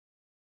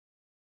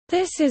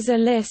This is a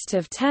list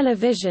of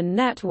television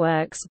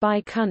networks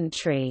by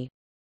country.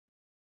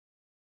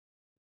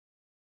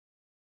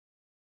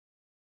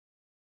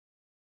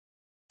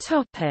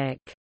 Topic: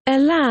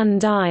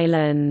 Åland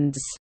Islands.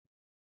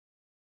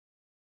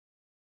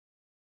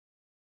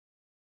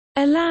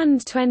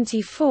 Åland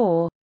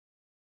 24,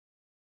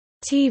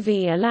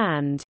 TV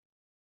Åland,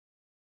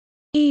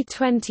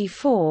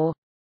 E24,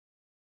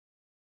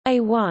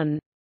 A1,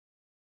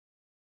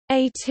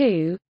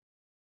 A2,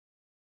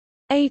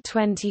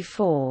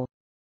 A24.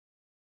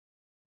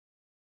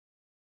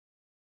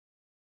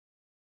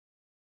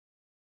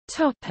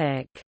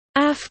 Topic: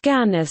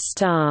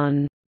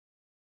 Afghanistan.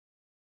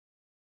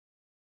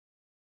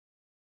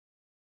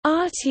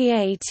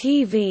 RTA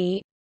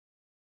TV,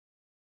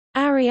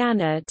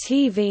 Ariana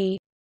TV,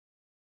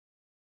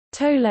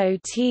 Tolo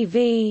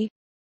TV,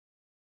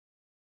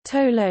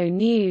 Tolo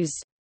News,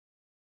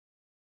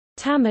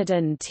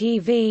 Tamadan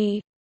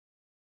TV,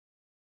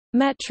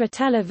 Metra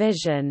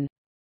Television,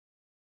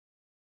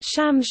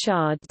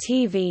 Shamshad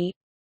TV,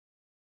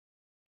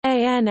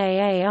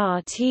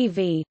 ANAAR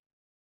TV,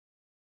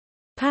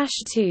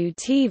 Pashtu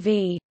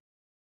TV,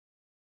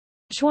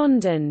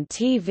 Shwandan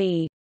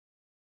TV,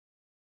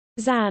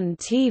 Zan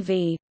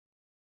TV,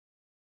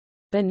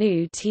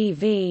 Banu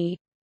TV,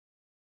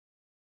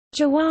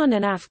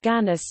 Jawanan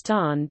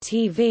Afghanistan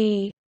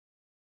TV,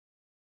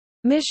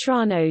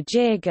 Mishrano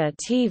Jirga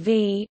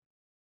TV,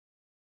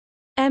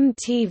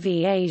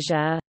 MTV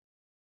Asia,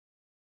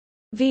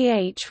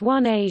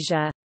 VH1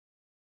 Asia,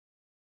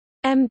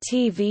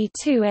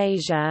 MTV2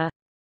 Asia,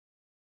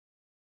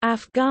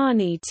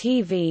 Afghani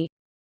TV,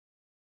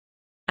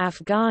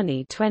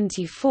 Afghani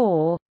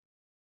 24,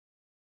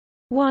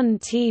 One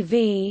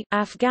TV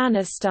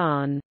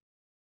Afghanistan,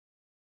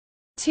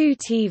 2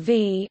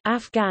 TV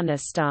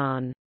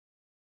Afghanistan.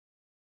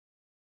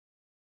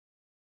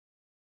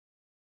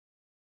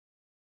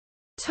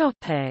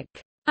 Topic: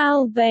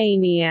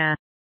 Albania.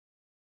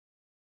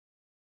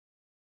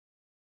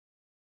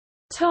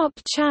 Top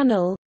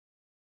Channel,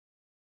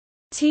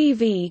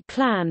 TV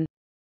Klan,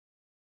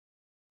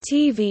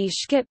 TV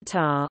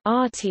Shqiptar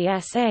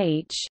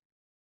RTSH,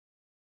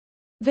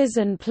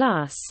 Vision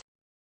Plus,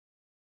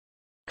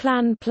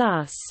 Klan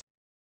Plus,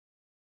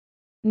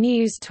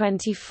 News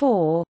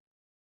 24,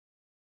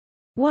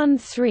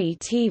 13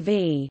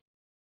 TV.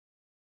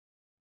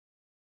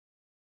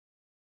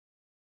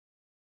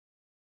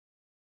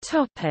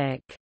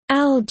 Topic: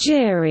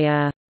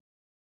 Algeria.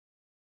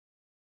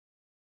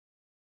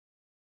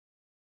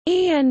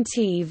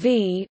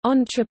 ENTV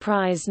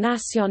Entreprise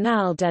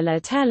Nationale de la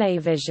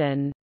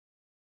Télévision,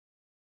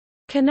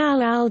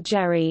 Canal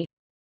Algérie,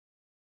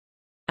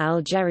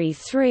 Algérie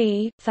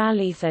 3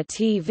 Thalitha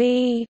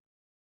TV,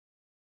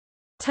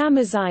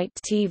 Tamazight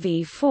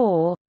TV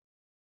 4,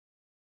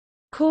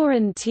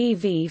 Coran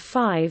TV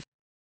 5,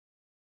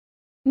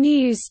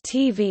 News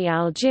TV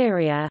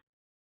Algeria,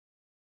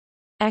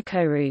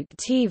 Echoroute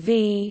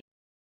TV,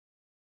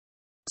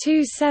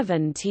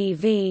 27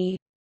 TV,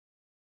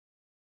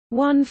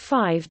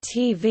 15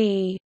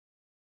 TV,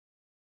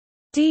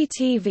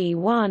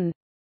 DTV1,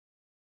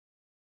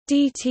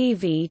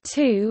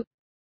 DTV2,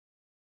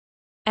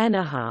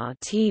 Enahar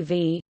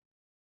TV,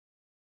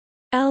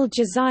 El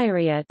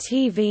Jazeera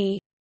TV,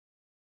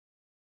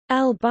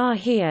 El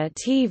Bahia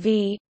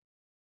TV,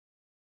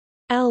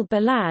 El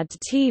Balad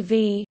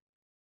TV,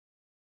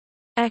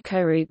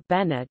 Echoroute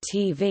Bena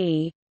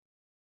TV,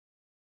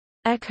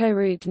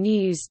 Echoroute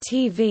News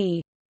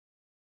TV,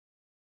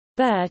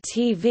 Bur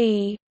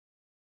TV,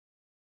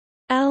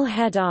 El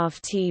Hedaf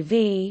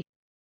TV,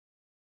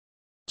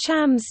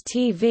 Chams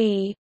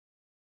TV,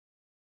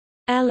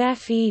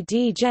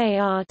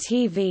 LFEDJR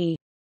TV,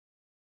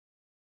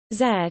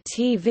 Zair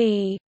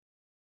TV,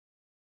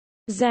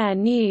 Zair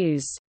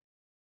News,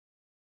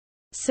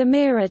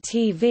 Samira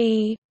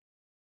TV,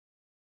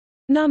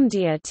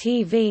 Numdia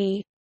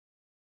TV,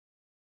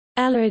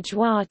 El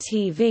Ajwa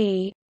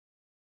TV,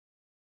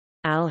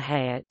 Al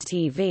Hayat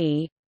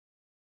TV,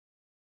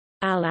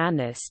 Al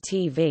Anas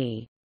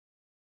TV.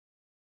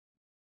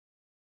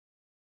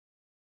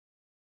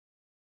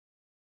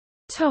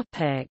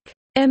 Topic: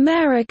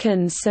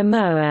 American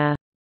Samoa.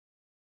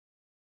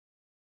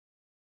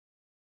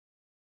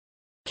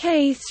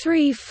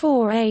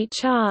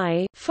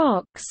 K34HI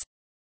Fox,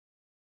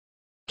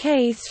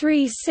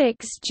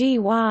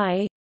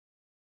 K36GY,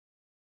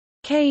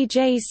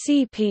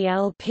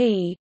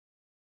 KJCPLP,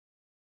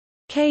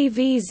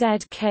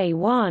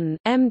 KVZK1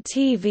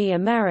 MTV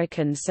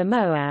American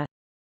Samoa,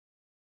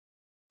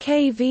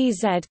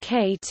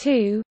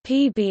 KVZK2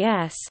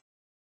 PBS,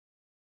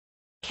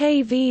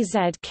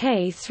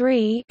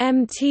 KVZK3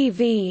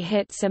 MTV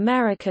Hits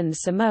American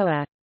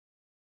Samoa,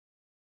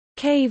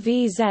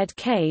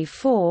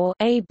 KVZK4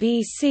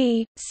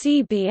 ABC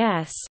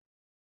CBS,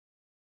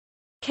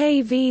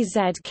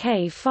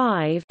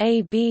 KVZK5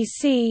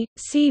 ABC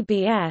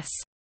CBS,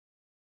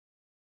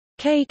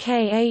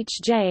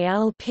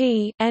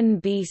 KKHJLP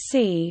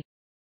NBC,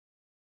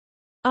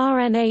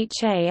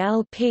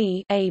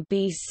 RNHALP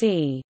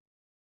ABC.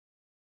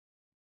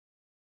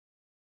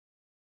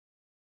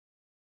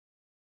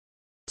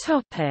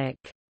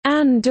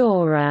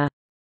 Andorra.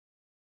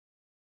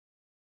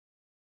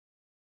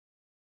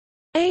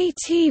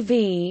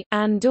 ATV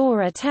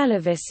Andorra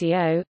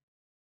Televisio.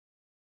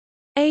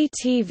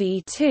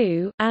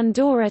 ATV2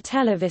 Andorra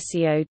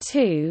Televisio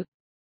 2.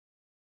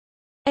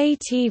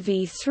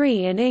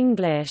 ATV3 in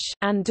English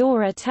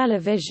Andorra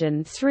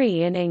Television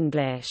 3 in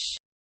English.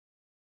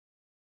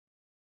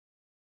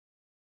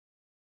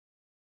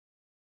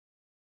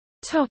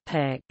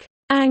 Topic: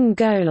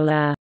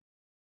 Angola.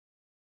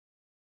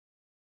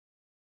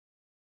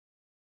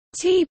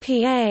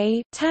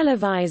 TPA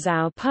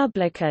Televisão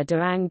Pública de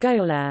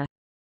Angola.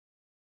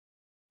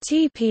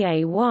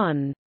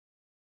 TPA1.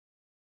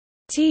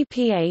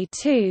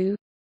 TPA2.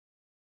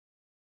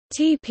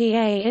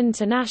 TPA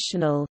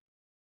International.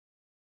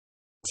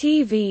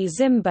 TV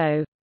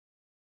Zimbo.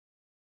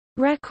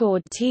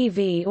 Record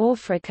TV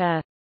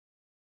África.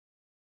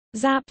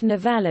 Zap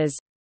Novelas.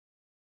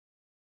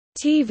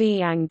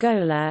 TV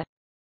Angola.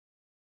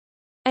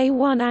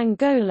 A1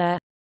 Angola.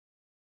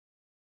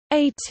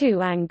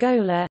 A2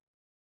 Angola.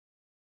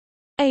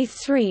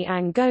 A3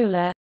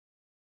 Angola.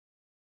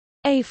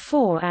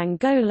 A4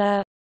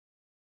 Angola.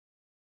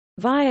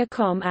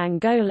 Viacom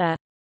Angola.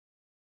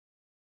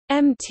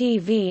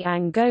 MTV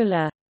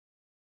Angola.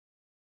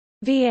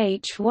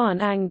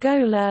 VH1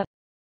 Angola.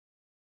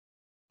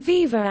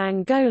 Viva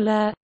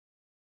Angola.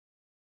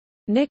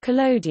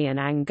 Nickelodeon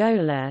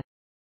Angola.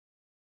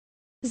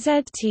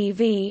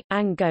 ZTV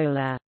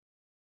Angola.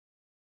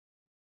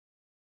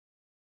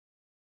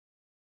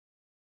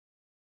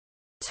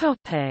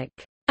 Topic: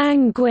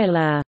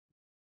 Anguilla.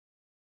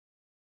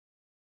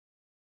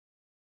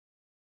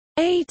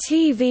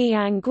 ATV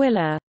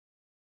Anguilla.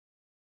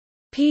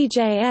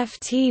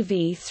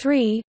 PJF-TV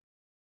 3.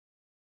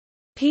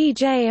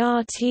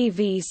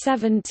 PJR-TV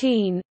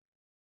 17.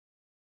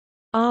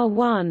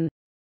 R1.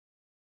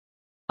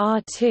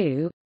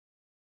 R2.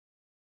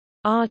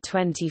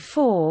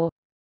 R24.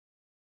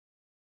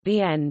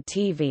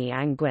 BN-TV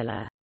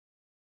Anguilla.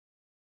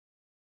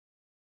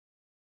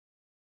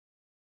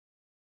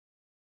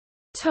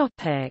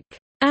 Topic: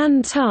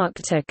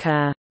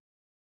 Antarctica.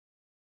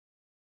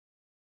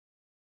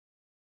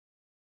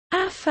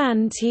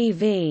 AFAN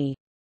TV.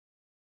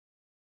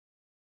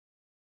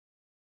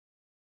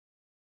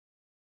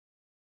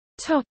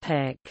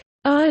 Topic: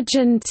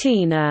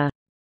 Argentina.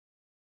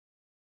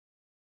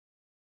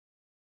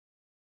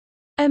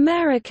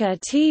 America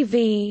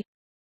TV.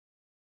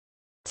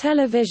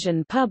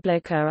 Televisión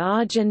Pública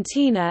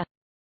Argentina.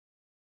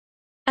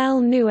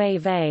 El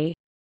Nueve.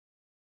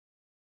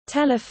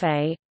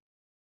 Telefe.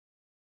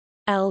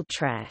 El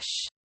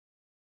Tres.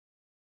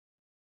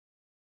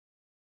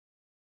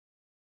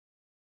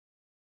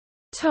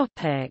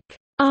 Topic: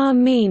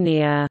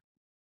 Armenia.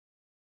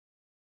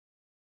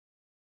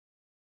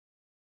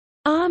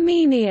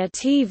 Armenia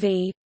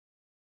TV.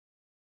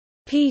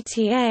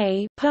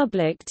 PTA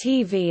Public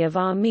TV of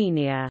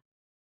Armenia.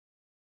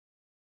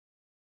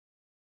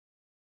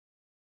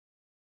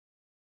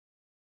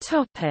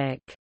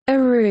 Topic: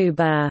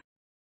 Aruba.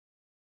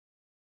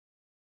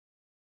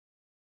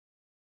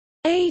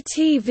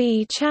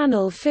 ATV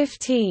Channel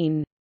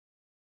 15.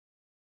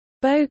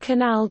 Beau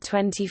Canal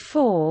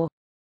 24.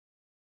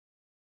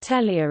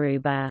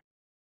 Telearuba.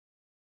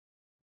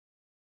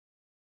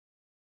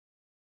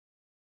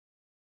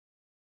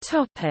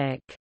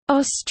 Topic: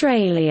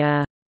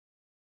 Australia.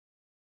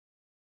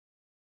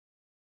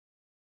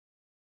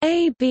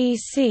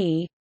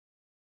 ABC.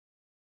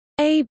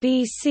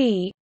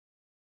 ABC.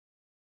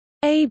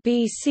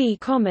 ABC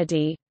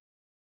Comedy.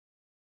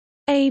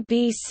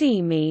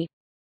 ABC Me.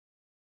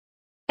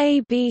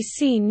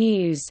 ABC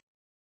News.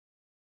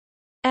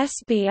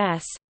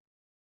 SBS.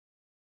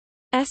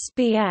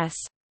 SBS.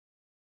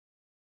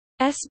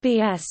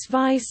 SBS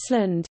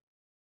Viceland.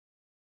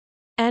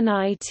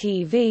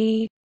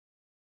 NITV.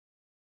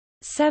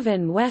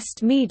 7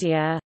 West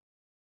Media.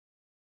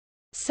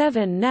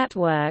 7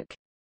 Network.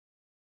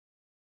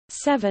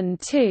 7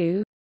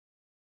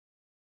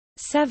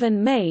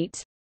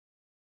 Mate.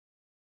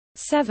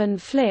 7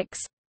 Flix.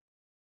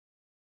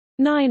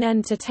 9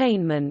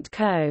 Entertainment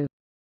Co.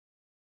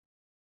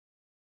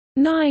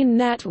 9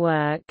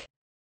 Network.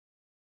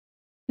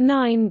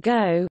 9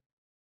 Go.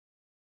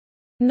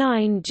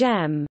 9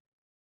 Gem.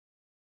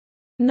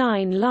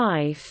 9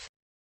 Life.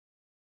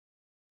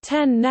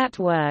 10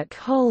 Network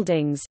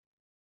Holdings.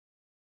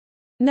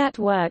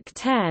 Network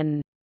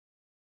 10.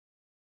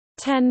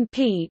 10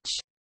 Peach.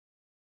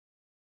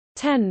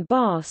 10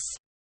 Boss.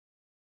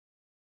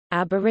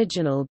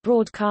 Aboriginal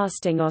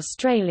Broadcasting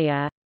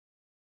Australia.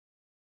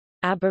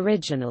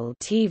 Aboriginal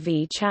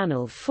TV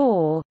Channel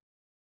 4.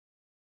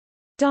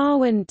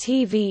 Darwin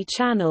TV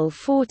Channel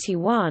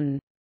 41.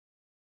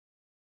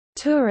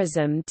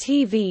 Tourism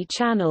TV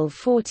Channel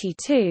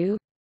 42.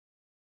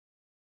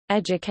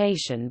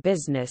 Education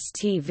Business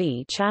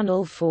TV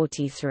Channel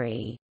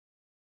 43.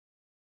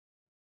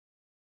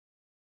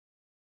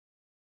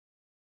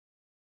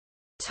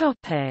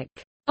 Topic: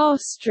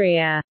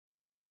 Austria.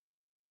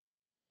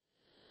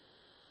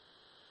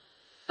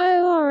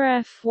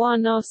 ORF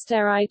 1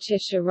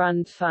 Österreichischer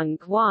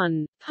Rundfunk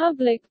 1,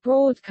 Public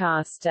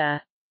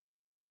Broadcaster.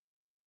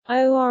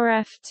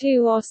 ORF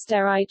 2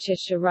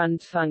 Österreichischer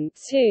Rundfunk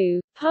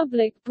 2,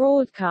 Public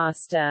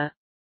Broadcaster.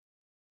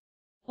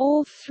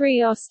 ORF 3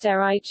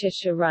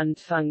 Österreichischer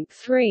Rundfunk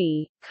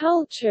 3,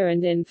 Culture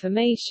and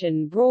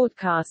Information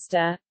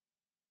Broadcaster.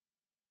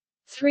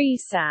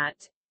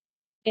 3SAT,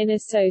 in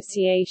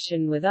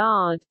association with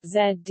ARD,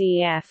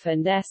 ZDF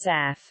and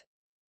SF.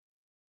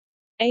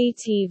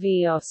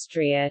 ATV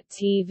Austria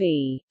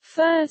TV,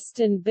 first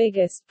and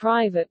biggest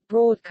private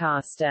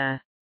broadcaster.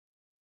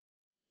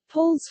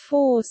 Puls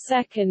 4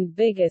 second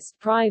biggest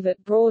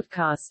private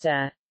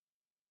broadcaster.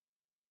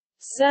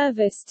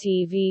 Service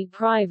TV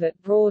private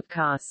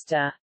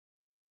broadcaster.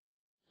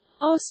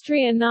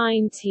 Austria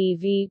 9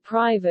 TV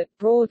private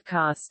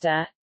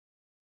broadcaster.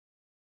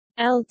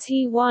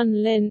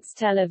 LT1 Linz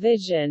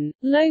Television,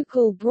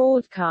 local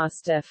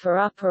broadcaster for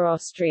Upper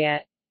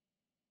Austria.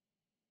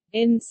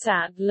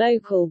 INSAT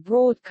local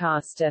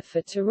broadcaster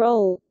for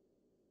Tyrol.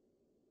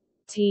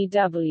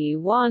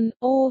 TW1,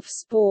 ORF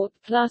Sport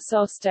Plus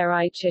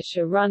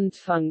Österreichischer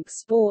Rundfunk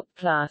Sport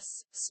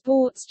Plus,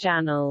 Sports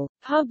Channel,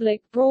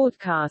 public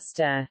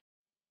broadcaster.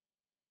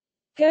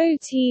 Go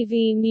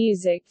TV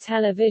music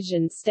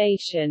television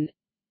station.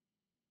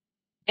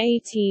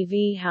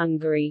 ATV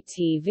Hungary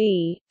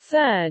TV,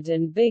 third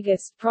and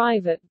biggest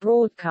private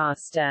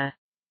broadcaster.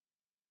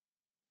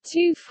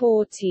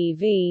 24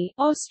 TV,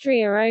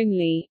 Austria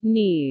only,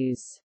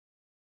 news.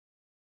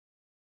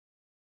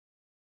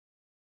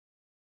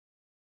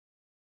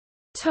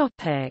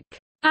 Topic: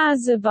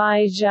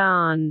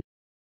 Azerbaijan.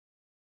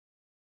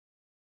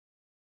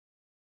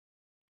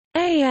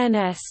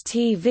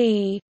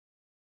 ANS-TV,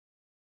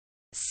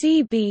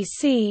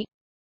 CBC,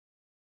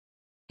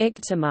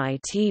 İktimai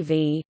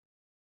TV,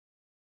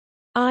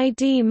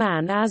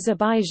 ID-Man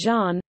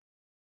Azerbaijan,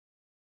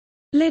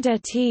 Lida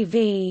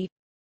TV,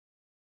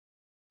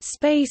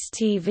 Space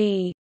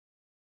TV,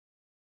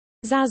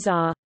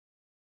 Zazar,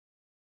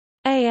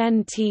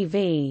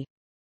 ANTV,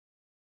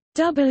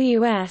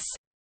 WS,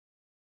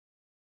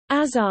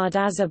 Azad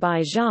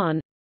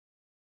Azerbaijan,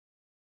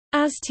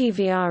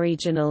 AzTV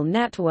Regional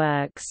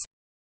Networks,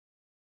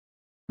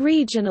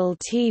 Regional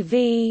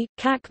TV,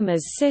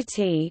 Kakmaz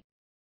City,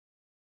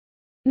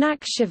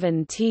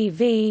 Nakhchivan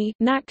TV,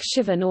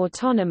 Nakhchivan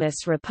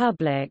Autonomous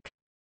Republic,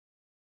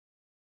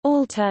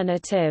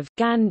 Alternative,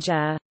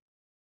 Ganja,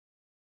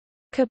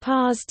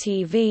 Kapaz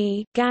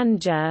TV,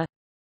 Ganja,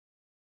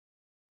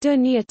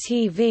 Dunya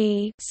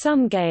TV,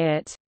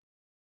 Sumgayat,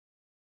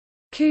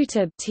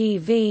 Kutub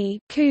TV,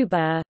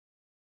 Kuba,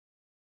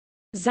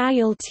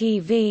 Zayil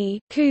TV,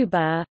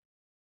 Kuba,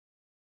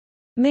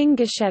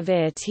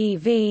 Mingashevir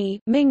TV,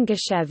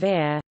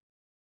 Mingashevir,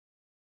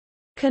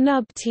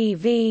 Kanub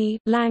TV,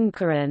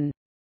 Lankaran,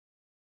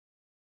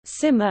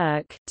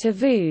 Simirk,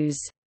 Tavuz,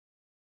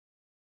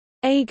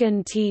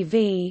 Agan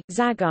TV,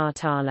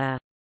 Zagartala.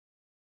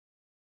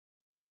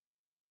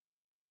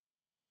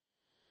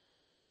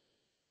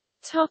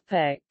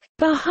 Topic: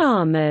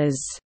 Bahamas.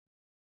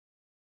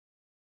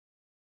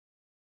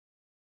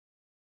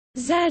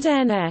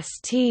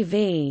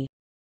 ZNS-TV.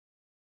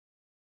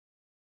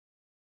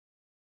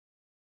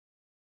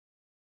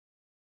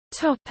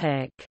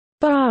 Topic: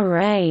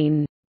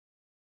 Bahrain.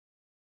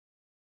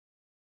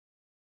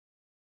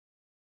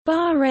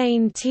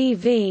 Bahrain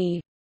TV.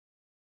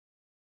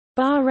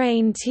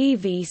 Bahrain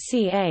TV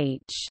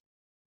CH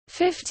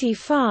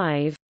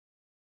 55.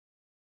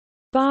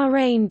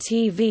 Bahrain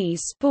TV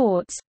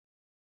Sports.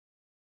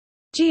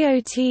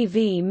 Geo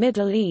TV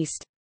Middle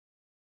East.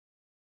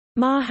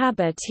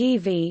 Marhaba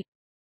TV,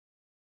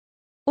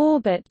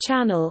 Orbit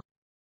Channel,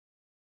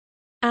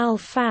 Al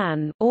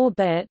Fan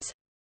Orbit,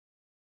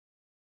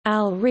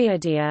 Al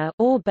Riyadiyya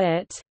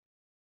Orbit,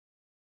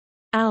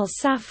 Al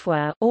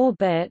Safwa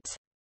Orbit,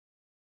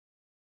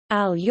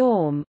 Al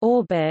Yawm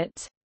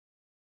Orbit,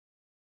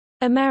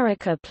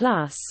 America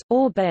Plus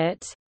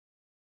Orbit,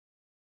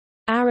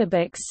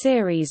 Arabic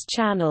Series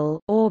Channel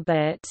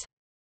Orbit,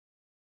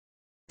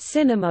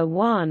 Cinema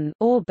 1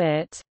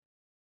 Orbit,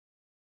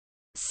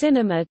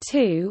 Cinema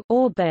 2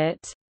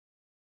 Orbit,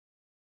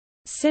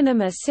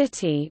 Cinema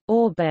City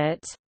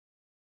Orbit,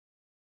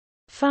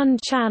 Fun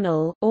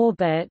Channel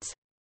Orbit,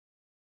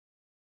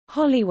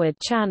 Hollywood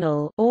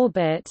Channel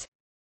Orbit,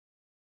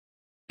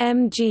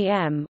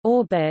 MGM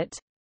Orbit,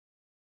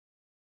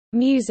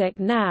 Music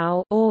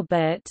Now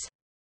Orbit,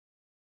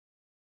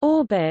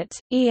 Orbit,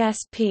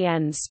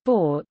 ESPN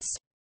Sports,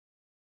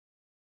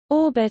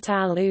 Orbit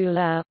Al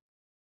Ula,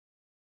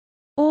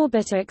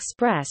 Orbit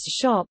Express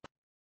Shop,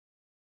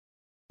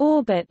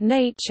 Orbit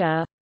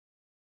Nature,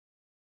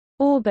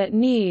 Orbit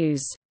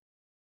News,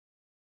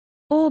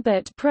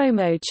 Orbit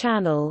Promo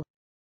Channel,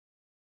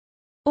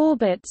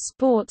 Orbit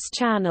Sports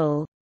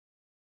Channel,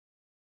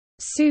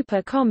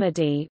 Super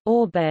Comedy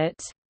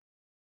Orbit,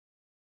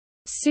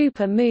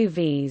 Super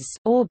Movies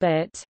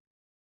Orbit,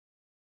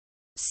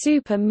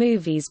 Super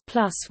Movies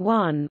Plus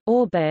 1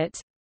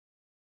 Orbit,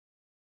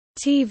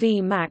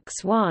 TV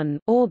Max 1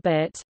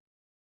 Orbit,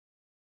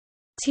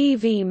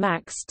 TV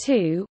Max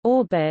 2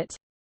 Orbit,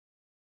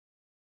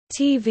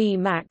 TV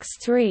Max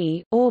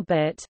 3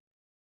 Orbit,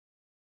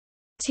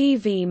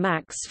 TV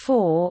Max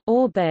 4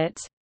 Orbit,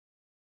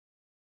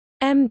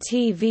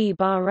 MTV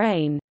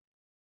Bahrain,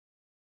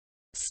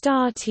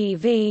 Star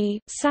TV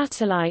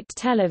satellite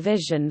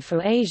television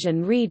for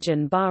Asian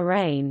region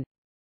Bahrain,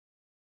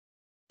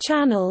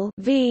 Channel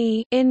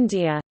V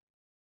India,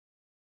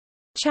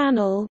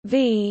 Channel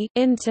V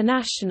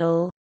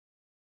International,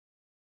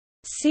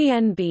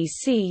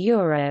 CNBC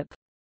Europe,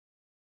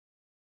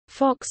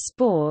 Fox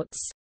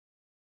Sports,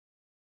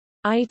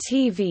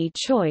 ITV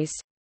Choice,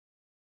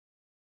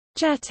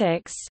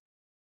 Jetix,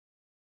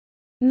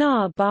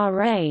 NA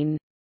Bahrain,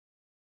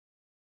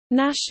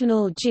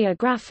 National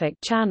Geographic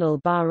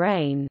Channel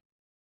Bahrain,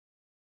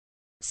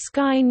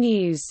 Sky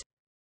News,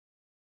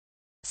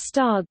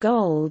 Star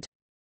Gold,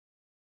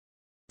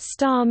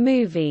 Star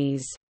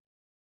Movies,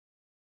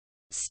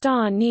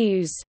 Star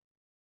News,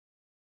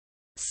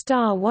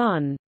 Star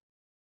One,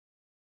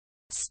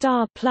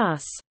 Star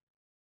Plus,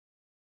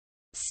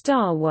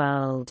 Star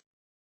World.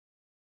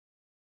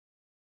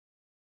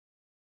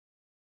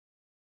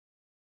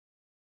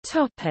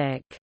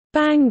 Topic: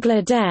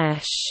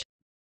 Bangladesh.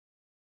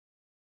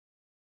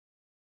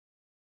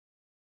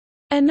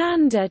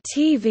 Ananda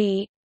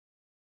TV,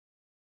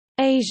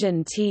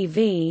 Asian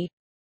TV,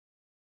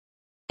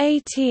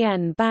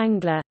 ATN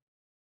Bangla,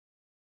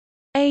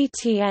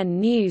 ATN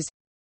News,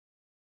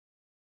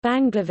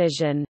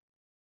 Banglavision,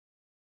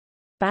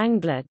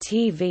 Bangla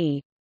TV,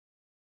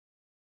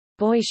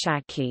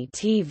 Boishakhi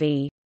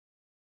TV,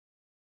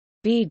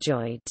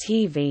 Bijoy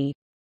TV,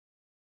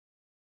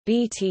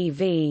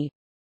 BTV,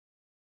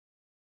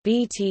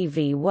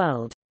 BTV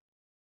World,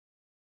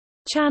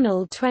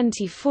 Channel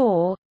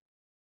 24,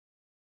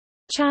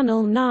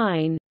 Channel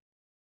 9,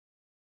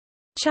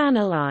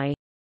 Channel I,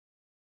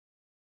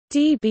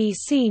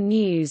 DBC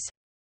News,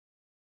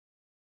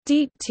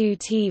 Deep2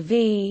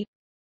 TV,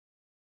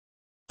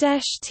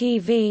 Desh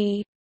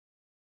TV,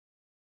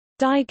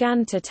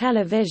 Diganta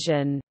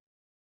Television,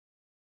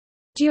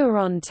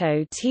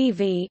 Duronto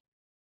TV,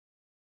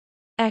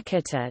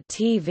 Ekata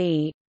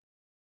TV,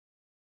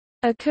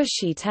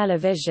 Akushi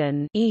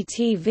Television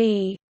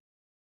 (ETV),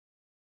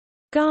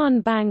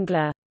 Gaan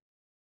Bangla,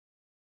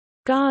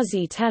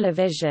 Ghazi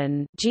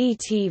Television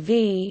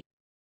 (GTV),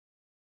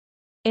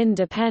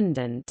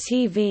 Independent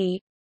TV,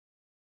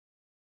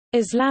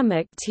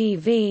 Islamic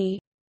TV,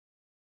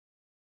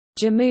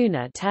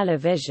 Jamuna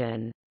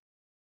Television,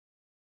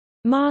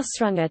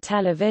 Masranga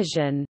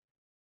Television,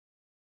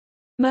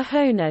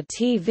 Mahona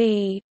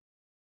TV,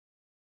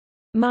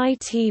 My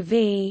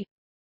TV,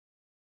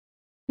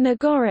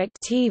 Nagorik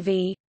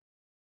TV,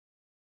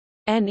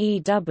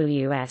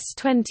 NEWS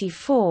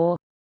 24,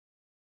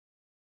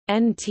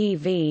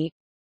 NTV,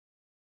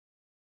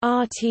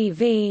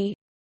 RTV,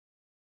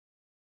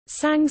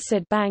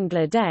 Sangsad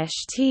Bangladesh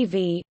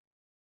TV,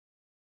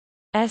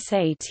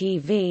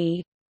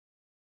 SATV,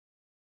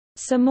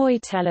 Samoy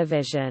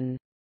Television.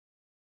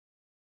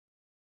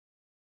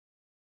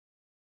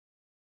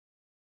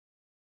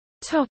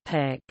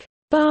 Topic: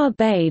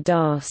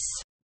 Barbados.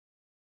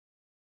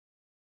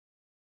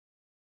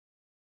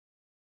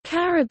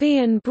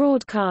 Caribbean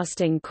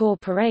Broadcasting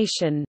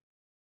Corporation,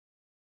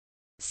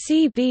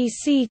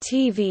 CBC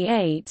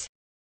TV8,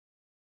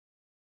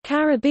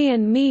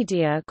 Caribbean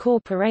Media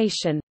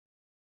Corporation,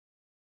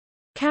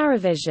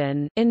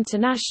 Caravision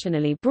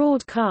internationally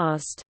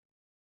broadcast,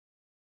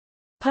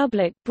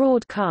 Public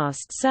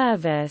Broadcast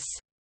Service,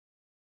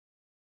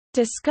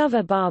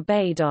 Discover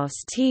Barbados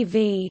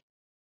TV,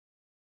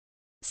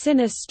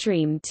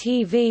 Cinestream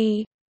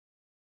TV,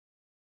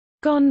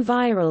 Gone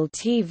Viral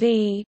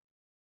TV,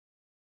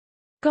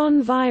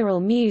 Gone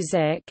Viral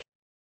Music,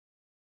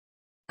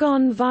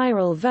 Gone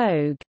Viral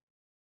Vogue,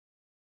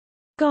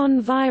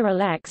 Gone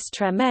Viral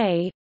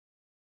Extreme,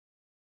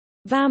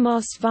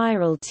 Vamos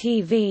Viral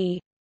TV,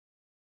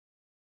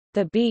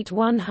 The Beat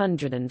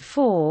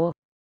 104,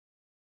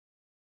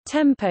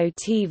 Tempo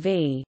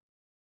TV.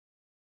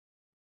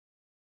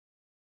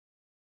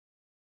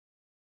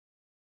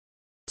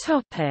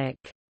 Topic: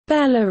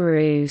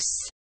 Belarus.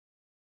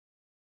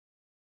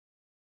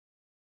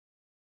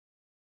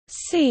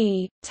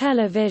 See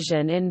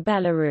Television in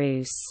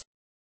Belarus.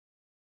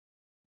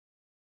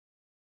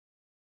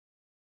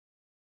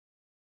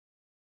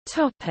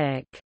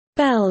 Topic: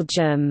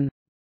 Belgium.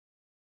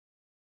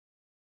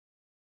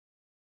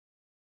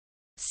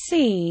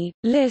 See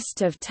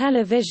List of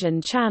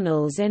television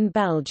channels in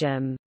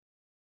Belgium.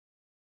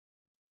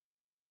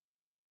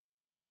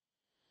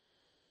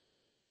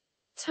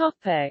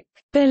 Topic: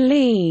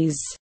 Belize.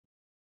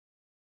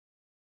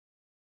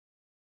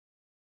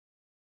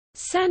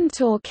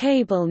 Centaur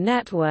Cable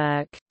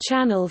Network,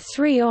 Channel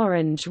 3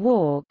 Orange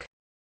Walk,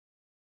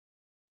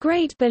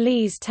 Great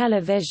Belize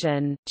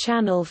Television,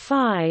 Channel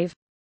 5,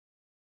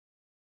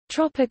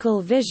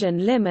 Tropical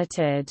Vision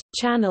Limited,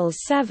 Channel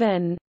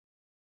 7,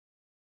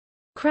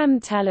 Creme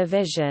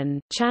Television,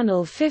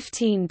 Channel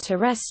 15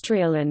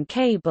 terrestrial and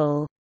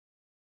cable,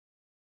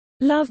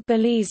 Love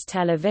Belize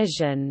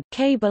Television,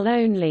 cable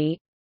only,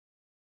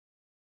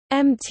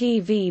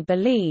 MTV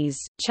Belize,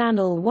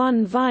 Channel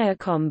 1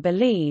 Viacom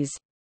Belize,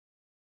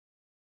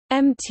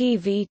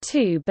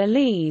 MTV2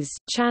 Belize,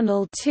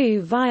 Channel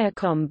 2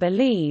 Viacom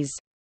Belize,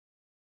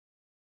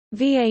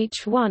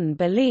 VH1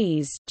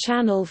 Belize,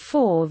 Channel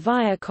 4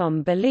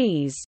 Viacom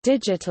Belize,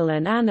 digital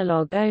and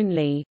analog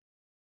only,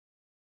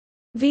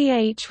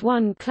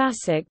 VH1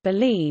 Classic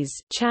Belize,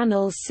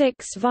 Channel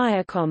 6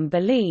 Viacom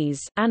Belize,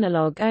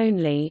 analog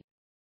only,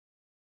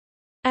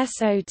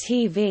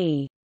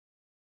 SOTV.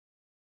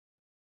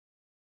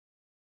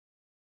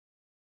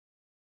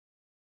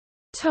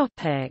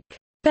 Topic: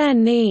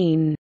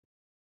 Benin.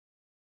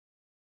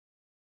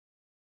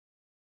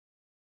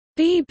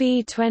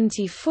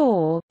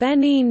 BB24,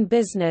 Benin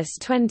Business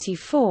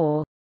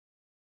 24,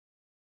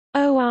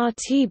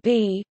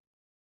 ORTB,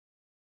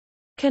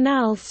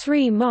 Canal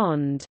 3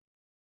 Monde,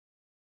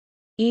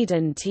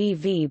 Eden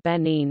TV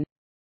Benin,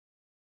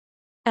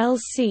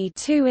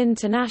 LC2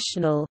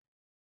 International,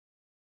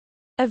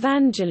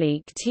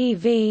 Evangelique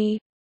TV,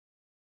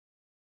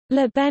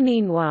 La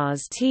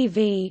Beninoise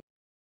TV,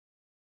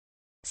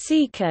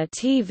 Sika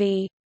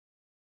TV,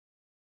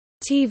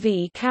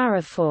 TV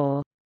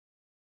Carrefour,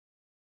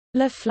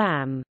 La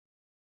Flamme.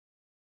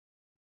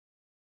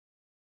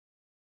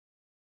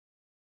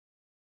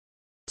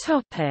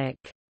 Topic: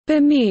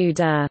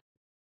 Bermuda.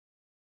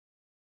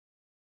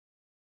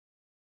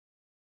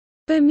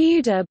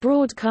 Bermuda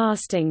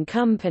Broadcasting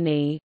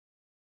Company,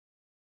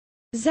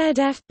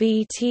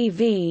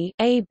 ZFB-TV,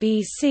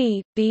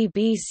 ABC,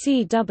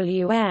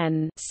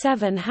 BBCWN,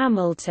 7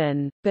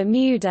 Hamilton,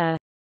 Bermuda,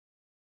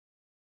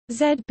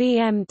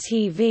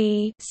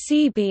 ZBM-TV,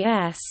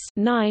 CBS,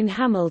 9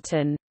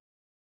 Hamilton,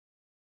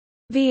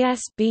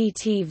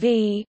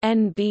 VSB-TV,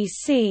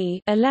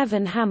 NBC,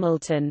 11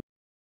 Hamilton,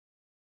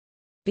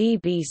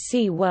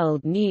 BBC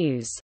World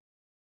News,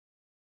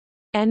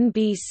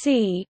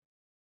 NBC,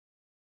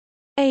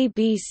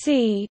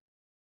 ABC,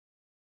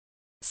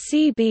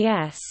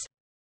 CBS,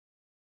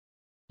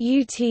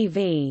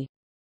 UTV.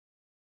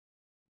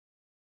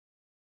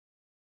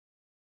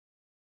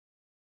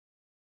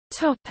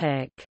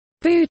 Topic: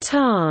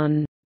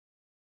 Bhutan.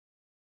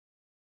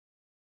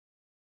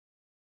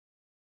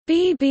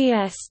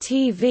 BBS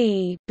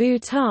TV,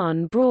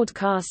 Bhutan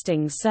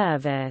Broadcasting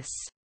Service.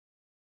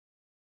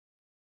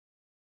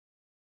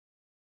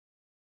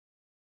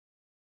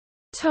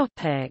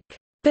 Topic: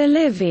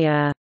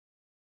 Bolivia.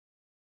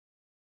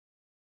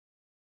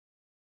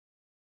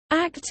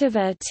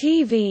 Activa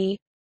TV,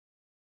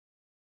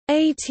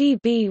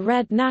 ATB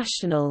Red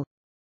National,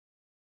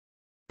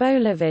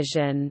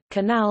 Bolivision,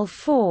 Canal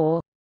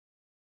 4,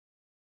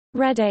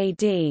 Red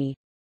AD,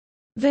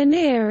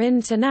 Veneer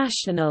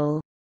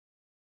International,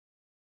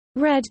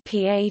 Red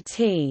PAT,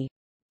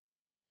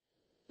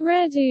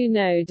 Red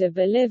Uno de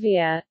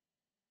Bolivia,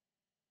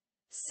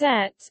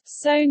 SET,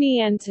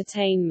 Sony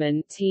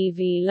Entertainment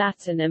TV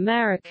Latin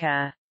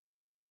America,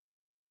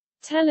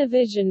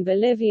 Television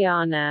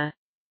Boliviana,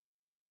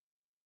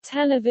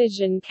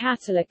 Television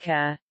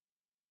Católica,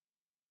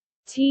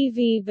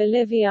 TV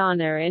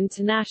Boliviana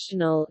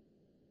International,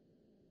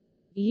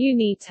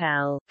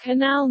 Unitel,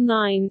 Canal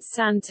 9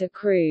 Santa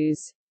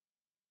Cruz,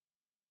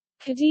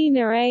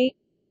 Cadena A,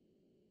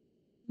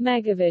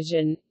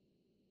 Megavision,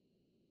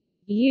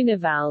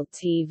 Unival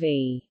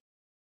TV.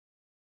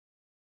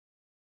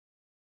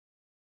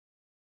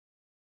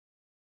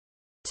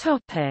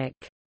 Topic: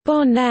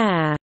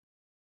 Bonaire.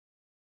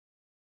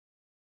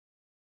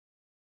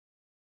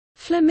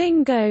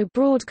 Flamingo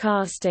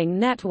Broadcasting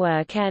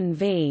Network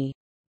NV.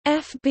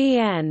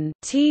 FBN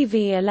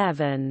TV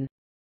 11.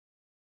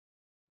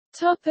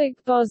 Topic: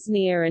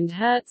 Bosnia and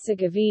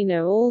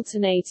Herzegovina.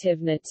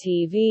 Alternativna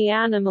TV,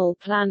 Animal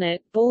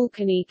Planet,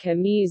 Balkanica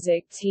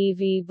Music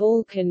TV,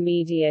 Balkan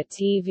Media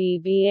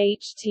TV,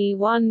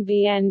 BHT1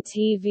 BN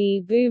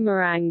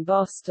TV,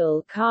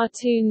 Bostel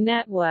Cartoon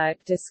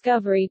Network,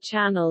 Discovery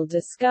Channel,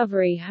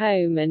 Discovery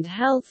Home and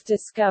Health,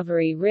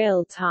 Discovery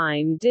Real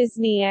Time,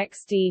 Disney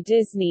XD,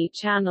 Disney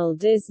Channel,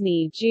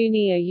 Disney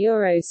Junior,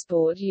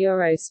 Eurosport,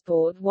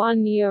 Eurosport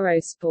 1,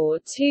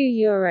 Eurosport 2,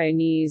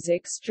 Euronews,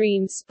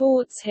 Extreme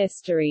Sports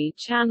History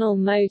Channel,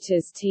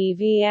 Motors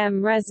TV,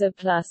 Reza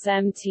Plus,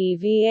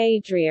 MTV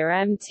Adria,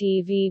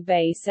 MTV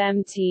Base,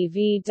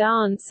 MTV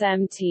Dance,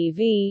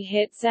 MTV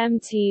Hits,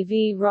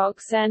 MTV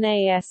Rocks,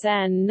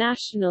 NASN,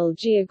 National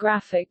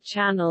Geographic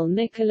Channel,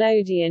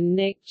 Nickelodeon,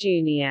 Nick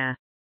Jr.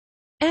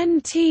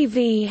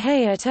 NTV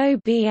Hayat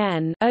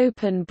OBN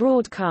Open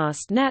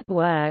Broadcast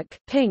Network,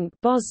 Pink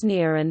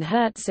Bosnia and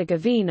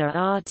Herzegovina,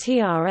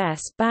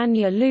 RTRS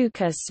Banja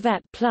Luka,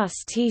 Svet Plus,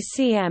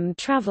 TCM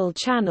Travel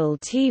Channel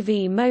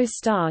TV,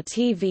 Mostar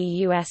TV,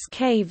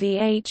 USK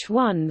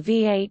VH1,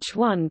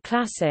 VH1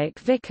 Classic,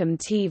 Vicom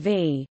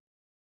TV.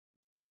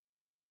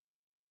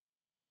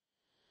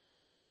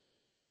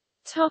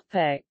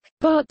 Topic: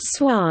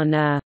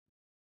 Botswana.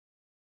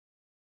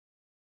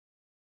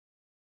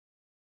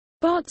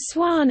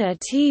 Botswana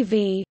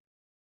TV,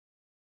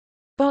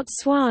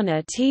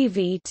 Botswana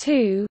TV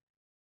 2,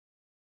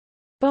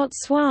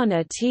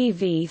 Botswana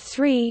TV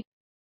 3,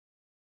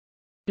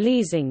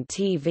 Blazing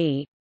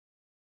TV.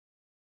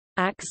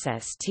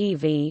 Access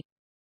TV,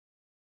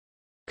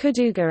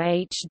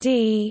 Kuduga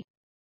HD,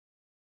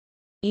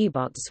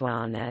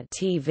 eBotswana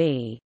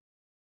TV.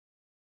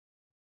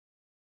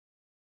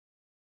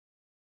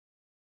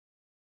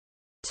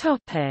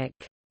 Topic: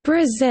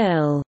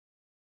 Brazil.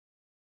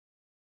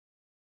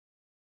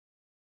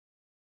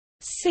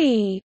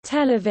 See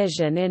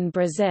television in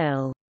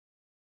Brazil.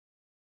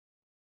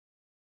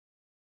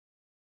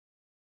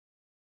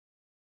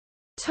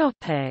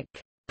 Topic: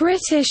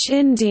 British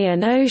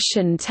Indian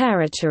Ocean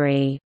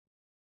Territory.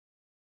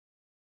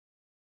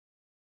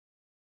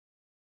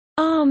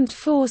 Armed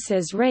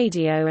Forces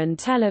Radio and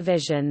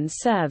Television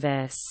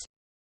Service.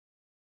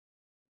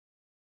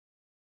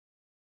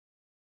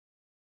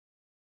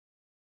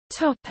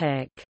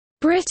 Topic: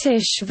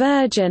 British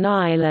Virgin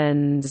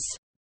Islands.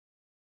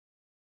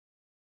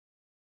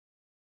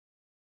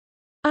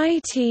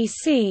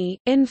 ITC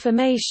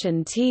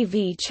Information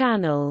TV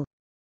Channel.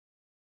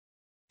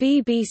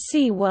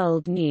 BBC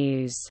World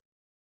News.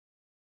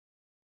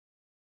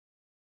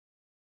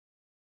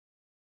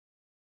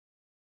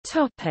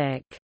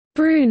 Topic: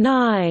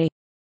 Brunei.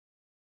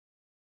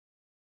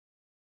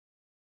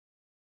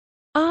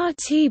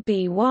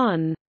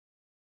 RTB1,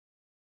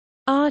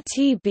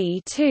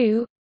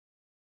 RTB2,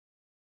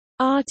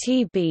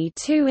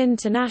 RTB2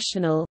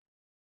 International,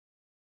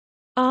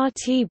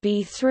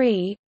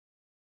 RTB3,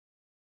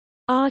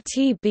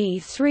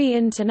 RTB3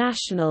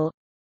 International,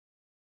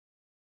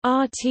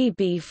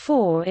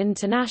 RTB4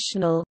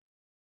 International,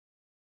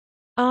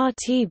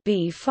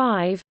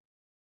 RTB5,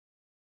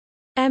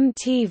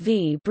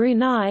 MTV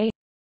Brunei,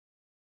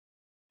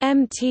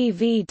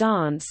 MTV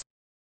Dance,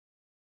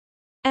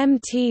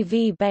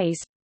 MTV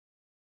Base,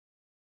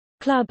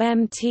 Club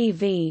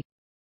MTV,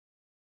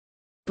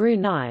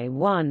 Brunei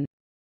 1,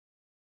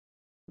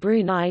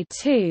 Brunei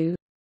 2,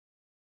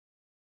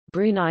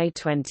 Brunei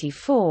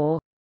 24,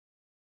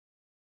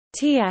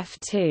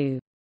 TF2.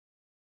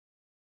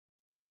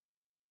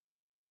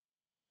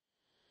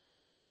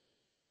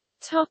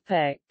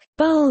 Topic: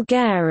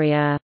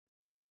 Bulgaria.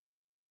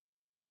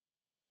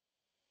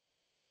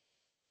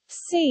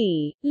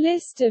 See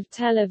List of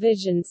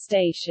television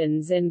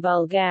stations in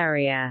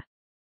Bulgaria.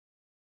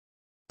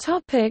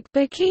 Topic: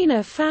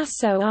 Burkina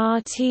Faso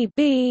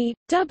RTB,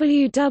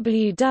 www.rtb.bf,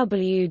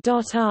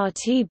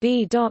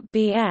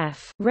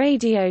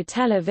 Radio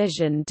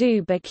Television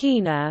du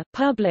Burkina,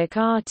 Public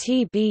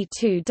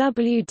RTB2,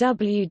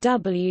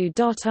 www.rtb.bf,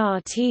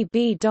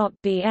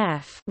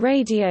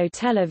 Radio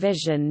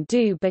Television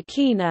du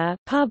Burkina,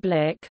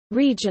 Public,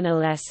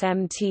 Regional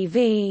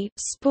SMTV,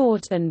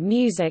 Sport and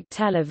Music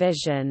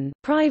Television,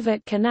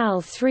 Private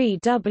Canal 3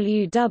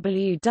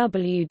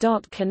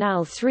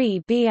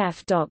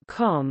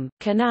 www.canal3bf.com,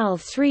 Canal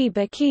 3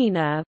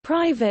 Burkina,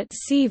 Private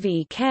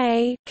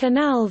CVK,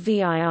 Canal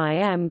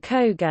VIIM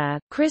Koga,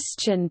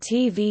 Christian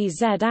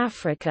TVZ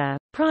Africa,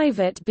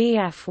 Private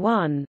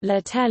BF1,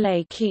 La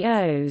Télé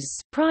Kios,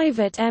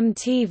 Private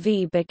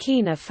MTV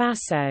Burkina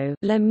Faso,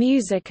 La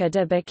Musica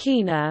de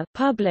Burkina,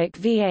 Public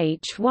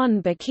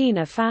VH1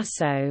 Burkina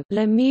Faso,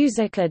 La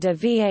Musica de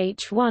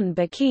VH1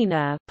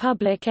 Burkina,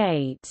 Public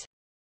 8.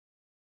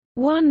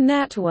 One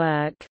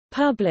Network,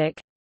 Public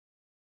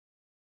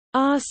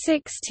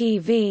R6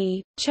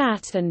 TV,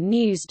 Chat and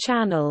News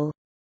Channel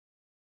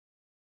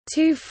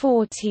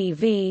 24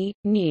 TV,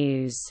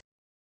 News.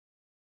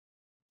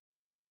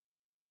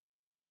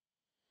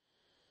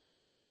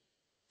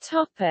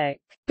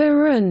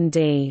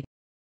 Burundi.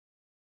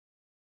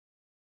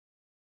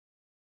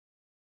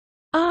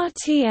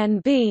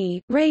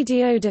 RTNB,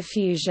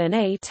 Radiodiffusion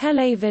et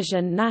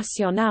Télévision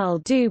Nationale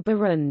du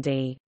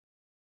Burundi.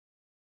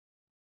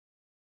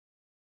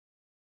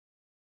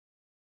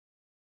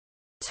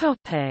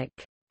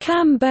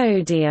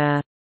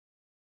 Cambodia.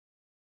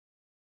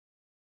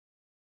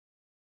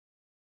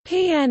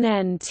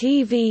 PNN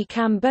TV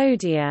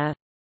Cambodia,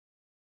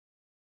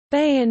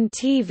 Bayan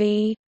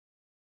TV,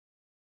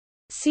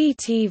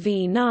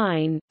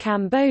 CTV9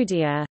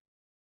 Cambodia,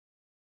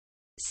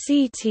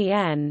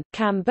 CTN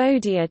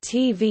Cambodia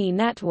TV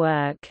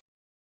Network,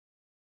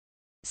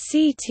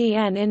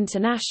 CTN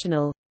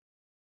International,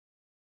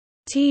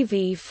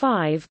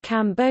 TV5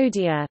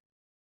 Cambodia,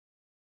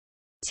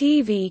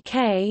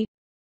 TVK,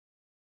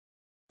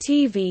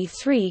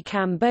 TV3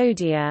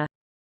 Cambodia,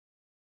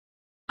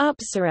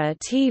 Upsara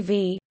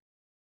TV,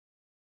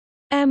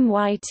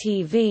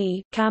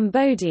 MYTV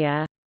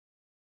Cambodia,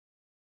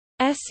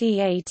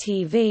 SEA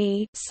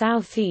TV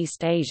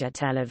Southeast Asia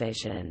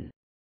Television.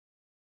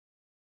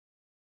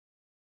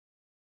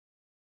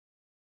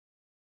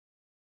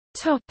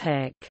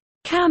 Topic: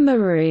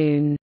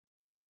 Cameroon.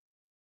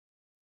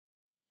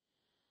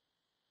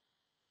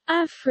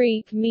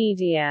 Afrique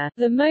Media,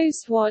 the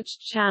most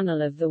watched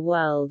channel of the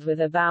world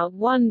with about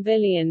 1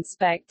 billion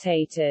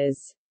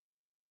spectators.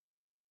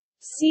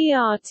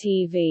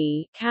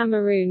 CRTV,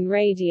 Cameroon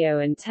Radio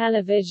and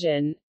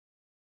Television.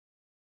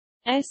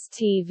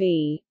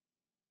 STV,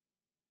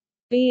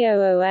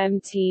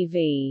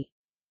 BOOM-TV,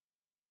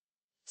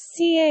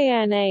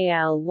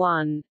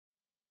 CANAL1,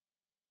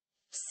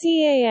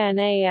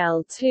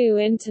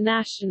 CANAL2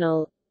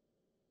 International,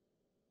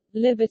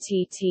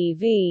 Liberty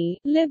TV,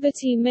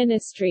 Liberty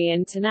Ministry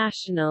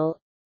International,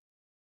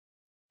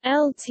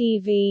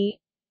 LTV,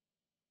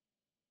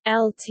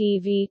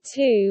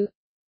 LTV2,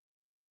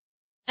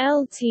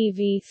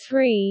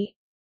 LTV3,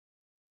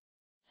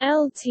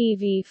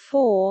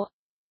 LTV4,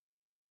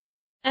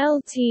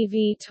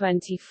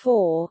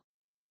 LTV24,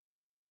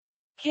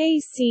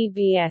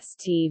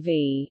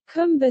 KCBS-TV,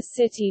 Kumba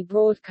City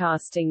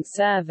Broadcasting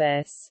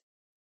Service,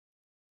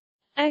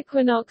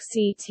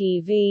 Equinoxy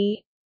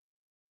TV,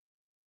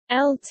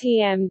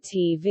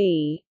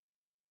 LTM-TV,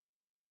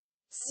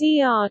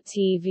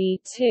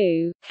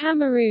 CRTV2,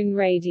 Cameroon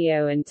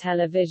Radio and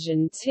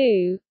Television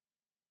 2,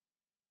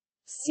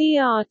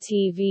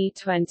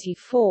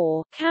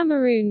 CRTV24,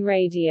 Cameroon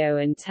Radio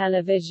and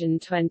Television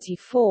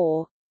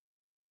 24,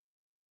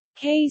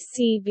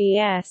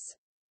 KCBS,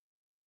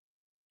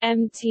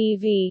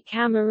 MTV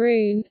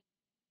Cameroon,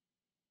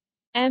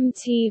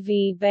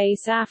 MTV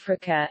Base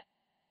Africa,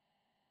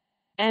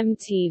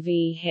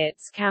 MTV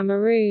Hits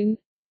Cameroon,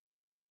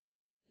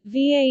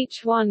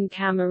 VH1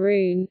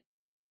 Cameroon,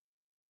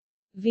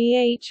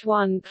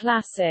 VH1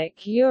 Classic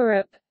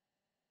Europe,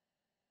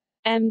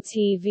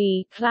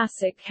 MTV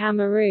Classic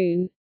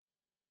Cameroon,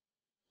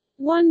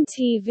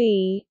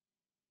 1TV,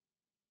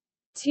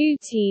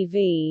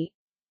 2TV,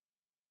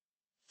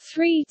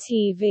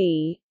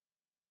 3TV,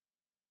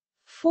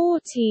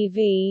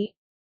 4TV,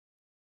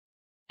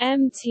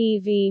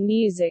 MTV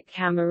Music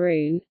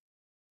Cameroon,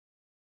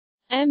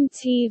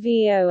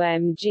 MTV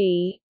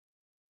OMG,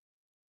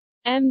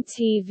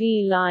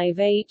 MTV Live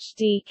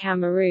HD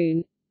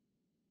Cameroon,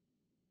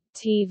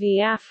 TV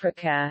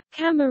Africa,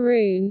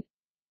 Cameroon,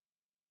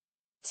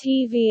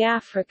 TV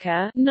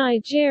Africa,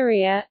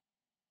 Nigeria,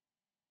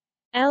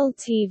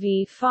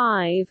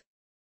 LTV5,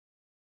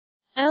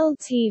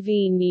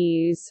 LTV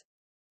News,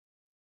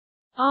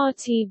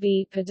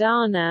 RTB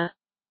Padana,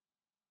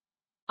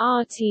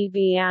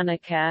 RTB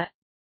Annika,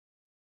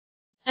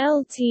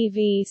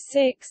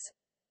 LTV6,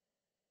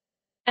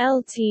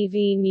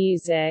 LTV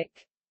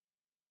Music,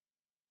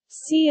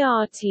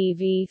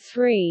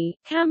 CRTV3,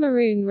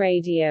 Cameroon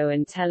Radio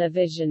and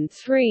Television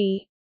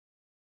 3,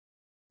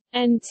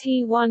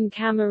 NT1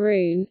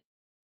 Cameroon,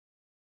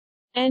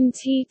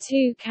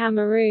 NT2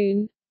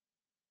 Cameroon,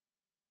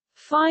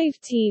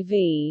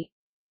 5TV,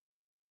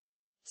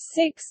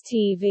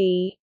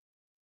 6TV,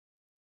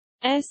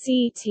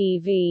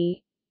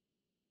 SETV,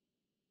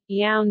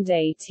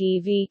 Yaoundé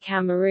TV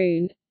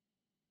Cameroon,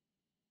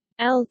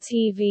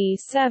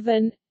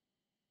 LTV7,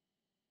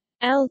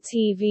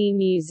 LTV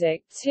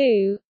Music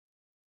 2,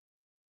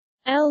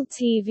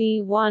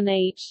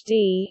 LTV1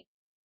 HD,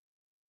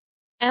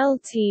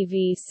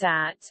 LTV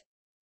Sat,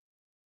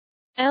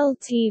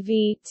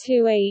 LTV2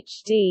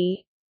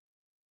 HD,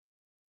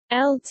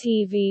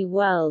 LTV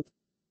World,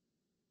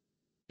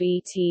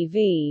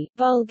 BTV,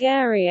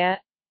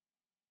 Bulgaria,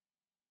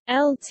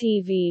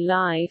 LTV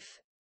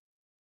Life,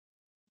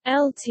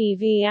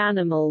 LTV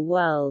Animal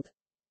World,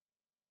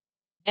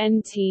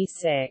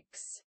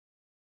 NT6.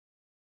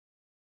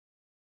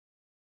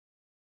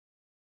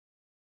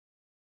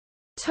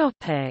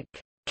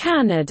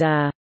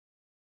 Canada.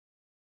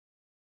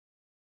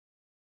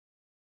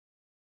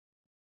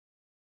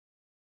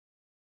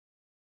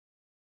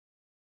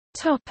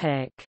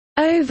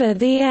 Over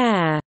the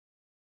air.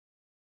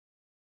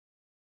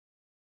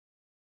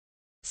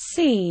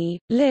 See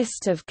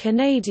List of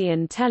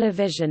Canadian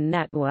television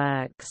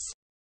networks.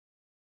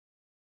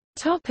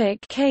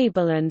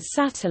 Cable and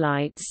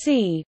satellite.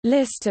 See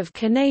List of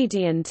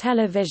Canadian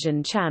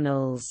television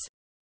channels.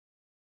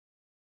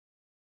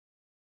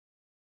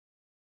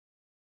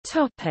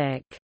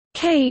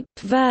 Cape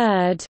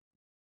Verde.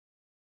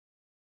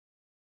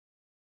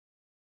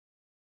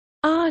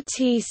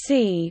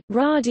 RTC,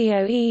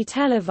 Radio e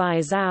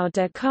Televisão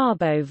de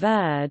Cabo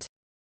Verde.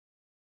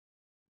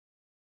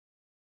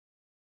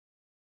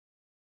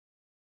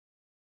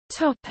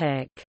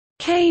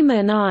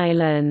 Cayman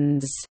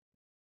Islands.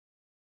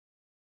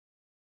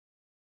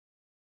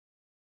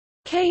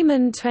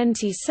 Cayman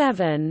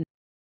 27,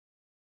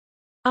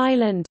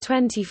 Island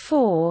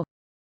 24,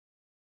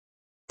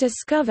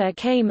 Discover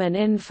Cayman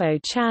Info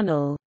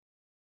Channel,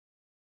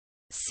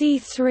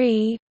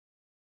 C3,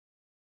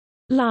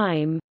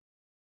 Lime,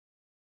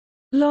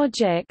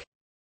 Logic,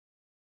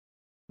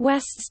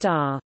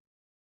 Weststar,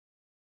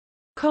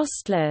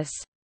 Costless,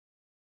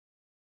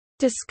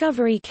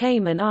 Discovery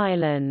Cayman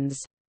Islands,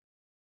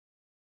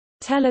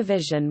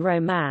 Television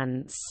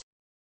Romance.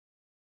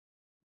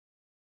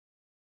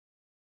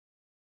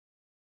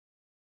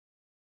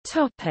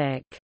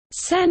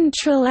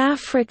 Central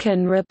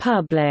African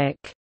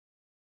Republic.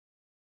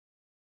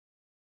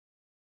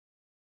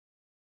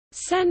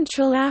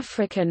 Central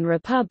African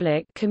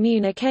Republic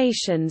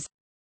Communications,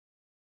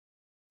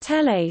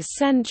 Télé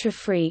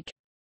Centrafrique,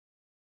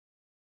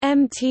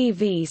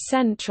 MTV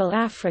Central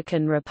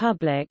African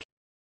Republic,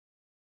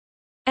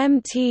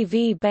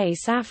 MTV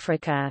Base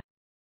Africa,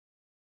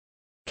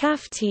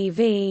 CAF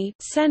TV,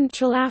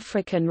 Central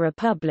African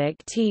Republic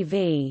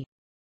TV.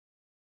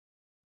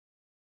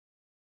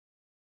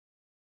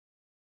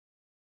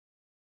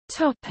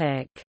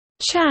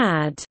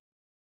 Chad,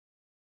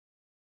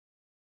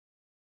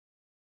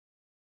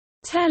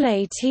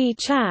 Tele-T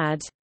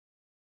Chad,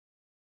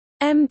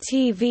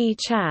 MTV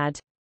Chad,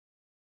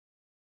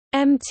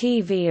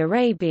 MTV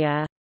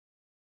Arabia,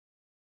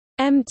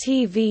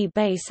 MTV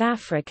Base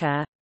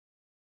Africa,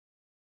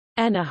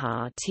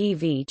 Enahar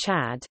TV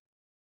Chad,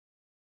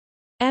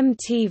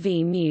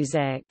 MTV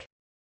Music.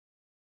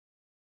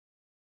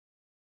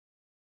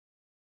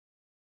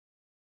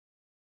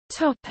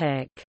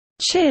 Topic: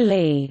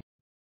 Chile.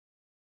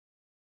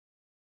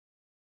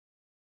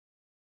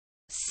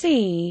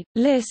 See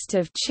List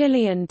of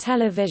Chilean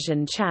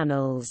television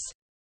channels.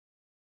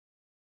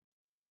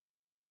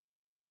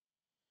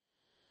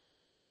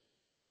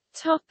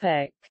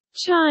 Topic: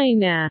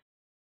 China.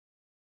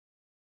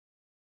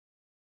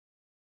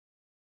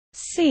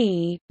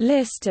 See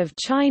List of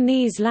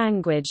Chinese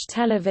language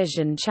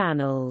television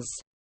channels.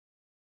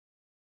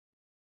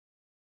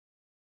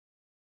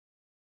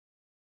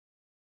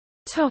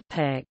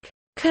 Topic: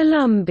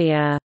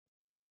 Colombia.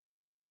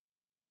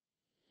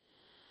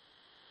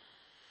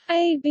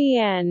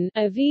 ABN,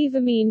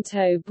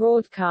 Avivamiento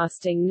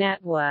Broadcasting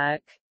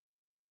Network.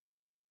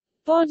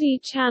 Body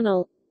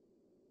Channel,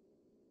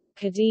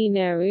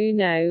 Cadena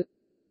Uno,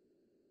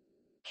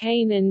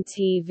 Canaan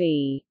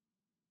TV,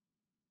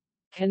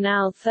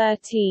 Canal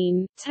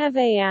 13,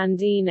 TV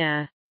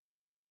Andina,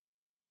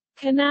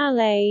 Canal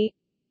A,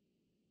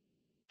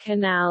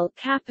 Canal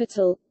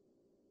Capital,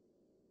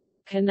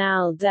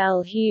 Canal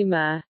del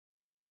Humor,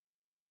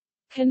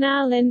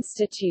 Canal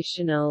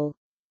Institucional,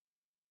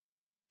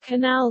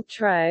 Canal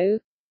Tro,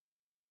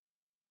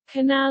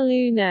 Canal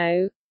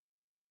Uno,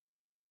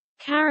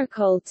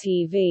 Caracol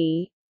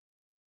TV,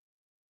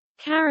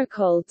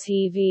 Caracol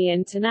TV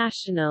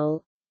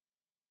International,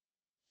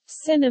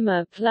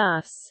 Cinema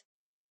Plus,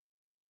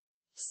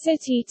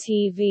 City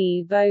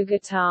TV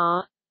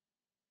Bogotá,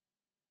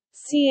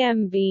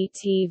 CMB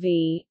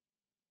TV,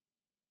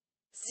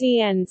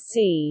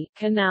 CNC,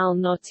 Canal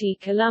Noti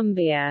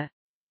Colombia,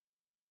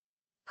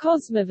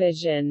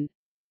 Cosmovision,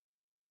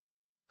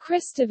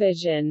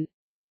 Cristavision,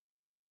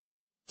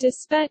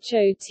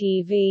 Despecho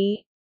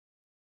TV,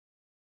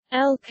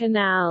 El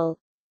Canal,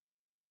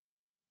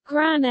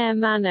 Gran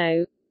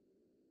Hermano,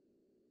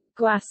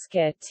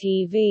 Guasca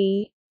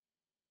TV,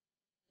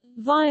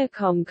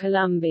 Viacom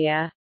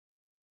Colombia,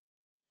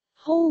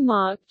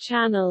 Hallmark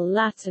Channel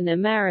Latin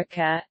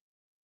America,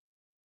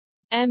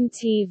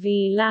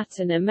 MTV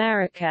Latin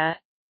America,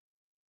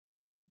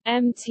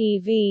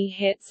 MTV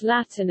Hits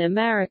Latin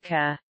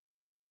America,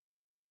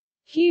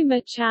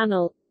 Humor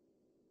Channel,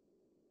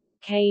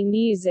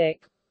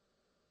 K-Music,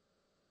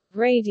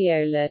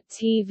 Radiola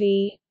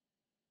TV,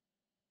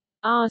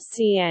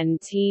 RCN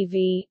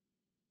TV,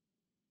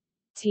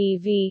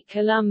 TV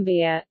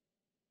Colombia,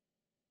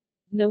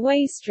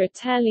 Nuestra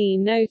Tele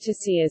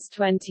Noticias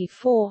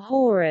 24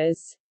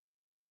 Horas,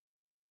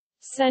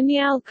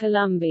 Señal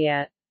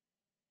Colombia,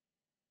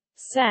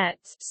 SET,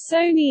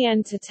 Sony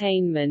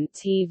Entertainment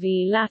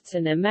TV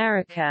Latin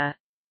America,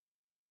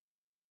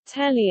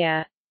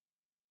 Telia,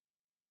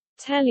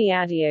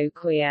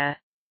 Teleadioquia,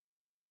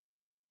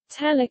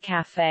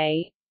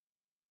 Telecafe,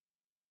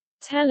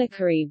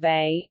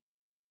 Telecaribe,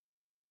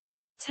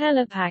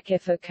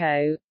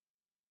 Telepacifico,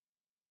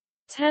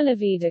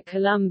 Televida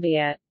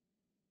Colombia,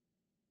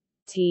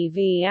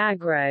 TV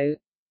Agro,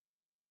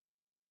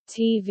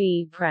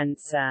 TV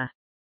Prensa.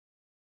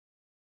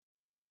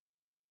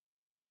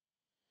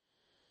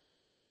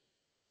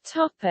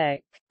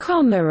 Topic: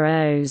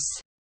 Comoros.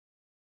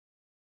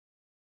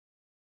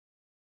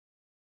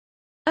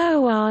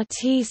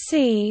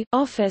 ORTC,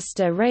 Office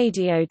de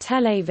Radio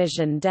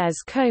Televisión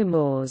des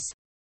Comores,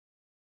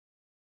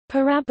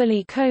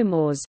 Paraboli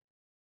Comores,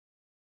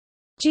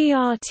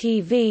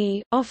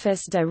 GRTV,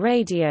 Office de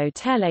Radio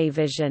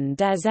Televisión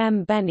des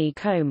Beni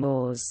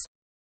Comores.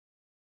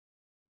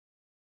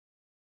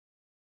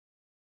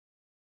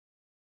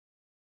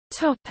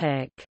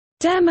 Topic: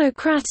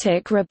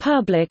 Democratic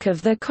Republic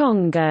of the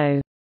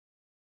Congo.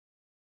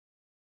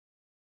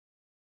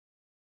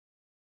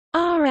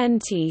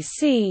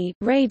 RNTC,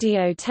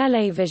 Radio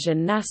Télévision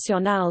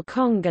Nationale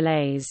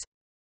Congolaise,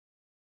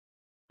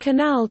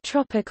 Canal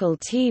Tropical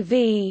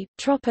TV,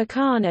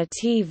 Tropicana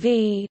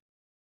TV,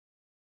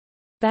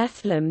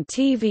 Bethlehem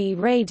TV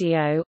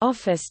Radio,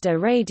 Office de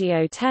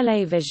Radio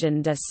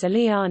Télévision de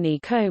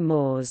Siliani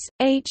Comores,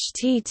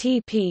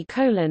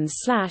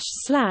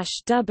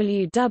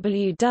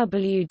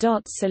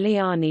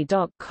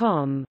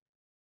 http://www.siliani.com.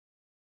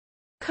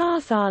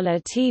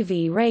 Carthala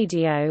TV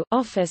Radio,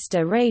 Office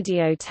de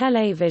Radio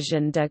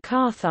Télévision de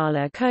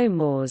Carthala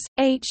Comores,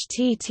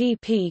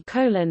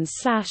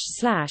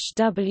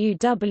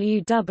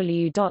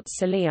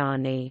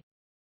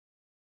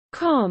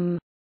 http://www.siliani.com.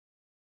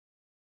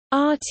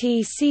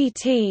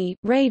 RTCT,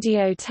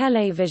 Radio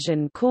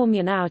Télévision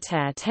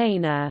Communautaire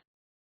Taina,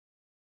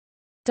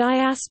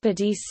 Diaspora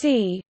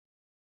DC,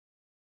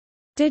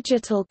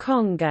 Digital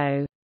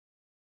Congo,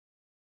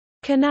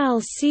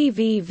 Canal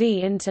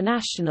CVV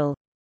International,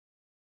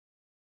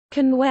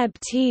 CanWeb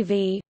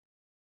TV,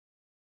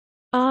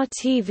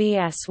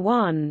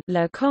 RTVS1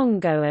 Le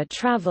Congo à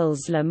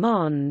travers le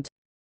monde,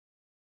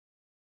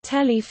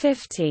 Télé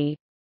 50,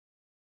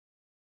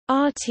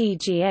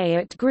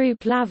 RTGA at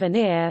Groupe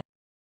L'Avenir,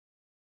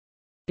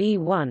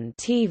 B1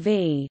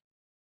 TV.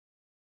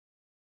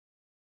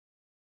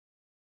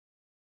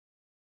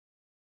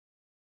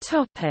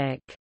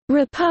 Topic: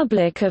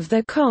 Republic of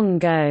the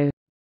Congo.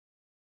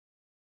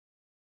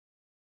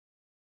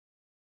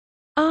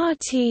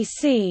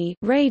 RTC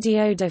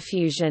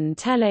Radiodiffusion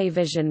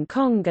Télévision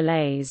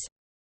Congolaise,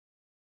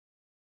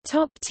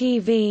 Top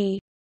TV,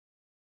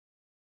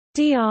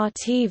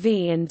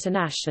 DRTV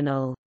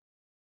International.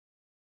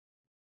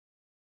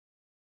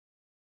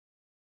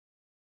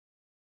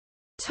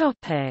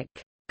 Topic: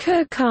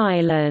 Cook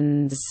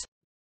Islands.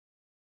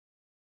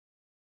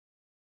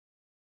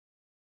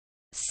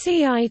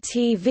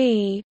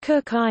 CITV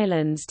Cook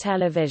Islands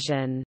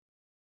Television.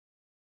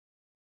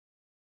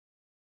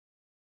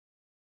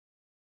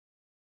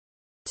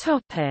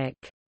 Topic: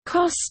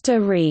 Costa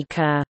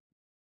Rica.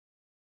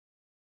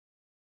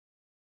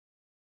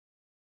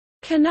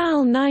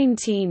 Canal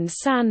 19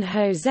 San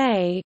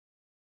Jose,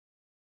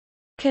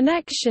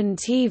 Connection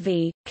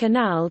TV,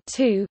 Canal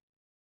 2,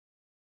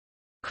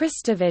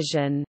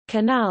 Cristavision,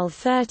 Canal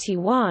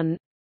 31,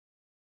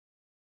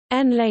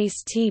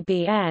 Enlace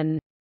TBN,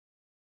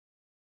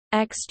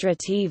 Extra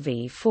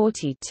TV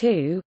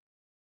 42,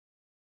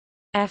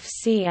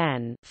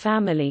 FCN,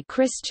 Family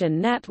Christian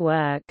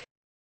Network,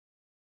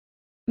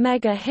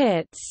 Mega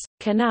Hits,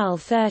 Canal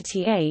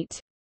 38,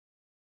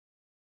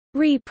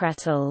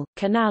 Repretel,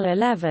 Canal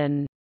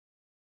 11,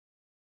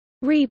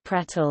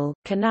 Repretel,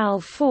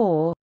 Canal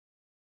 4,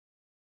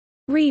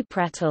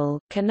 Repretel,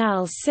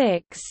 Canal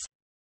 6,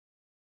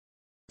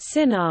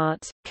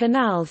 Cinart,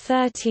 Canal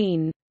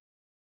 13,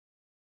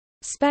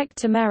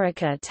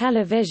 Spectamerica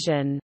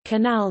Television,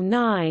 Canal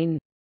 9,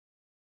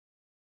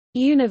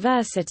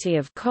 University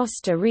of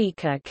Costa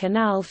Rica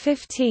Canal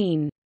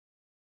 15,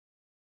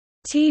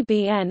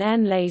 TBN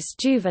Enlace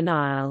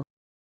Juvenile,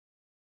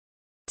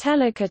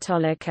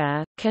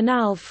 Telecatolica,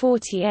 Canal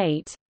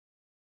 48,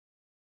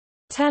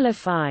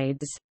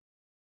 Telefides,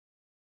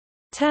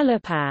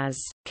 Telepaz,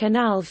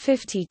 Canal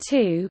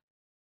 52,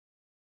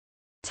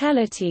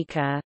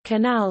 Teletica,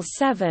 Canal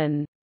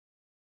 7,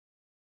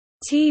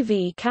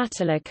 TV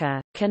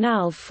Católica,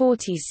 Canal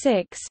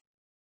 46,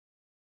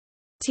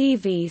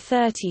 TV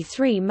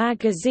 33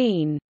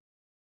 Magazine,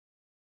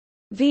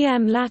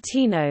 VM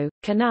Latino,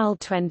 Canal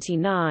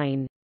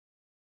 29.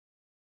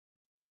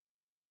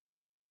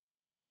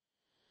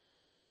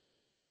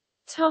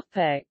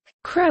 Topic: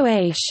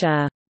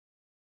 Croatia.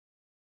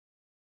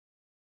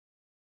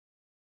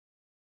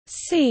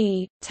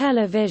 See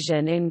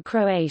television in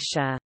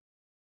Croatia.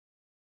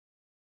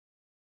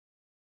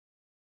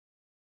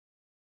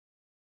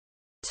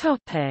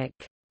 Topic: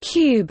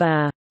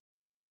 Cuba.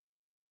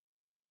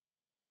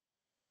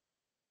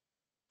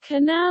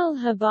 Canal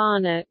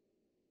Habana,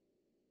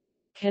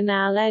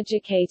 Canal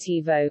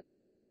Educativo,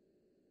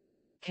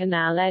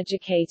 Canal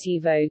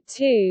Educativo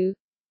 2,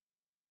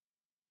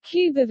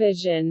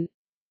 Cubavision,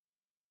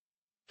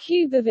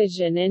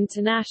 Cubavision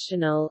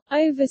International,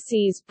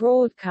 overseas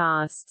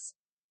broadcasts,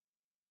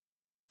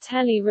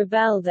 Tele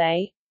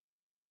Rebelde,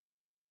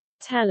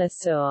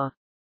 Telesur.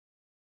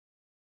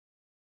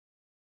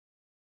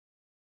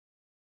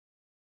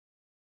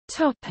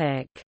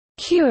 Topic: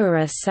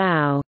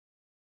 Curaçao.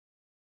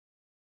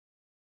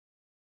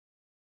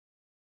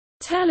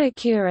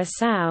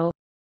 Telecuraçao,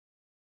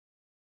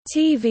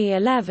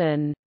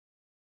 TV11,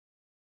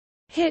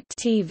 Hit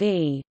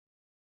TV.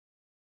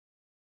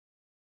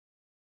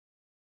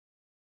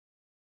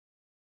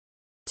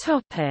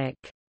 Topic: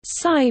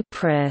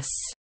 Cyprus.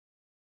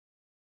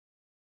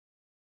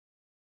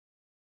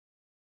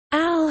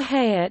 Al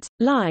Hayat,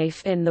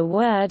 Life in the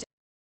Word,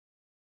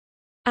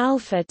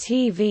 Alpha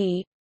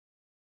TV,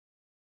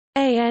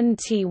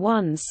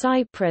 ANT1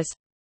 Cyprus,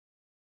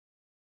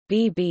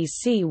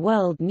 BBC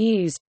World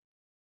News,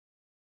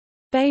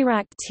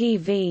 Bayrak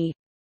TV,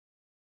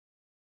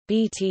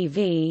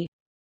 BTV,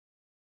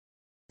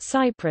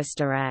 Cyprus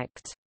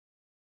Direct,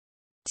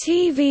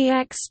 TV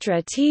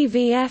Extra,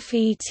 TV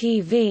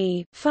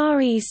FETV,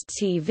 Far East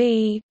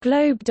TV,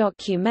 Globe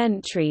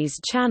Documentaries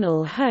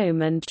Channel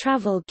Home and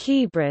Travel,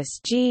 Kybris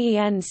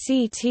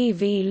GENC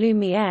TV,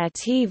 Lumiere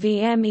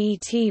TV,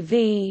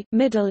 METV,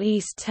 Middle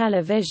East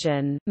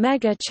Television,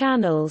 Mega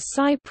Channel,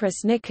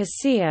 Cyprus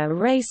Nicosia,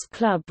 Race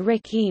Club,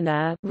 RIC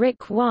Ina,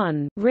 RIC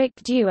 1, RIC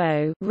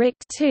Duo, RIC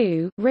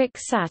 2,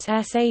 RICSat,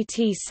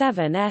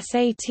 SAT7,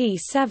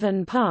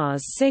 SAT7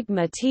 Pars,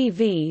 Sigma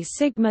TV,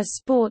 Sigma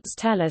Sports,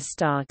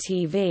 Telestar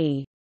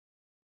TV.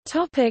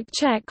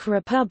 Czech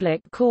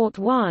Republic Court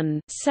 1,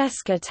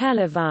 Česká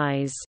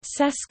televize,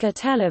 Česká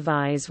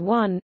televize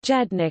 1,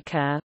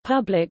 Jednica,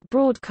 Public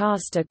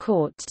Broadcaster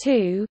Court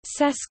 2,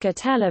 Česká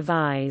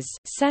televize,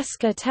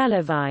 Česká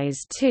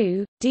televize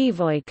 2,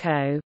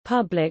 Dvojka,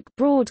 Public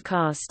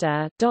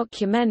Broadcaster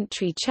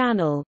Documentary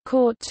Channel,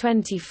 Court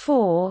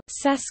 24,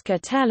 Česká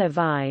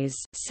televize,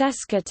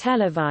 Česká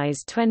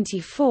televize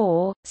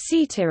 24,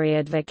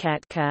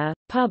 Čtyřadvacátka,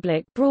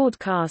 Public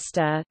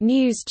Broadcaster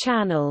News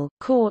Channel,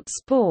 Court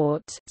Sport,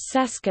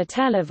 Česká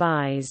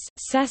televize,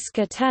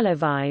 Česká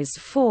televize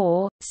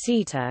 4,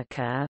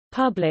 Čtvrtka,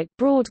 Public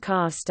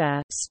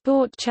Broadcaster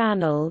Sport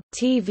Channel,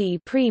 TV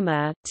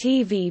Prima,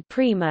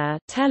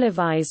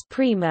 Televize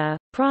Prima,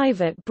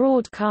 Private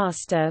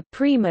Broadcaster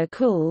Prima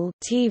Cool,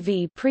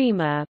 TV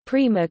Prima,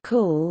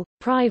 Cool,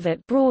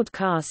 Private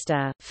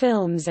Broadcaster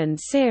Films and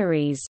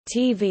Series,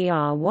 TV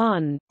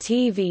R1,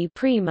 TV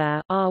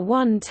Prima,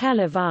 R1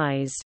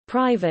 Televise,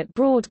 Private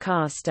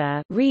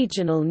Broadcaster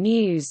Regional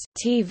News,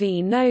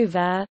 TV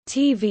Nova,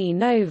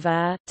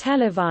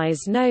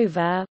 Televise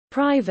Nova,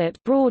 Private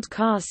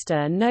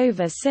Broadcaster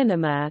Nova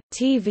Cinema,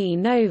 TV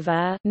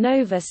Nova,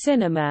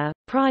 Cinema,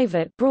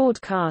 Private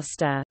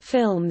Broadcaster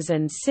Films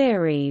and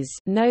Series,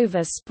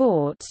 Nova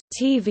Sport,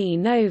 TV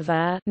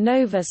Nova,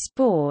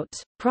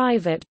 Sport,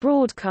 Private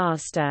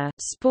Broadcaster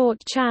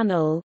Sport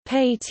Channel,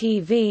 Pay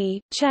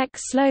TV,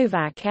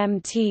 Czech-Slovak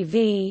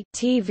MTV,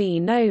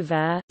 TV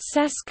Nova,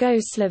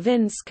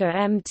 Československa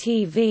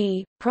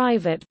MTV,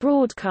 Private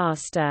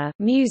Broadcaster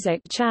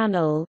Music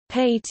Channel,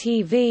 Pay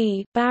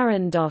TV,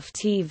 Barrandov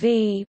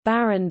TV,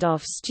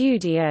 Barrandov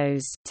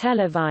Studios,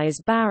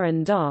 Televise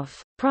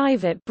Barrandov,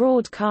 Private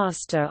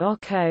Broadcaster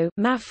Oko,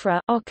 Mafra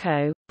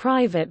Oko,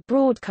 Private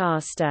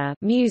Broadcaster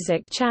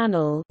Music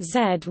Channel,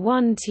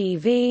 Z1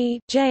 TV,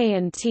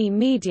 J&T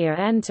Media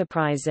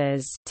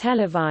Enterprises,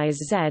 Televise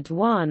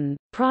Z1,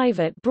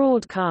 Private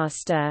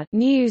Broadcaster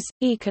News,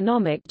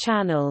 Economic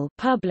Channel,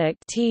 Public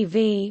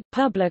TV,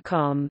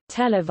 Publicom,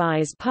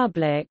 Televise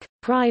Public,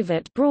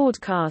 Private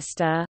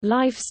Broadcaster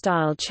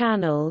Lifestyle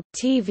Channel,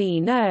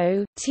 TV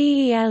No,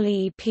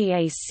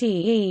 TELEPACE,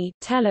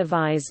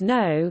 Televise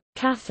No,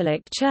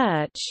 Catholic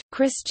Church,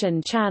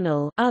 Christian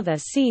Channel, Other.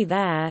 See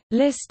there,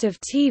 list of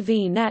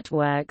TV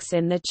networks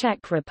in the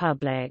Czech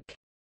Republic.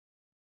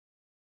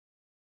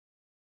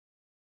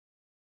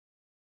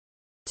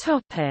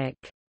 Topic: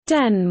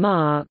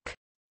 Denmark.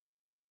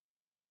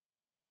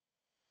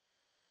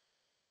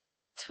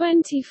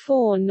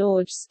 24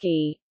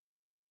 Norgeski,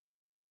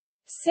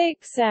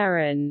 6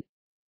 Eren,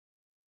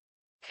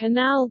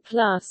 Canal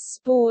Plus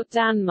Sport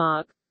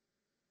Danmark,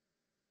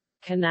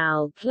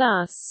 Canal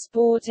Plus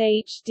Sport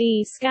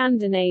HD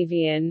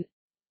Scandinavian,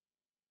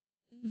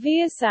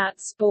 Viasat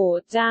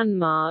Sport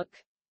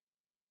Danmark,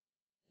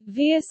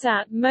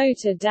 Viasat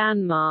Motor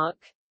Danmark,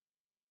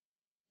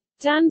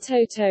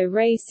 Dantoto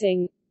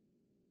Racing,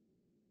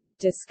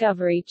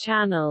 Discovery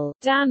Channel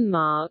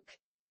Denmark,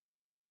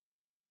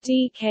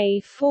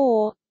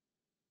 DK4,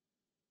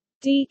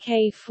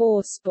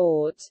 DK4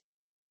 Sport,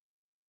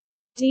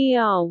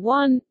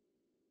 DR1,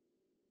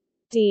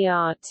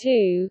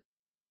 DR2,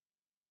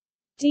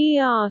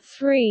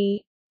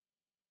 DR3,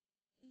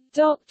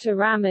 Dr.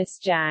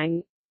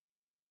 Ramesjang,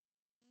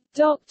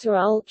 Dr.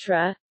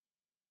 Ultra,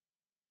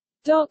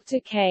 Dr.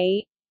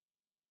 K,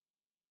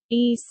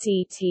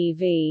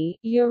 ECTV,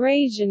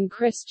 Eurasian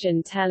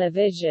Christian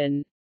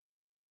Television,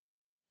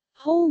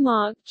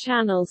 Hallmark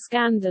Channel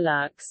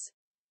Scandalux,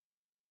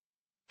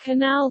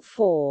 Canal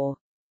 4,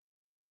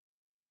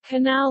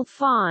 Canal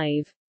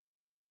 5,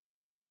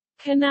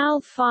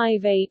 Canal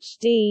 5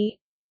 HD,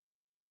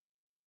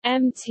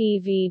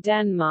 MTV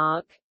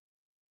Denmark,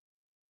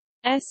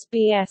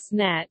 SBS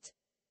Net,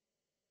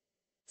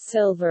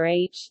 Silver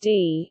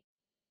HD,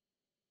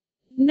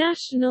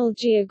 National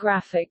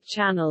Geographic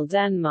Channel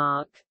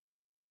Denmark,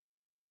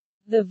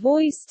 The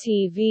Voice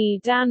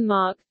TV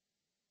Denmark,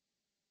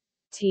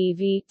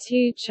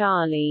 TV2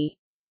 Charlie,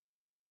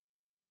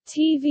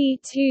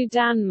 TV2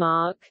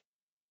 Denmark,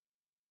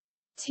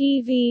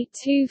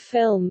 TV2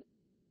 Film,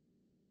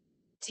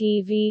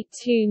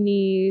 TV2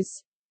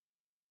 News,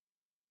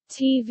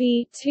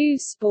 TV2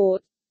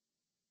 Sport,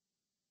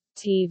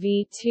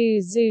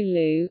 TV2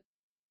 Zulu,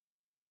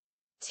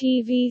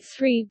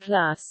 TV3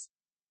 Plus,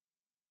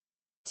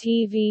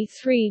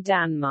 TV3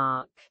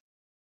 Denmark.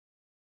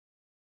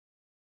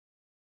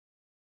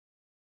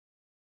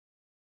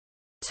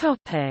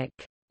 Topic: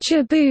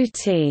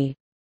 Djibouti.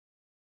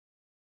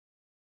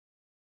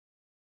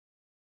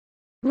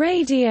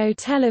 Radio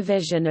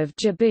Television of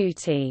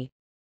Djibouti.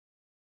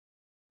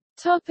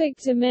 Topic: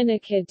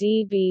 Dominica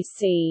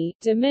DBC,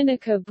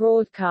 Dominica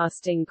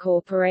Broadcasting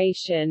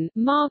Corporation,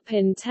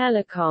 Marpin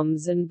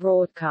Telecoms and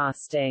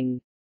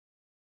Broadcasting.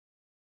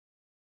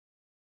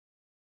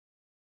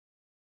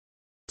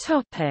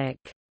 Topic: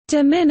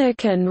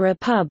 Dominican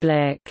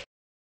Republic.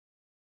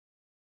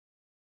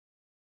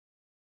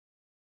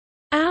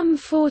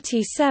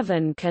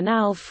 AM47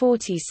 Canal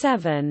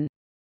 47,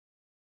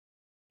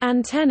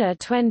 Antena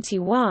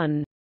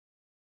 21,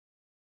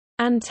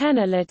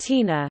 Antena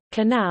Latina,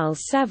 Canal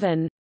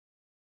 7,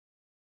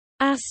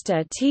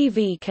 Asta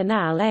TV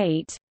Canal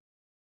 8,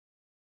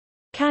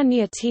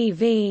 Kanya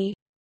TV,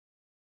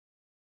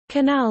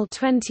 Canal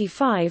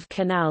 25,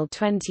 Canal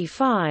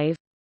 25,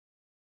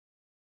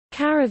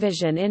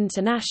 Caravision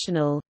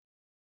International,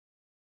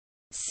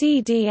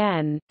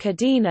 CDN,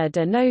 Cadena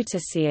de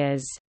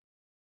Noticias,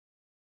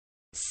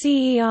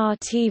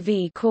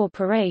 CER-TV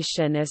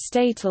Corporation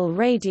Estatal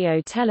Radio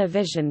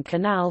Television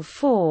Canal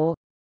 4,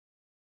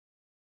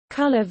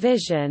 Color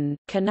Vision,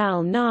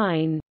 Canal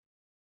 9,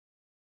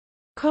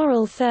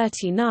 Coral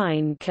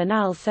 39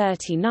 Canal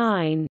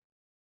 39,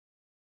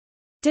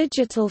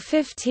 Digital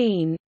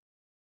 15,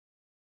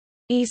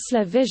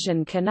 Isla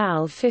Vision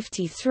Canal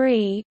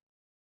 53,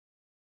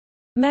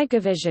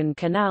 Megavision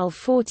Canal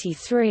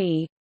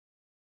 43,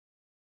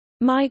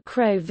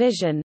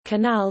 Microvision,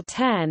 Canal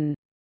 10,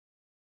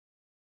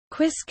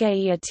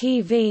 Quisqueya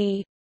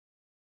TV,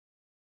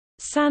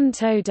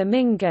 Santo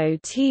Domingo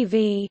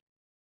TV,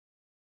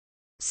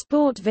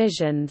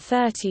 Sportvision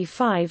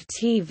 35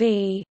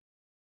 TV,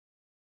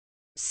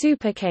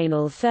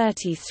 Supercanal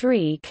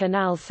 33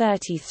 Canal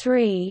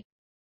 33,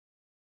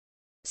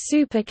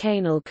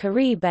 Supercanal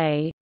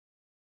Caribe,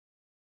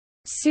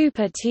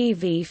 Super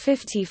TV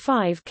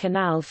 55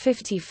 Canal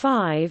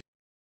 55,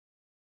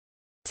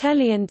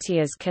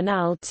 Teleintias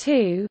Canal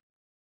 2,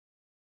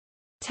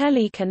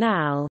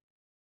 Telecanal,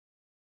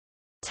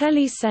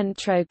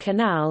 Telecentro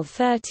Canal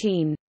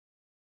 13,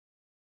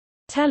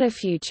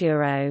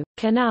 Telefuturo,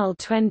 Canal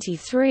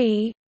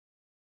 23,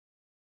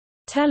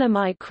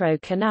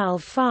 Telemicro Canal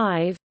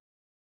 5,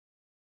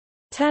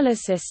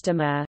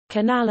 Telesistema,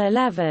 Canal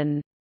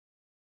 11,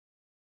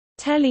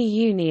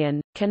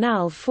 Teleunion,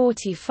 Canal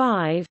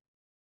 45,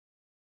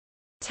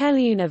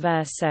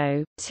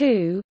 Teleuniverso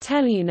 2,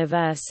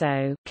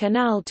 Teleuniverso,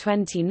 Canal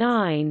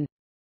 29,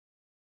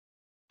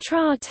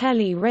 Tra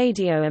Tele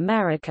Radio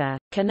America,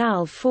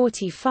 Canal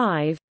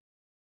 45,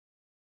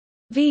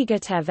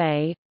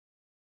 VigaTV,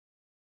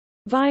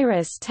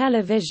 Virus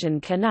Television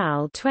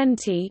Canal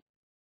 20,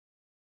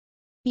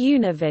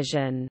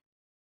 Univision.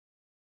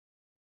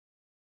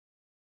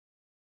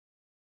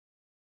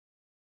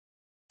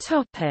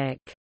 Topic: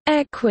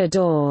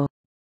 Ecuador.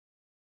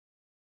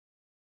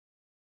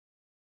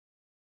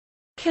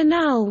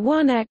 Canal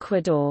 1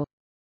 Ecuador,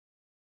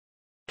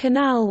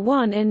 Canal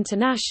 1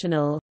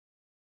 International,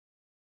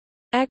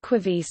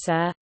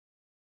 Equivisa,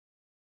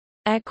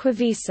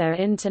 Equivisa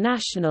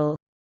International,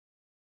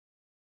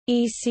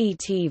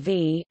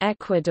 ECTV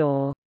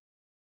Ecuador,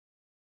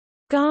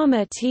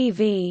 Gama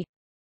TV,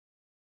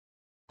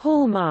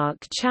 Hallmark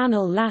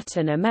Channel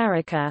Latin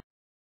America,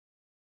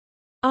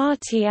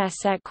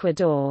 RTS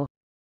Ecuador,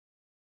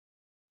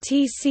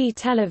 TC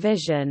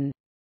Television,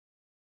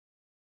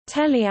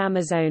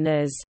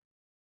 Teleamazonas,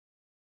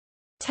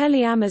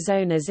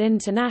 Teleamazonas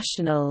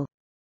International,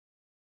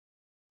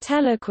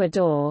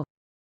 Teleecuador,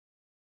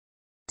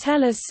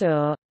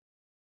 Telesur,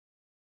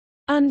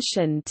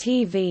 Unshan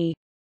TV,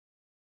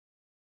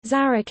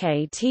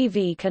 Zaraqay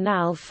TV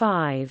Canal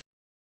 5.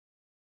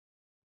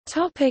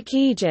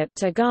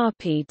 Egypt.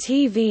 Agapi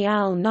TV,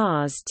 Al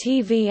Nas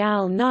TV,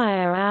 Al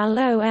Naya, Al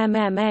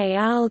Omma,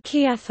 Al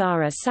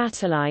Kiathara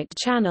Satellite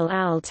Channel,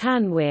 Al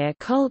Tanwir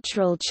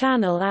Cultural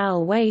Channel,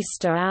 Al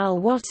Waster, Al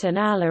Watan,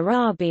 Al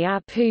Arabi,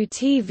 Apu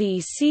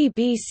TV,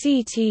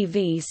 CBC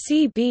TV,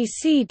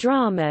 CBC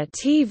Drama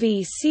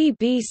TV,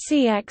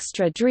 CBC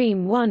Extra,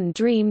 Dream 1,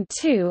 Dream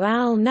 2,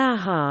 Al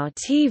Nahar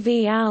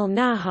TV, Al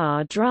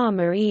Nahar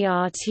Drama,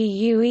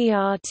 ERTU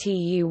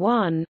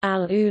 1,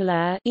 Al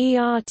Ula,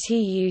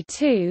 ERTU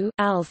 2,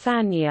 Al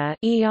Thania,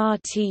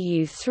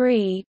 ERTU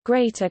 3,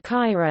 Greater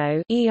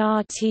Cairo,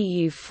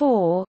 ERTU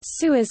 4,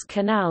 Suez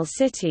Canal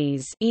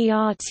Cities,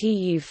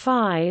 ERTU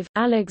 5,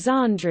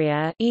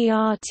 Alexandria,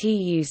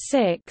 ERTU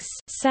 6,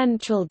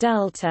 Central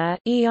Delta,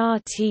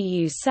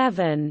 ERTU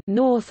 7,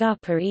 North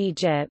Upper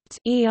Egypt,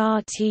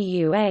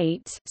 ERTU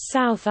 8,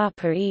 South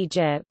Upper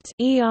Egypt,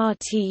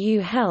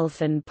 ERTU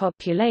Health and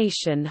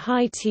Population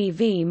High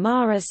TV,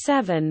 Mara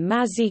 7,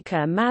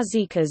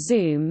 Mazika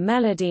Zoom,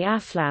 Melody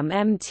Aflam,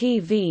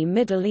 MTV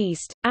Middle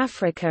East,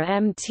 Africa,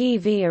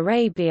 MTV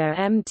Arabia,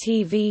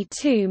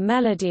 MTV2,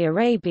 Melody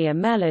Arabia,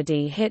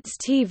 Melody Hits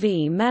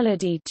TV,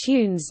 Melody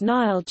Tunes,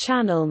 Nile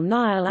Channel,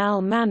 Nile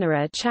Al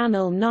Manara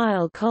Channel,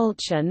 Nile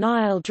Culture,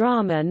 Nile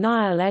Drama,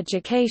 Nile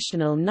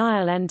Educational,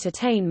 Nile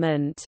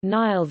Entertainment,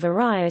 Nile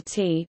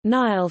Variety,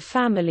 Nile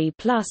Family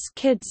Plus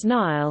Kids,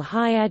 Nile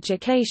High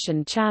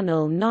Education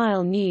Channel,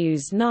 Nile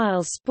News,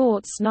 Nile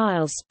Sports,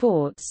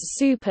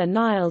 Super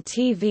Nile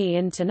TV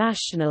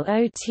International,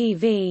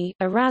 OTV,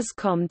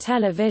 Erascom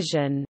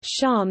Television,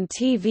 Sham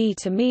TV,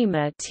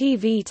 Tamima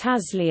TV,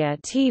 Tazlia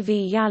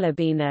TV,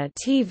 Yalabina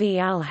TV,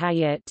 Al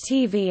Hayat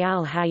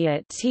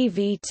TV,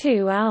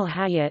 TV2, Al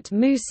Hayat,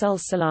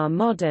 Musalsalar,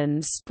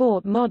 Modern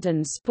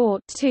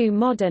Sport 2,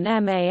 Modern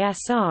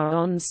MASR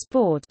on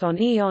Sport,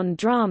 on Eon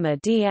Drama,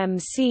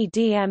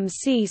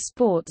 DMC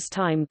Sports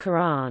Time,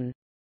 Quran.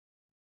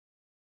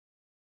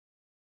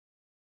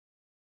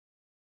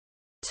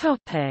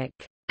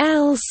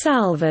 El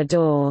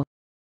Salvador.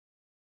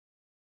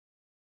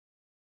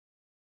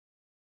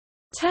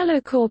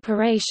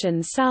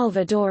 Telecorporación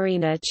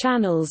Salvadorina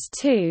channels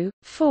 2,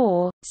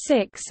 4,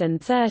 6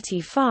 and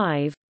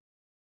 35.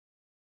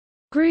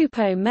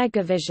 Grupo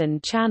Megavision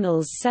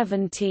channels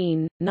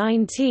 17,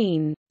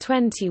 19,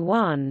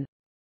 21.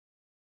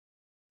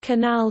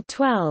 Canal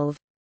 12,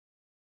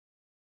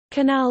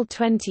 Canal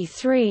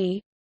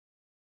 23,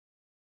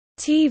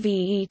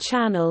 TVE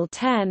channel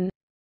 10,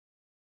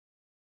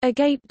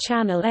 Agape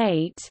channel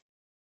 8,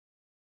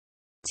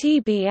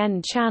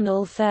 TBN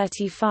channel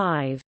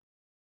 35.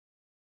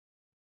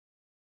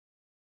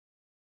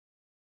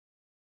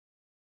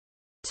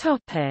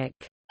 Topic: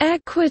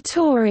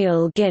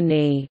 Equatorial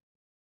Guinea.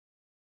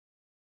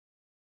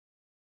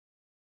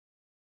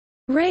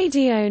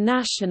 Radio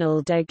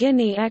Nacional de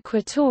Guinea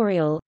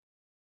Equatorial,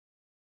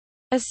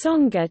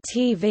 Asonga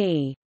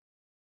TV.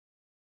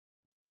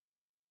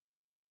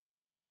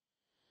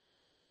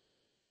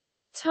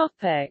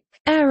 Topic: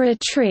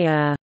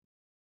 Eritrea.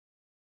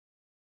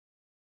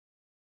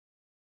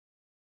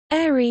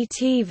 Eri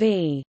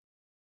TV.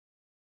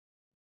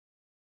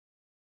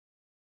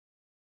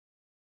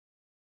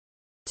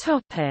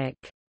 Topic: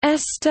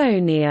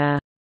 Estonia.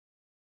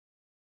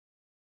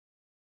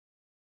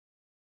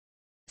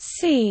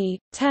 See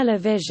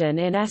Television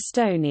in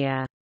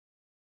Estonia.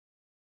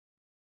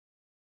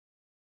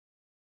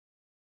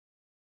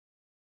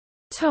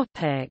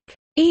 Topic: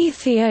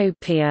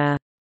 Ethiopia.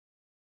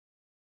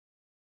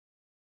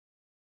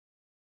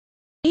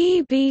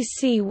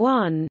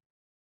 EBC1,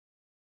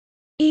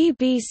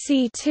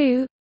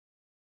 EBC2,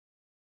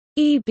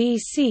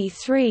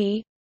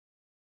 EBC3,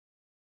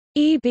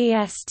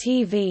 EBS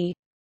TV,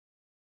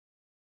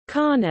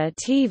 Kana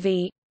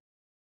TV,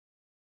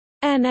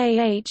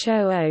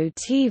 NAHOO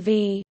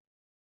TV,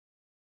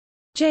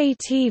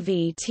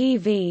 JTV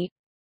TV,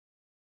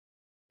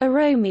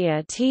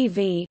 Oromia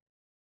TV,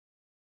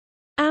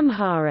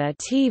 Amhara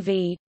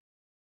TV,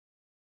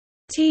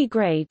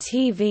 Tigray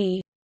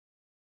TV,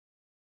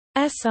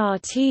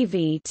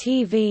 SRTV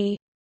TV,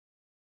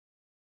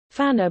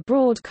 Fana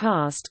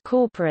Broadcast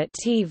Corporate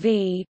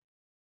TV,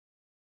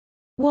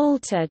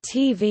 Walter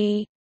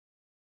TV,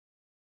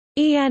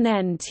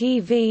 ENN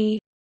TV,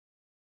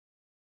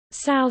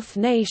 South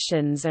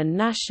Nations and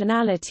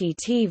Nationality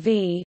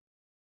TV,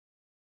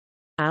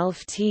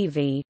 ALF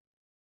TV,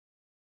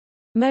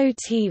 Mo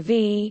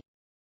TV,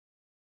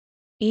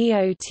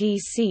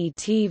 EOTC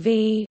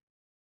TV,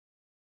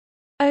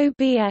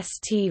 OBS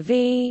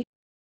TV,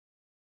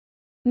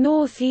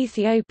 North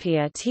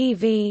Ethiopia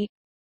TV,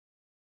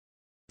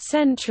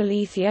 Central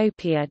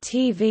Ethiopia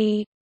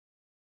TV,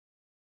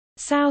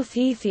 South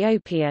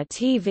Ethiopia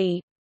TV,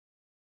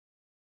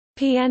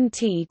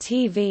 PNT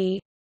TV,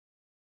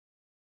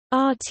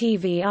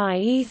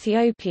 RTVI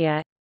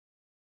Ethiopia,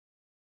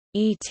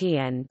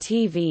 ETN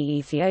TV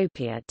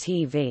Ethiopia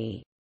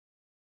TV.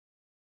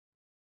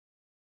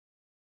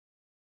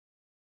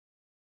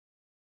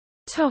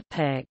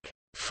 Topic: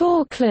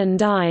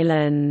 Falkland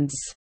Islands.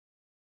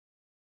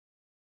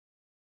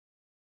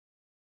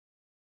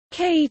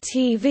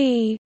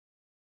 KTV,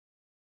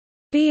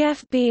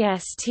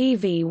 BFBS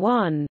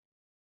TV1,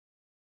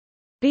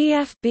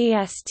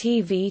 BFBS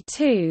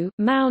TV2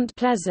 Mount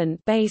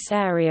Pleasant base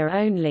area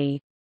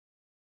only,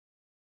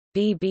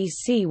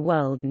 BBC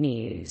World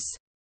News.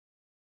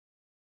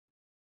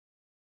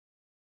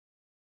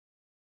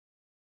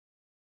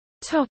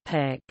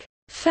 Topic: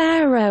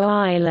 Faroe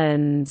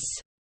Islands.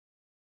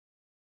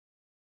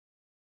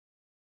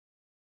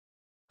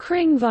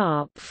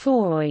 Kringvarp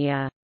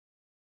Føroya.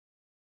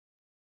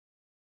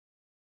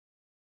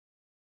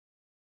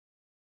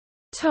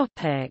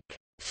 Topic: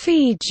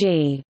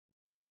 Fiji.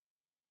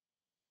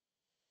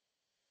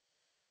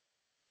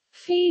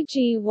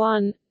 Fiji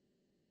 1,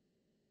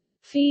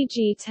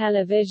 Fiji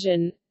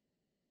Television,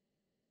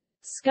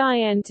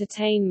 Sky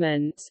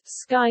Entertainment,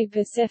 Sky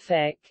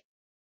Pacific,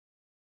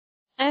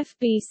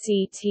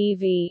 FBC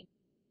TV,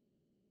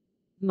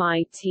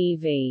 My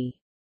TV.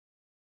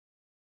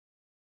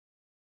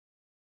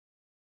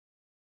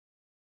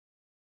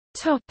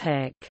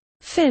 Topic: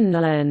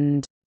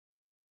 Finland.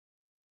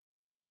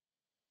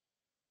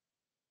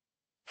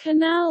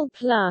 Canal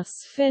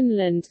Plus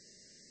Finland,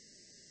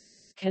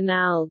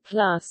 Canal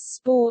Plus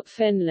Sport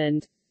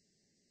Finland,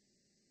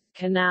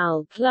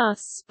 Canal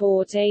Plus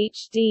Sport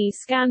HD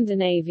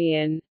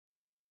Scandinavian,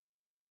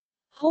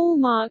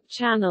 Hallmark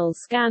Channel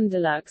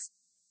Scandalux,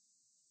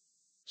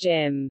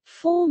 Jim,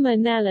 former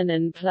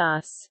Nellinen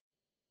Plus,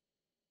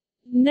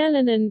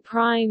 Nellinen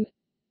Prime,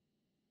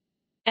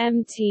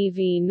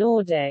 MTV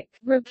Nordic,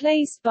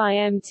 replaced by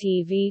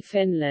MTV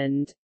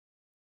Finland,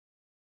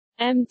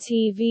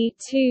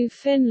 MTV2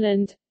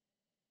 Finland,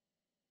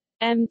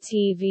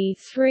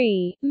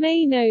 MTV3,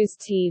 Mainos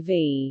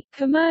TV,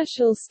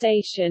 commercial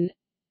station,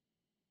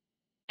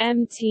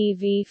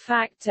 MTV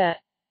Factor,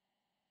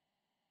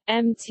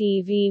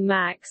 MTV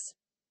Max,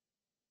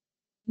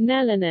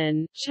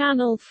 Nellinen,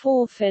 Channel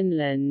 4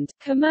 Finland,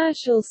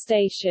 commercial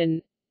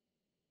station,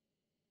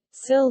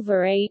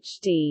 Silver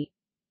HD,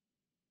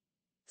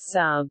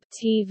 Sub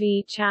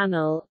TV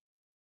channel,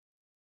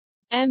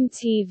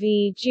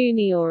 MTV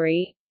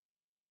Juniori,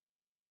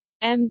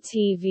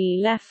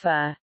 MTV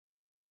Leffe,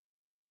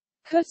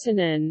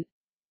 Kuttanen,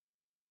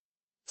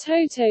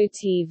 Toto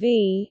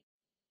TV,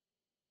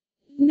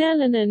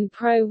 Nellinen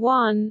Pro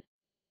 1,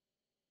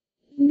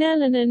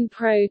 Nellinen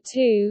Pro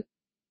 2,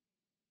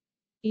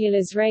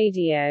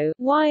 Yleisradio,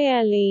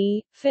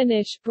 YLE,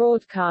 Finnish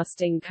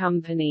Broadcasting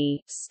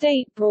Company,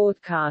 state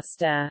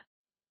broadcaster,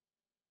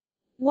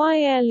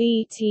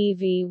 YLE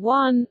TV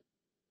 1,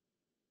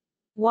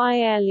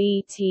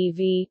 YLE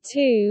TV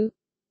 2,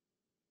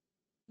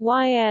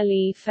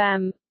 YLE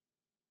Fem,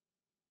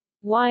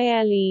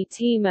 YLE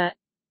Tema,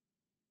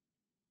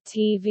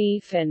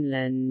 TV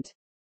Finland.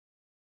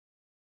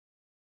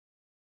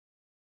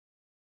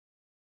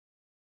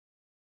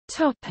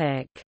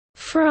 Topic: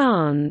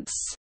 France.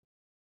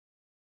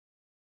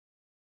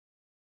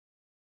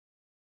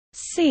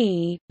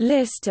 See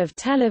List of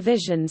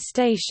television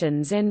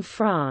stations in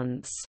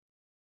France.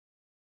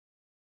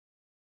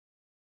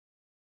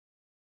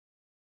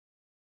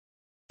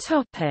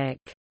 Topic: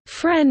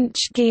 French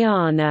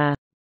Guiana.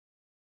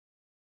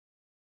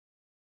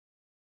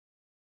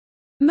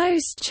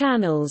 Most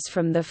channels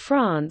from the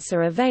France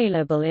are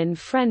available in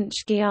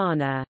French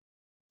Guiana.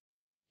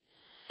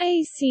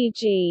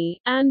 ACG,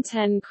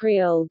 Antenne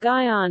Creole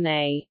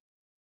Guyane,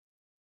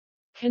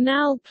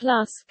 Canal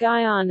Plus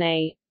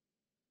Guyane,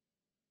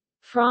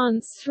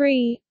 France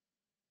 3,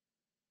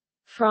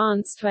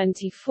 France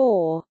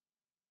 24,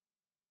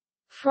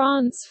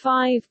 France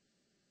 5,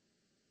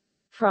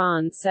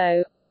 France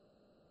O,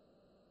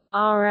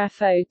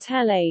 RFO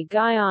Télé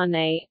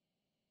Guyane,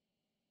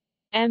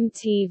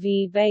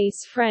 MTV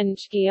Base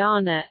French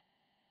Guiana,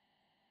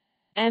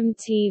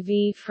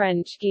 MTV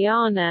French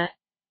Guiana,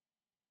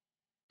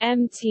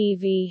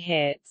 MTV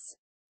Hits,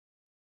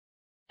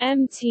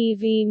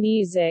 MTV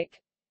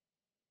Music,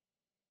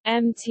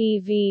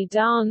 MTV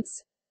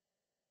Dance,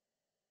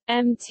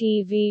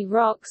 MTV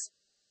Rocks,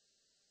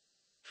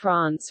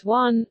 France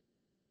 1,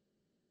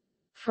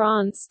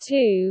 France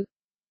 2,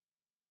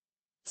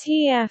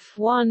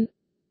 TF1,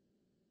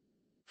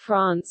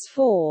 France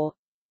 4,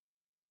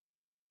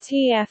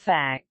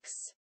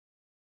 TFX.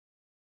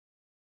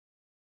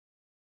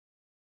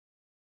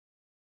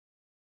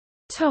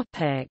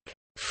 Topic: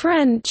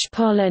 French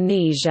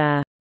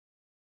Polynesia.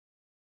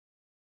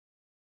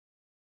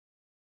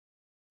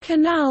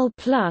 Canal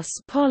Plus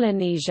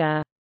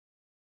Polynesia,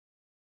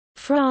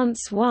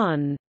 France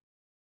 1,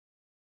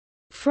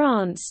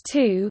 France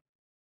 2,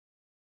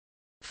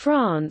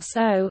 France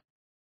O,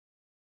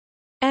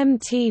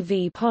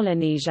 MTV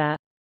Polynesia,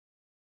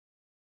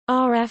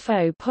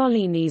 RFO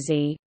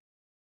Polynésie,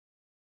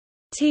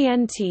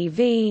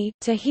 TNTV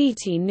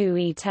Tahiti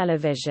Nui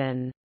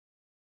Television.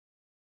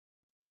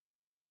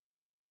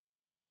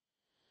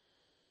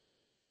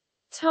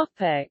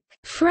 Topic: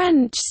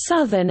 French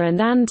Southern and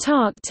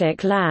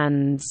Antarctic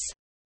lands.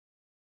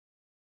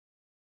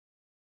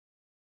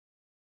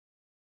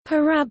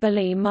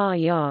 Parabole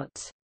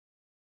Mayotte.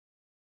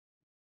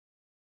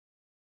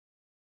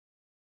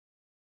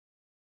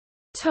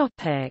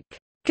 Topic: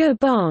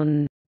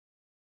 Gabon.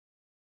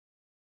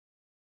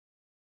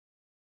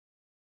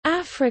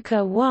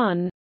 Africa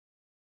 1,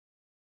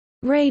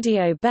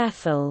 Radio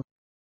Bethel,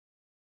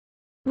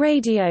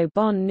 Radio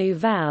Bonne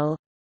Nouvelle,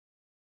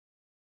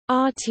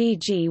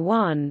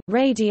 RTG1,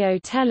 Radio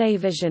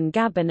Télévision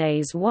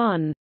Gabonaise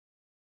 1,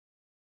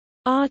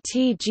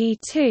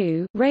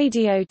 RTG2,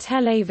 Radio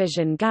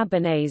Télévision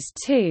Gabonaise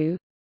 2,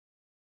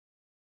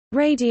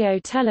 Radio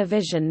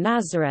Television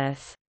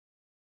Nazareth,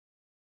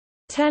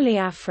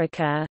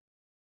 Teleafrica,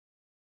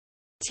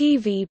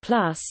 TV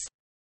Plus,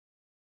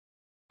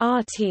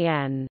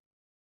 RTN.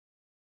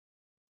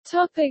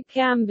 Topic: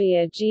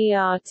 Gambia.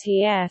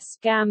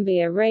 GRTS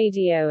Gambia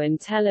Radio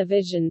and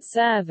Television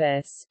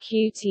Service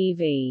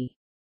QTV.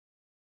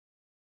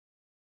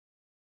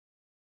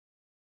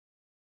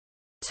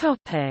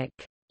 Topic: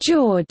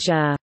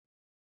 Georgia.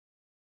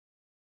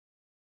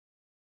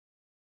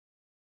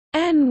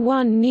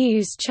 N1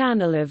 News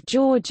Channel of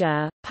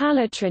Georgia,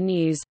 Palatra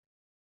News,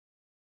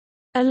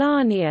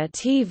 Alania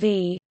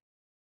TV,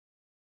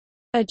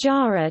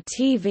 Ajara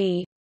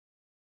TV,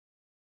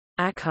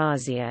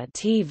 Akasia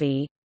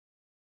TV,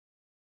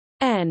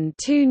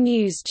 N2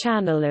 News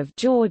Channel of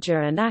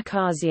Georgia and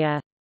Akasia,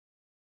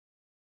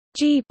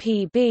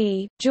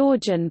 GPB,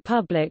 Georgian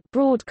Public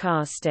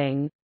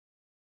Broadcasting,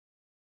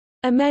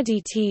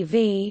 Amedi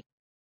TV,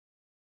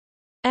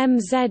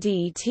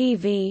 MZE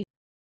TV,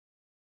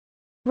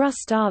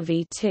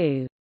 Rustavi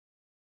 2.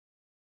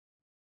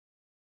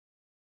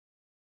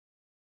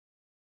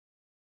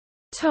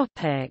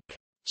 Topic: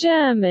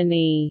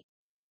 Germany.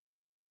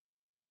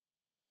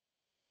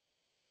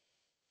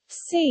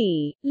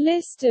 See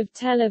List of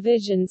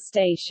television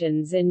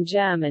stations in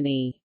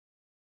Germany.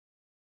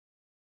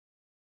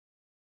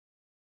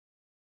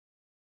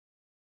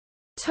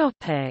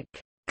 Topic: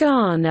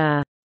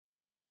 Ghana.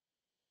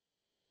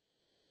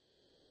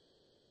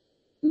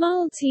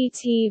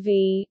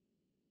 Multi-TV,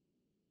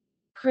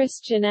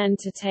 Christian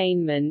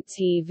Entertainment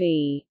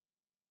TV,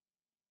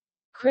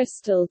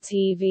 Crystal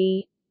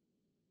TV,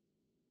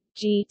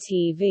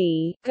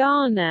 GTV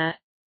Ghana,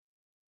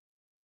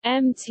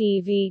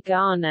 MTV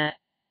Ghana,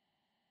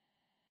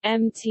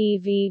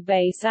 MTV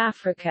Base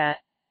Africa,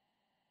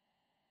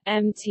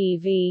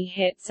 MTV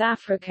Hits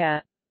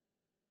Africa,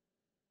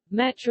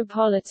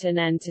 Metropolitan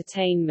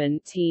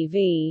Entertainment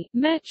TV,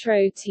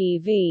 Metro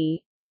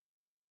TV,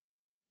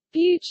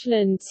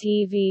 Buchland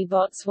TV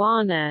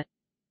Botswana,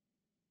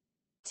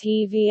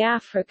 TV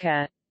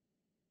Africa,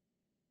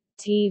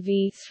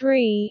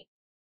 TV3,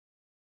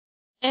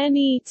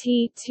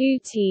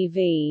 NET2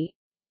 TV,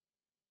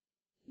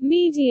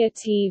 Media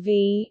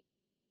TV,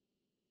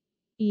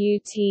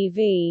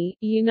 UTV,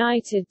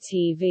 United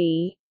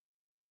TV,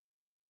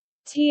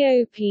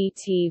 TOP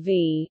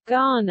TV,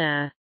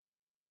 Ghana,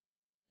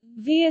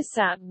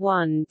 Viasat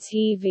 1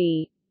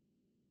 TV,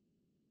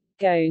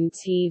 Gone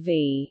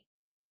TV,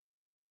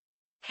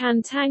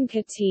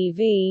 Kantanka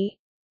TV,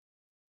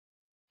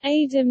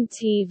 Adem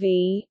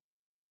TV,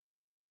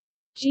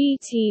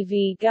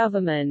 GTV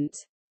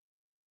Government,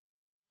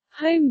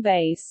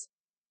 Homebase,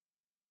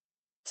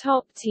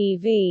 Top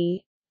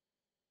TV,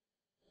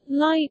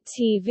 Light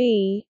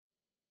TV,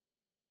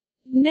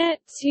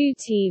 Net2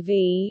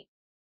 TV,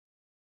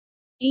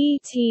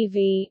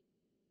 ETV,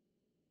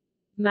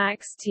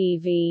 Max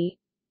TV,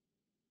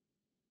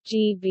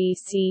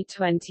 GBC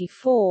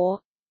 24,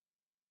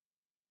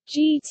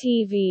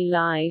 GTV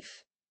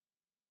Life,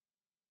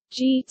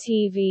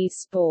 GTV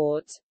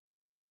Sport,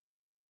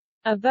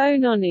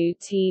 Abononu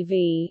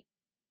TV,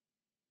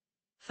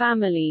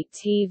 Family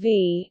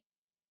TV,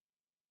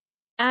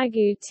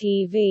 Agu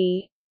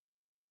TV,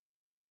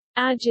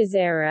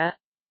 Ajazera,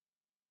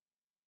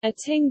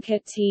 Atinka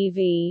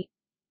TV,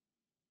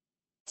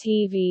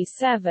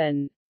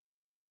 TV7,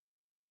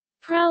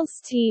 Prels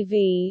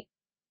TV,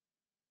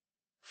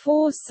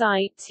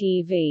 Foresight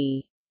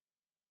TV,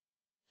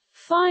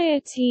 Fire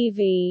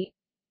TV,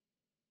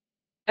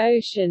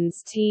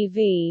 Oceans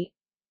TV,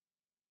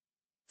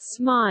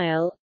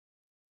 Smile,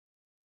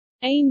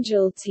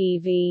 Angel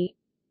TV,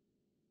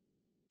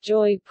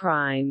 Joy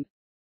Prime,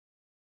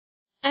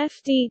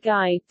 FD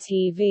Guide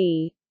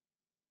TV,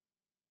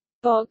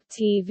 Bok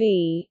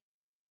TV,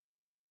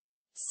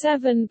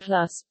 7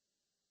 Plus,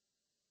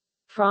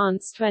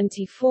 France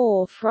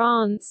 24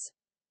 France,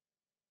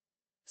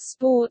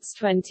 Sports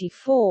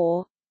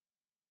 24,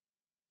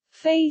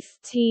 Faith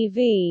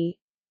TV,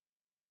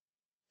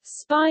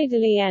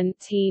 Spiderly Ent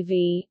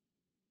TV,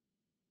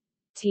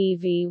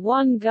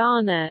 TV1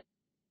 Ghana,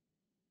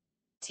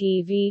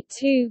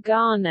 TV2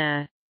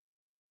 Ghana,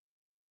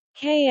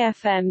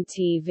 KFM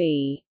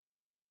TV,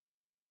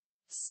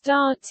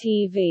 Star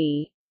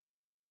TV,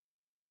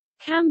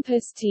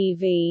 Campus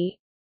TV,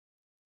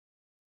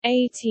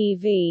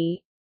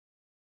 ATV,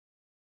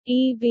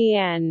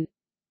 EBN,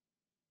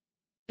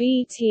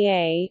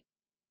 BTA,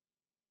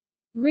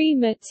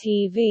 Rema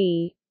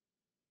TV,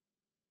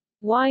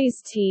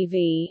 Wise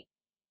TV,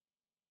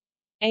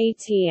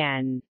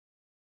 ATN.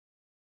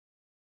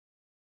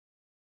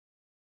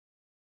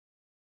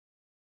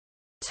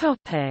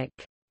 Topic: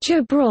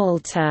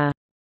 Gibraltar.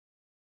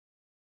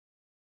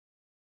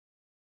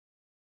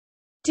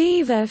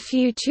 Diva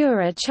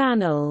Futura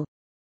Channel,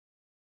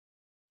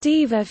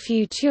 Diva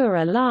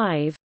Futura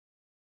Live,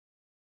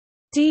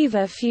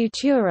 Diva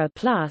Futura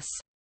Plus,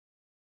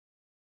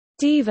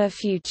 Diva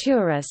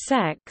Futura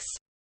Sex,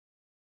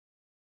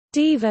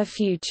 Diva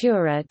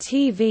Futura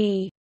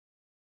TV,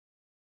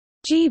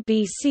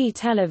 GBC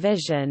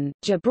Television,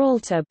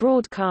 Gibraltar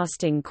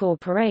Broadcasting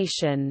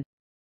Corporation,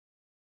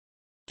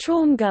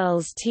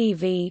 Traumgirls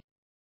TV,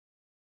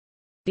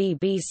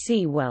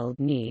 BBC World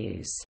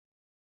News.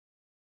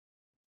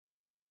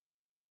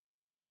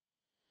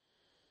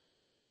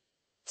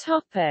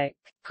 Topic: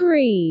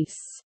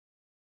 Greece.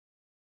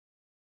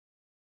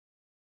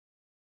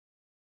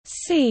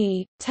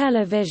 See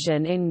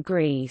Television in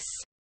Greece.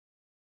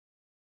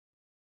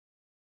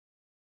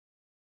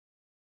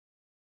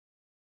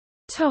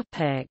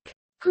 Topic: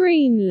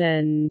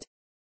 Greenland.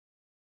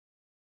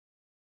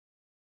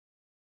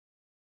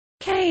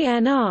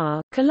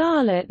 KNR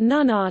Kalalit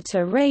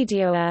Nunata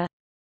Radioa,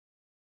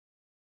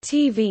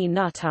 TV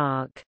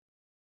Nutark.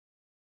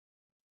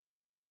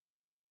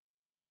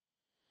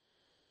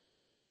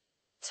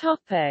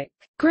 Topic: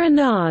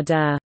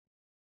 Grenada.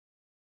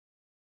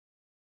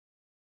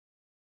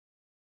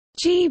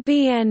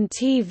 GBN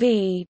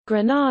TV,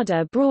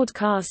 Grenada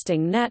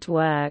Broadcasting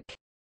Network.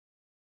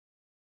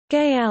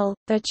 Gael,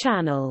 the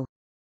channel.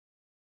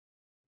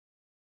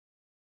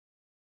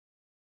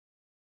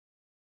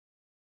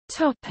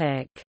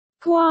 Topic: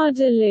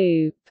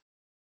 Guadeloupe.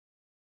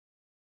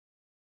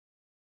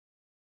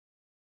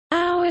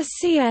 Our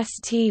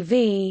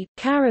CSTV,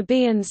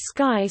 Caribbean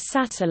Sky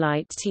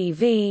Satellite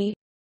TV.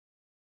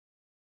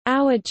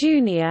 Our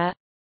Junior,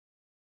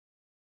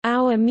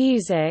 Our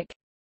Music,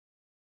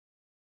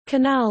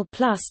 Canal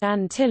Plus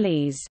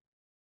Antilles,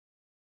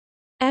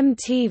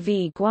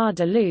 MTV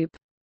Guadeloupe,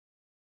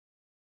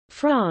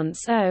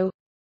 France O,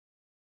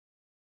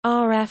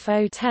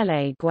 RFO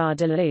Télé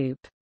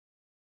Guadeloupe.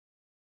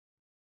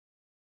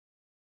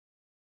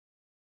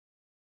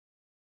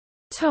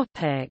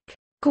 Topic: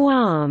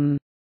 Guam.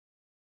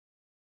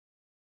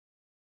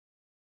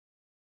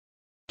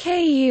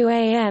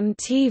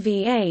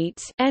 KUAM-TV8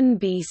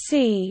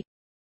 NBC,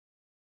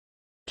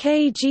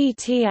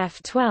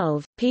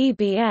 KGTF12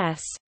 PBS,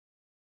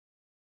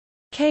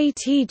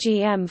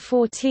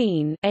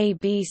 KTGM14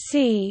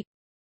 ABC,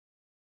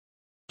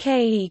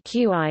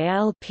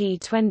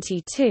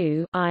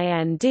 KEQILP22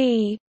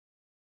 IND,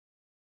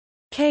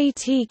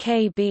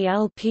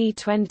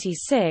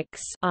 KTKBLP26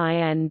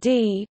 IND,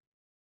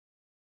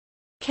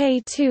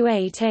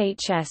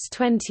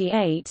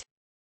 K28HS28,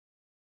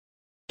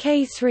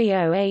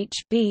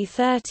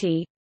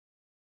 K30HB30,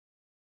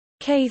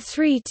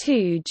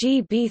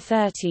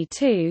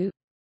 K32GB32,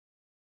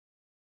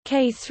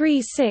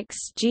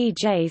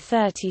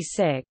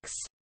 K36GJ36.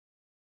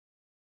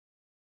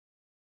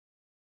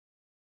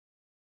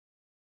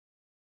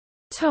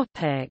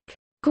 Topic: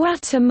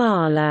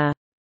 Guatemala.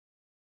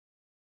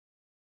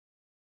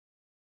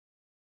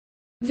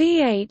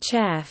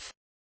 VHF,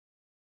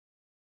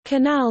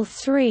 Canal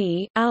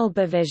 3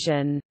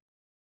 Albavision,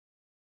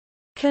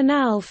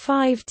 Canal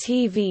 5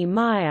 TV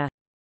Maya,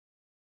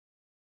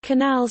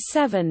 Canal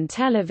 7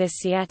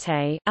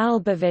 Televisiete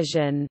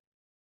Albavision,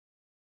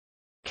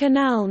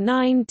 Canal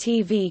 9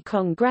 TV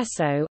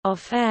Congreso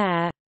off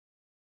air,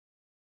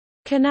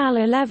 Canal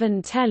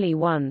 11 Tele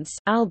Once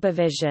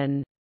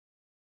Albavision,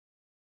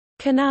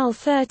 Canal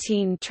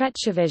 13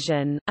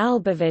 Trechavision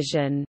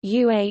Albavision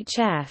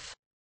UHF,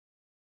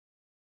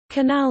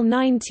 Canal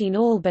 19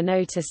 Alba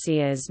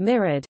Noticias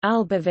Mirrored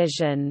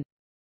Albavision,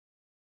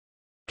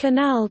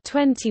 Canal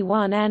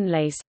 21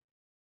 Enlace,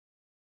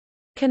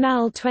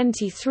 Canal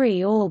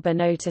 23 Alba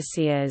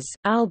Noticias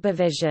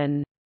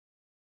Albavision,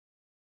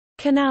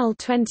 Canal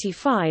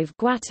 25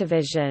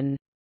 Guatavision,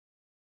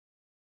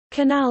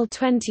 Canal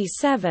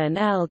 27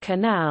 El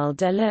Canal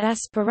de la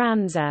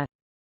Esperanza,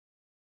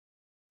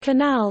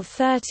 Canal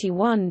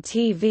 31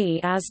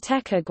 TV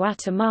Azteca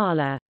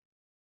Guatemala,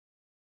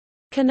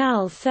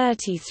 Canal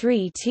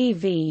 33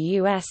 TV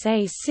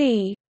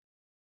USAC,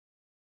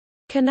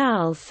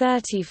 Canal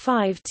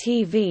 35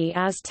 TV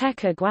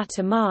Azteca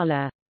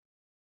Guatemala,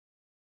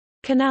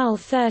 Canal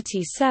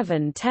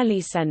 37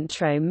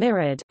 Telecentro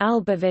Mirrored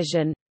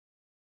Albavision,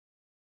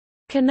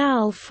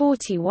 Canal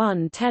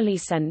 41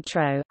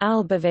 Telecentro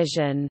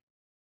Albavision,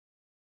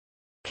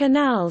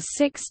 Canal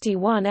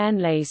 61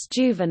 Enlace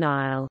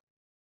Juvenile,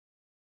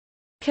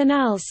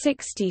 Canal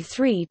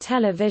 63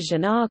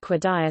 Television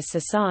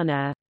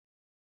Arquidiocesana,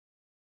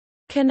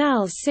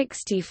 Canal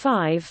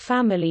 65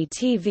 Family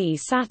TV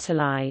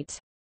Satellite,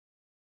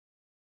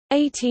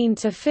 18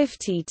 to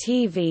 50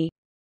 TV,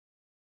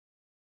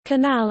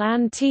 Canal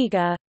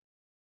Antigua,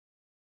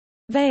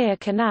 Vea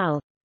Canal.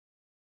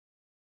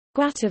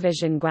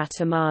 Guatavision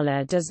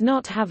Guatemala does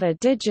not have a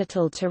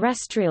digital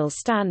terrestrial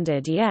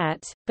standard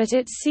yet, but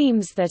it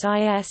seems that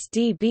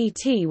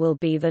ISDBT will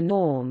be the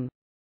norm.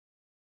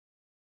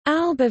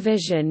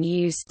 Albavision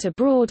used to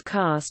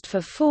broadcast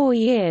for 4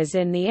 years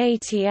in the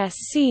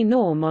ATSC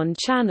norm on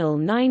channel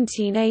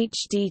 19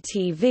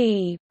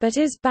 HDTV, but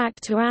is back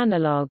to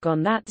analog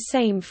on that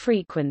same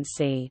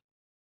frequency.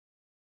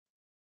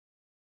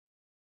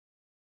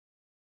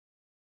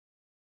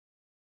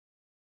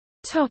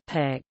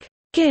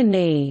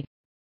 Guinea.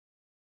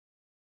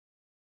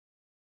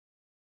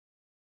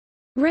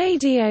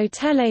 Radio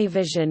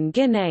Télévision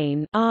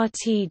Guinéenne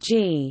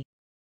 (RTG).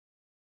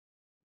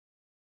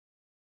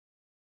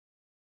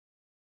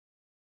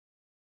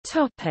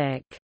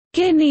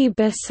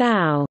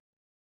 Guinea-Bissau.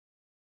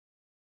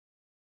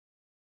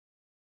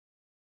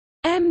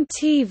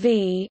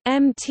 MTV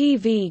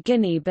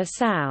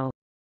Guinea-Bissau.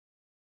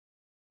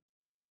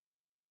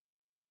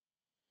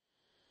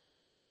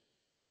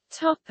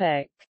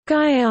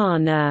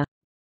 Guyana.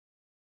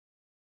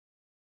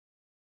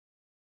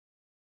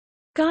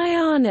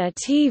 Guyana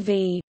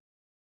TV,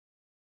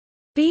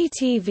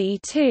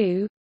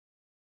 BTV2,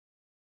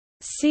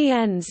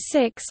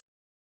 CN6,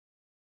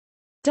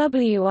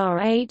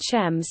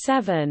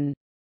 WRHM7,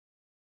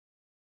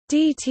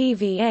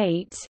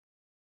 DTV8,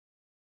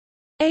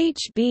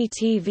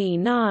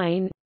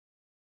 HBTV9,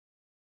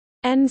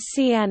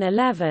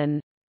 NCN11,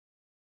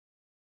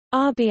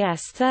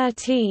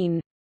 RBS13,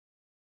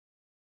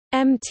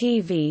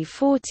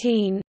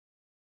 MTV14,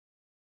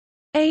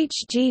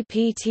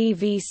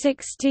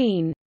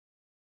 HGPTV16,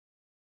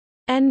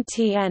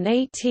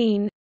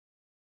 NTN18,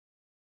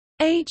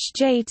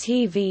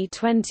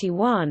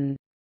 HJTV21,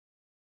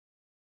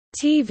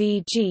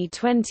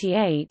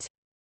 TVG28,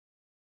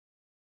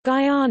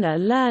 Guyana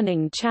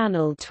Learning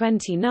Channel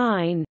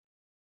 29,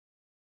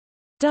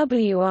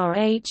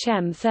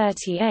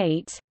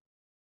 WRHM38,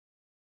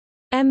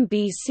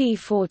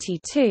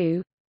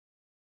 MBC42,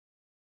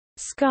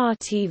 Scar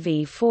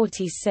TV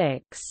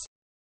 46.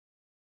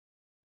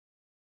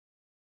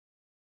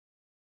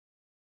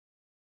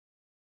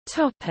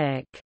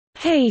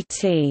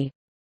 Haiti.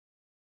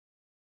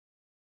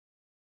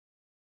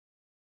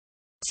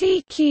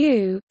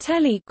 TQ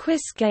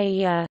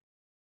Téléquisqueya,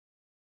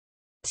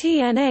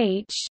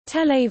 TNH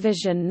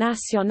Télévision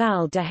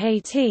Nationale de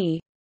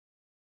Haiti,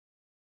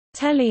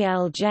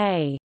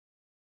 TéléLJ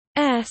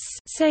S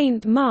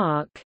Saint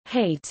Marc,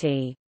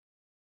 Haiti.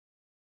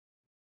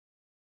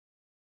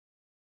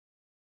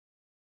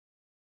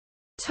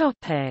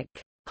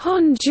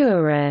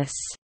 Honduras.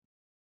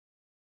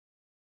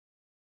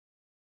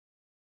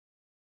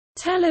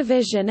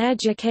 Televisión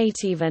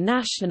Educativa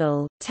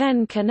Nacional,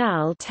 10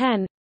 Canal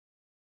 10.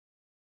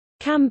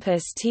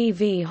 Campus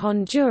TV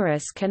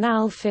Honduras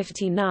Canal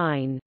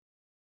 59.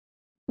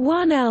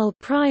 1 El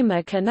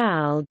Prima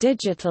Canal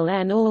Digital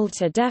en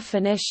Alta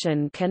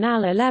Definition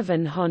Canal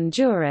 11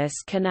 Honduras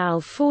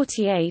Canal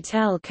 48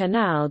 El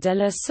Canal de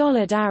la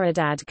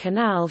Solidaridad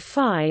Canal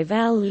 5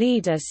 El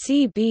Líder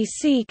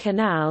CBC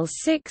Canal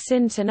 6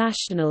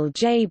 International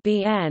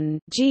JBN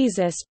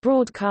Jesus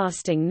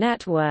Broadcasting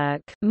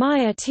Network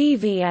Maya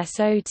TV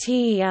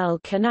SOTEL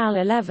Canal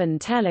 11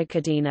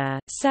 Telecadena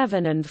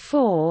 7 and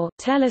 4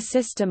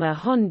 Telesistema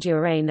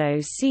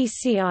Hondureño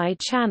CCI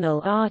Channel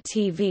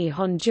RTV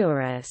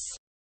Honduras.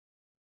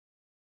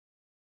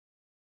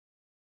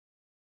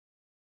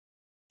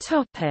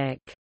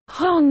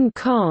 Hong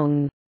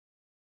Kong.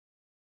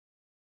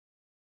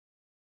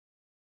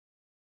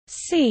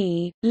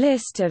 See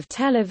List of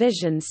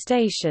television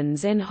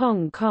stations in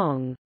Hong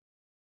Kong.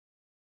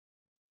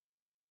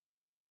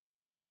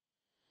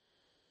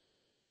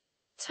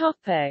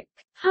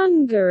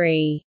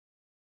 Hungary.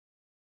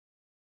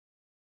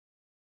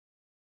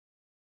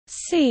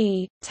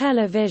 See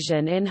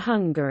Television in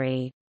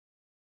Hungary.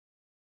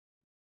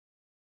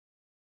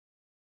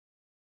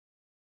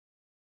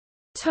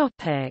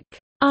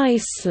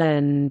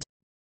 Iceland.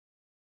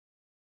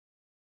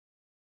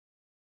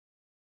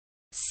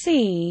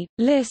 See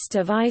List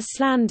of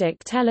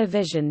Icelandic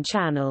television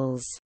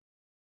channels.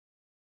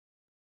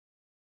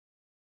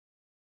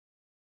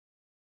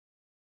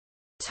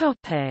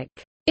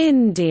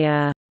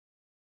 India.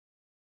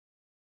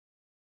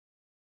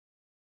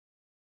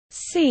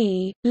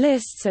 See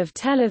Lists of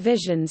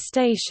television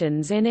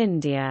stations in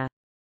India.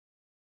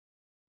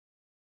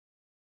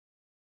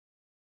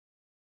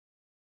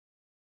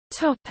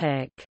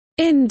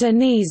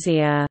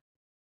 Indonesia.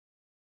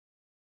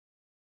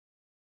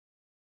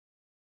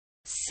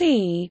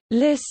 See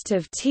List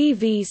of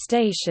TV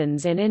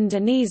stations in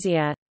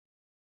Indonesia.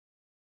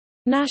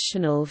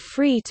 National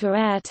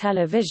free-to-air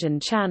television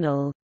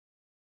channel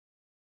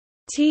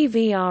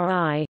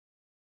TVRI,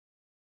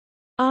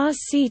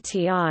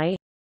 RCTI,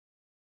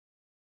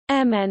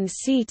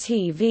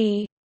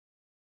 MNCTV,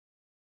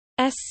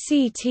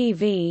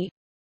 SCTV,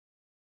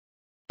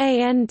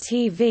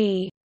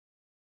 ANTV,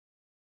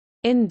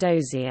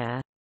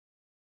 Indonesia.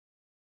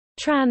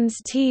 Trans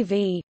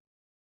TV,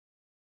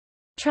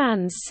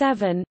 Trans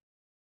 7,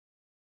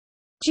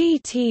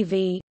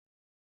 GTV,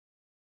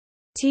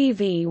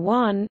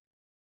 TV1,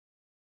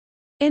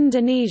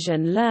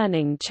 Indonesian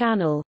Learning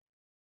Channel,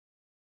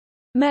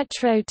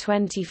 Metro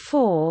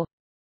 24,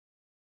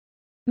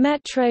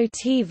 Metro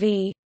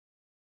TV,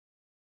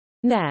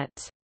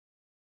 Net,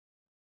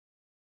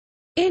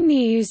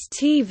 INews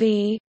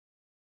TV,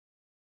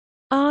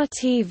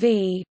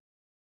 RTV,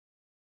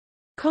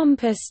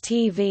 Compass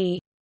TV,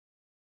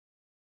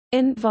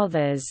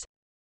 Intvothers,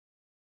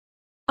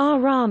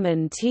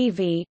 Araman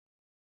TV,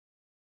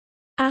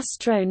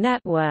 Astro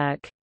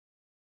Network,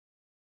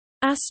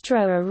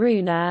 Astro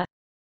Aruna,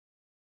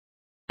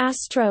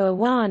 Astro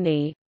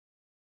Awani,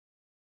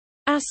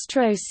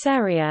 Astro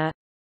Seria,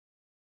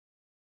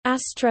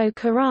 Astro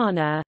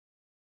Karana,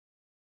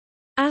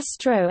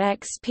 Astro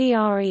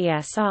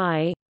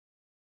Xpresi,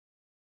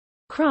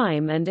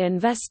 Crime and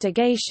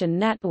Investigation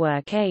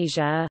Network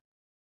Asia,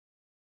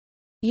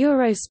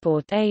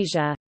 Eurosport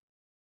Asia,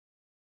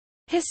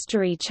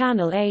 History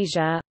Channel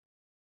Asia,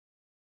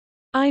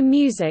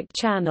 iMusic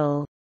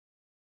Channel,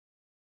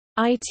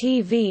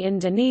 ITV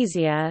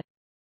Indonesia,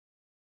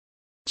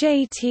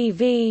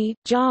 JTV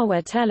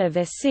Jawa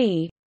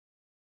Televisi,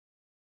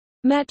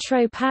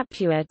 Metro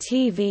Papua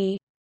TV,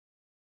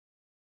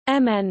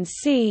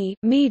 MNC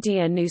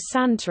Media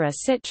Nusantara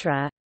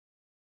Citra,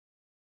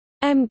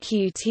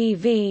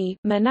 MQTV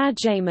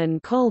Manajemen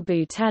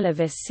Kolbu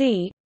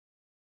Televisi,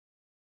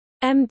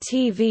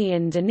 MTV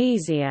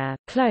Indonesia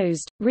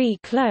closed,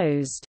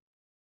 re-closed,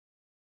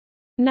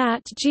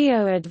 Nat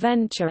Geo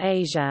Adventure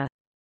Asia,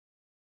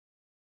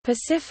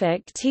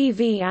 Pacific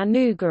TV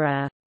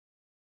Anugerah,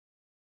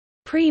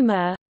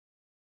 Prima,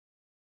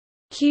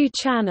 Q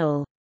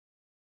Channel,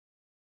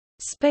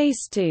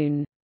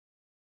 Spacetoon,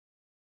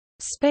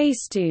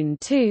 Spacetoon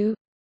 2,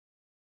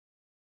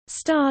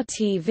 Star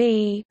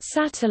TV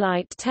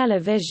satellite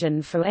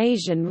television for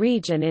Asian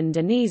region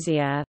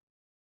Indonesia,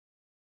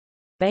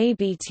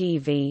 Baby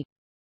TV,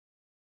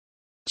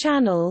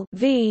 Channel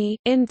V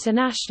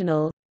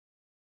International,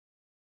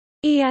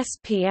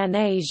 ESPN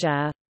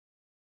Asia,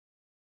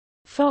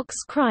 Fox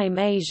Crime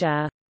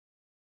Asia,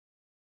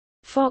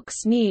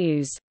 Fox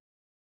News,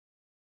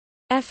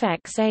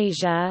 FX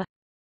Asia,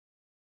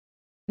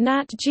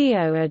 Nat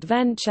Geo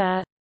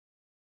Adventure,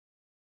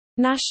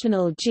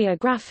 National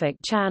Geographic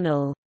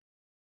Channel,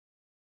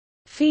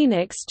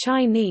 Phoenix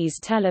Chinese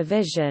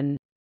Television,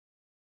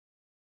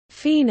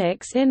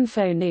 Phoenix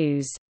Info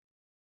News,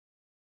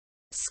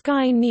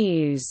 Sky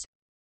News,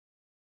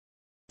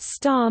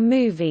 Star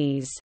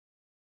Movies,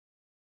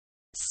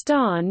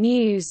 Star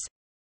News,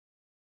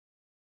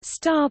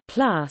 Star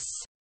Plus,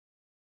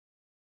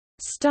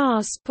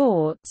 Star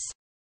Sports,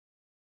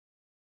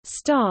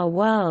 Star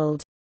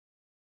World,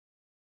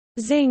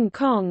 Xing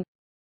Kong,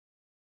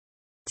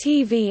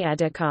 TV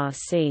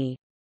Edukasi.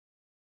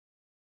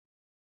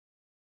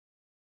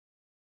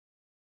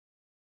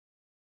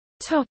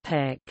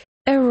 Topic: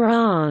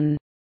 Iran.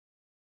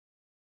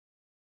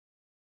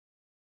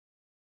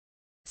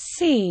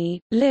 See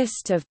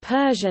List of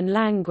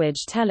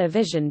Persian-language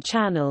television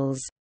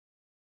channels.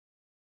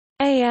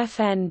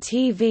 AFN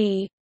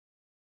TV,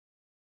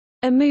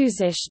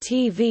 Amuzish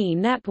TV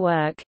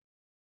Network,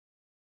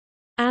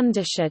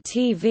 Andisha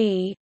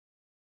TV,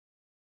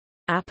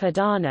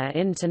 Apadana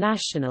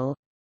International,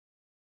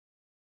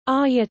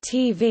 Arya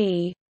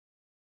TV,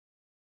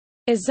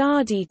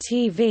 Azadi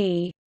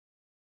TV,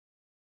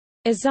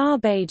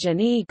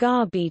 Azerbaijan-e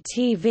Garbi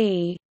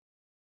TV,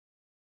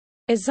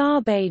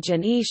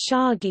 Azerbaijan-e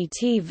Shagi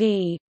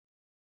TV,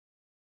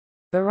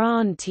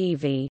 Baran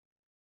TV,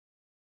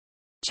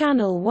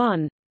 Channel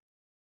 1,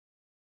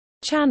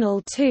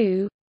 Channel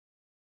 2,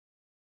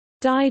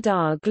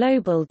 Didar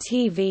Global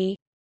TV,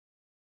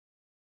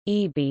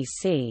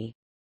 EBC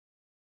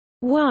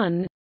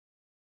 1,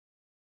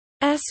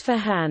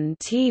 Esfahan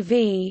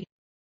TV,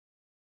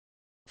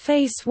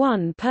 Face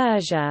 1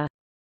 Persia,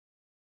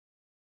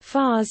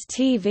 Fars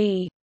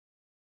TV,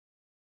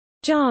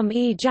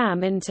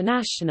 Jam-e-Jam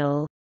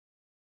International,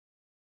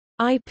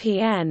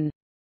 IPN,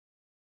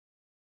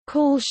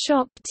 Call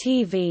Shop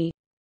TV,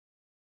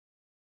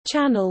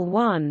 Channel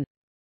 1,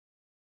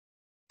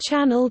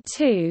 Channel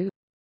 2,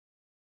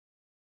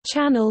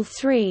 Channel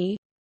 3,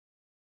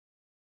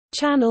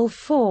 Channel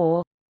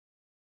 4,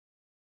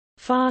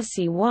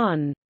 Farsi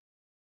 1,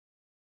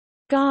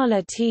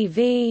 Gala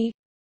TV,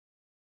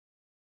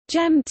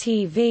 Gem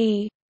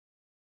TV,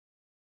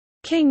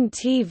 King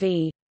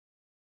TV,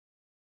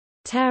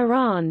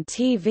 Tehran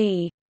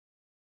TV,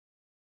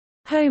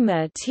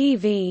 Homer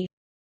TV,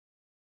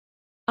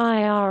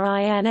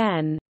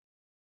 IRINN,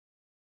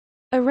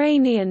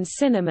 Iranian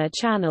Cinema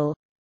Channel,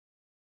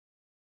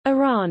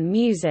 Iran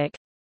Music,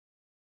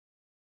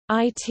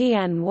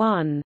 ITN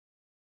 1,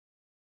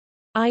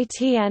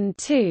 ITN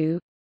 2,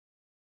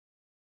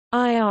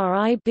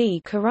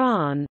 IRIB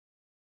Quran,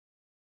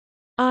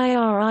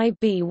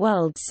 IRIB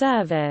World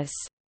Service,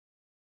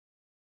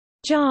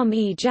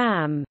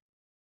 Jam-e-Jam,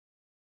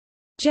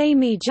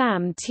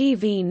 Jamie-Jam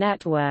TV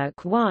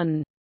Network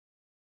 1,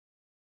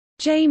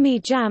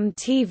 Jamie-Jam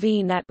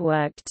TV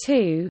Network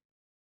 2,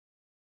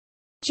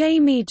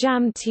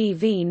 Jamie-Jam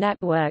TV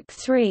Network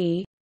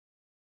 3,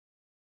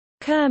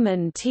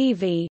 Kerman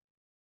TV,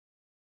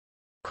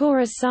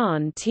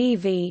 Khorasan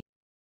TV,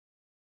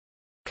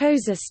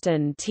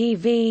 Khuzestan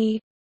TV,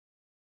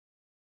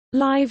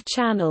 Live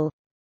Channel,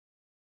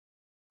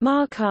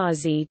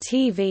 Markazi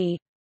TV,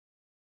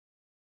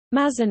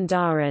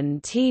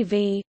 Mazandaran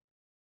TV,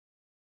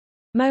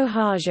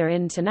 Mohaja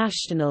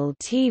International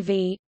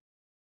TV,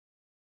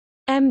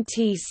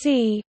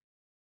 MTC,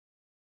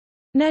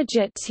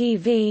 Nejat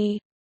TV,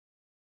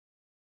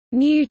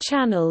 New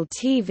Channel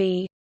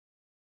TV,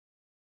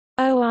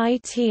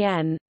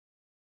 OITN,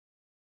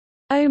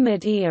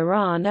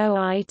 Omid-e-Iran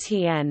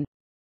OITN,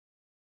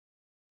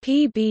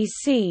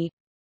 PBC,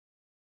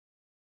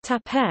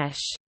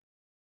 Tapesh,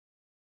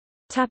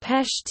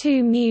 Tapesh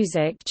 2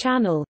 Music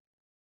Channel,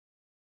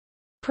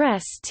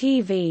 Press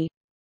TV,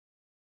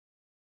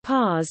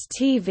 Pars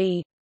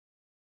TV,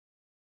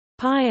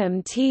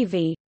 Payam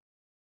TV,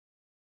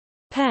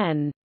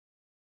 PEN,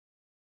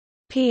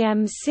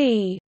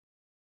 PMC,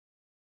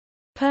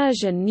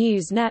 Persian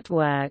News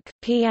Network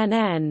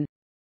PNN,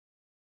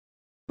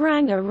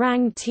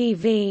 Rang-a-Rang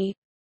TV,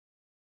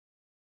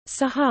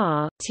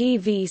 Sahar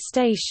TV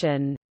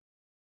station,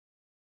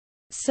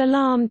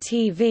 Salam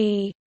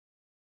TV,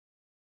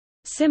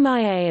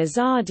 Simaye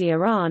Azadi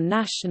Iran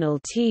National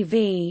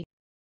TV,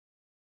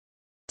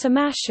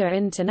 Tamasha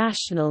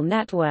International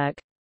Network,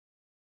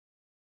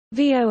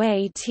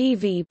 VOA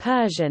TV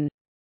Persian,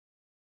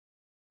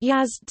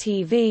 Yazd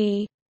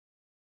TV,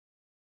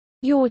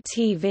 Your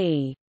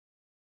TV.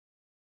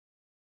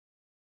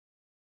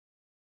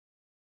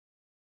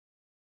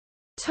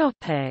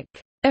 Topic: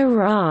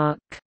 Iraq.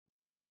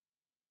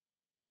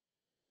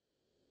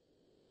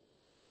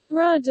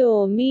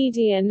 Rudor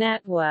Media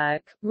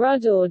Network,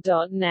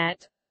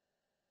 Rudor.net,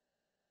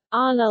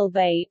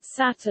 Ahlulbayt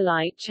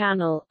Satellite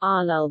Channel,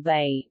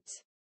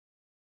 Ahlulbayt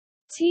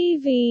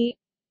TV,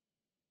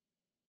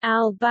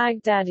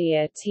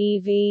 Al-Baghdadiya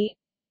TV,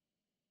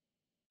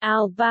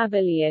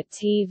 Al-Babiliya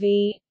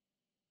TV,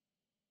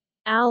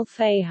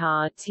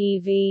 Al-Fahar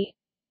TV,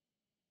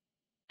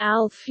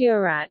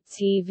 Al-Furat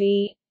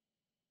TV,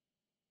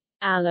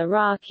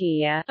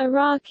 Al-Iraqiya,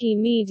 Iraqi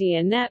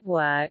Media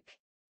Network,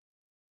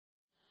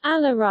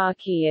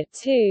 Al-Iraqiya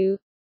 2,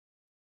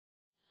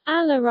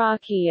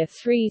 Al-Iraqiya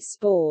 3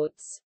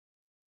 Sports,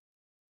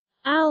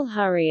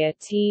 Al-Hurriya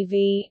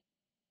TV,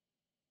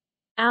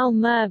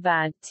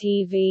 Al-Murbad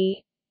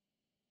TV,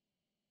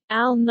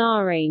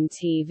 Al-Nahrain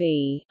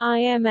TV,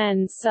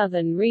 IMN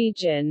Southern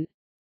Region,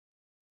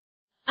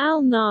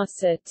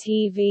 Al-Nasser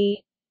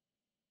TV,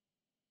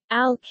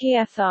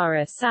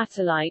 Al-Kiathara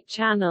Satellite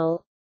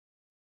Channel,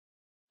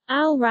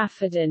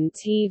 Al-Rafidan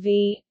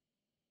TV,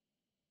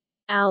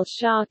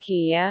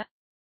 Al-Sharqiyya,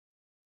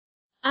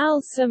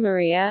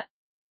 Al-Sumariya,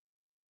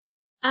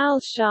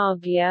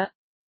 Al-Shabia,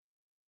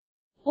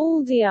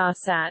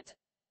 Al-Diyasat,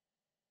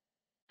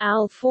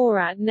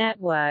 Al-Forat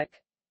Network,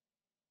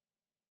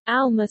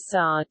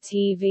 Al-Masar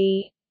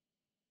TV,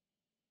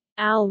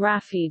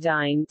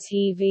 Al-Rafidine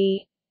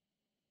TV,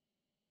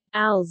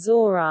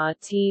 Al-Zora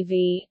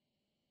TV,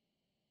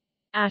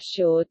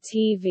 Ashur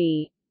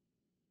TV,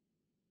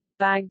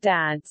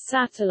 Baghdad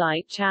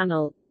Satellite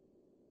Channel,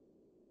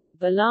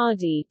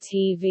 Baladi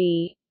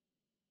TV,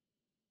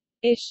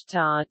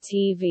 Ishtar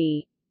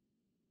TV,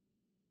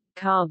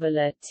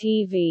 Karbala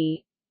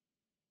TV,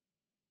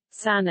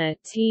 Sana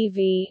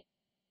TV,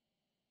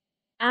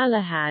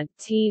 Al-Ahad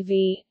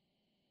TV,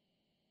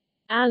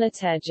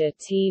 Al-Ateja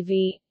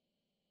TV,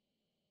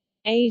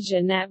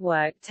 Asia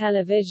Network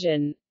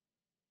Television,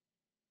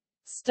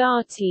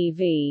 Star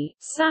TV,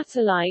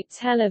 satellite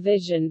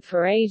television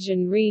for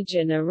Asian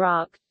region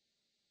Iraq,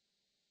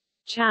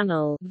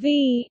 Channel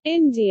V,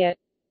 India,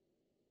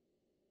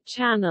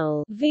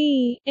 Channel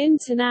V,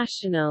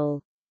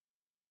 International,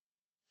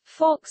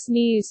 Fox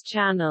News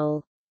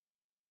Channel,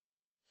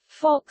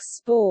 Fox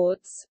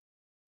Sports,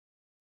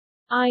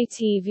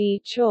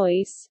 ITV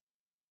Choice,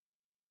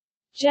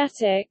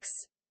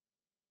 Jetix,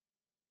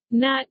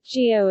 Nat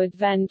Geo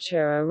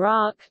Adventure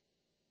Iraq,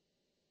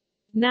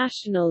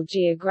 National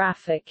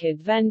Geographic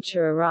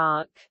Adventure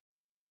Iraq,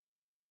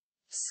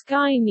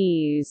 Sky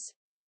News,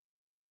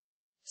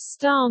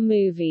 Star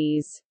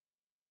Movies,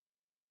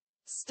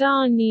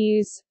 Star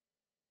News,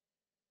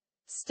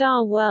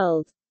 Star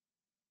World,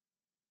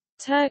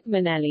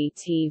 Turkmeneli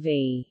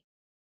TV.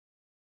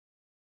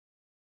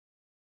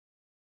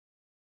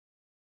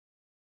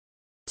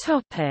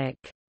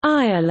 Topic: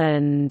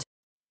 Ireland.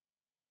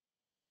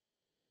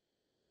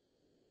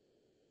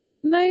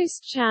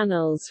 Most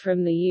channels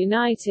from the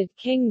United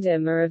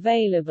Kingdom are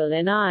available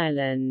in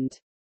Ireland.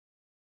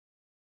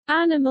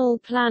 Animal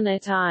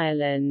Planet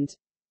Ireland,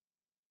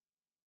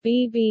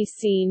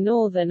 BBC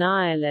Northern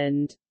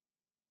Ireland,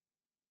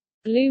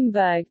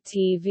 Bloomberg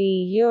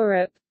TV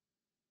Europe,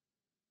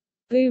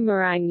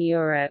 Boomerang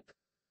Europe,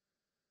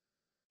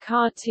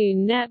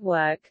 Cartoon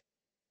Network,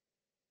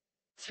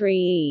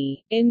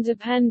 3E,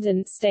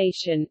 independent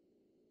station,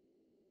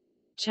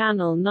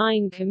 Channel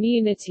 9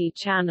 community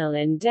channel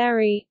in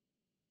Derry,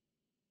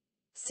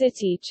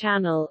 City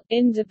Channel,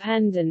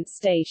 independent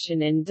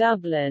station in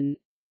Dublin,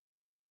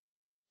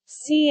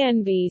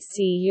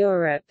 CNBC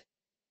Europe,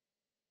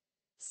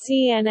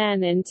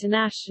 CNN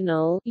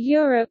International,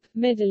 Europe,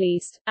 Middle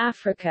East,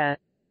 Africa,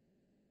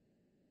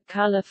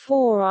 Colour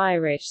 4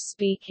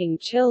 Irish-speaking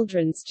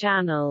children's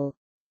channel,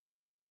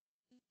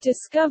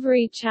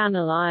 Discovery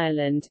Channel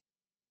Ireland,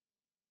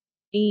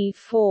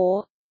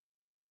 E4,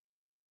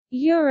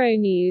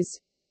 Euronews,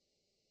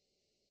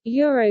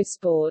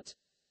 Eurosport,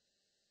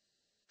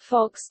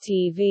 Fox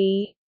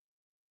TV,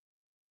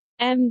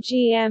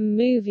 MGM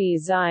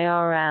Movies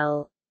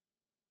IRL,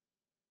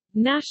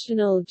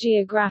 National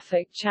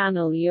Geographic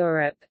Channel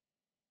Europe,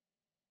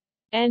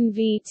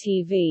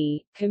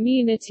 NVTV,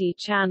 community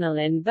channel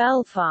in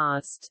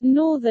Belfast,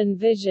 Northern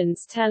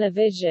Visions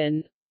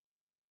Television,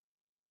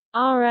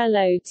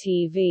 RLO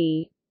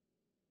TV,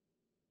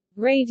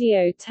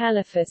 Radio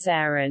Telefís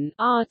Éireann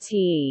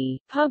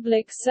 (RTE),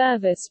 public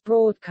service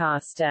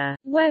broadcaster,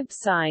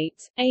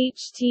 website,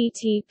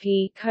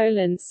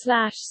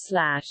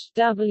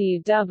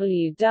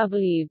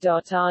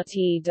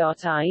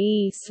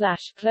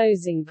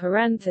 http://www.rte.ie/closing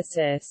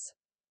parenthesis,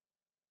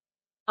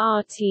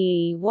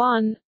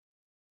 RTE1,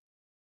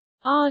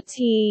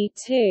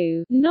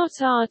 RTE2, not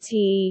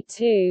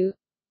RTE2,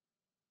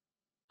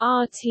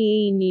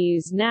 RTE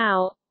News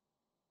Now,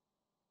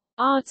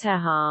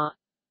 Arteha,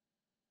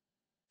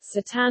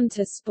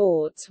 Setanta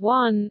Sports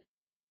 1,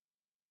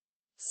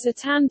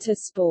 Setanta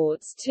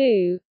Sports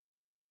 2,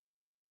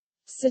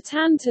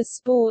 Setanta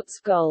Sports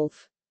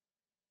Golf,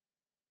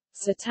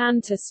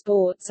 Setanta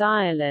Sports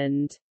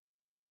Ireland,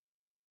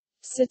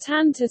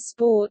 Setanta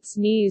Sports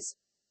News,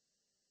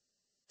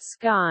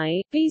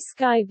 Sky B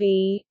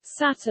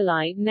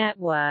satellite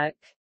network,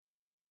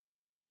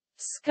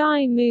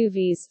 Sky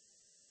Movies,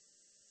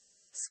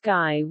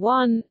 Sky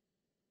 1,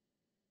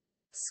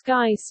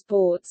 Sky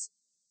Sports,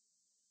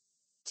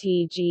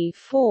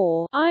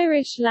 TG4,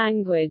 Irish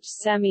language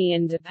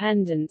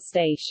semi-independent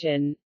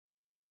station,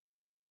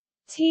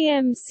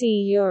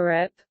 TMC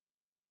Europe,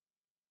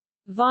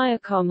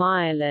 Viacom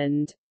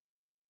Ireland,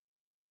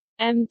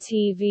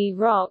 MTV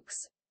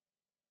Rocks,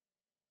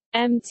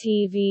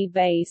 MTV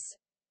Base,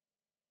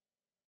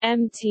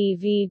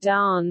 MTV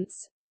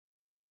Dance,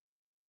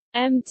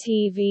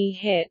 MTV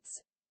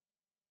Hits,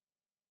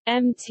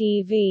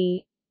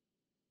 MTV,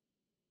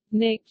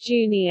 Nick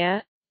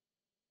Jr.,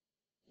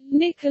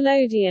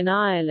 Nickelodeon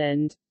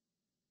Ireland,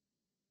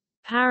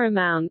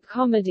 Paramount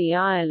Comedy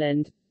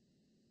Ireland,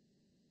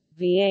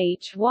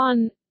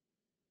 VH1,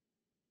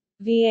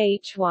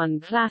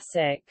 VH1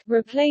 Classic,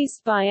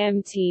 replaced by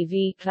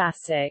MTV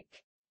Classic,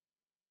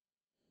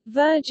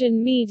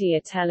 Virgin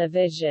Media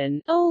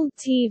Television, old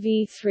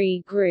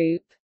TV3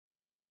 Group,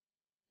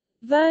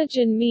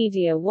 Virgin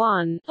Media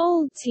 1,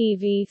 old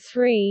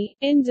TV3,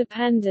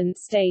 independent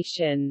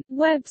station,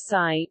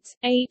 website,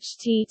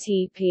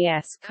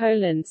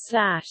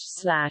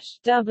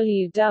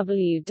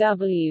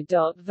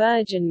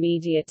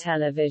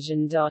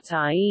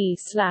 https://www.virginmediatelevision.ie/.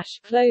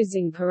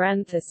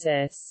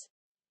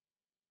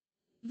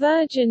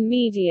 Virgin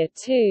Media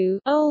 2,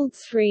 old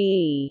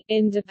 3E,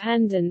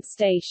 independent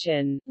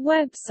station,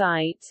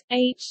 website,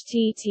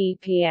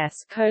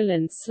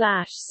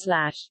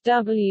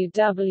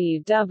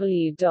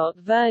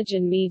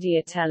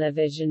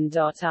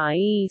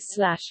 https://www.virginmediatelevision.ie/.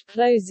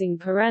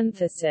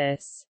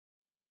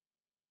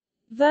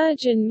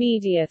 Virgin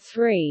Media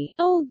 3,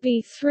 old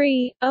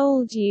B3,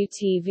 old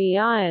UTV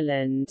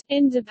Ireland,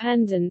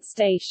 independent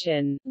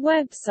station,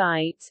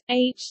 website,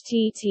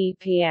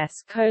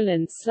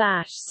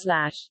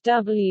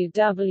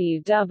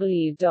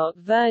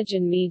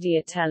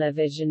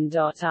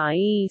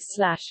 https://www.virginmediatelevision.ie/.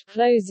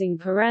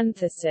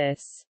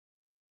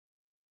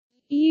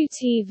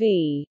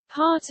 UTV,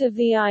 part of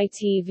the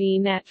ITV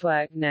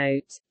network.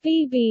 Note,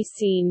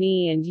 BBC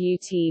NE and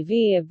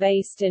UTV are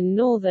based in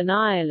Northern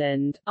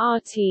Ireland,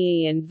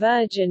 RTE and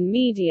Virgin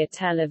Media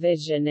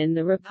Television in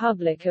the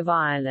Republic of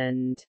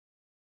Ireland.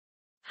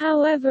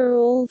 However,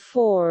 all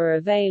four are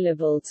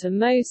available to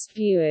most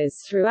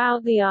viewers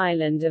throughout the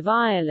island of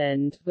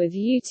Ireland, with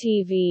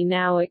UTV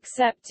now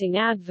accepting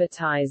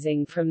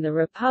advertising from the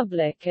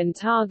Republic and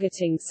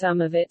targeting some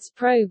of its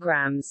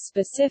programmes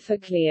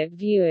specifically at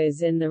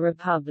viewers in the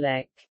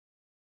Republic.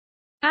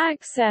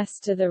 Access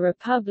to the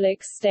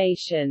Republic's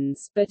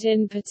stations, but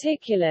in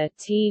particular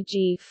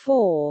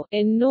TG4,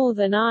 in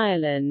Northern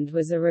Ireland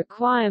was a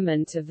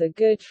requirement of the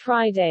Good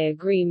Friday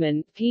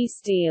Agreement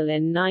peace deal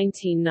in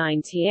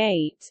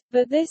 1998,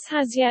 but this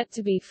has yet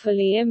to be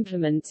fully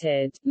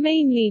implemented,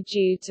 mainly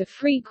due to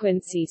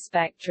frequency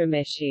spectrum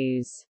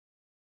issues.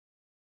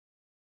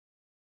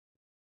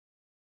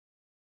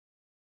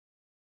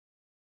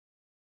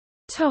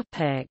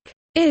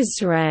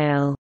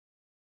 Israel.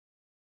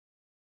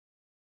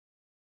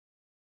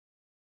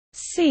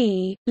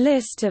 See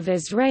List of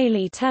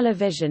Israeli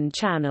television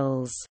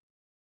channels.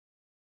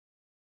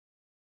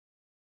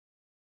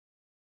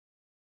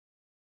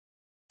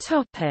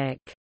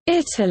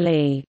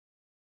 Italy.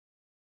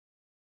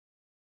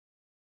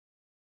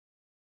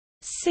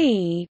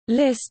 See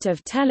List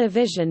of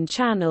television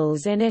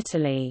channels in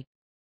Italy.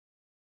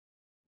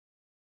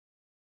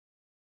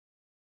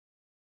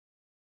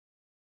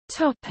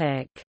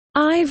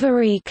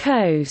 Ivory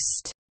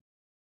Coast.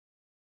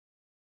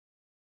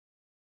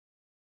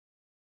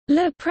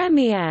 La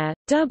Première,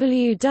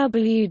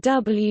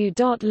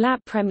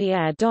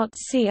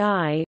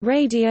 www.lapremiere.ci,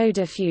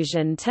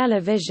 Radiodiffusion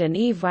Télévision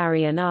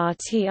Ivoirienne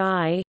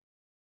RTI.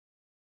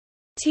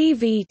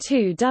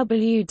 TV2,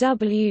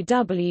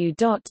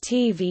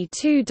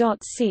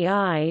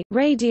 www.tv2.ci,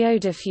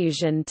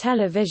 Radiodiffusion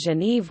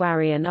Télévision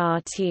Ivoirienne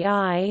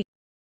RTI.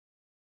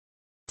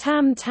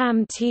 Tam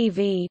Tam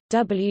TV,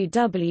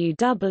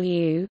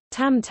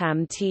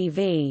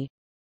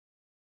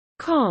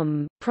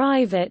 www.tamtamtv.com,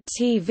 private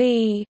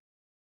TV.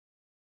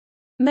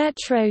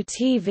 Metro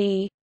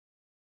TV.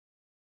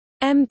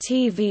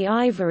 MTV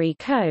Ivory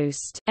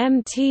Coast,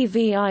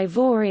 MTV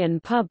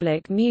Ivorian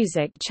Public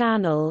Music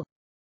Channel.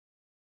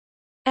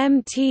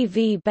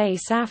 MTV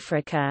Base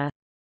Africa.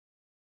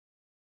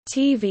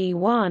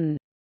 TV1.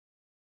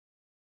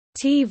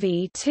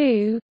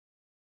 TV2.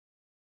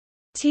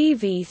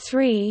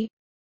 TV3.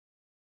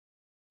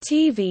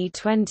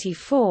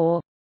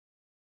 TV24.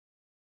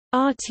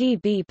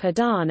 RTB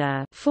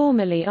Padana,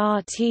 formerly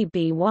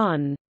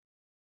RTB1.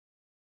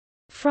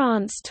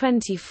 France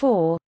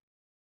 24.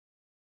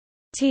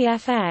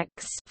 TFX,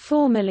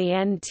 formerly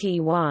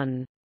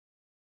NT1.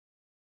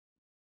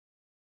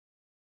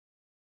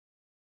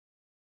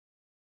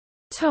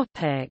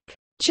 Topic: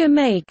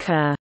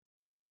 Jamaica.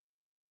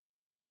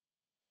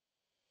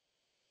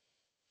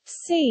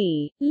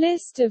 See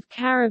List of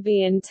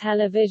Caribbean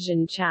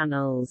television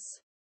channels.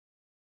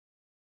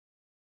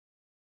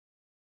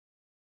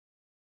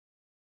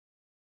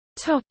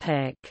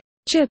 Topic: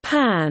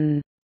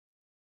 Japan.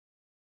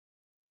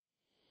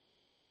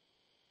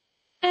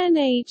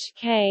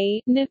 NHK,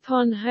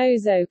 Nippon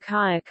Hoso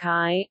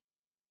Kaikai.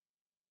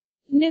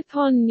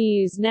 Nippon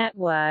News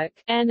Network,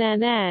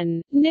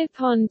 NNN,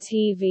 Nippon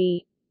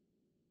TV.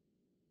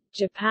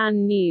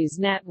 Japan News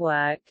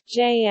Network,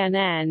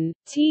 JNN,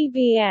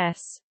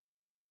 TBS.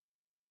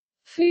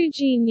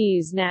 Fuji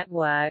News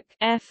Network,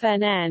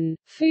 FNN,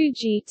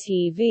 Fuji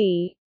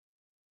TV.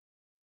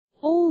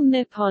 All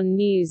Nippon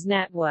News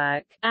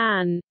Network,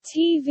 AN,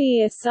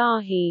 TV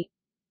Asahi.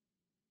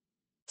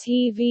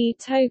 TV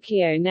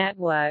Tokyo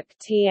Network,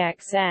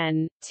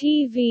 TXN,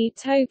 TV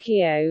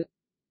Tokyo.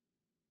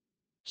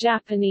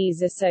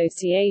 Japanese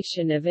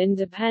Association of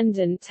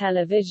Independent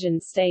Television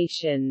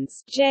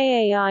Stations,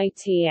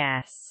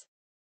 JAITS.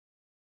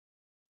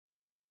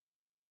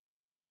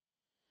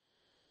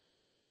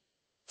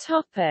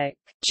 Topic: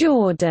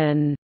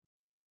 Jordan.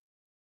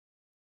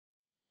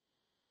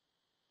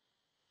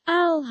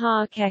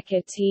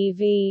 Al-Hakeka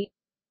TV,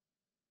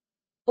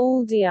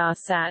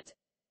 Aldiyasat,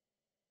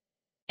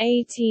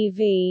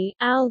 ATV,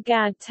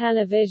 Al-Gad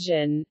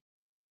Television,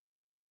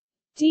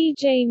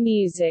 DJ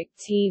Music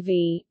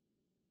TV,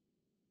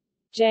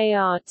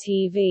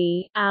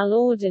 JR-TV,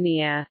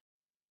 Al-Ordinea,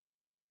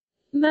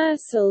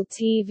 Mersal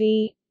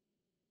TV,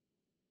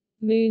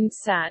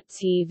 Moonsat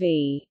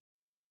TV,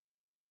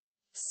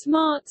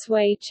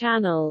 Smartway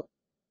Channel,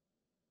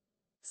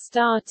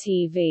 Star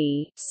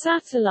TV,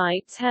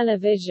 satellite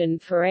television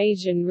for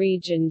Asian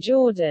region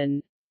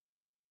Jordan,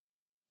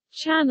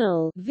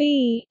 Channel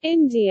V,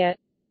 India,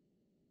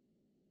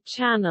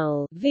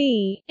 Channel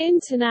V,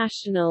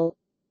 International,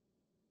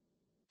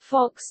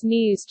 Fox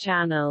News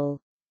Channel,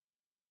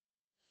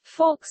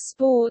 Fox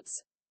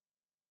Sports,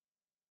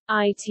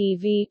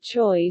 ITV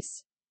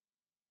Choice,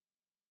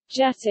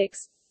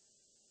 Jetix,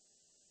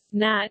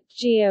 Nat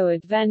Geo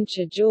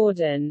Adventure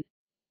Jordan,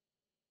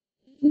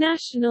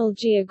 National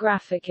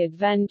Geographic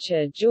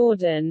Adventure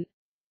Jordan,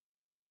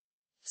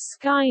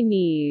 Sky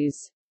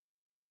News,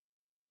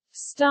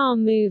 Star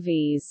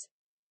Movies,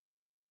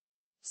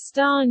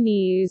 Star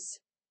News,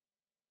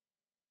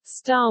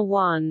 Star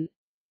One,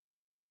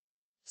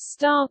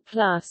 Star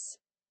Plus,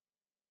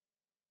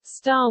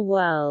 Star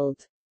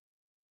World,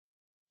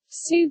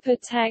 Super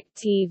Tech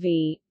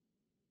TV,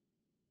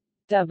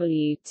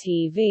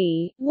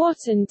 WTV,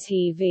 Watan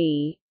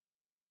TV,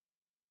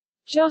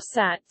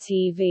 Josat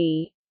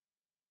TV,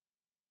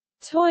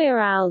 Toya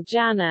Al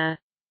Jannah,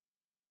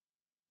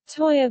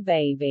 Toya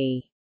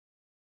Baby.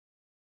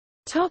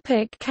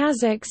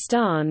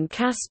 Kazakhstan,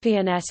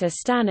 Caspianet,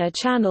 Astana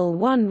Channel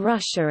 1,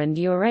 Russia and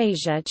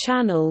Eurasia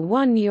Channel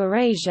 1,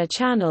 Eurasia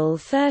Channel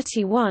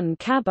 31,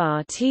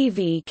 Kabar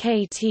TV,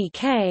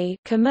 KTK,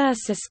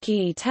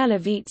 Komersaskiy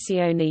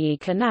Televizioniy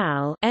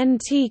Kanal,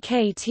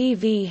 NTK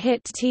TV,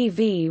 Hit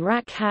TV,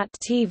 Rakhat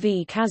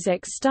TV,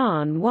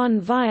 Kazakhstan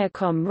 1,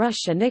 Viacom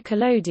Russia,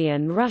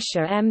 Nickelodeon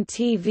Russia,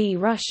 MTV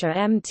Russia,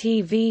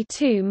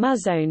 MTV2,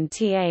 Muzone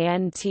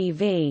TAN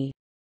TV.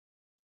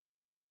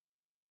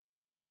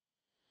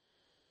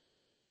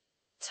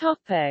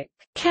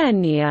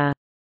 Kenya.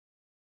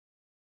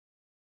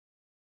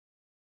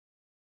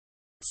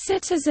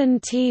 Citizen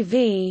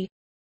TV,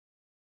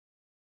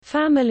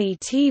 Family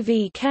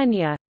TV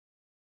Kenya,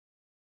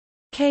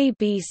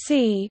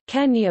 KBC,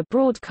 Kenya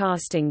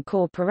Broadcasting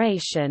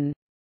Corporation,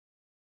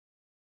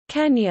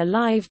 Kenya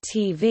Live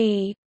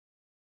TV,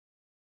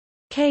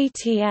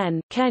 KTN,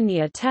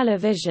 Kenya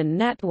Television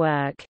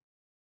Network,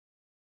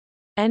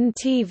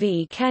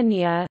 NTV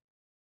Kenya,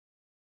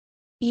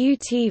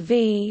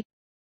 UTV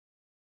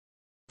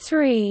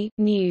 3,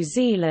 New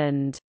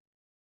Zealand,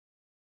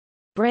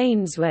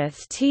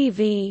 Brainsworth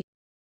TV,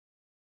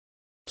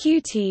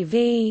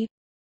 QTV,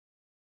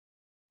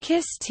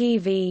 KISS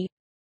TV,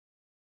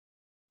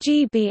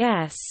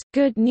 GBS,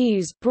 Good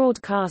News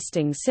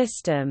Broadcasting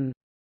System,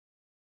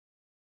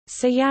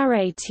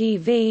 Sayare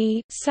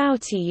TV,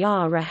 Sauti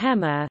ya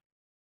Rehema,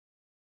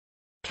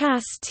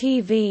 CAS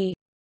TV,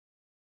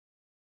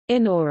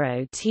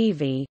 Inoro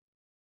TV,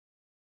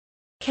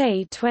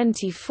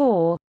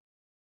 K24,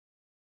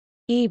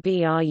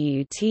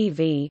 EBRU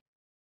TV,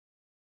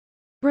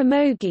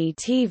 Ramogi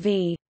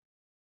TV,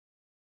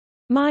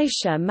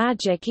 Maisha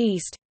Magic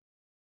East,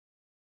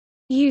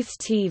 Youth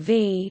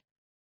TV,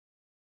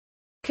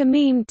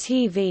 Kamim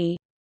TV,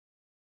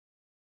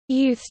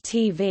 Youth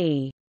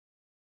TV.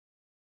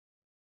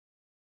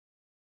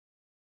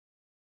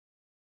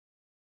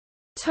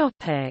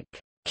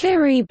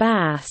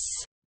 Kiribati,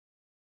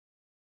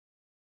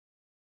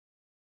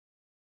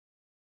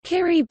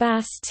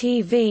 Kiribati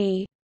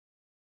TV,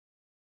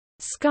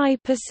 Sky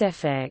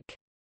Pacific.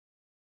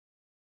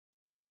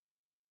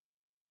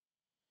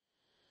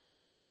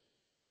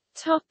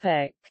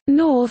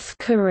 North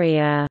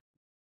Korea.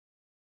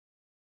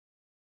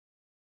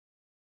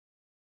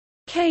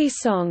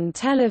 Kaesong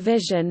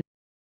Television,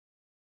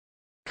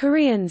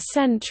 Korean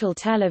Central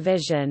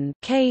Television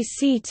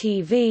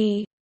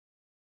 (KCTV),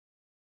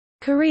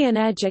 Korean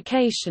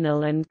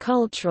Educational and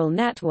Cultural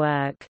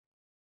Network,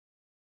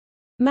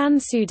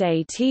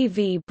 Mansudae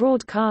TV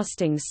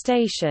Broadcasting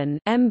Station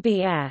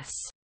 (MBS).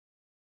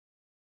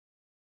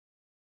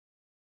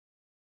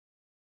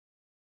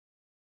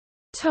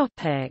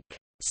 Topic: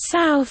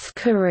 South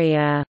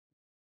Korea.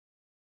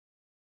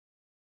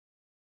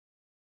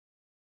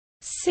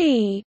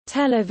 C.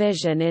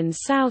 Television in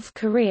South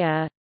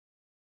Korea,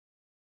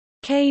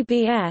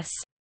 KBS,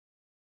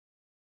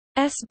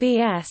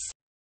 SBS,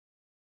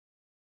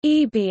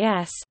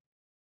 EBS,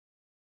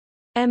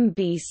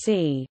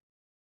 MBC.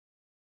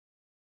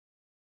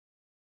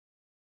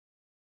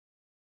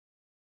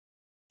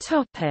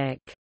 Topic: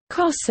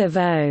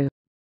 Kosovo.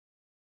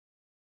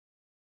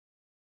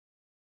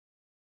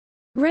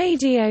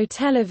 Radio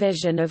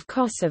Television of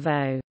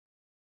Kosovo.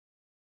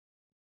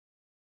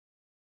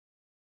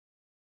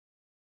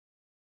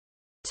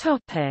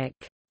 Topic: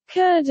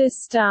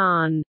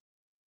 Kurdistan.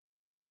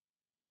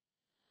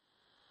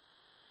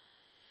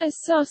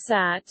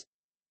 Asosat,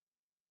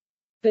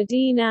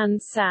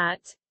 Badinan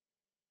Sat,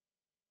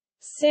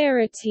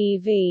 Sera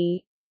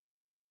TV,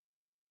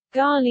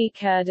 Gali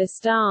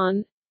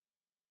Kurdistan,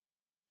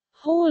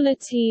 Hala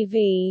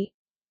TV,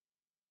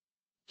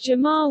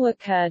 Jamawa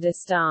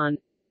Kurdistan,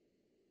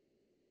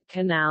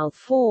 Canal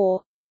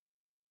 4,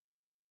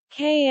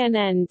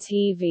 KNN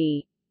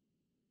TV,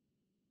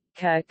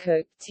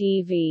 Kirkuk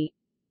TV,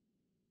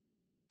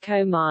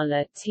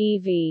 Komala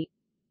TV,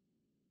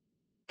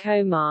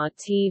 Komar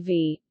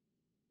TV,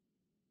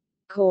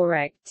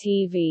 Korek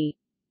TV,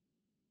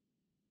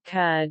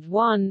 Kurd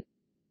 1,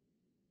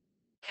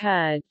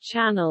 Kurd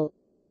Channel,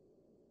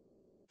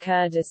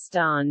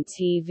 Kurdistan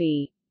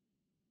TV,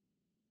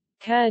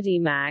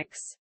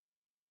 Kurdimax,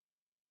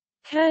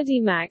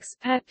 Kurdimax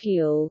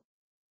Pepul,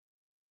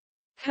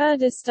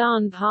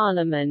 Kurdistan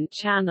Parliament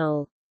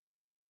Channel,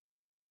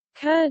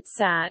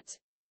 Kurdsat,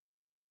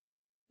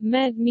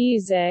 Med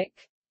Music,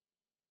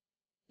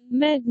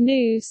 Med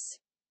News,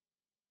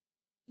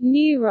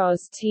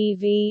 Neuroz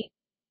TV,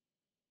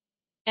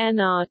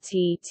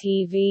 NRT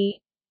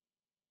TV,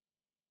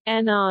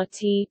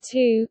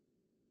 NRT2,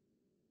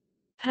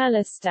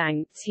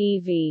 Pelestank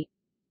TV,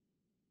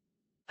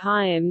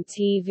 Payam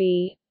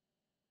TV,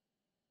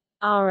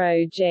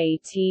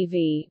 ROJ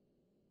TV,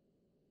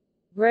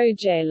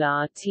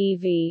 Rojala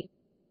TV,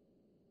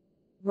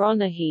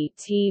 Ronahi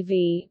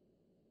TV,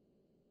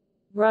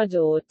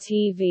 Rudor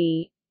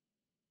TV,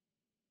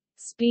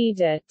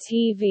 Speeder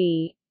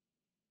TV,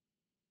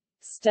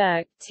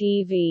 Sturk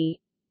TV,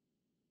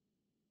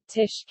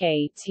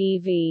 Tishke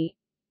TV,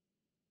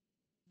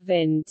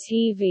 Vin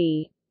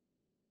TV,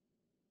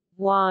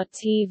 Wa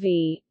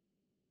TV,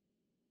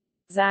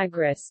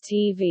 Zagros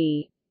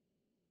TV,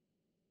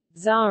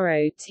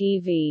 Zaro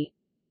TV,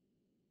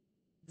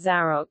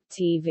 Zarok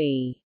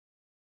TV.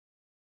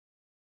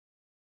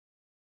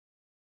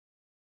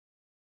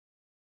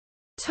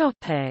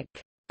 Topic: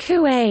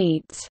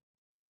 Kuwait.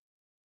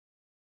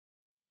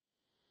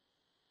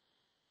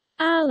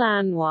 Al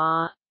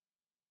Anwar,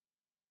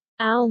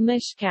 Al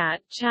Mishkat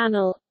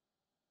Channel,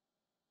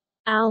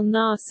 Al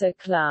Nasser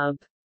Club,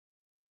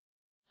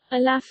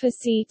 Al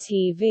Afasi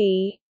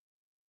TV,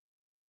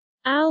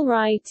 Al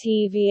Rai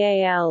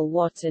TV, Al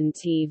Watan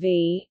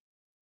TV,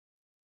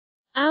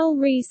 Al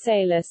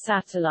Resaler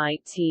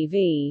Satellite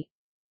TV,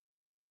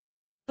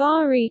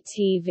 Bari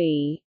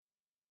TV,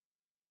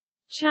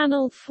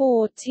 Channel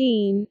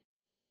 14,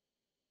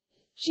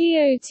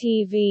 Geo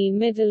TV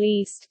Middle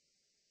East,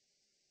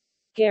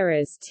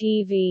 Giraz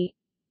TV,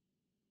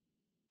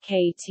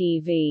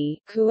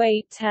 KTV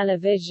Kuwait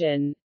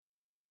Television,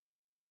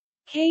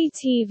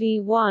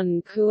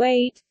 KTV1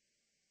 Kuwait,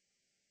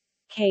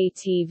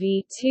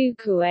 KTV2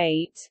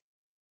 Kuwait,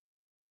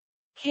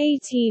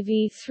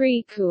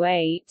 KTV3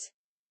 Kuwait,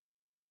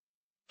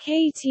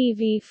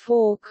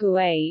 KTV4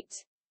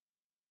 Kuwait,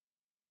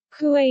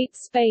 Kuwait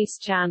Space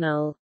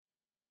Channel,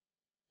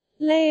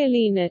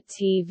 Layalina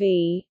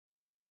TV,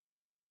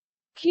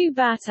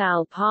 Kubat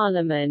Al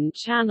Parliament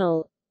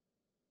Channel,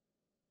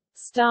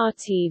 Star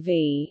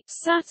TV,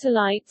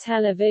 satellite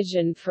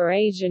television for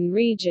Asian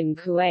region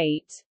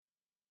Kuwait,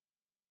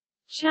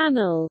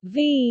 Channel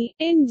V,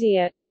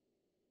 India,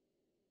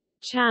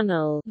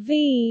 Channel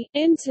V,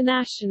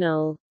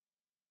 International,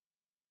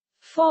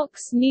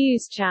 Fox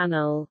News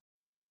Channel,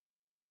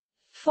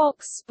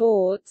 Fox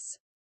Sports,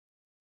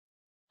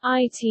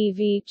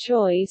 ITV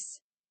Choice,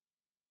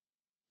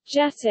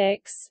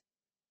 Jetix,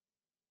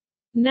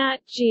 Nat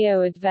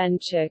Geo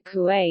Adventure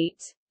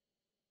Kuwait,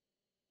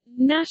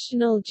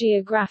 National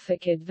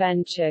Geographic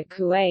Adventure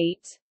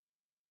Kuwait,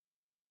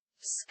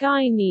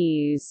 Sky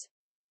News,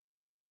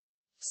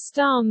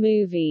 Star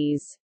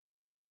Movies,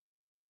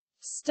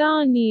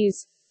 Star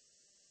News,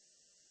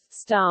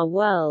 Star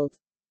World,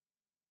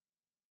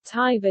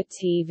 Tiber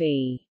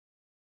TV.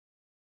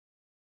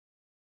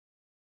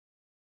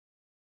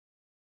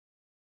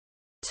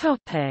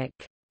 Topic: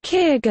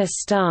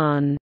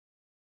 Kyrgyzstan.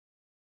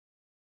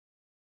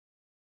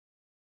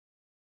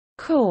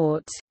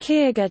 Court,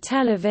 Kyrgyz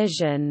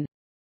Television,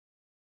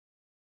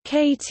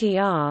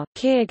 KTR,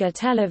 Kyrgyz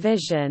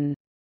Television,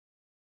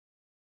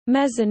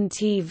 Mezan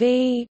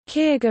TV,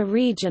 Kyrgyz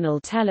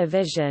Regional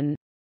Television,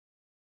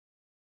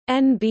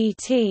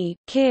 NBT,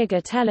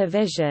 Kyrgyz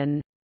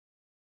Television,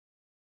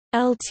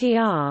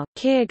 LTR,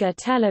 Kyrgyz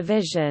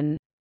Television,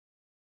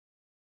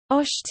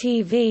 Osh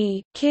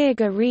TV,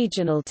 Kyrgyz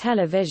Regional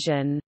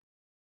Television,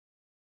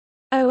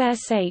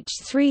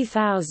 OSH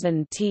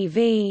 3000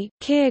 TV,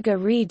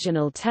 Kyrgyz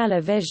Regional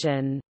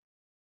Television,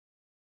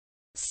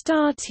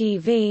 Star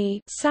TV,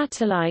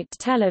 satellite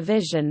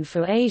television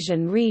for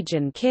Asian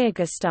region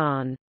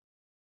Kyrgyzstan,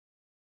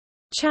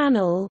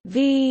 Channel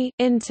V,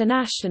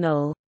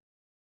 International,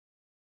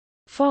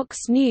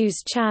 Fox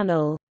News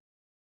Channel,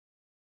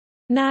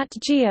 Nat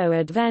Geo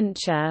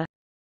Adventure,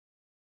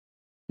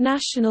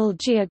 National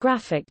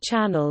Geographic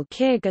Channel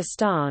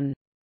Kyrgyzstan,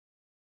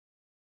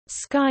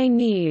 Sky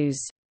News,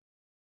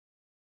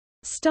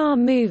 Star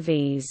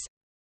Movies,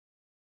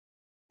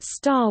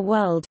 Star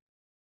World,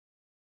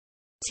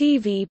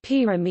 TV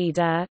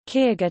Pyramida,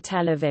 Kyrgyz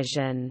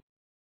Television.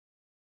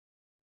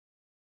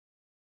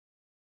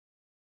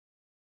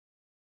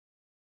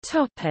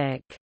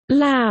 Topic: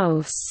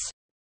 Laos.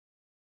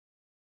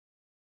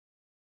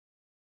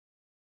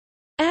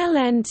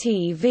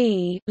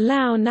 LNTV,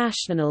 Lao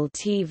National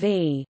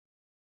TV.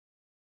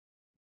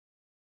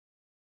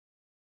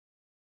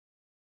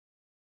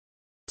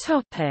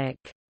 Topic: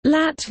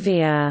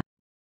 Latvia.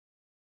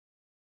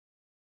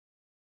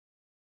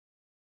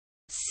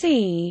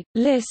 See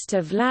List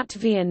of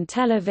Latvian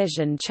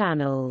television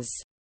channels.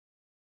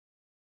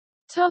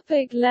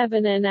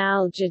 Lebanon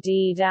Al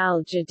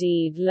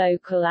Jadid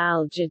Local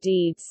Al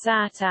Jadid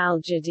Sat Al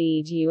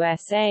Jadid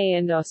USA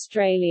and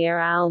Australia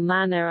Al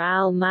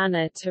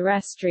Mana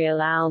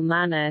Terrestrial Al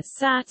Mana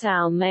Sat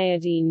Al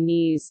Mayadeen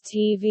News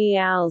TV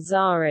Al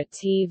Zara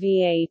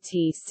TV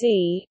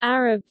ATC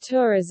Arab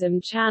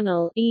Tourism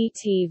Channel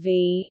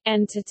ETV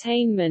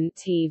Entertainment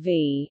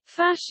TV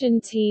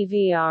Fashion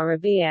TV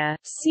Arabia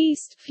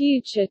Ceased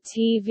Future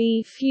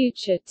TV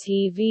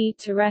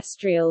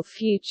Terrestrial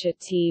Future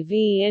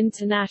TV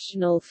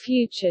International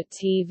Future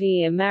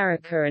TV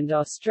America and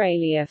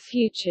Australia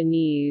Future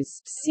News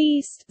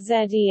Ceased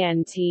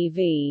ZEN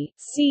TV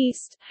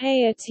Ceased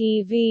Haya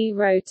TV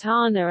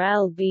Rotana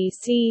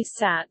LBC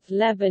Sat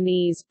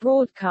Lebanese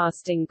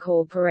Broadcasting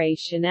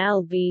Corporation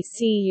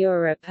LBC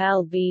Europe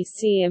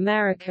LBC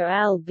America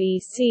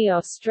LBC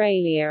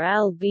Australia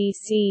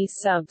LBC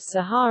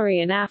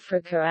Sub-Saharan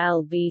Africa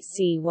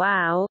LBC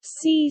WOW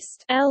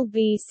Ceased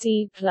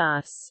LBC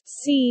Plus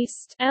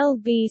Ceased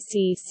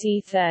LBC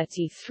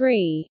C33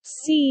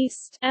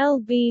 Ceased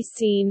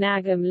LBC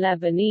Nagam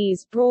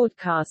Lebanese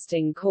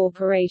Broadcasting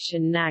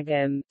Corporation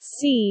Nagam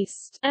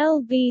Ceased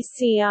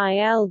LBCI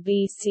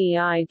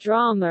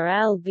Drama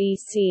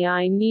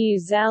LBCI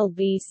News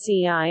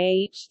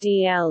LBCI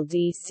HD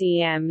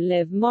LDCM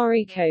Live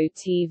Moriko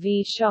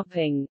TV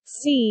Shopping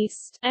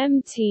Ceased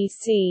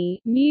MTC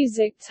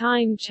Music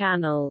Time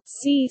Channel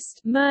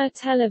Ceased Mer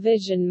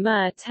Television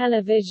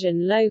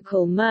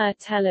Local Mer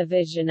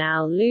Television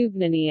Al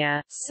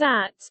Lubnania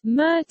Sat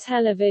Mer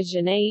Television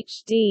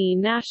HD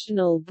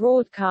National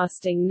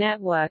Broadcasting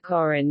Network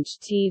Orange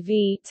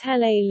TV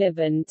Tele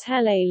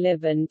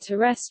Liban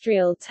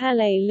Terrestrial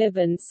Tele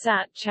Liban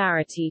Sat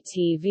Charity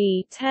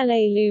TV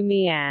Tele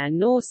Lumiere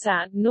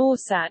Norsat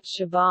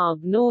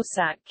Shabab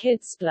Norsat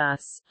Kids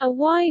Plus, a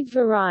wide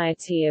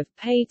variety of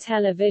pay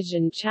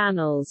television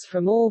channels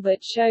from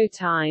Orbit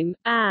Showtime,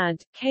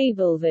 AD,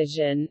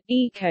 Cablevision,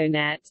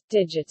 Econet,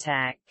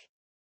 Digitech.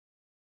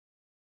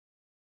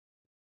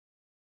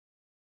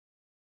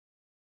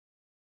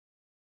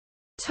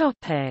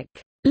 Topic: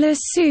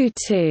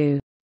 Lesotho.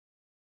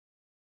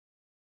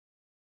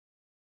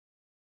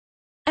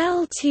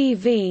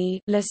 LTV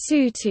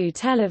Lesotho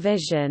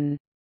Television.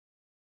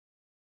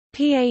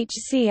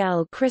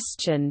 PHCL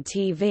Christian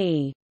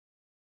TV.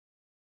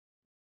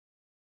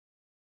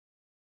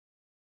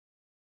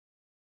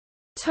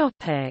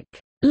 Topic: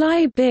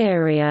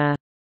 Liberia.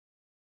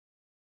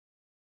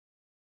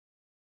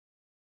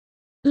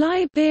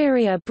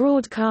 Liberia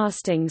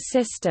Broadcasting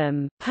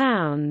System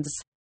pounds.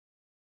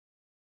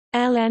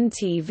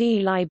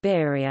 LNTV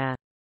Liberia.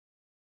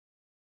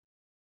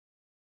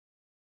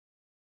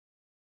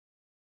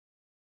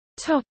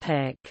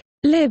 Topic: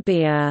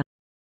 Libya.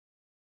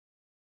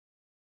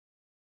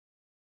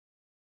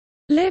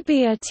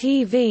 Libya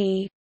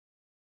TV.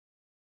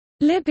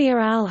 Libya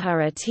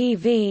Al-Hurra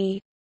TV.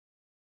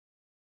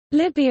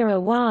 Libya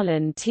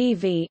Awalan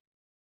TV.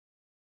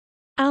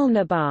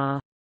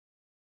 Al-Nabar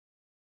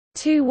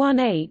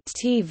 218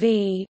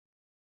 TV.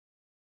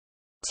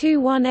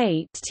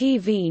 218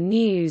 TV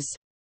News.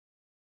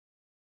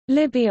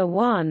 Libya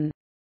 1.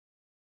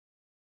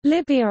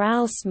 Libya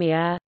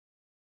Alsmia.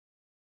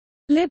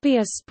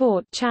 Libya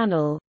Sport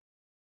Channel.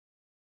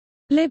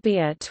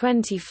 Libya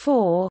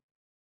 24.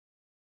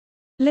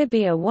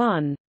 Libya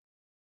 1.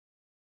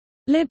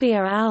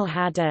 Libya Al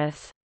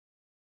Hadath.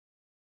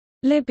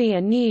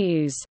 Libya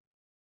News.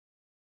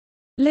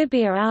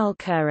 Libya Al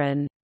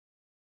Quran.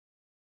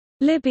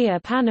 Libya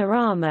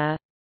Panorama.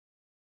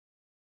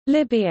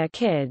 Libya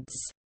Kids.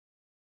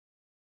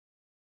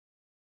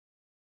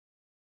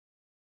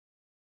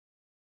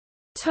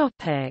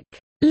 Topic: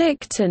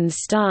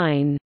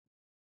 Liechtenstein.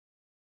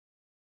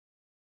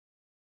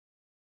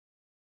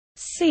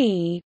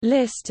 See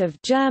List of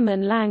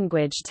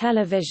German-language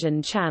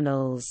television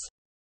channels.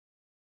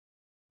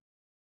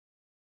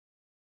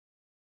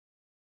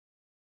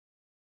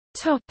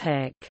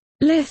 Topic: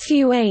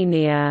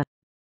 Lithuania.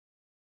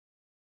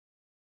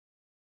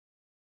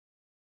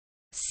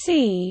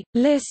 See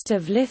List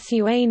of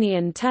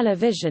Lithuanian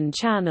television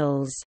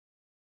channels.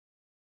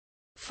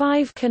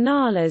 5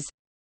 kanalas.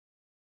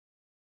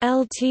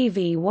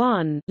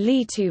 LTV1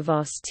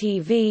 Lietuvos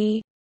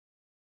TV.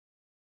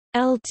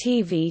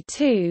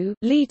 LTV2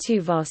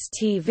 Lietuvos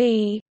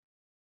TV.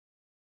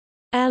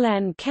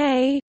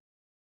 LNK.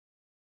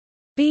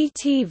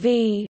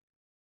 BTV.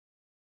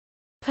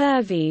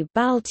 Pervy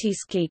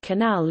Baltiski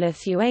Kanal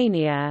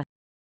Lithuania.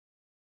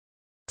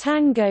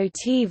 Tango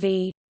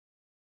TV.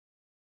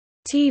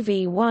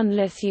 TV1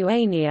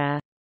 Lithuania.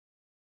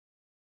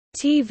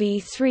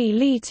 TV3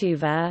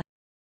 Lietuva.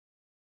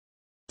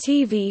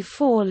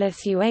 TV4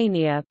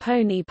 Lithuania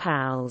Pony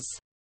Pals.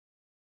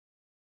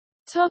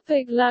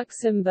 Topic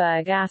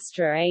Luxembourg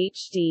Astra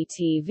HD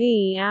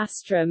TV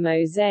Astra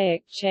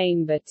Mosaic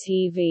Chamber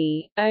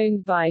TV,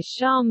 owned by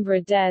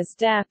Chambre des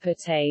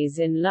députés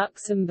in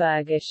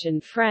Luxembourgish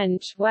and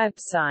French.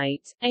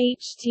 Website,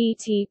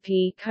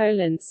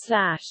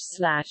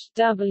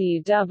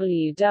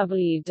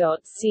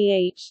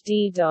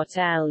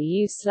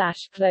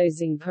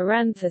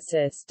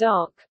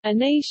 http://www.chd.lu/doc, a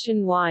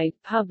nationwide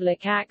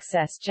public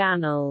access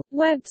channel.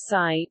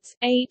 Website,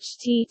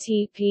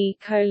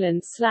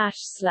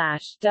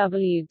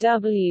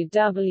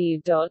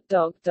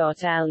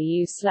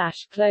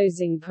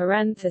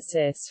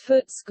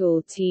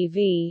 http://www.doc.lu/footschool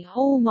TV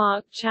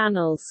Hallmark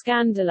Channel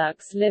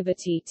Scandalux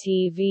Liberty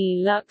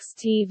TV Lux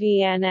TV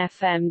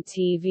NFM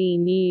TV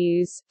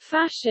News,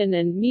 Fashion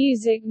and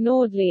Music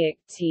Nordlicht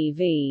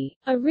TV,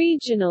 a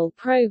regional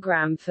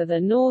program for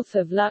the north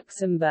of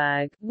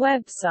Luxembourg.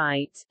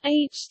 Website,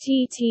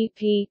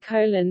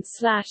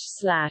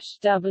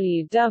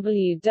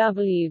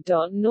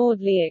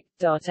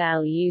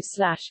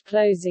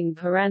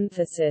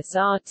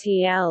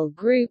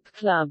 Group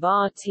Club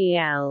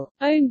RTL,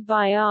 owned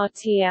by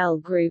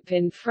RTL Group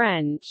in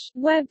French.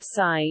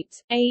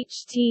 Website,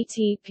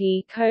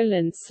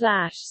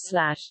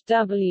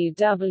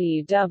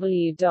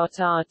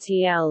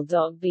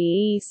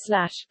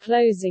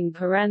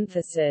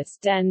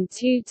 http://www.rtl.be/den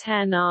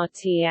 210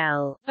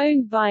 RTL,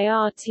 owned by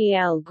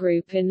RTL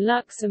Group in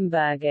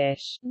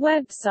Luxembourgish.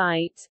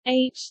 Website,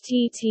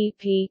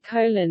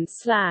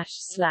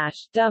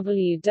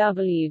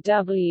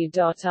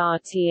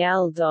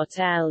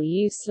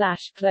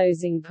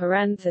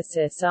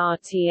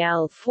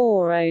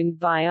 owned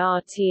by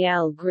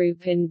RTL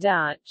Group in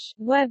Dutch.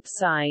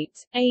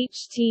 Website,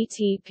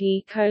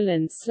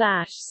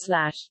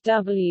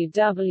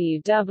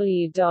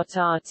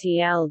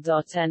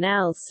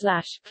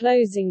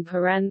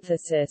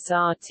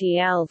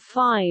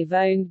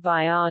 owned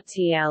by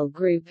RTL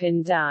Group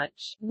in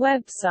Dutch.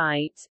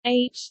 Website,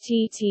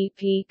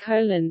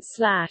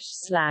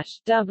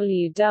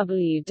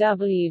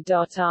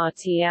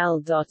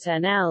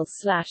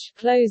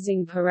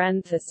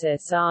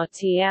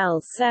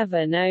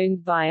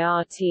 owned by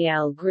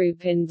RTL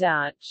Group in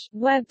Dutch.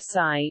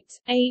 Website,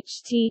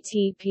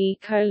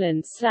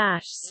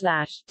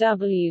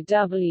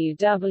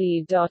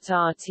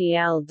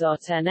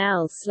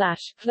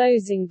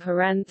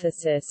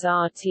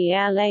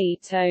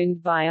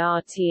 owned by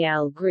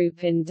RTL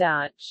Group in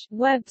Dutch.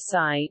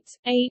 Website,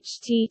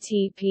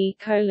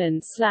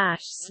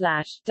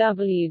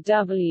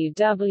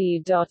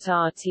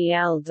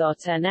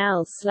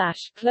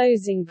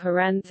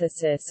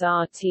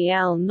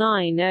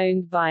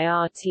 owned by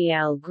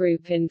RTL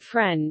Group in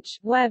French.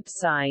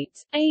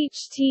 Website,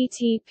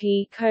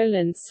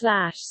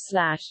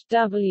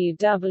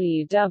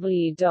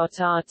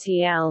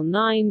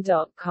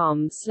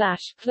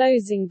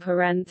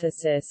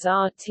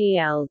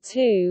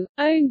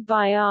 owned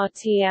by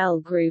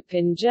RTL Group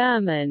in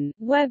German.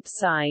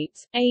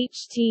 Website,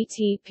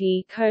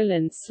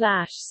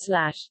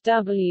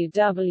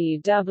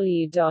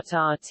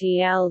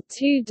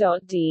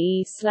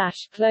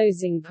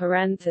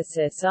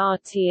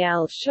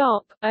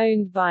 Shop,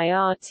 owned by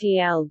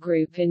RTL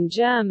Group in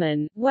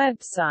German.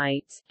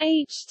 Website,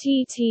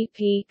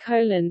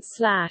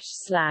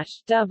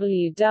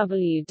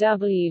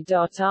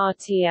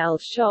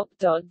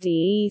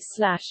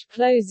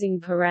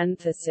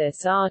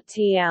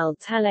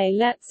 Tele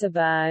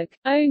Letzeburg,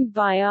 owned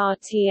by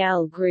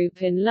RTL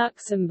Group in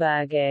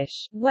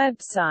Luxembourgish.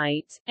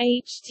 Website,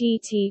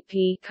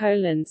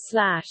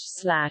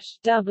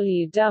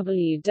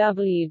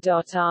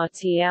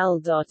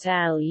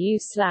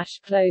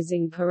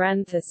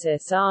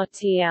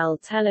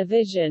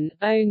 Television,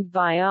 owned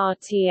by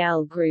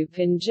RTL Group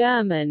in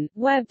German.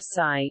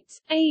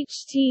 Website,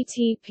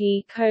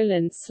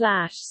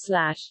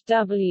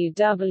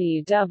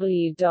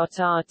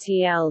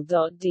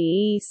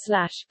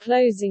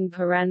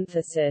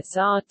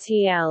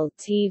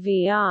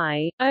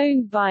 TVI,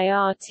 owned by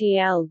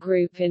RTL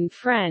Group in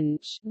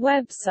French.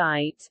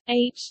 Website,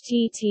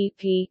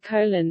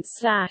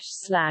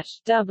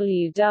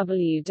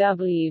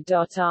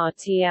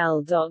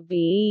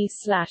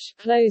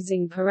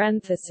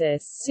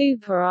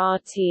 http://www.rtl.be/Super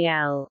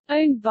RTL,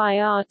 owned by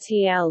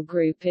RTL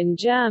Group in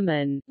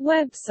German.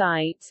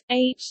 Website,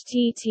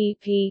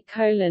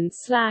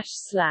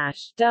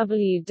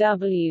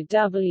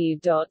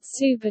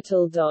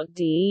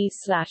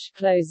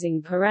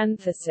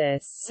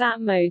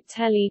 http://www.supertal.de/Satmo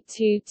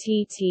Tele2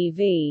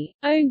 TTV,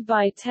 owned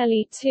by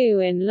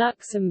Tele2 in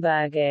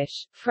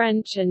Luxembourgish,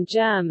 French and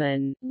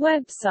German.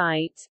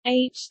 Website,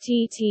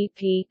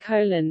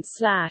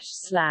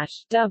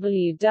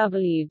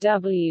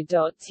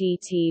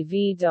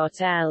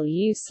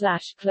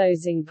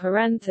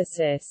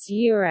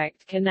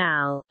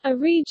 Canal, a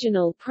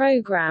regional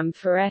program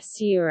for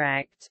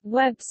S-Urect.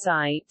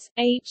 Website,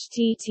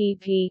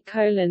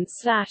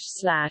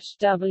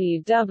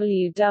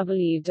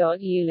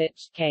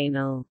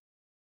 http://www.ulichcanal.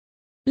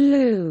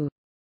 Lu.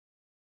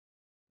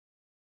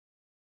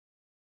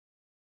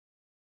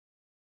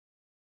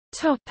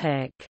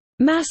 Topic: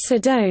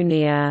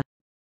 Macedonia.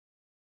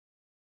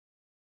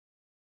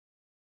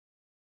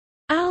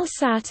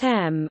 Alsat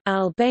M,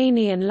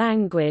 Albanian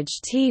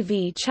language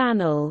TV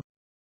channel.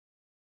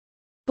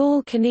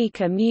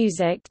 Balkanica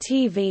Music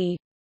TV.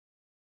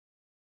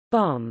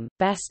 BOM,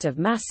 Best of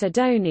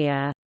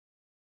Macedonia.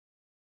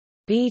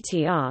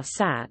 BTR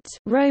Sat,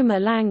 Roma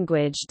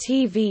language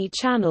TV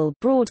channel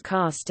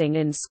broadcasting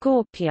in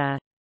Skopje.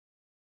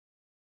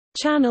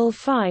 Channel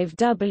 5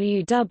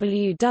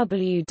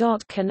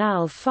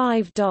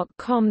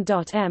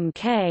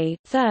 www.canal5.com.mk,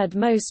 third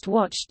most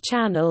watched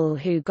channel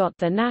who got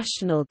the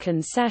national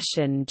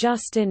concession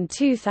just in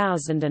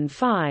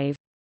 2005.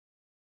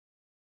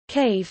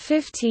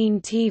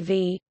 K15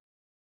 TV.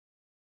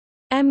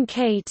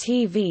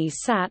 MKTV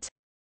Sat.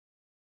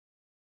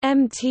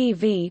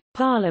 MTV,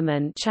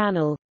 Parliament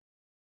Channel.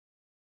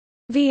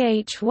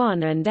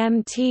 VH1 and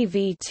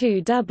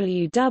MTV2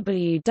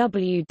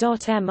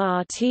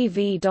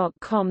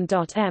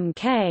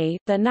 www.mrtv.com.mk,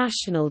 the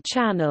national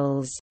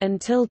channels.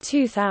 Until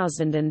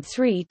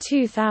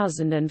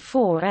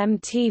 2003-2004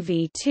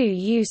 MTV2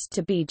 used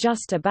to be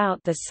just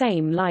about the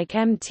same like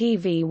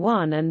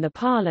MTV1, and the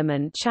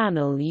Parliament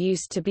channel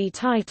used to be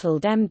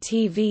titled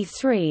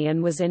MTV3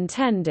 and was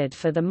intended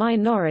for the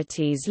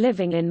minorities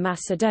living in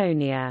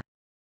Macedonia.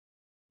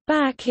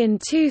 Back in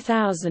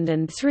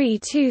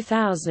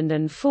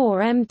 2003-2004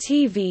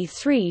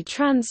 MTV3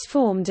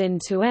 transformed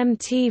into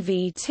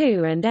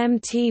MTV2 and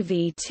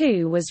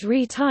MTV2 was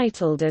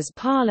retitled as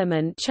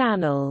Parliament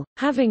Channel,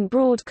 having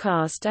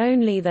broadcast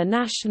only the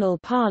national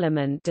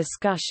parliament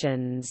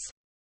discussions.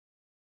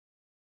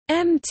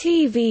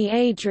 MTV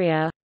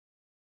Adria.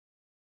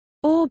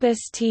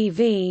 Orbis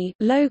TV,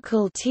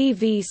 local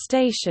TV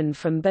station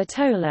from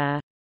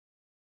Bitola.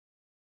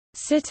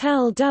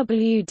 Citel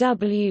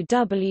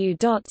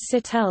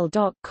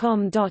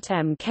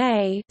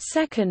www.citel.com.mk,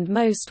 second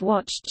most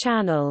watched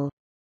channel.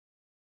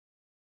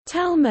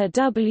 Telma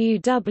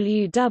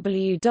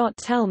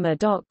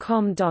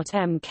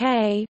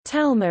www.telma.com.mk,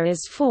 Telma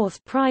is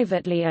fourth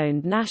privately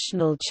owned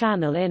national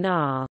channel in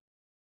R.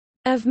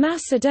 of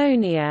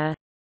Macedonia.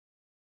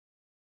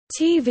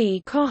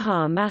 TV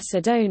Kohar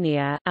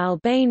Macedonia,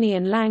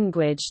 Albanian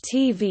language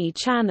TV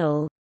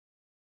channel.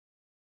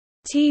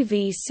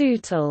 TV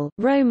Sutal,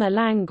 Roma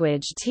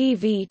language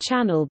TV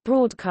channel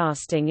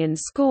broadcasting in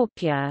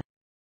Skopje.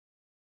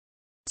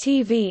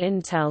 TV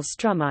Intel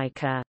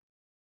Strumica.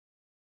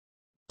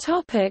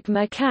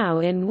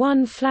 Macau in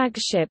one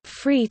flagship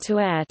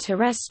free-to-air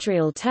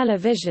terrestrial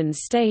television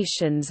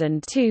stations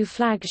and two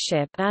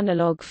flagship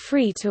analog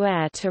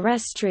free-to-air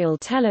terrestrial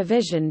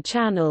television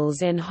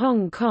channels in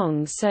Hong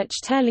Kong such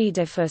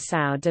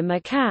Teledifusão de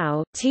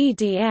Macau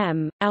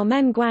 (TDM),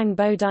 Aomenguang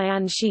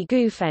Bodianshi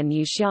Gufen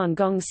Yushan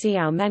Gongsi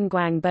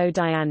Aomenguang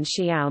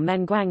Bodianshi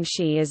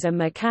Aomenguangshi is a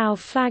Macau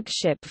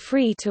flagship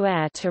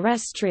free-to-air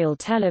terrestrial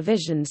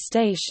television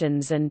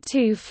stations and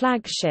two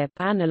flagship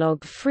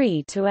analog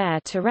free-to-air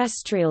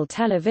terrestrial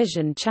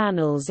television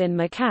channels in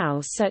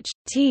Macau such,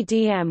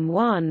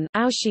 TDM1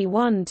 Aoshi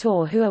 1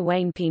 Tor Hua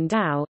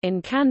Wainpindao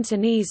in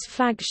Cantonese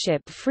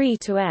flagship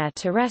free-to-air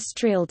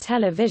terrestrial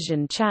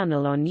television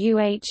channel on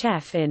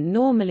UHF in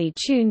normally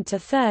tuned to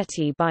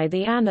 30 by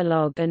the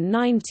analog and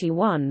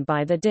 91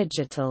 by the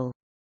digital.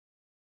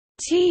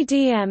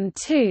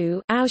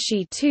 TDM2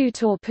 Aoshi 2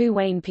 Torpu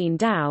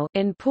Wainpindao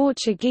in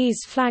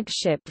Portuguese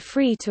flagship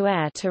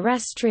free-to-air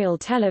terrestrial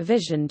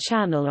television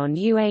channel on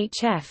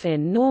UHF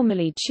in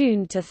normally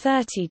tuned to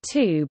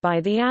 32 by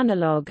the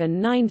analog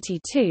and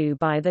 92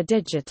 by the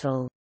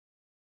digital.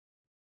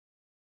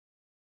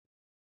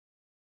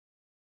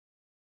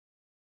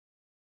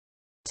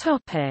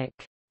 Topic: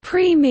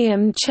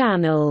 Premium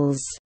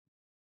channels.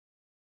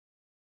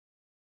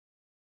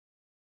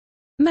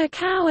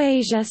 Macau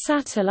Asia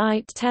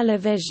Satellite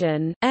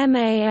Television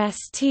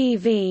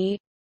 (MAS-TV),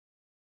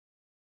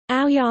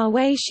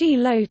 Aoyaweishi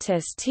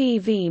Lotus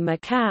TV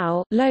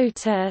Macau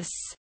 (Lotus),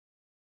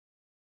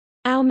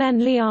 Aomen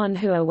Lian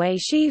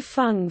Huaweishi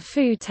Feng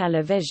Fu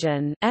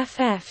Television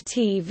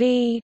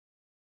 (FF-TV),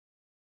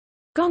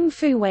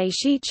 Gongfu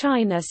Weishi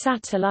China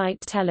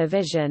Satellite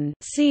Television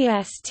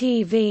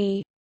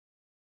 (CSTV),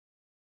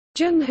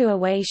 Zhonghua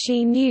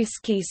Weishi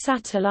Newski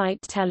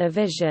Satellite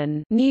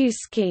Television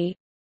 (Newski),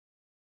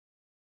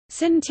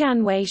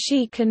 Xintian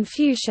Weishi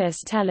Confucius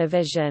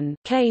Television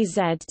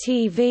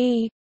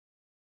 (KZTV),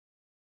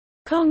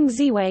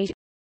 Kongziwei.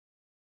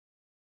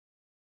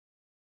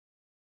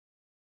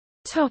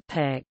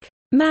 Topic: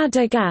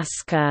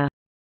 Madagascar.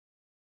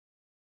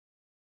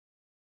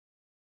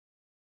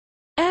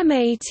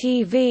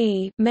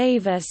 MATV,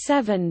 Mava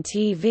 7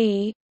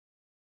 TV,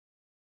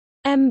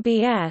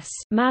 MBS,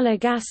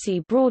 Malagasy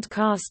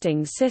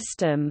Broadcasting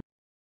System,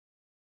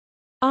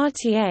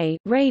 RTA,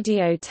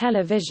 Radio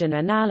Television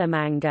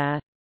Analamanga,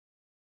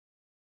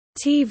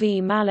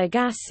 TV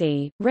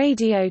Malagasy,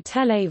 Radio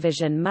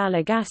Television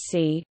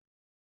Malagasy,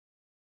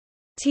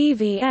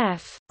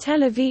 TVF,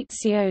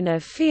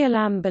 Televisione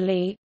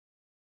Fialambali,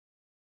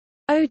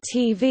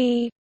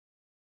 OTV,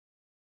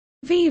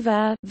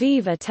 Viva,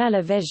 Viva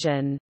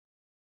Television,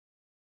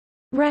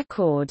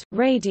 Record,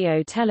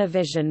 radio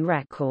television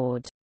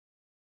record.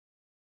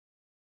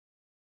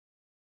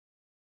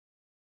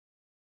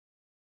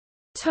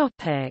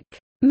 Topic: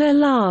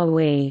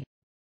 Malawi.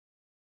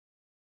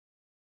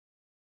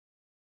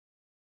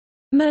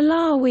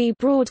 Malawi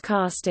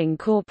Broadcasting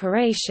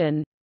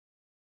Corporation.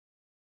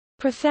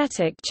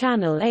 Prophetic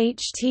Channel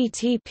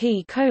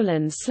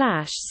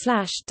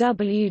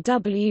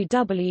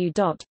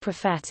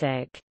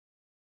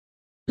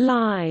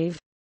http://www.prophetic.live.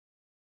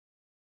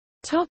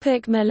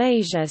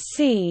 Malaysia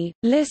C.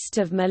 List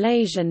of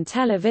Malaysian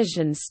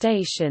television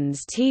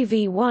stations: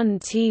 TV1,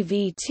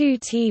 TV2,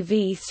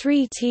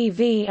 TV3,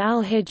 TV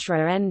Al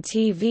Hijra,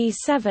 NTV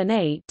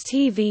 78,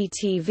 TV,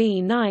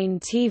 TV9,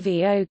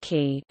 TV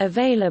Oki,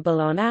 available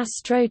on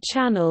Astro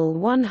Channel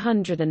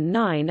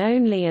 109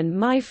 only and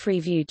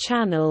MyFreeview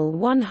Channel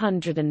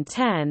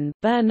 110,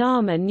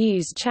 Bernama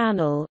News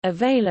Channel,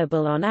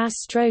 available on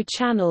Astro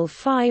Channel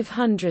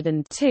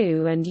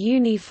 502 and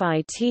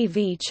Unify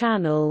TV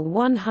Channel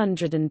 120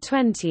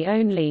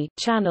 only,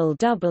 Channel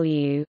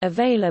W,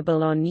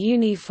 available on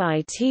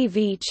Unify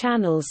TV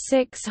Channel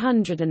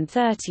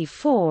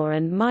 634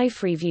 and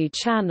MyFreeview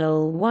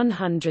Channel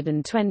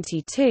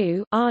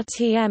 122,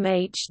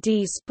 RTM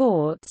HD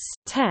Sports,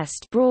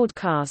 test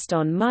broadcast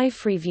on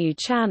MyFreeview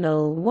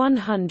Channel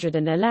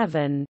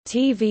 111,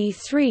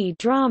 TV3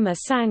 Drama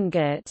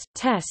Sangat,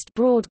 test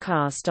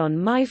broadcast on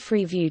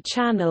MyFreeview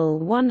Channel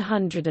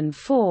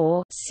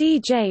 104,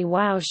 CJ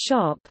Wow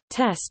Shop,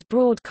 test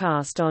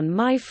broadcast on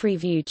MyFreeview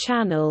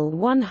Channel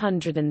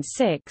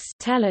 106,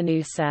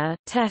 Telenusa,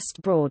 test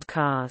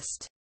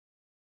broadcast.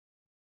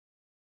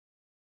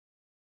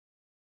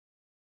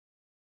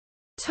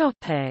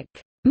 Topic: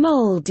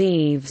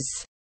 Maldives.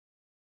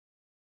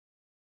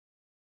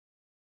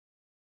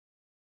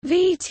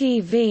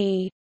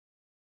 VTV,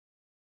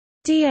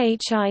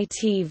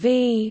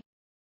 DHITV,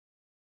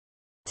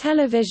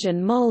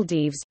 Television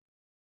Maldives,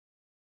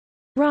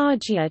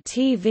 Raja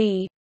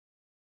TV,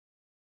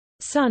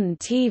 Sun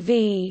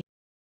TV,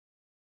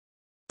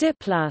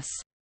 Diplus,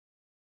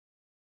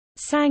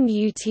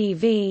 Sangyu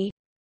TV,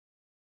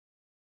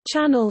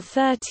 Channel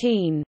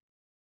 13,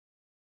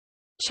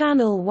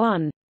 Channel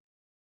 1,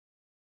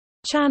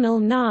 Channel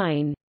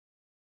 9,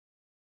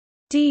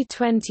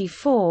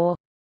 D24,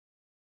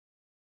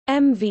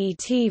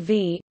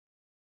 MVTV,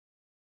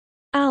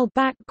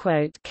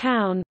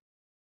 Al-Kaun,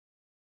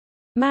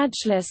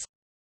 Majlis,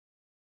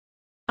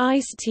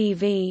 ICE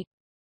TV,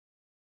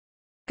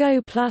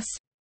 Go Plus,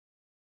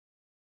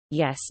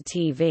 Yes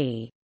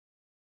TV.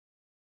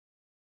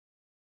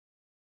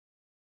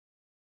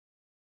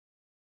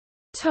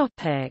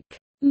 Topic: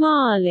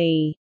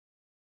 Mali.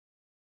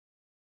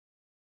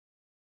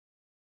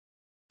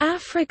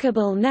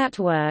 Africable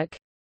Network,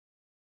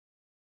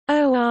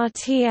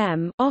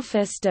 ORTM,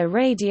 Office de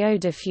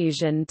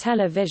Radiodiffusion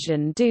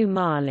Télévision du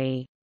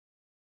Mali.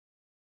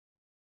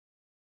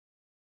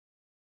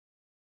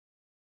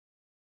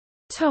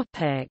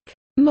 Topic: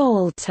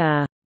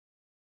 Malta.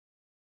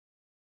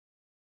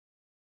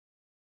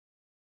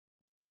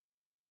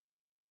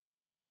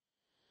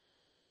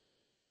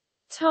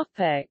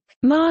 Topic: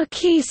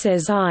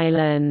 Marquesas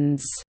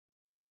Islands.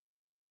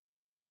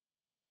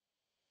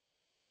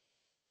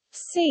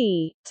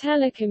 C.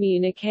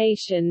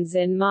 Telecommunications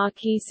in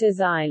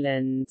Marquesas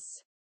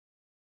Islands.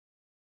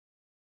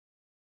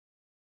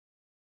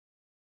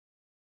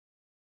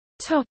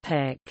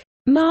 Topic: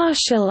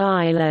 Marshall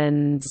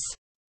Islands.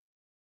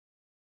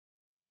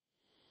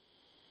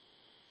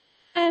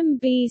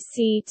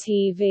 MBC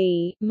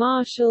TV,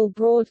 Marshall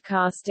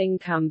Broadcasting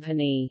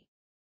Company.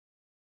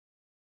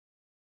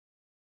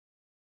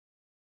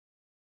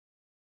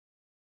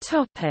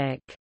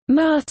 Topic: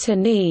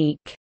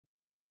 Martinique.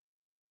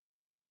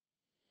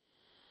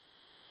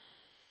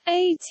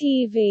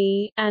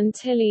 ATV,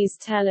 Antilles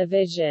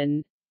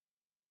Television.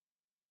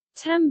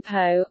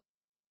 Tempo,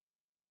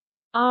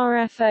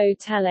 RFO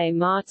Télé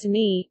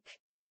Martinique.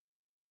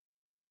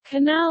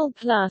 Canal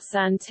Plus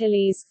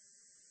Antilles.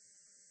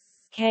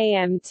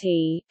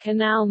 KMT,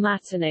 Canal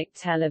Martinique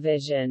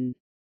Television.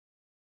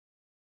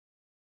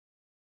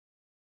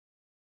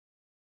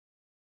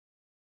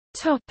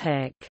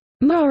 Topic: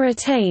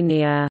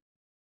 Mauritania.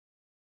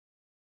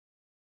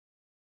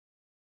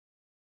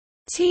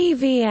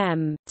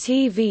 TVM,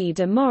 TV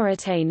de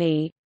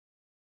Mauritanie.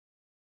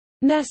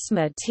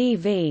 Nesma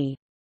TV.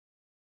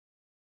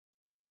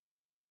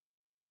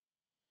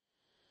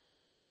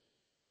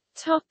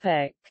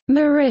 Topic: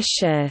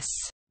 Mauritius.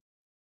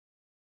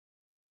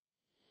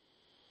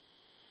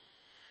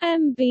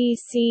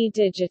 MBC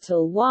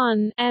Digital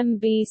 1,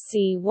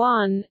 MBC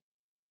 1,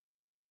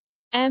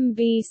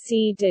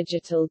 MBC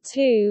Digital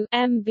 2,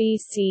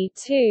 MBC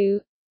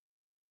 2,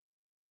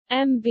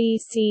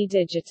 MBC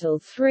Digital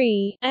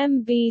 3,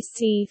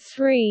 MBC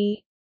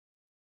 3,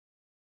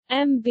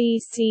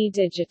 MBC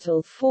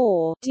Digital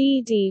 4,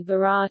 DD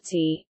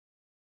Bharati,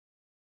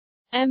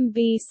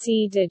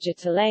 MBC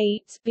Digital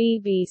 8,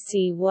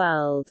 BBC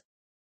World,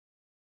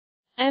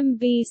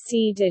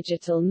 MBC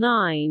Digital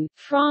 9,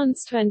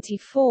 France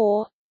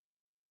 24,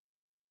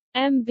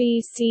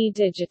 MBC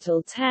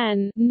Digital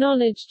 10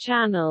 Knowledge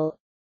Channel,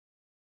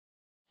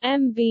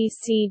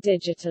 MBC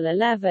Digital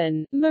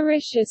 11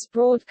 Mauritius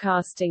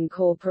Broadcasting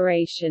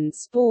Corporation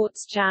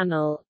Sports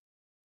Channel,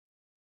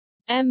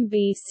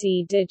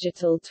 MBC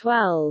Digital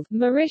 12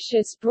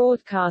 Mauritius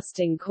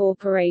Broadcasting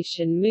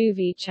Corporation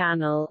Movie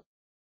Channel,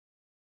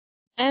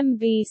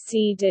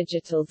 MBC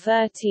Digital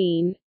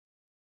 13,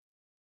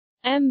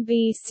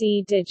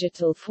 MBC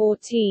Digital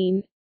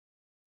 14,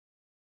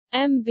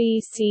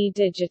 MBC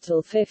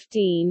Digital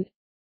 15,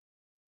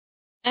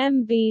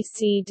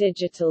 MBC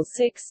Digital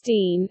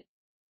 16,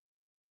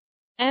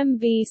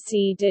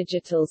 MBC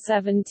Digital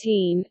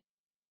 17,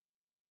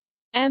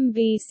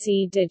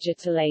 MBC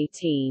Digital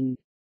 18.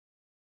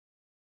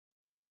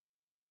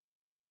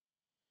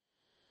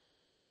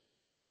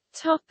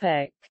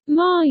 Topic: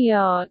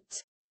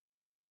 Marriott,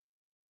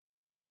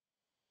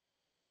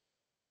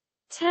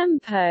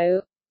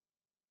 Tempo,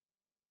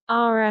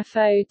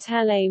 RFO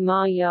Tele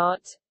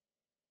Marriott,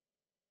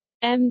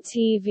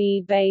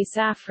 MTV Base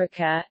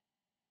Africa,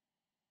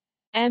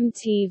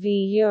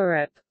 MTV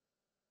Europe,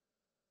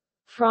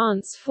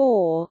 France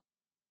 4,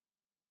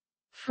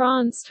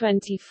 France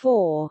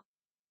 24,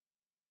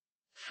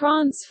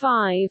 France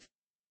 5,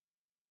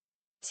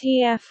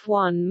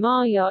 TF1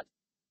 Marriott,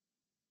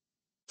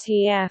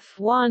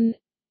 TF1,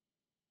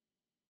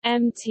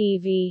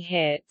 MTV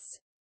Hits,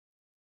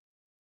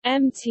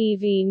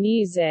 MTV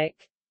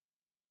Music,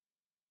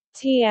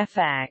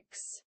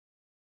 TFX.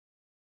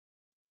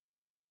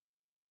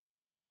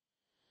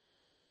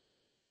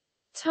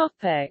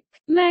 Topic: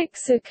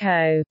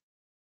 Mexico.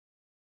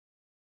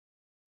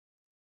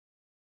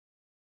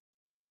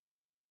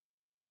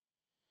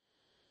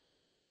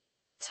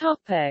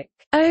 Topic: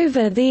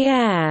 Over the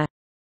air.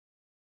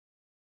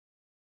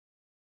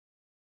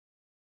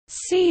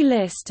 See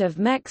List of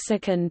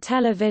Mexican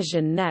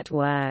television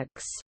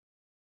networks.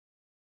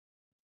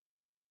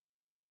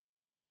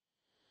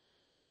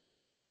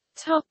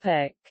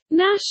 Topic: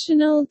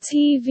 National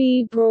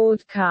TV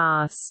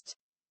broadcast.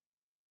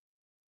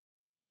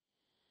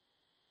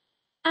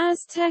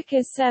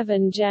 Azteca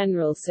 7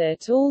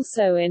 Generalsat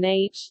also in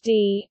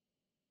HD,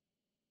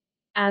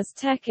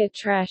 Azteca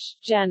Tres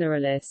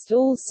Generalist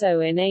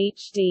also in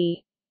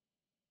HD,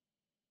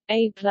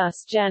 A+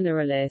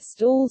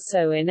 Generalist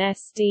also in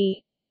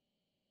SD,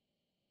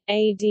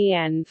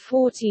 ADN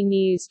 40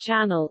 News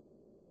Channel,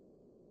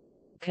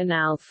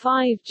 Canal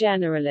 5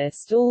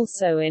 Generalist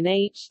also in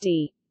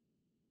HD,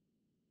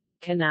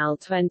 Canal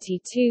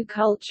 22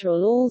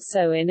 Cultural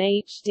also in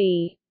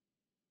HD,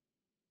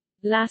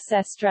 Las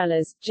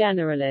Estrellas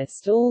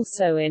Generalist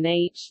also in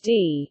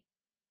HD,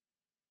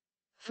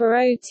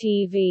 Faro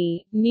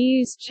TV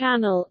News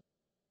Channel,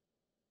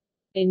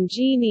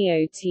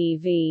 Ingenio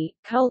TV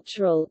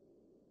Cultural,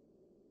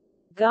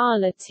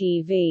 Gala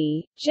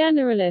TV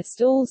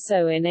Generalist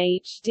also in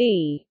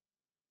HD,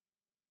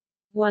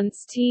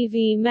 Once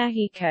TV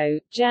Mexico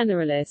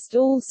Generalist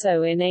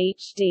also in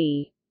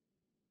HD,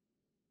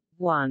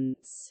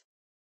 Once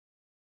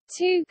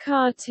 2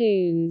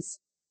 Cartoons,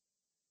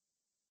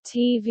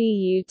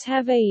 TVU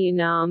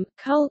TVUNAM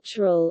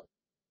Cultural,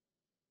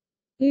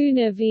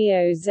 Una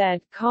VOZ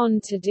Con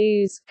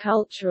Todos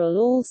Cultural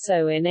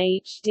also in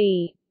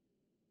HD,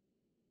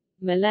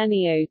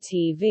 Milenio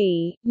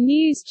TV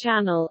News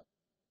Channel,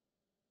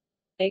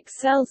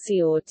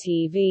 Excelsior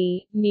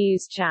TV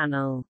News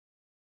Channel.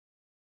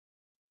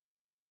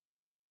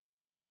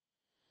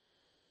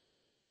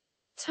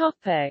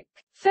 Topic: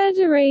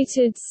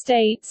 Federated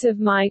States of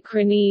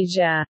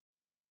Micronesia.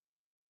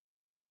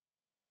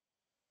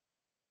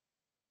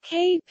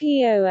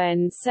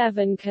 KPON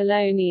 7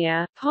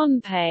 Colonia,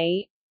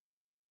 Pohnpei,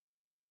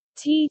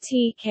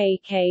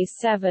 TTKK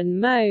 7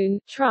 Moan,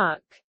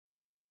 Truck,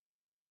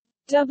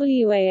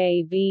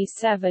 WAAB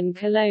 7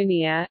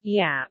 Colonia,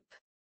 Yap.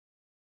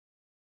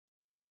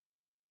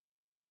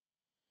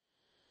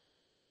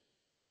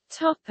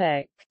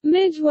 Topic: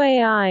 Midway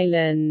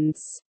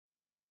Islands.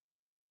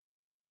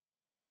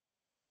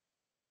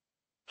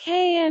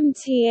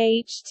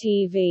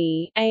 KMTH-TV,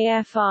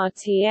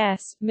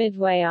 AFRTS,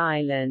 Midway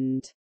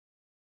Island.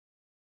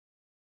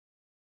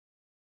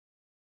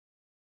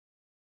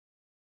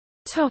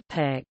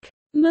 Topic: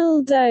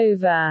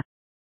 Moldova.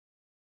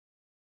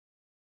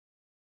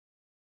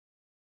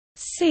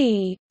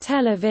 See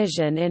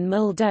Television in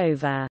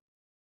Moldova.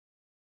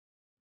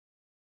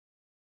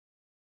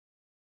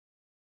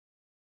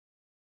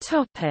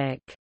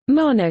 Topic: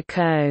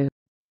 Monaco.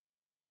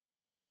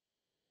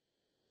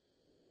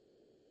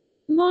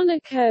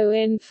 Monaco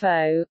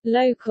Info,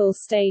 local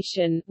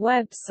station,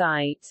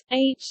 website,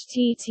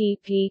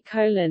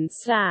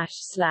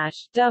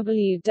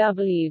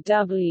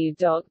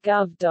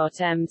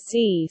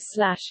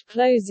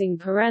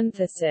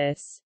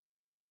 http://www.gov.mc/,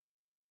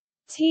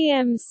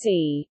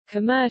 TMC,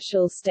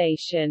 commercial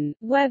station,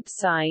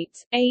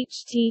 website,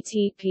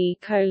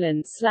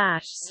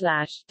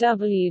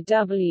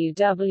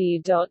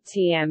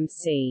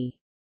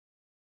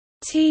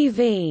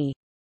 http://www.tmc.tv.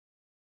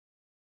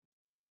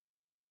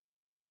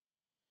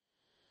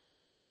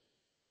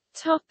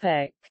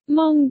 Topic: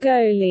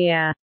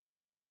 Mongolia.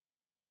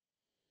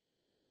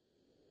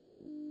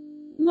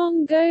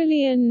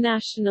 Mongolian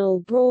National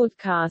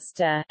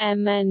Broadcaster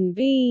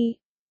 (MNB),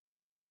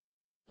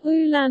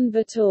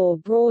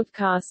 Ulaanbaatar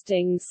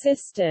Broadcasting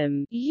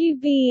System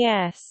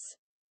 (UBS),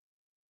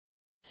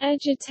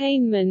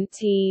 Edutainment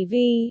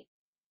TV,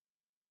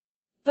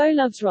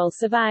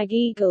 Bolovzrolsavag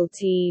Eagle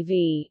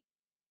TV,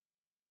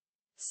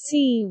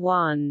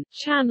 C1,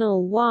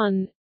 Channel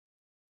 1,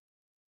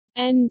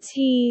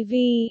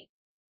 NTV,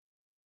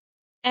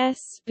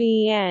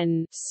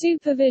 SBN,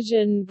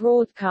 Supervision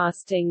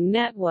Broadcasting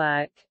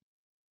Network,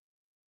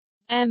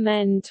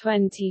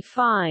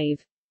 MN25,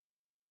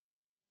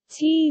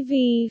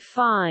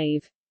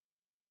 TV5,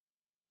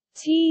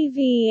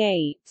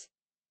 TV8,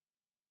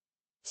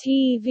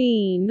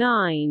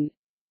 TV9,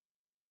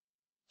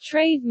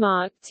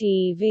 Trademark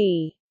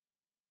TV,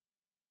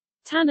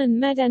 Tannen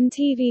Meden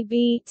TV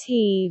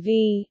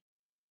BTV,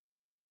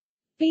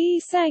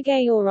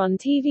 B-Segayoron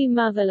TV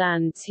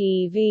Motherland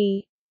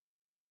TV,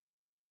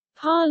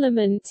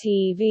 Parliament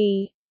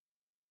TV,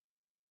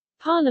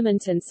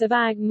 Parlamenten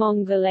Sabag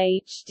Mongol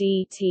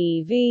HD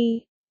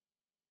TV,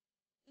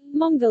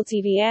 Mongol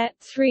TV at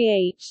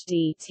 3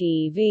 HD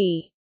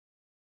TV,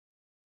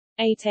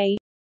 8A.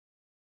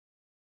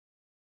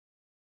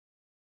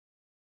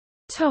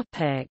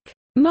 Topic: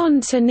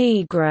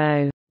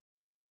 Montenegro.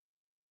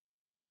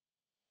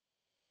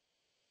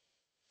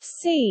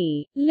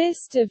 C.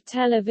 List of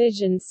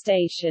television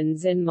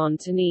stations in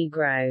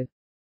Montenegro.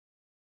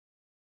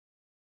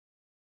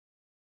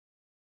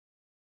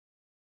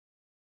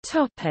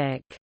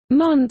 Topic: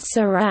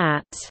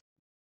 Montserrat.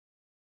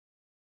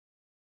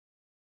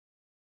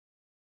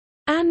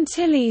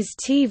 Antilles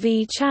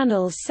TV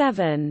Channel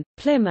 7,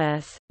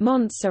 Plymouth,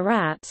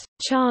 Montserrat,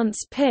 Chance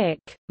Pick,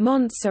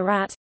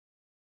 Montserrat.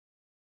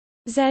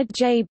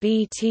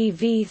 ZJB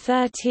TV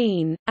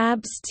 13,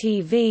 ABS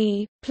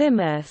TV,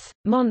 Plymouth,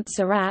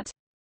 Montserrat.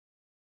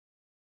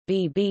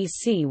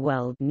 BBC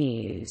World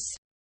News.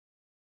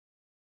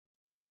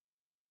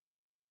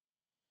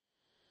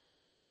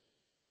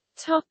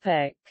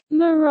 Topic: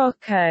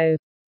 Morocco.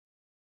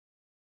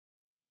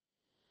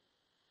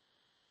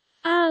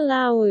 Al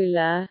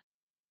Aoula,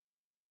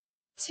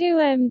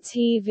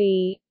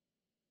 2MTV,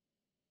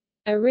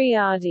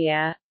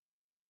 Ariadia,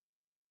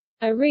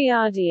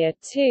 Ariadia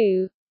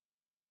 2,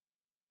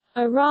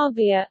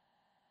 Arabia,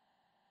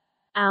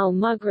 Al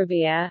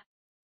Mughrabiya,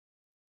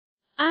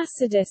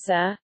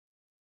 Asadissa,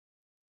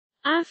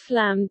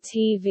 Aflam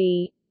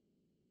TV,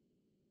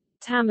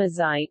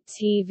 Tamazight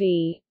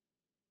TV,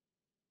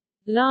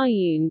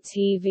 Layun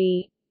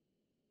TV,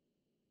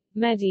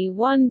 Medi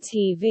 1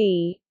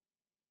 TV,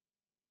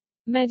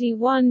 Medi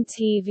 1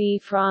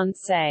 TV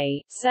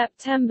Francais,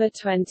 September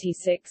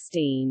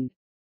 2016.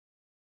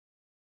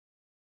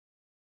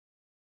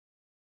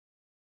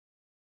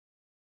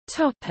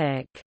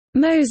 Topic: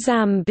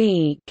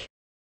 Mozambique.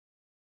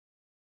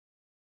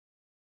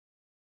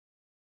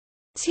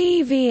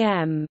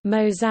 TVM,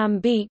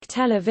 Mozambique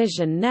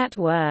Television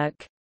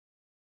Network.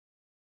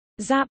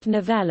 Zap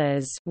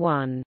Novelas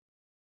 1.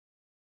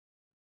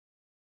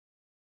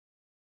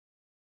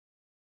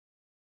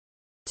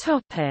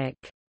 Topic: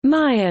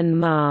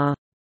 Myanmar.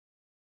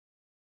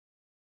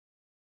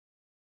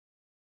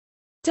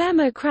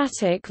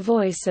 Democratic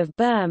Voice of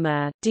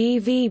Burma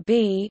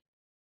 (DVB).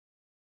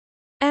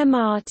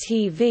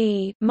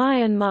 MRTV,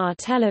 Myanmar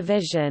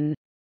Television.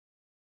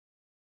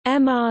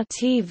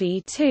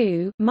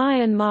 MRTV2,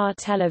 Myanmar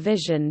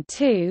Television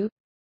 2.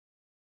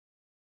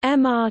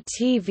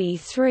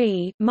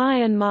 MRTV3,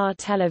 Myanmar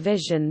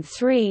Television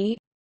 3.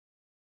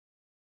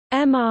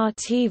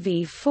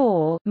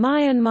 MRTV4,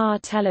 Myanmar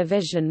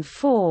Television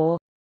 4.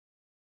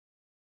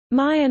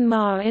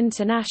 Myanmar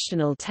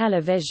International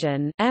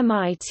Television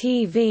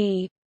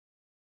 (MITV).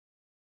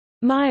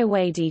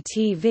 Mayawadi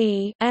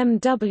TV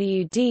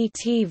 (MWD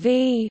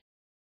TV).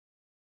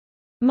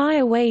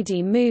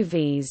 Mayawadi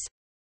Movies.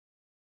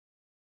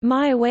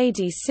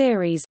 Mayawadi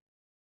Series.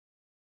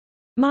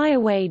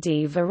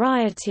 Mayawadi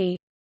Variety.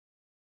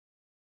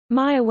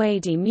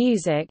 Mayawadi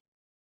Music.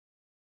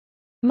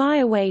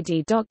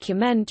 Mayawadi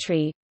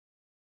Documentary.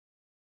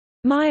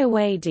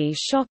 Mayawadi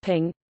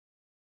Shopping.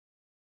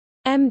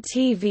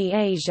 MTV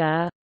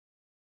Asia.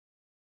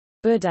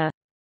 Buddha.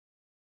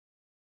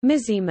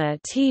 Mizima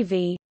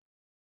TV.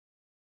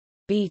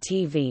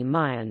 BTV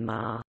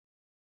Myanmar.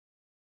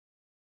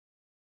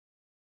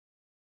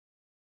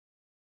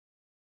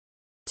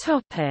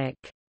 Topic: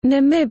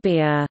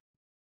 Namibia.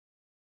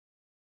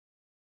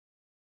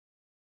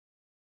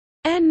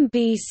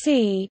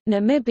 NBC,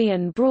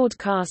 Namibian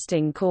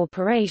Broadcasting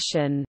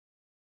Corporation.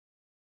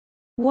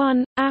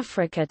 1.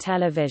 Africa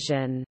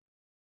Television.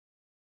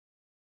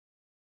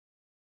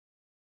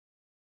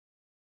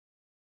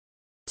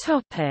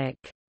 Topic: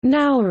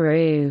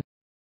 Nauru.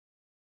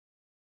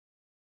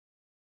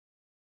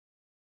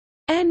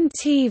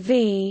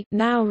 NTV,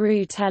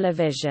 Nauru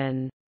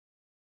Television.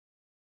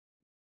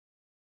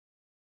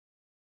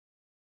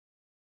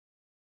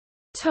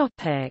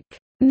 Topic: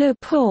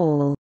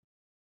 Nepal.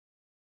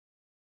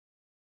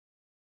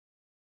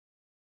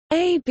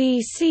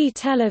 ABC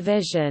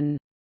Television.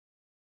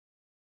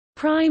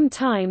 Prime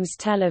Times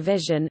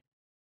Television,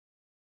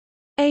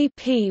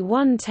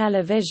 AP1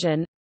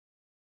 Television,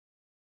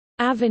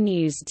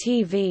 Avenues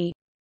TV,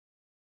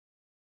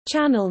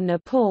 Channel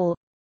Nepal,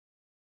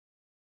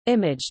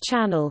 Image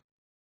Channel,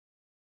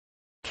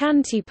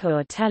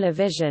 Kantipur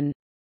Television,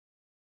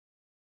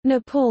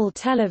 Nepal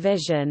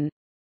Television,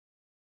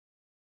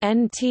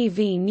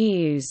 NTV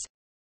News,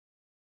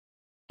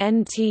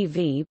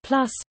 NTV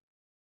Plus,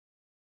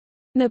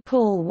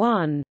 Nepal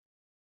 1,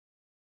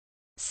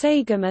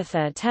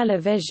 Sagarmatha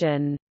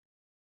Television,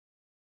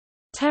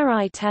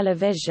 Terai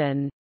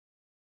Television,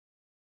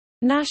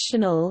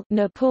 National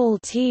Nepal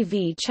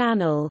TV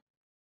Channel,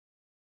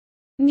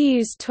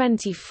 News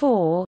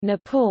 24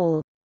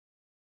 Nepal,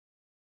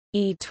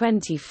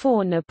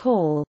 E24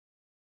 Nepal,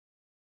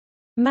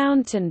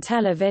 Mountain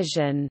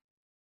Television,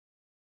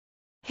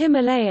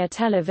 Himalaya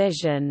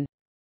Television,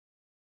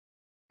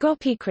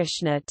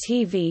 Gopikrishna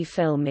TV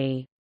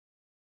Filmy.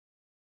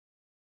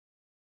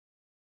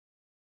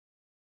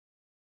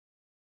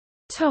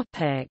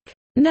 Topic: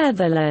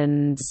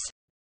 Netherlands.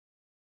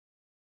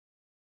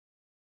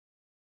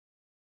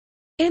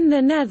 In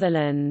the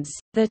Netherlands,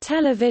 the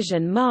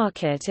television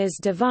market is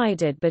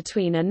divided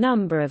between a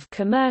number of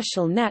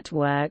commercial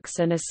networks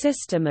and a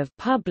system of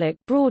public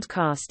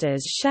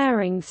broadcasters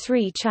sharing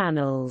 3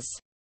 channels.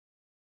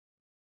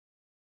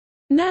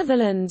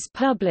 Netherlands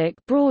Public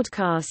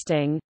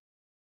Broadcasting,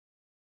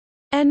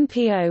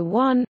 NPO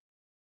 1,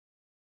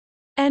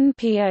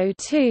 NPO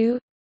 2,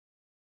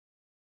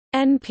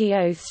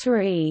 NPO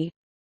 3.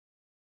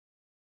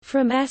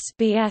 From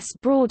SBS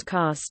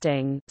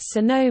Broadcasting,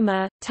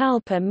 Sonoma,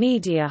 Talpa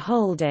Media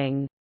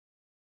Holding.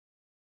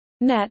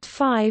 Net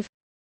 5,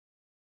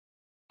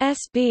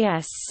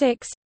 SBS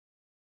 6,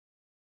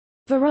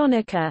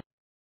 Veronica,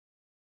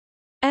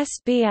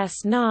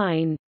 SBS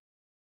 9.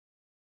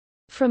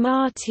 From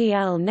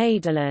RTL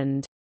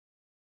Nederland,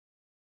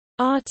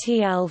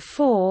 RTL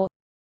 4,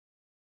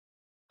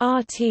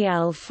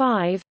 RTL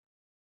 5,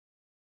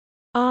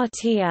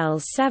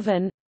 RTL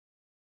 7,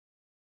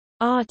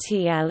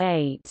 RTL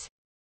 8.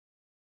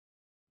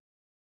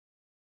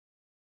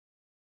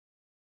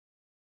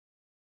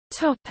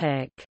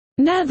 Topic: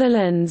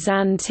 Netherlands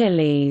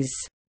Antilles.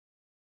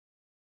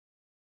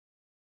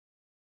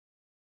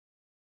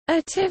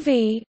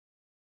 ATV,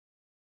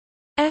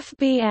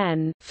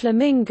 FBN,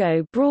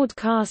 Flamingo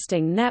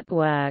Broadcasting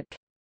Network,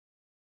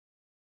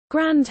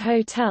 Grand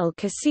Hotel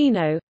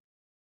Casino,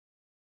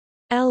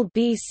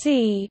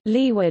 LBC,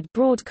 Leeward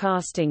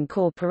Broadcasting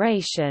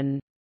Corporation,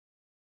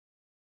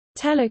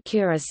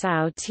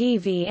 Telecuraçao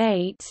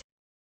TV8,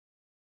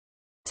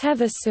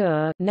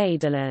 Tevasur,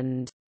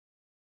 Nederland.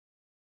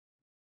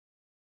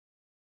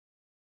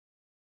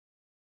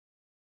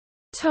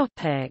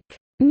 Topic: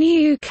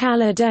 New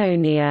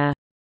Caledonia.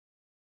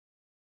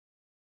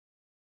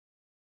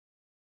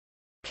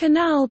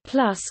 Canal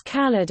Plus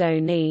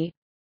Calédonie,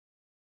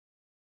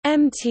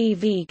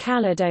 MTV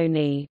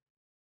Calédonie,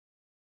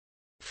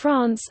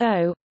 France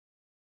O,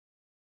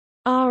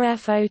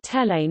 RFO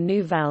Télé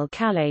Nouvelle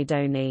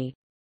Calédonie.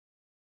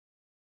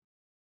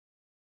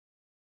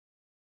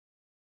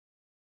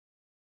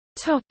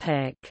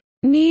 Topic: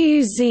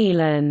 New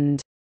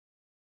Zealand.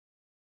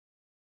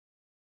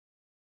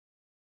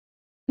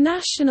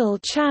 National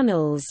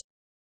channels: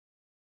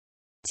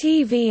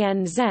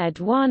 TVNZ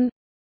 1,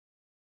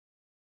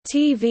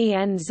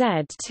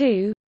 TVNZ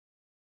 2,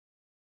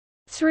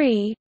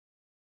 3,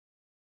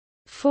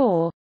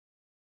 4,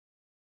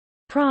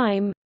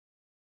 Prime,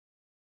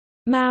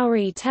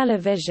 Maori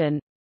Television,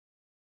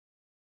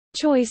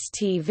 Choice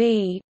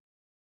TV,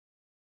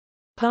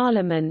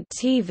 Parliament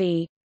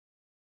TV,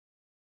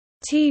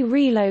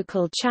 T-Re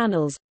local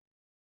channels,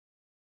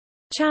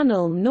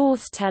 Channel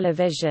North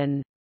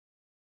Television,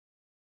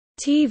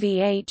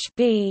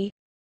 TVHB,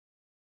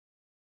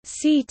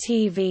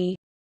 CTV,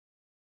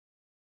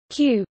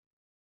 Q,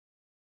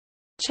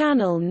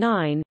 Channel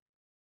 9,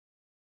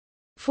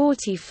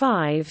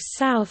 45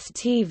 South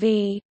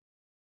TV,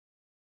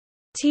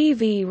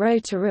 TV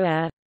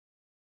Rotorua,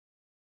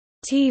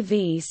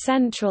 TV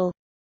Central,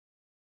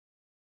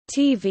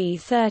 TV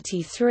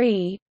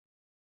 33,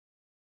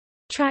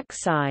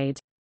 Trackside,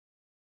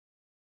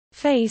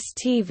 Face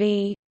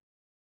TV,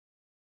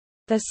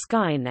 The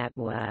Sky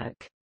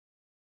Network.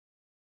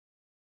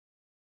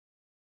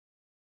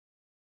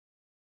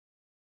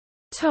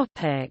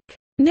 Topic: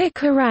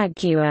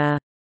 Nicaragua.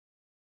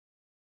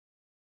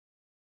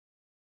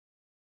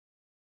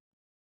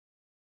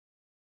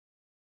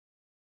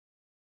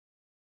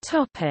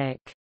 Topic: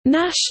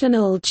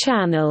 National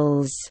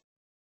channels.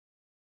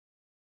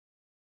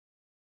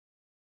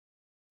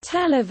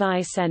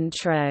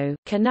 Televicentro,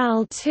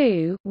 Canal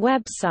 2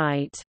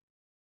 website,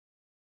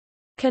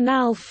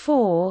 Canal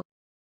 4,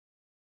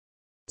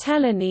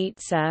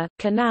 Telenitsa,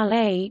 Canal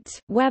 8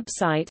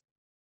 website,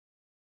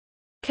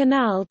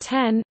 Canal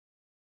 10,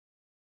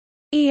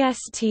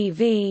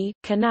 ESTV,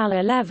 Canal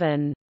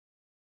 11,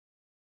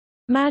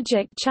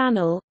 Magic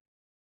Channel,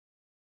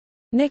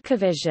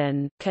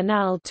 Nicavision,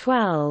 Canal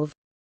 12,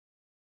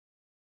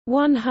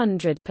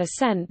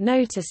 100%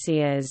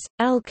 Noticias,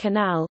 El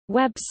Canal,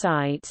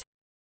 website.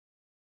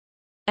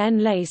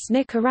 Enlace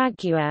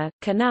Nicaragua,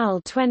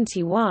 Canal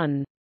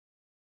 21.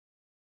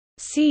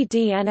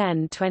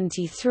 CDNN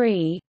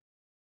 23.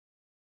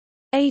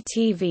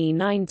 ATV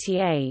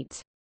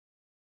 98.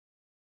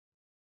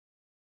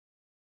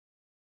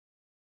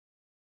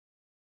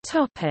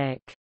 Topic: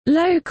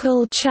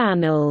 Local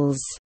channels.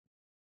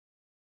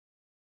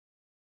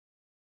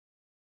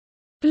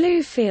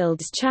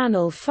 Bluefields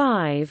Channel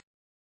 5,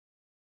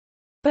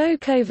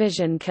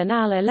 Bocovision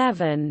Canal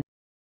 11,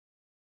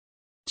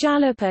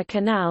 Jalapa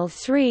Canal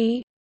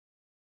 3,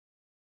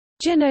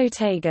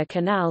 Jinotega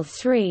Canal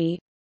 3,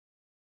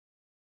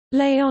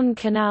 Leon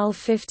Canal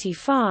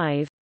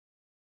 55,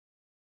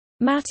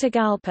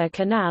 Matagalpa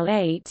Canal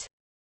 8,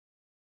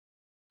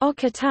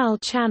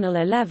 Ocotal Channel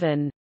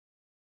 11,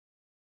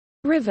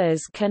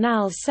 Rivers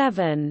Canal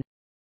 7,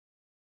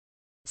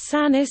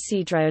 San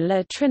Isidro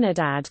La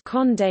Trinidad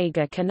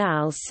Condega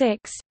Canal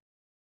 6,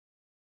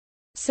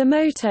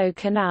 Somoto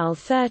Canal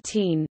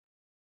 13,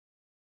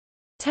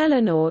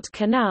 Telenorte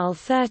Canal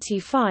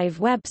 35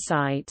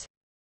 website,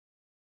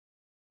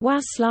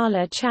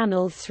 Waslala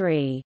Channel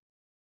 3.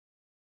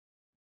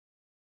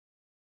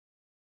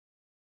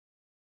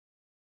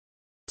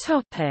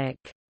 Topic: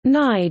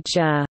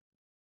 Niger.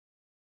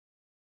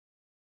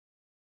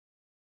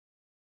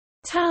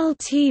 Tal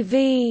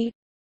TV,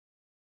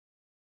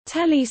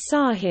 Tele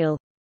Sahil,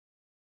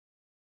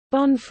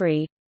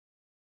 Bonfrey,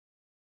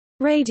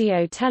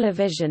 Radio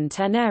Television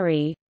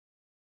Teneri,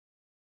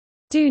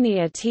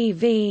 Dunia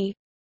TV,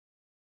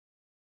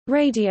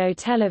 Radio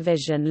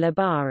Television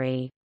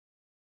Labari.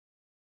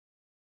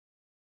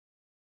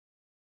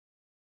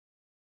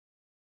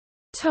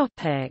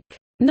 Topic: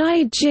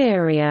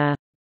 Nigeria.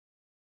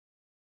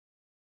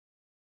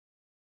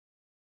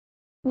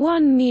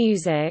 One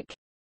Music,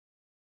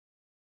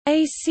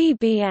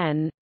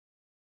 ACBN,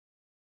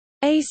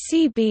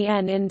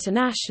 ACBN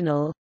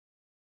International,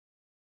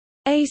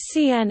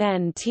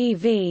 ACNN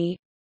TV,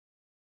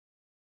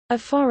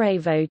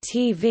 Aforevo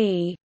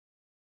TV,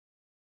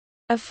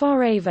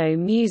 Aforevo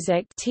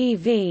Music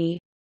TV,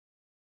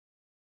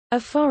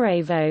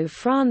 Aforevo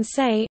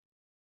Francais,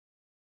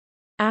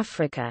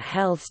 Africa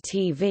Health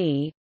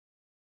TV,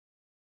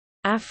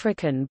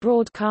 African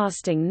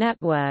Broadcasting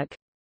Network,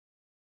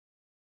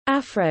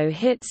 Afro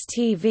Hits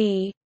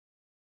TV,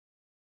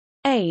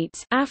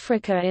 8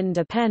 Africa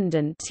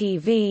Independent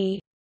TV,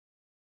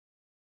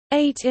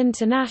 8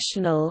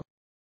 International,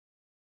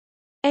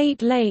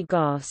 8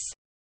 Lagos,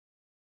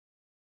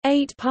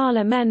 8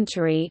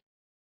 Parliamentary,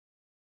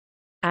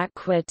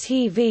 Aqua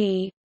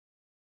TV,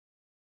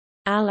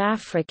 Al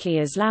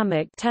Afriqui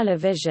Islamic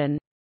Television,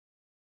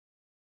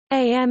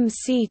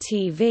 AMC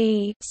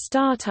TV,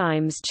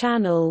 StarTimes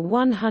Channel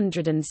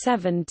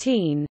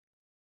 117,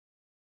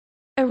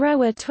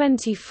 Aroa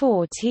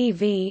 24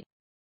 TV,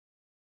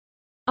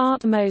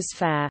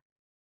 Artmosphere,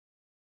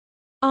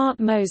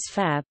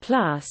 Artmosphere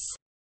Plus,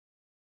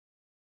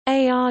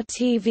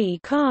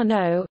 ARTV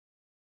Kano,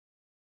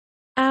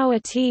 Our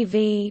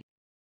TV,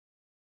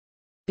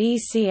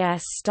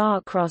 BCS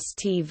Starcross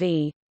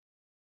TV,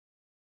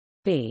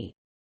 B.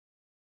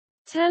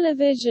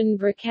 Television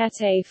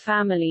Briquette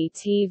Family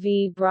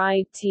TV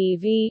Bride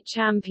TV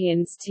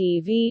Champions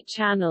TV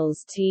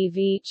Channels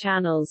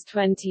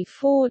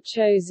 24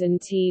 Chosen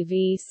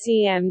TV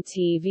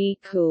CMTV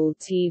Cool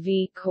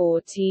TV Core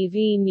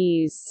TV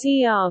News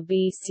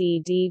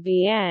CRBC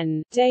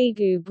DBN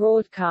Daegu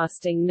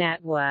Broadcasting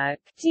Network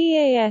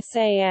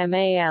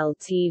DASAMAL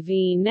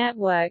TV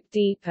Network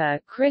Deeper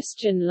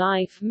Christian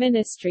Life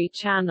Ministry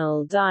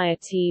Channel Dia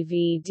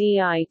TV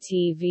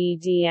DITV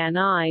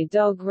DNI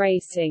Dog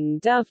Racing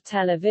Dove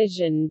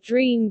Television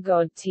Dream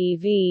God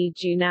TV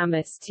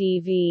Dunamis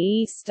TV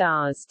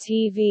E-Stars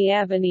TV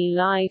Ebony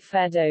Life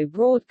Edo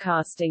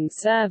Broadcasting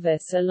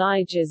Service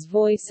Elijah's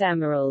Voice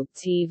Emerald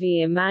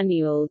TV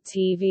Emmanuel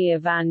TV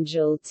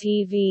Evangel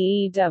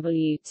TV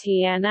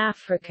EWTN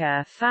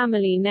Africa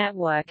Family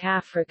Network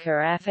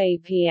Africa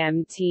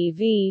FAPM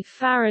TV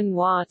Farron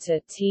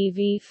Wata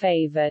TV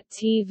Favor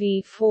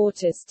TV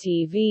Fortis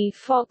TV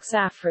Fox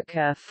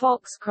Africa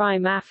Fox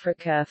Crime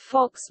Africa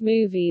Fox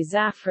Movies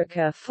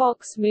Africa Fox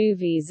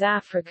Movies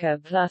Africa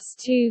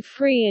 +2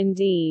 Free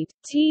Indeed,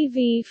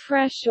 TV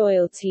Fresh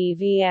Oil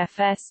TV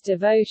FS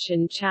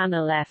Devotion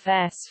Channel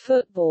FS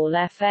Football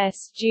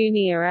FS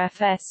Junior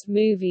FS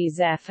Movies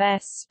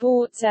FS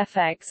Sports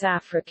FX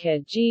Africa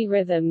G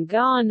Rhythm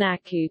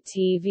Garnaku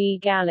TV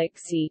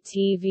Galaxy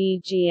TV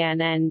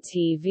GNN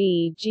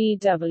TV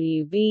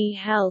GWB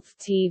Health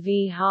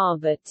TV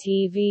Harbour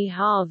TV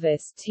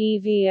Harvest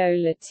TV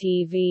Ola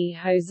TV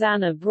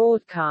Hosanna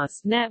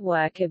Broadcast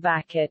Network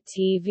Ibaka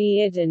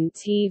TV Sweden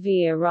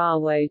TV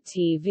Arawo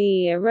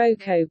TV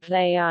Iroko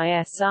Play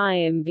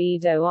ISI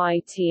Imbido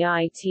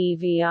ITI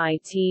TV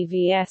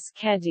ITVS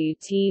Kedu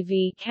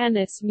TV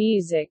Kenis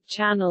Music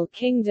Channel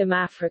Kingdom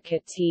Africa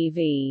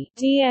TV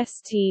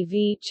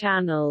DSTV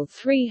Channel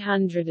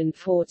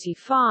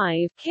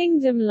 345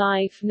 Kingdom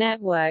Life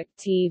Network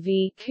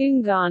TV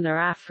Kungana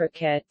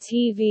Africa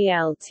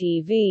TVL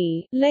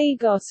TV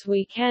Lagos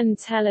Weekend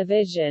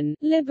Television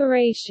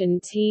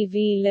Liberation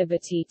TV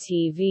Liberty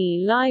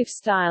TV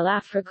Lifestyle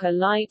Africa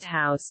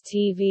Lighthouse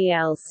TV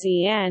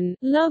LCN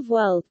Love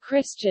World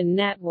Christian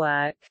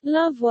Network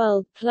Love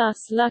World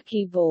Plus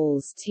Lucky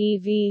Balls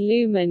TV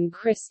Lumen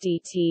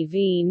Christi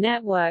TV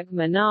Network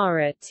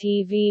Manara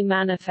TV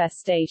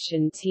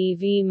Manifestation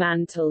TV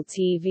Mantle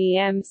TV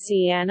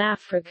MCN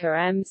Africa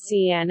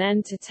MCN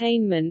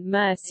Entertainment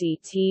Mercy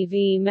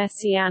TV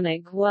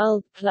Messianic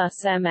World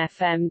Plus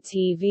MFM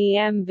TV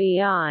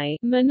MBI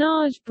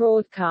Menage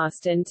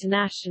Broadcast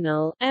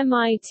International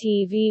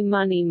MITV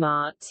Money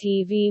Mart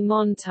TV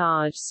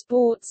Montage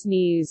Sports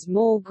News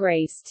More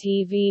Grace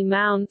TV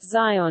Mount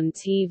Zion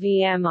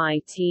TV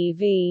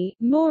MITV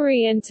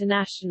Maury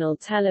International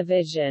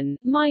Television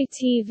My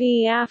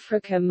TV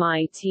Africa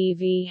My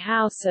TV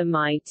Hausa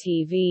My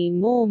TV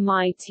More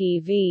My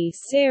TV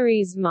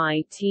Series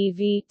My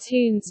TV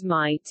Tunes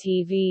My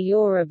TV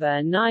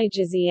Yoruba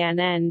Niger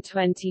ZNN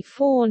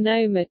 24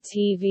 Noma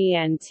TV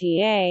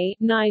NTA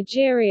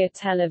Nigeria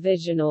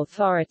Television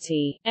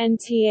Authority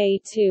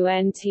NTA2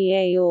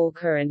 NTA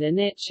Orca and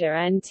Onitsha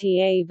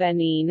NTA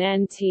Benin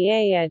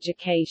NTA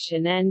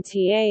Education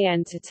NTA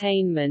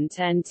Entertainment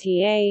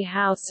NTA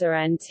Hausa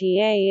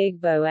NTA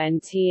Igbo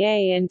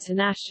NTA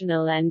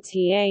International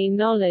NTA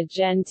Knowledge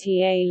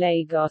NTA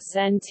Lagos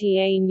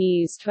NTA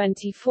News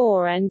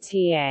 24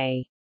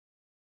 NTA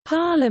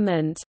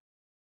Parliament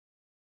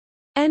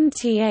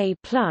NTA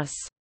Plus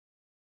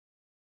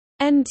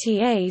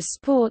NTA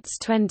Sports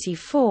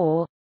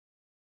 24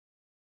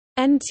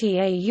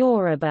 NTA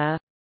Yoruba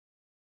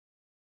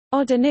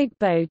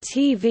Odenigbo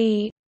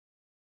TV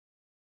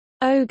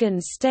Ogun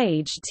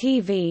Stage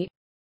TV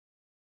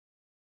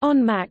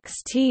Onmax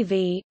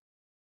TV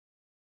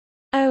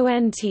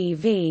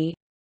ONTV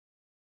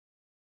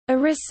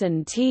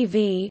Arisen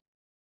TV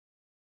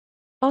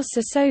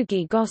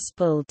Osasogi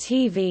Gospel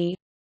TV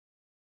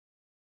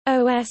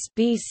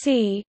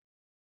OSBC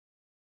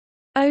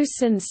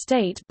Osun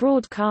State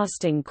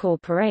Broadcasting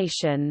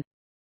Corporation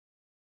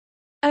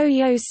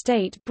Oyo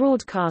State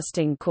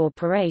Broadcasting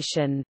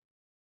Corporation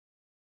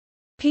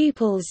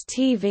People's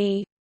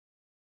TV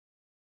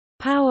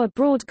Power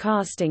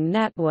Broadcasting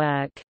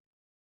Network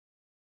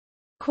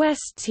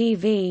Quest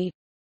TV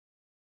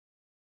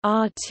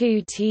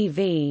R2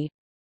 TV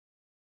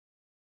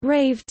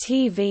Rave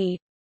TV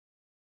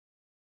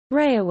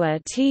Reawa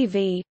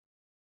TV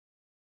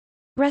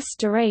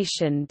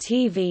Restoration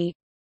TV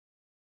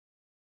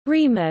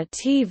Rima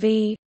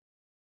TV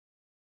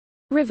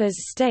Rivers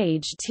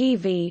Stage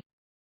TV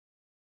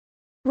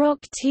Rock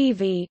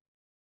TV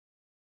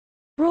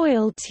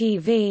Royal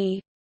TV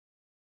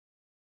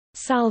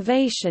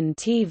Salvation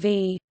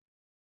TV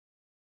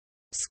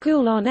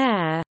School on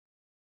Air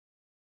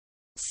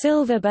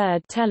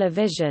Silverbird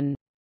Television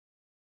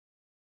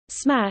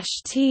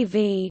Smash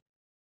TV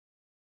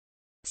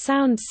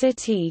Sound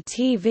City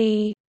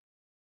TV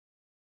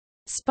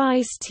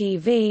Spice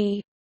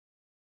TV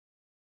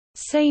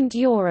Saint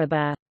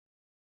Yoruba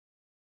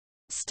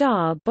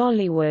Star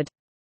Bollywood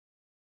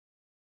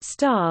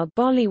Star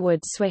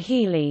Bollywood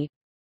Swahili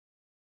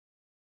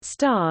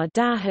Star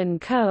Dahan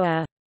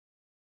Koa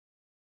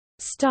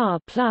Star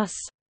Plus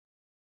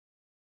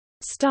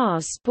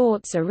Star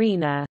Sports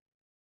Arena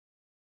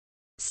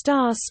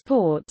Star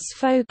Sports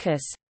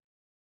Focus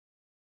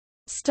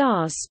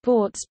Star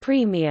Sports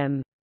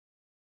Premium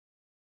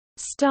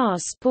Star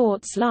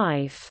Sports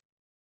Life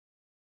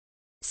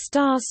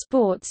Star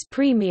Sports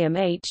Premium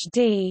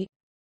HD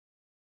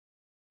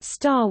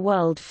Star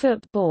World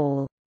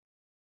Football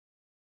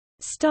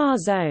Star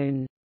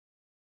Zone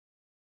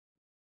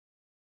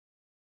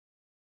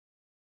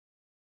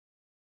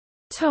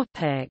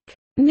Topic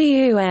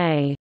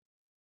Niue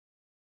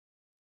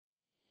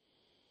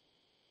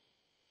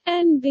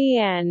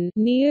NBN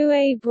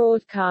Niue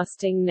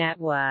Broadcasting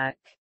Network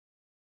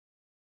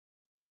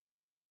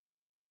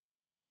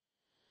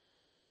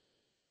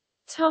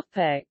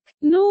Topic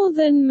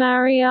Northern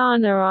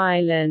Mariana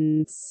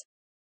Islands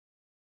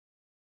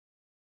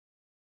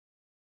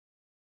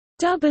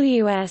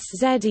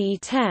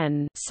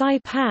WSZE-10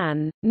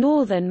 Saipan,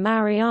 Northern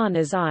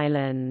Marianas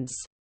Islands.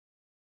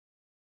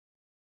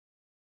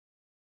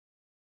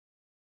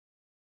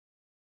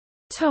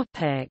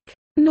 Topic: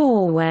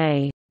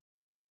 Norway.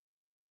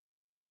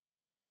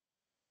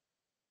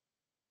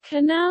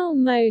 Canal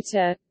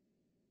Motor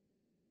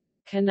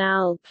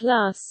Canal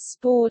Plus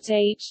Sport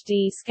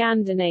HD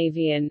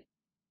Scandinavian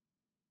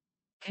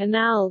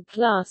Canal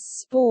Plus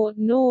Sport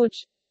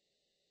Norge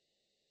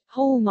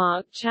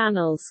Hallmark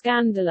Channel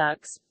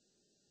Scandalux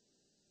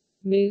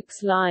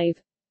MOOCs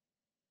Live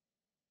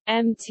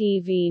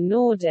MTV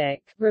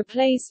Nordic,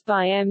 replaced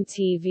by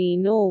MTV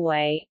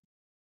Norway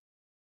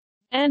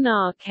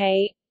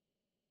NRK,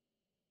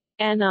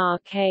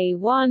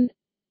 NRK1,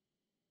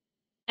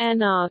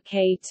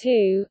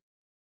 NRK2,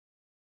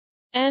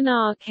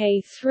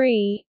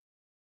 NRK3,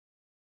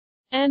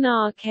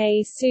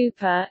 NRK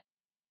Super,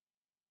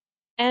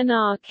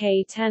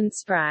 NRK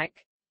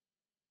Tensprache,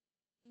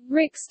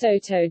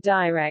 Rikstoto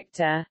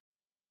Director,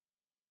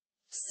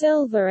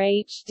 Silver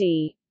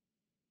HD,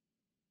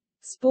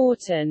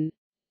 Sporten,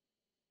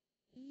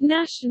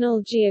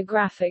 National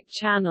Geographic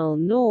Channel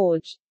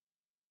Norge,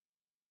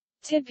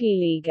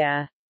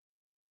 Tippeliga,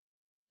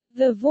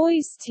 The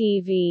Voice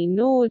TV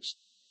Norge,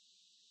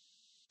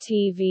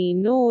 TV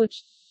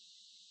Norge,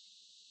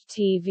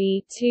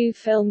 TV2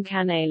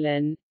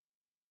 Filmkanalen,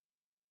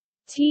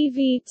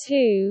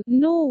 TV2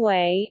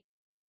 Norway,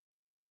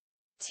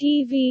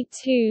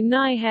 TV2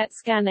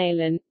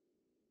 Nyhetskanalen,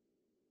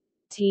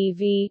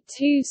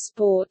 TV2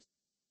 Sport,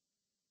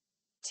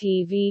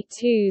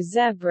 TV2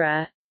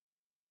 Zebra,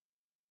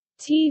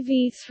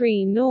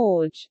 TV3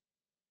 Norge,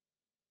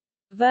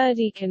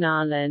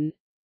 Verdikanalen,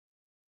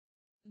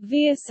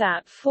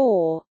 Viasat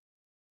 4,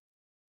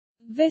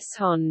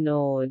 Vishon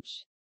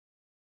Norge.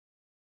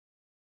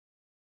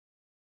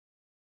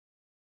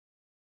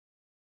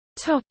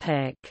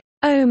 Topic: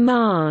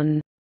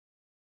 Oman.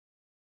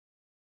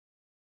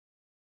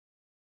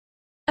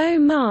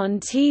 Oman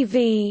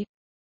TV,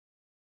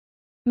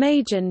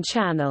 Majan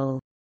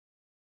Channel.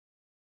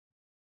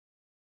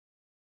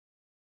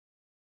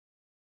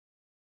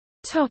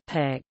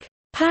 Topic: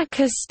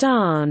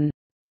 Pakistan.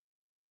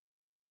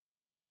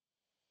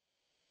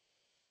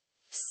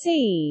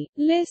 See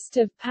List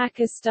of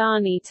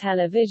Pakistani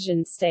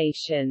television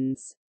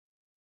stations.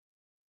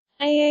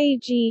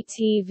 AAG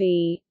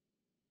TV,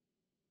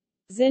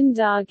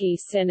 Zindagi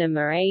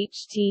Cinema,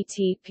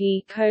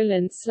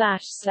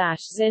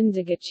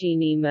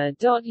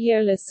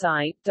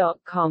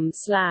 http://zindagichinema.yolasite.com/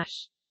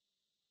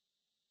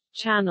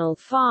 Channel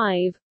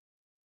 5,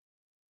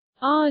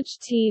 Aj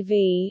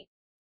TV,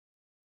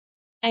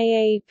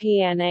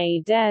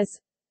 AAPNA Des,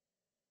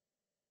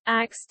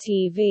 Axe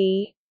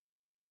TV,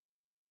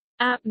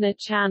 Apna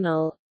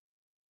Channel,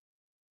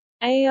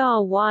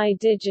 ARY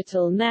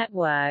Digital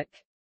Network,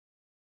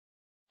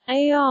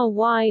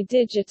 ARY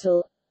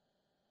Digital,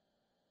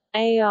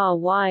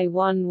 ARY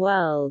One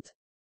World,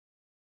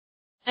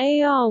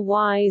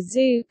 ARY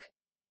Zook,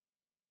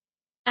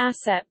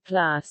 Asset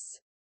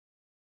Plus,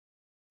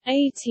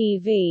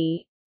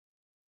 ATV,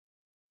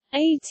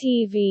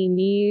 ATV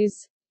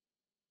News,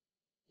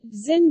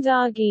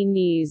 Zindagi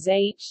News,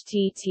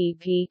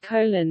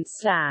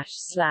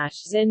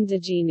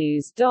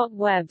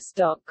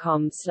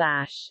 http://zindaginews.webs.com/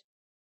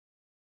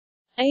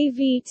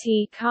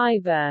 AVT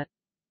Khyber,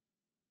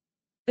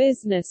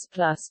 Business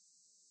Plus,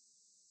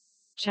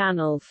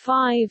 Channel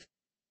 5,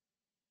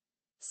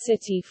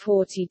 City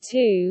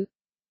 42,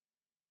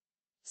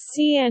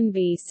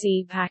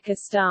 CNBC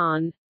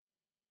Pakistan,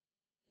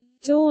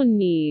 Dawn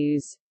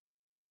News,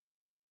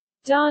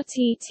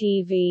 Dati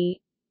TV,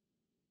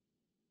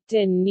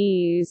 Din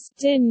News,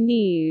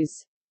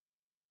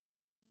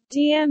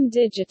 DM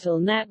Digital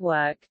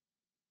Network,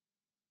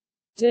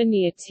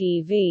 Dunya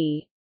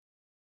TV,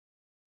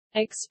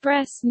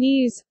 Express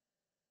News,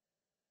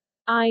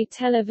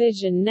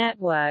 iTelevision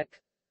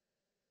Network,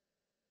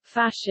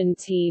 Fashion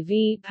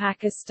TV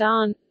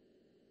Pakistan,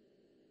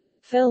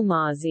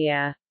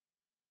 Filmazia,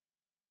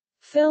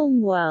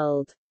 Film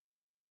World,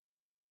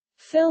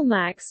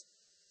 Filmax,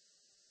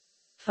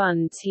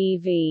 Fun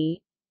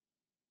TV,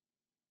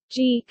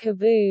 G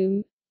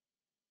Kaboom,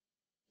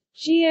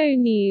 Geo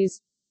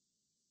News,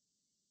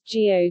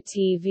 Geo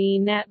TV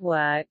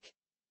Network,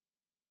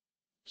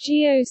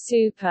 Geo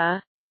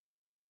Super,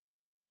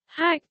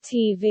 Hack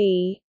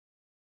TV,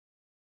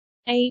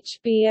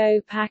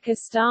 HBO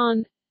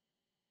Pakistan,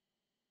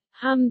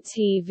 Hum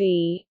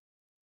TV,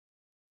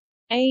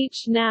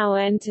 H Now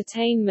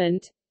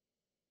Entertainment,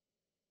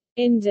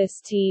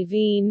 Indus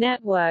TV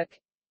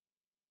Network,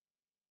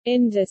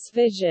 Indus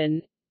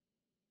Vision,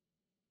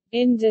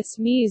 Indus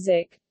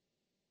Music,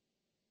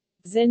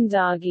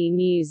 Zindagi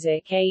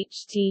Music,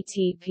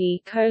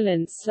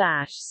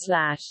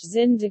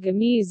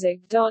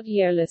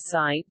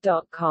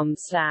 http://zindagamusic.yolasite.com/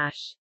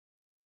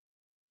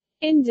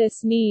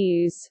 Indus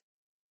News,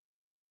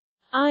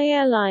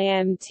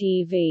 ILIM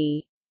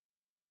TV,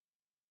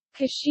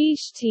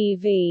 Kashish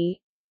TV,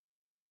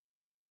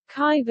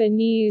 Khyber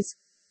News,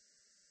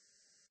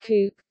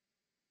 Kook,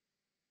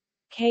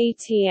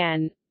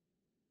 KTN,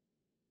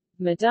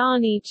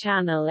 Madani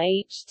Channel,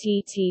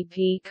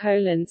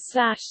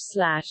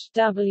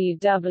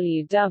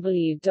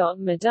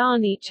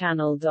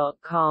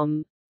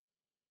 http://www.madanichannel.com,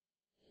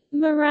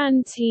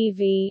 Maran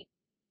TV,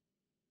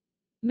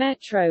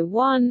 Metro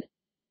 1,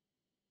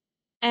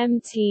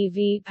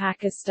 MTV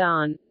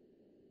Pakistan,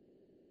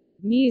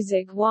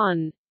 Music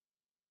 1,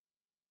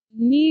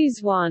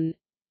 News 1,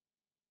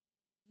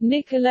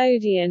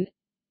 Nickelodeon,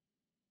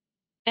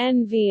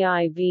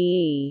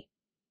 NVIBE,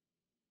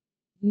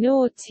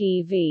 Noor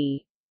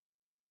TV,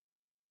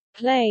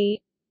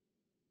 Play,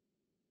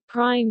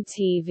 Prime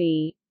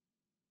TV,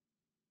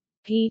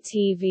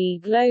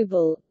 PTV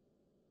Global,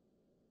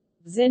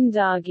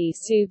 Zindagi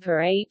Super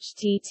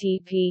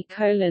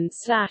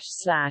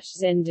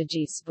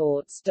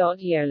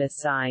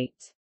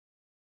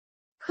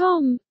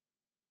http://zindagisports.yolasite.com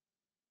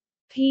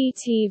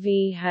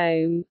PTV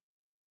Home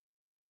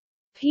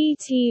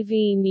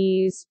PTV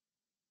News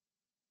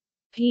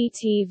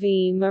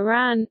PTV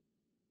Moran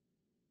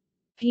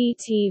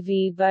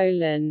PTV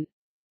Bolan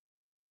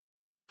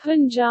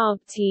Punjab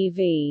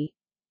TV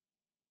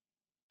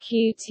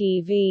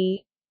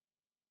QTV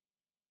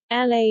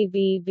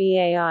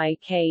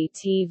LABBAIK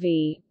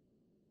TV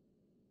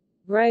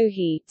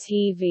Rohi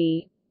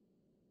TV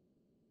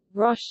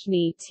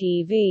Roshni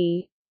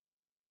TV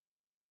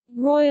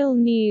Royal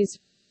News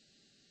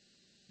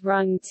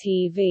Rung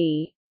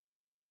TV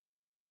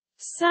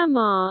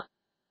Samar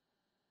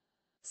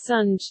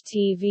Sunj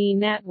TV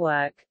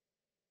Network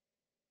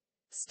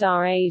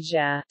Star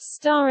Asia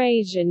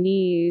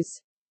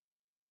News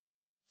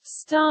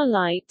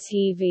Starlight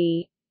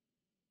TV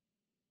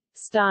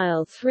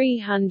Style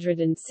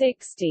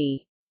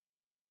 360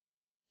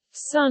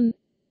 Sun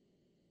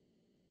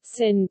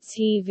Sind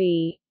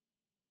TV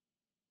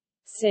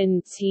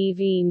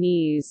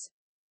News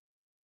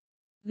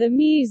The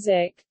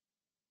Music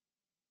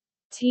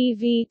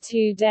TV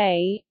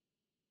Today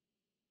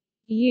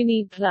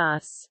Uni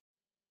Plus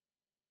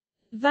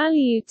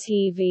Value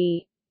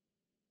TV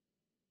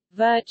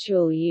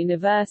Virtual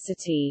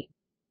University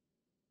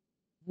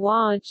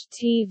Waj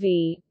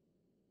TV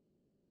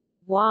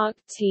Wak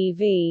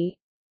TV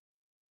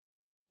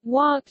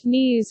Wak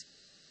News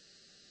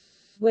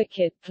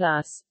Wicked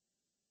Plus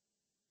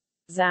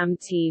Zam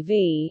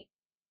TV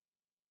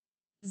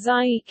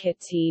Zaika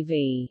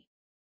TV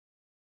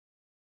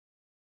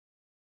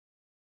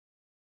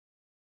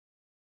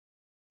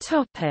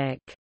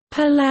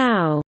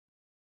Palau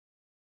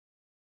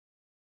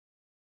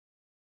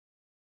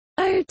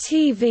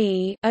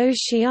OTV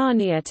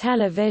Oceania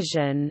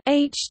Television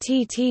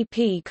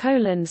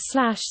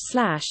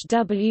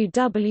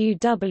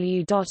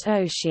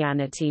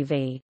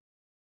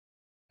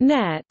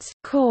http://www.oceanatv.net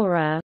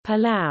Kora,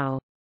 Palau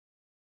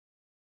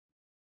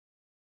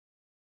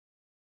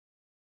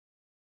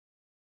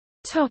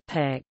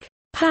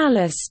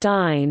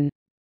Palestine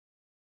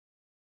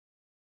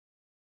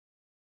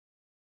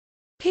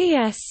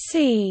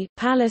PSC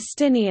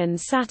Palestinian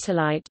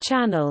Satellite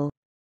Channel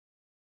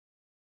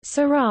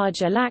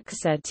Siraj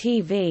Al-Aqsa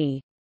TV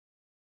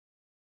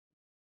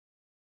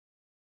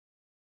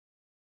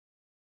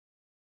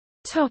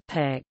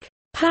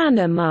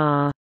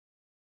Panama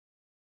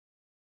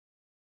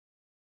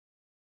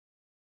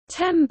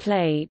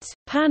Template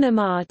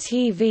Panama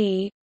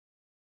TV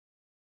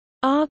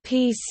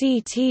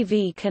RPC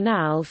TV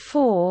Canal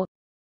 4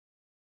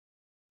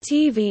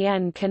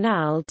 TVN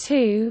Canal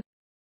 2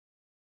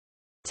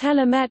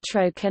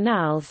 Telemetro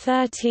Canal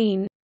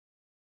 13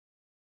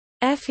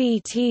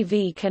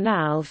 FETV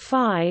Canal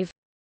 5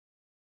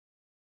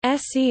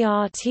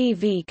 SER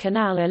TV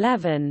Canal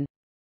 11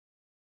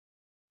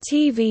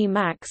 TV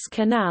Max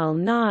Canal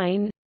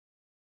 9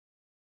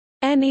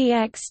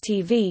 NEX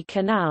TV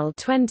Canal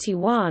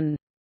 21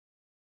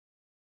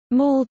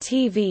 MAL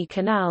TV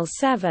Canal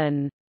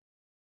 7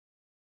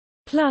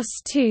 Plus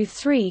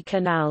 2-3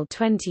 Canal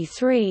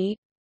 23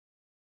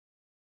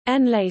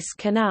 Enlace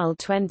Canal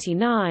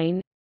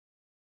 29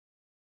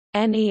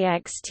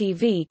 NEX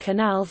TV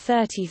Canal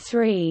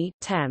 33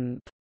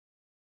 Temp.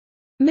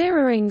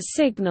 Mirroring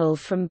signal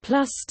from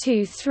Plus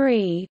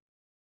 2-3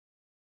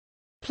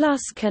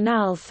 Plus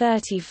Canal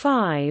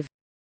 35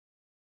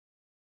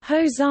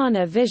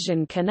 Hosanna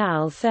Vision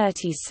Canal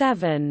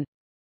 37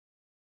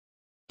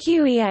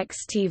 QEX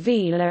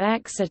TV La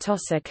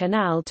Exitosa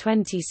Canal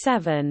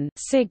 27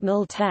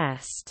 Signal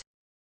Test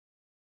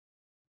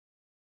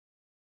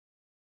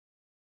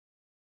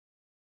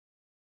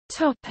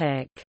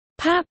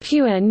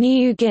Papua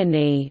New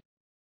Guinea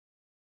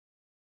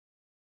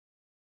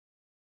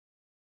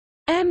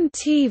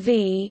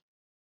MTV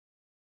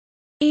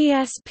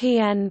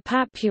ESPN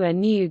Papua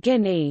New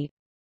Guinea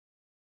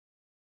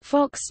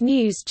Fox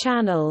News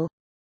Channel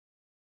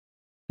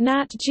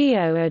Nat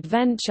Geo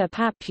Adventure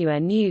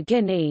Papua New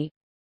Guinea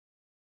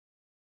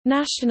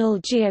National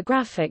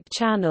Geographic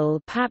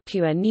Channel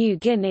Papua New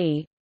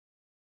Guinea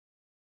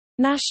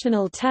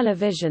National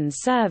Television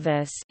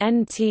Service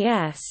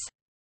NTS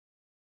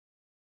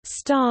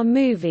Star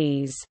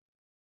Movies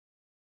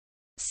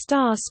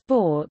Star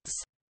Sports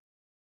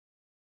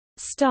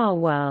Star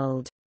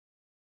World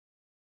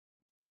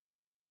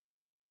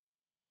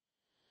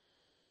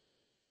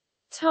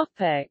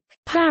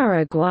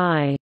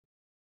Paraguay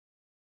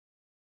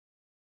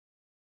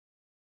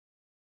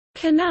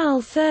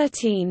Canal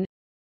 13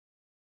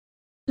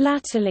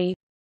 Latterly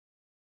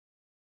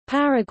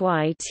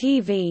Paraguay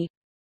TV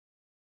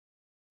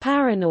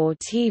Paranor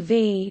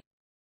TV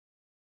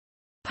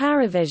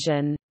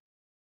Paravision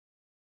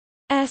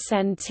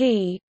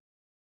SNT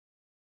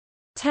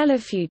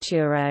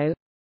Telefuturo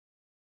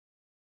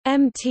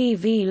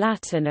MTV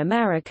Latin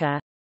America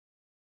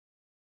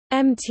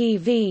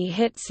MTV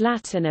Hits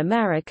Latin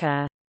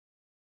America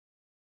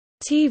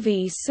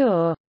TV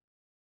Sur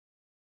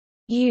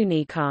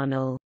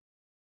Unicanal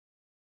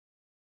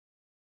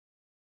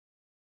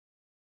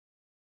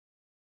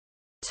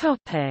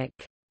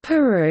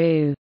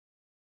Peru.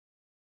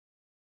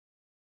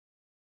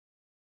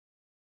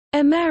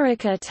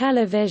 America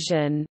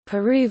Television,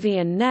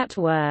 Peruvian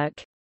network.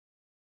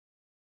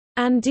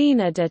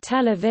 Andina de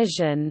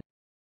Televisión.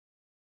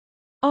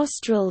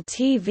 Austral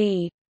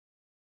TV.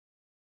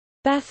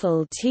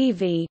 Bethel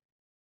TV.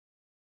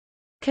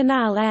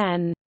 Canal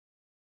N.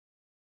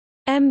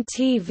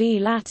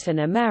 MTV Latin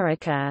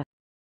America.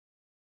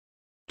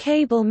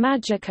 Cable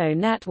Magico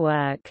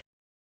Network.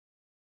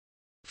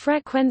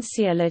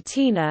 Frecuencia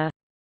Latina.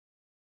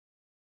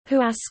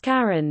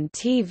 Huascaran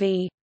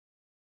TV.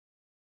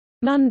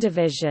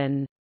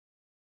 Mundivision.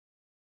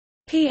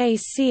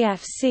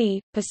 PACFC,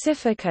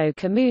 Pacifico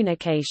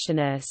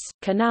Comunicaciones,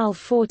 Canal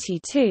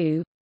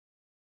 42.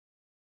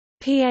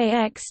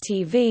 PAX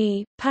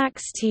TV,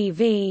 Pax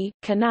TV,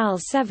 Canal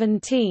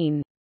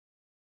 17.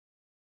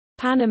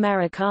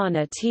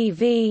 Panamericana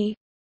TV.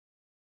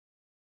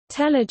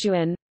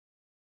 Telejuan.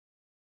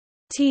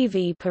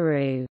 TV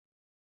Peru.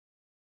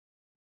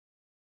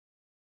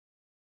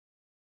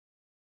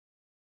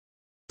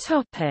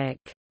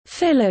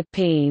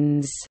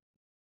 Philippines.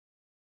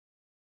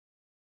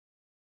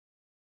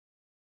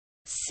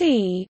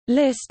 See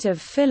List of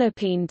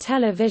Philippine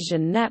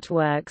television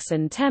networks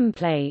and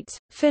template,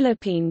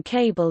 Philippine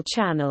cable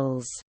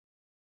channels.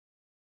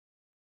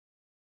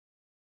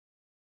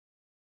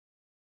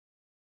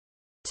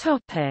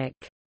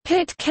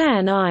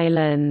 Pitcairn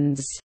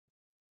Islands.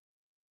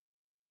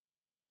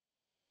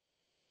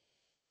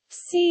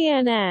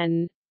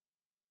 CNN.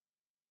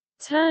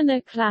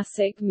 Turner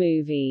Classic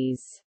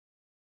Movies.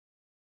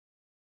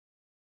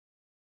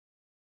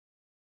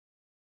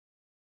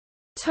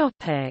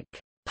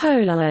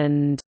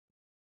 Poland.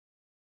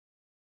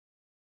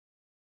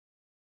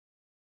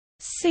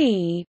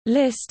 See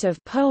List of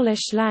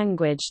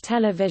Polish-language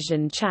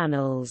television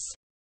channels.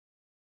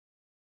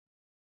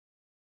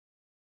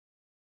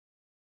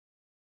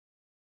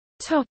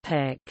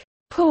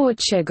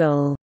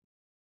 Portugal.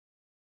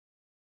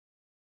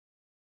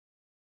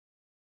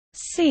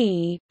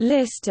 See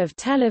List of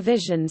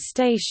television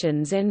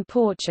stations in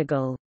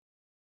Portugal.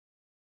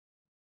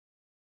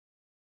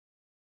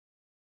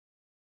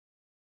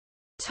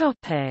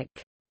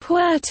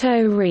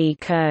 Puerto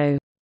Rico.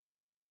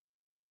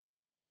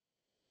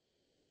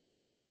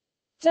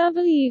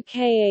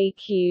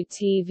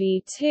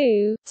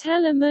 WKAQ-TV2,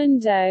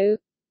 Telemundo.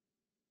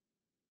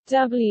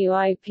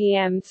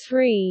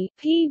 WIPM3,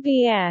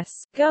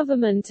 PBS,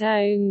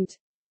 government-owned.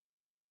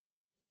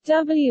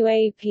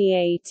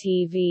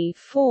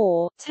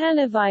 WAPA-TV4,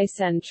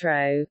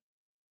 Televicentro.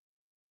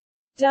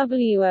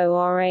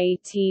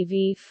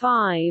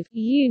 WORA-TV5,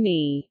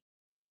 Uni.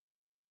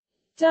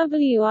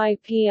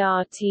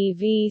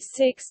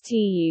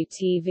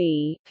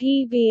 WIPR-TV6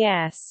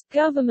 PBS,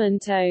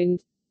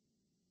 government-owned.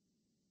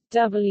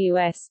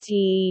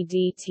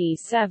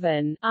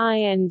 WSTEDT7,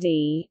 IND.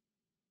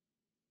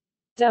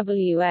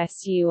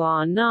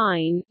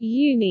 WSUR9,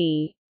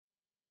 Uni.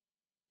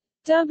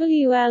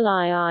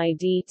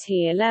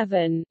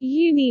 WLIIDT11,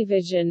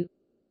 Univision.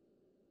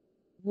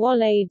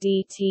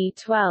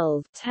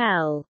 WOLA-DT12,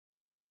 Tel.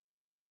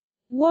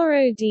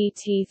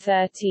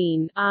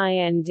 WORO-DT13,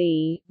 IND,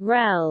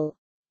 REL.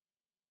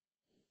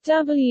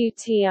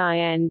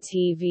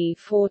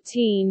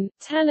 WTIN-TV14,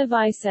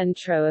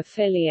 Televicentro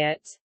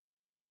affiliate.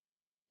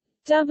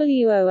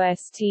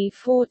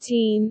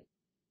 WOST-14.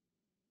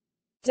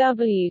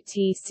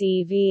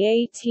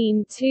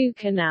 WTCV-18 2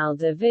 Canal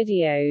de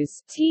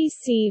Videos,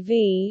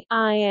 TCV,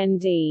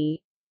 IND.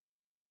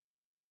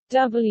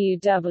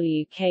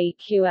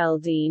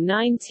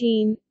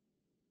 WWKQLD-19.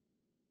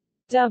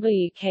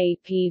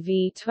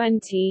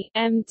 WKPV-20,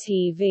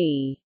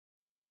 MTV.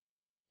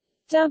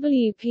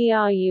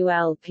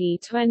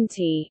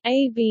 WPRULP-20,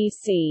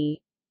 ABC.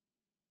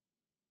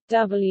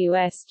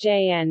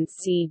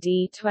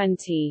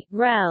 WSJNCD-20,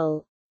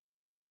 REL.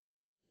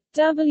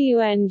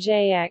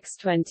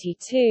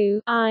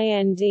 WNJX-22,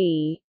 IND.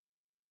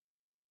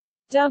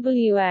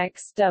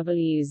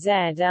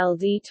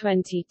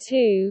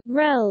 WXWZLD-22,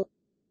 REL.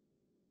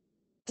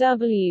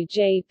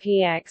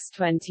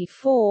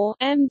 WJPX-24,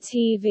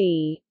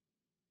 MTV.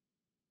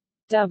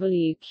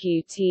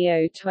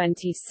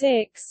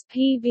 WQTO-26,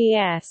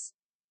 PBS.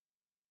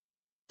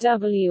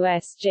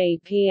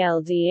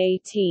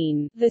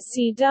 WSJPLD-18, The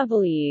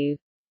CW.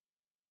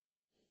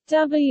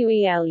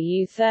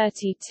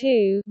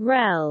 WELU-32,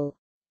 REL.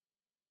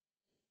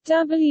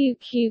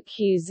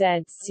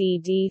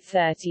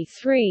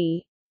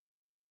 WQQZ-CD-33.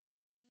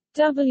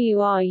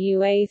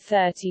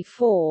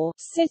 WRUA-34,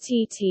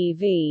 City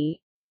TV.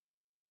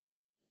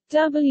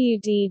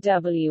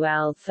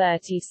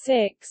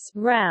 WDWL-36,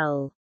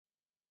 REL.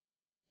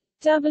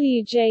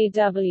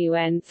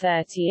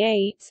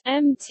 WJWN-38,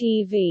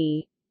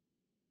 MTV.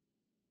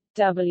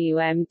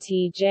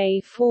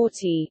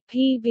 WMTJ-40,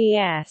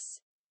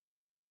 PBS.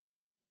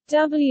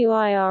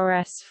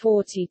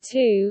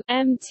 WIRS-42,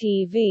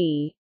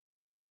 MTV.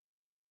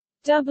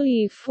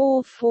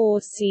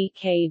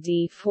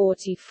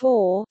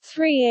 W44CKD-44,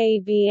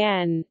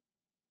 3ABN.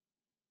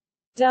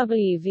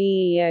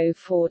 WVEO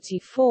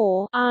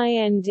 44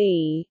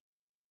 IND,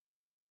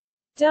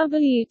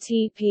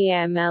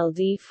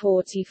 WTPMLD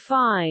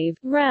 45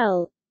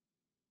 REL,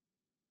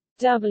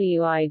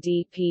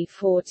 WIDP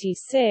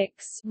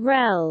 46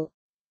 REL,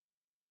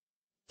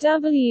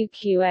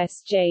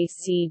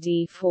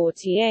 WQSJCD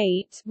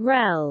 48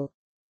 REL,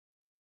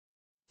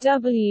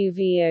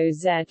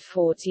 WVOZ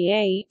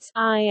 48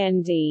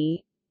 IND,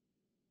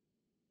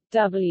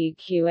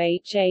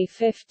 WQHA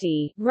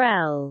 50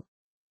 REL,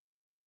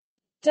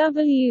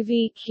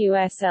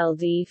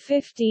 WVQSLD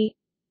 50,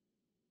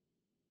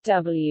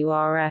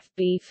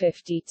 WRFB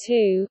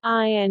 52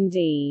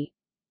 IND,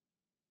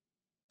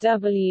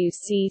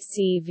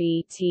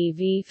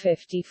 WCCV-TV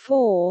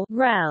 54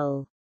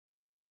 REL,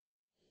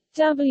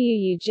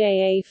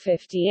 WUJA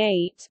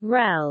 58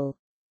 REL,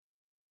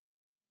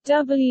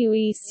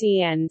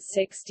 WECN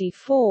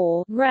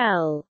 64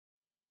 REL,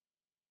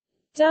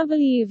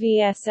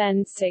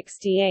 WVSN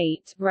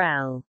 68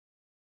 REL.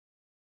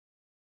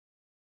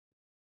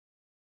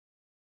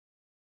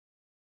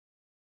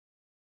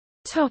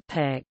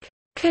 Topic: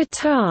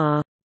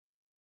 Qatar.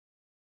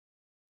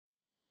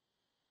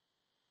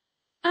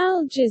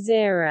 Al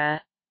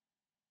Jazeera,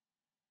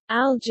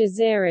 Al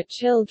Jazeera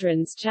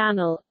Children's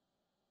Channel,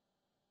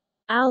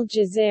 Al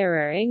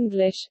Jazeera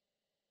English,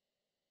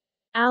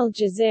 Al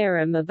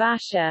Jazeera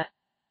Mubasher,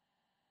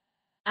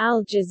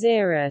 Al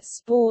Jazeera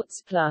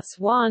Sports Plus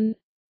 1,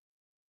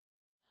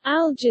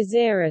 Al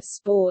Jazeera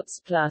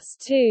Sports Plus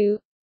 2,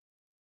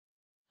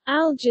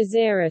 Al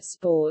Jazeera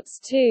Sports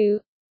 2,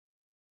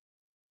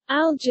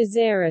 Al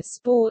Jazeera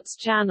Sports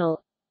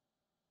Channel,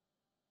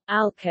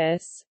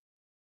 Al-Qas,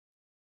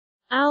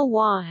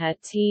 Al-Waha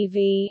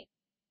TV,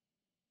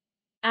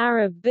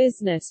 Arab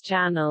Business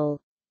Channel,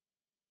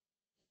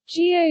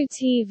 Geo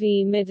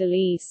TV Middle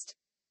East,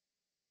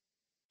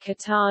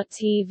 Qatar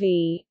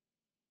TV,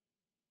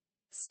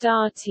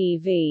 Star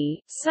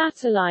TV,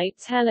 satellite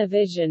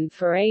television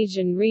for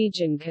Asian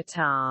region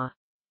Qatar,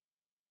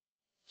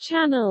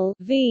 Channel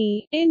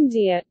V,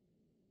 India,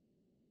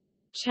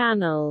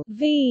 Channel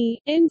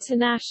V,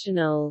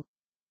 International,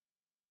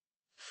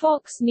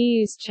 Fox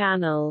News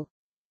Channel,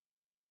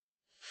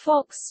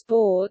 Fox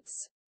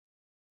Sports,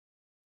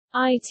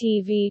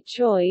 ITV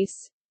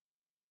Choice,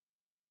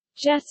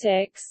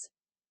 Jetix,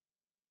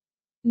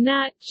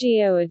 Nat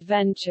Geo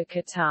Adventure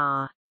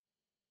Qatar,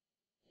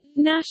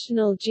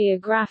 National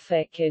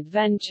Geographic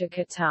Adventure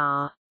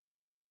Qatar,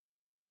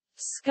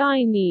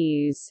 Sky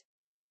News,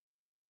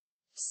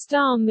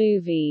 Star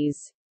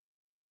Movies,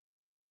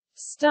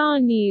 Star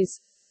News,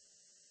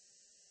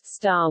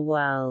 Star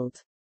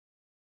World.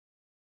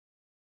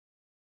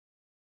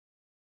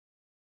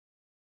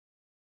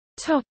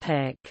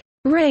 Topic: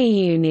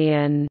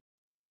 Reunion.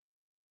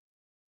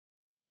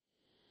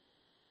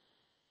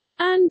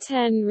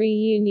 Antenne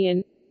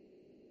Reunion,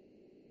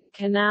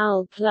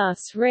 Canal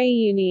Plus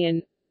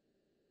Reunion,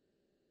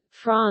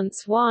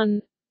 France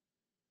 1,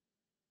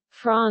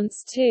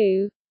 France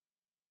 2,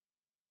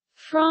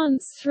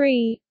 France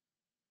 3,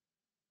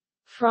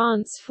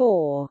 France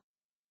 4,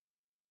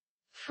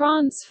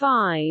 France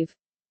 5,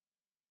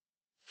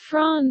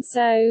 France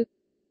O,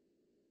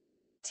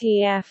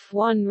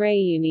 TF1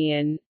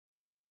 Reunion,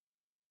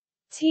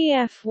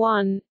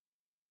 TF1,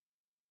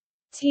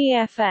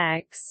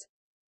 TFX,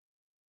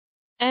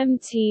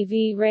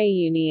 MTV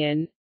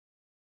Reunion,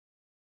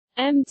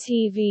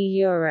 MTV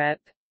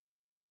Europe,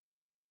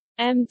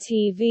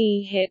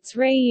 MTV Hits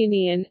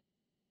Reunion,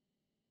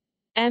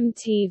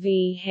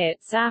 MTV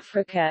Hits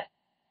Africa,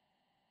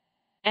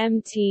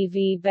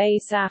 MTV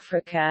Base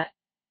Africa,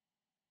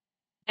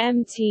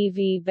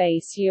 MTV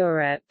Base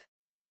Europe,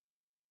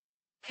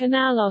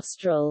 Canal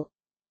Austral,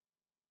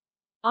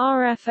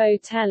 RFO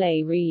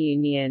Tele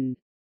Reunion.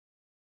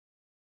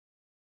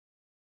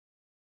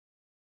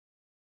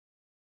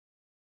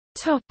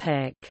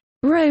 Topic: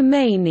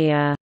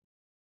 Romania.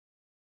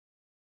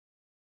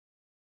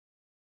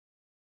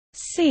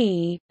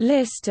 See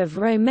List of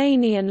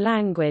Romanian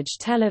language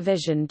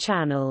television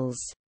channels.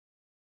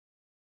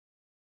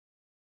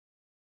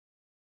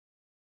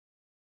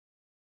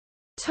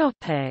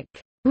 Topic: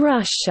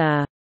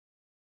 Russia.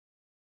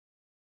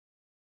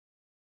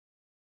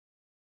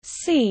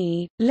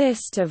 See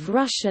List of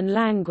Russian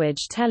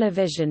language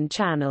television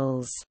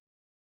channels.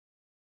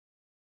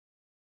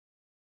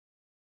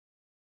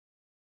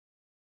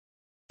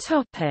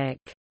 Topic: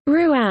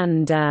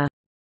 Rwanda.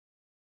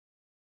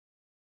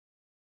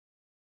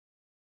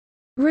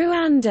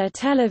 Rwanda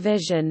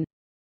Television,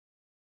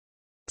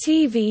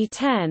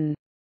 TV10,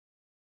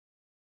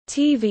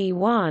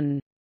 TV1,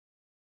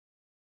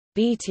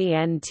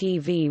 BTN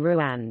TV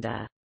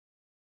Rwanda.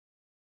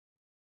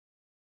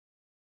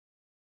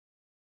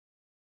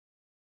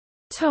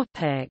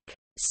 Topic: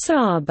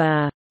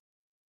 Saba.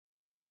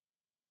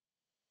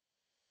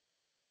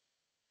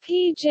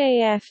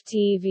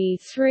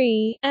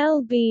 PJF-TV3,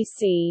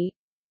 LBC,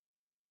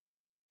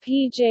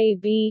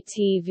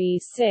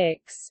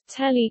 PJB-TV6,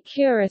 Tele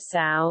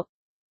Curaçao,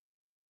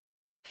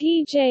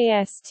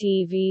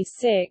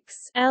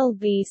 PJS-TV6,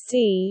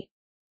 LBC,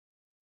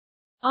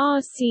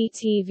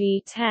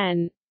 RCTV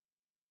 10,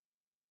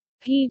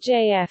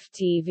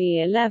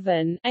 PJF-TV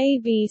 11,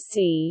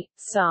 ABC,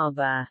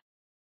 Saba.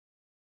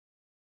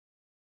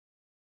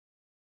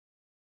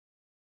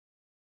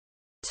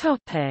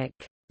 Topic: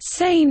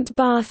 Saint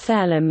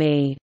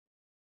Barthélemy.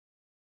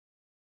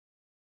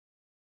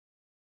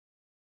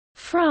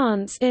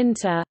 France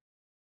Inter,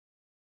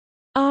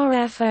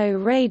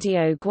 RFO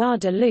Radio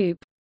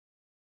Guadeloupe,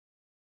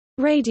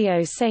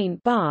 Radio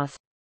Saint Barth,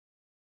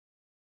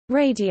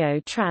 Radio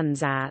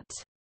Transat.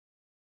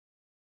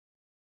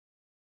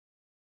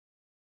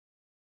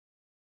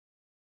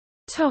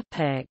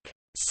 Topic: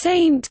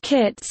 Saint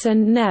Kitts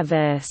and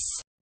Nevis.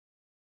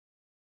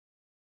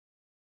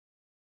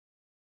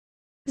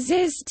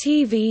 Ziz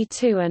TV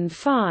 2 and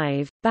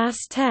 5,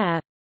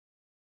 Basse-Terre,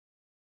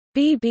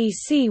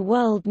 BBC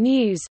World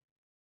News,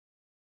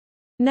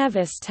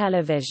 Nevis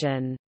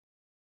Television.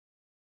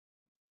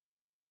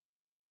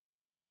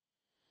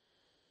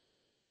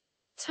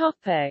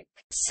 Topic: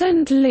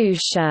 St.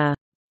 Lucia.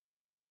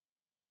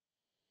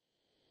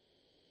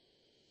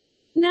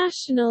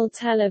 National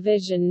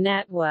Television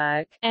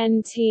Network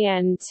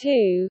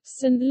NTN2,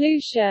 St.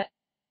 Lucia.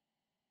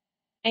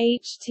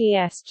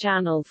 HTS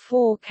Channel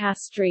 4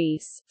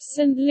 Castries,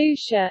 St.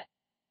 Lucia.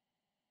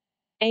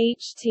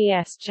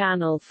 HTS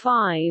Channel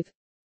 5,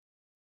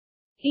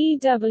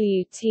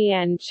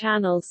 EWTN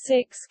Channel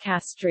 6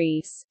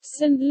 Castries,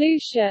 St.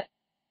 Lucia.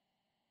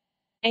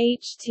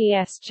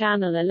 HTS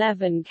Channel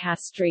 11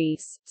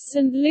 Castries,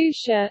 St.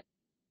 Lucia.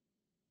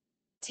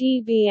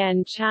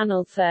 TBN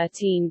Channel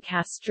 13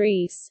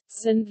 Castries,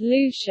 St.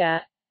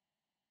 Lucia.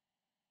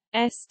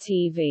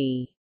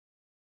 STV.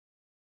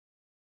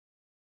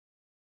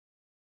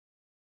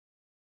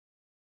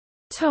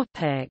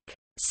 Topic: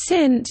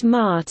 Sint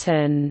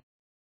Maarten.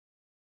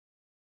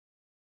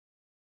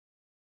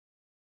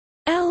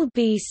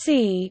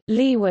 LBC,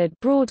 Leeward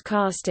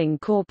Broadcasting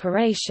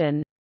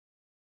Corporation.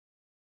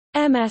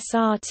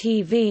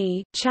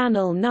 MSR-TV,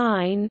 Channel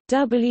 9,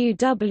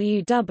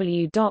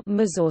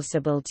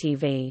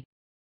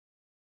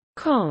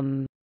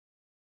 www.musorsibletv.com.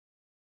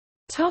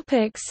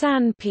 Topic: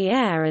 San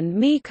Pierre and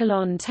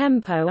Miquelon.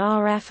 Tempo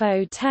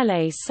RFO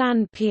Tele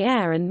San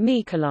Pierre and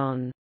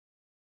Miquelon.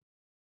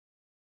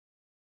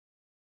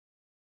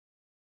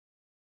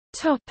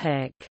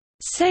 Topic: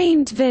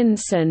 Saint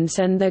Vincent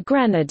and the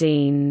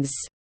Grenadines.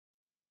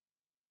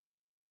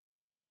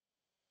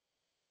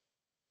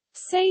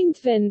 Saint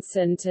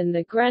Vincent and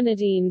the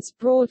Grenadines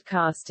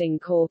Broadcasting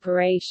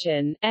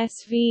Corporation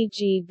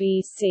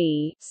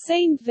SVGBC,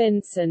 Saint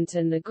Vincent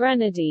and the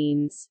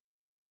Grenadines.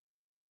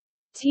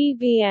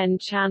 TBN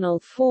Channel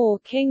 4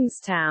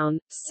 Kingstown,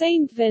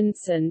 Saint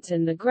Vincent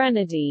and the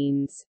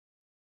Grenadines.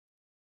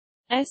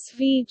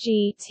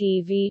 SVG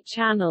TV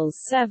Channels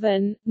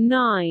 7,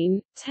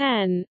 9,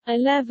 10,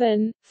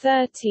 11,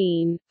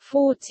 13,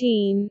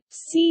 14,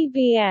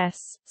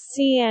 CBS,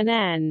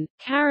 CNN,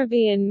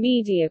 Caribbean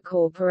Media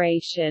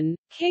Corporation,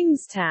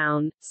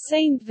 Kingstown,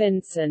 St.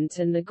 Vincent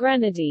and the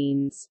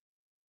Grenadines.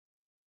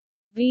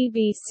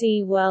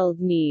 BBC World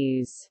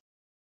News.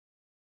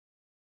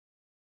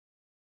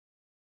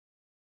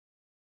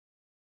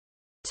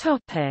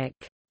 Topic: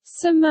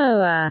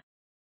 Samoa.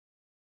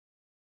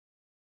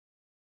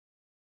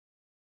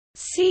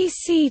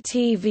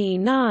 CCTV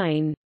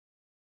 9,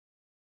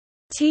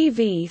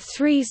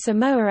 TV3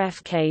 Samoa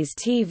FK's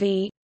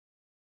TV,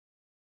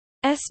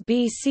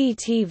 SBC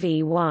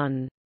TV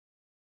 1.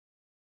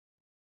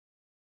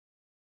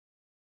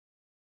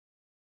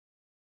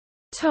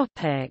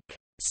 Topic: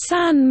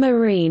 San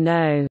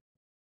Marino.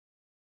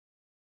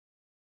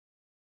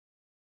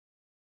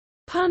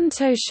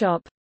 Punto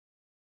Shop,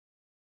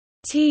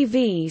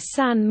 TV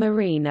San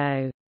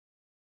Marino.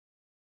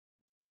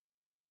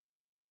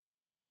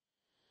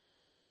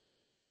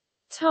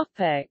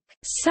 Topic: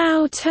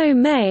 São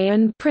Tomé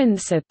and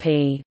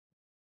Príncipe.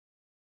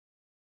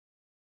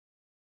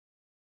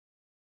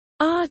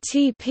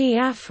 RTP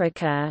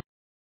Africa,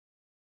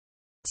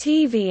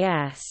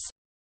 TVS.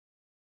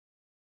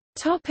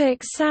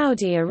 Topic: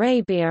 Saudi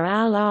Arabia.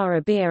 Al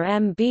Arabiya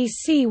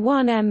MBC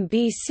 1,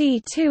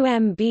 MBC 2,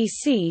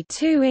 MBC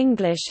 2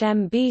 English,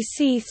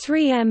 MBC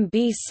 3,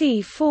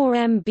 MBC 4,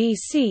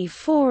 MBC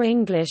 4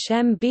 English,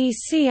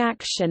 MBC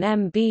Action,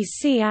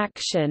 MBC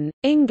Action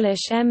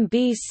English,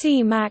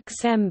 MBC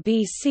Max,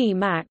 MBC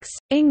Max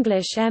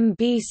English,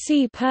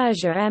 MBC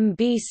Persia,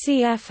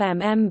 MBC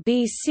FM,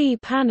 MBC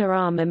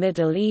Panorama.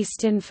 Middle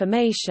East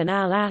Information.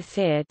 Al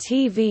Athir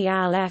TV,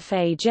 Al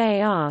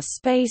Fajr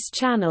Space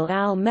Channel,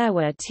 Al Mewa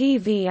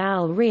TV,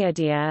 Al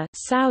Riyadiyah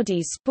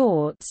Saudi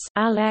Sports,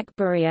 Al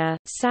Ekbariya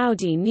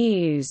Saudi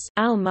News,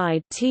 Al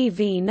Maid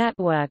TV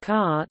Network,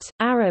 Art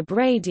Arab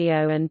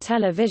Radio and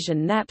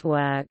Television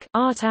Network,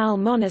 Art Al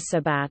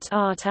Monasabat,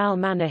 Art Al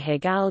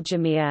Manahij, Al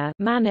Jamia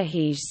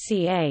Manahij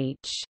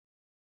ch.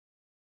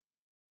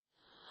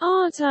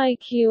 Art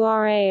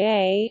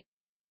IQRAA,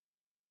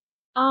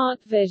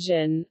 Art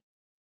Vision,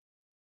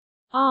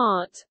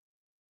 Art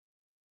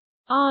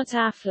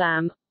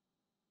Aflam,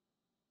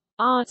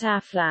 Art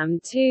Aflam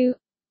 2,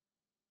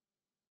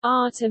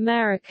 Art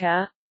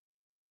America,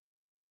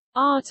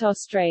 Art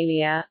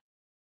Australia,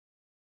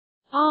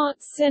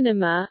 Art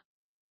Cinema,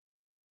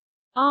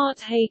 Art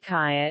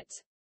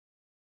Hakayat,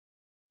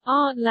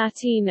 Art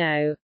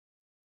Latino,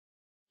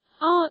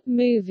 Art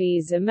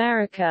Movies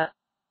America,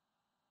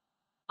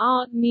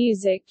 Art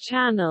Music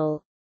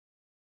Channel,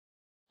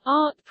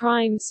 Art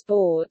Prime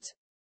Sport,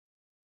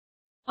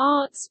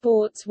 Art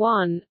Sports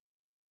 1,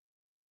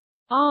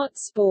 Art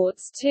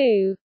Sports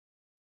 2,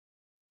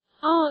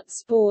 Art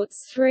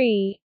Sports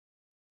 3,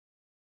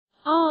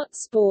 Art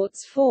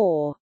Sports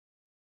 4,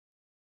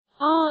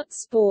 Art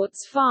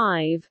Sports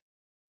 5,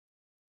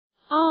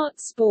 Art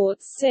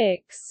Sports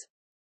 6,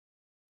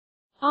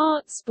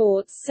 Art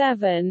Sports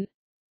 7,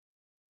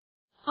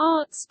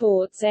 Art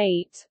Sports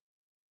 8,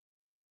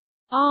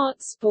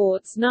 Art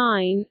Sports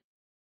 9,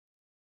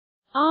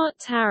 Art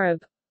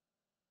Tarab,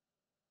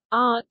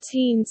 Art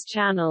Teens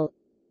Channel,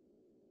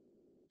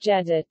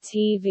 Jeddah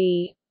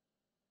TV,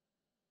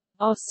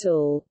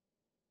 Osul,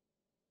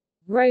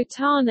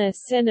 Rotana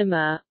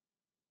Cinema,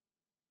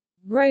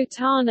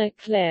 Rotana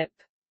Clip,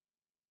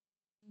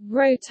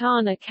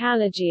 Rotana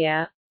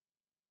Kalagia,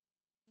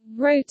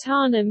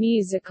 Rotana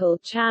Musical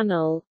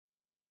Channel,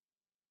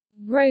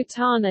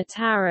 Rotana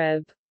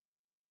Tarab,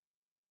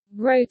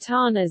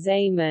 Rotana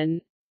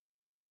Zaman,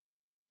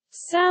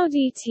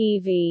 Saudi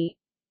TV,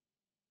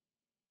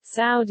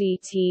 Saudi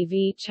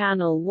TV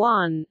Channel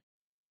 1,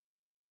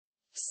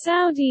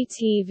 Saudi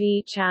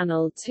TV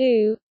Channel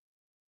 2,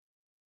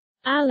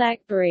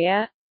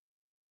 Al-Akbariya,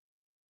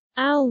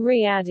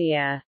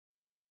 Al-Riyadiyya,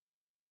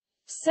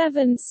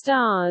 7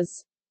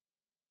 Stars,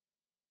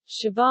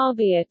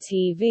 Shababia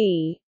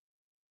TV,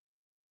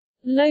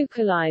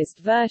 localized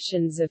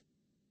versions of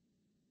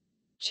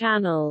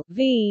Channel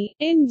V,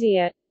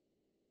 India,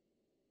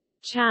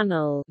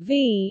 Channel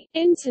V,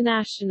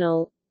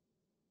 International,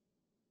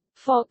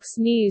 Fox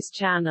News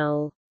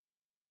Channel,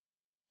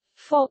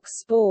 Fox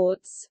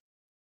Sports,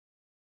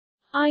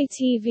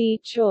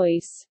 ITV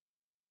Choice,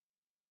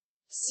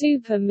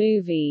 Super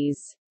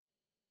Movies,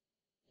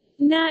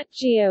 Nat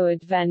Geo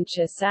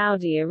Adventure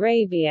Saudi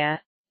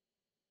Arabia,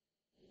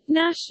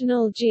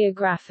 National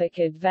Geographic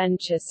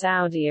Adventure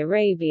Saudi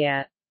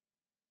Arabia,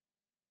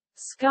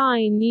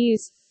 Sky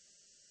News,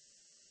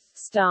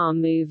 Star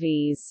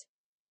Movies,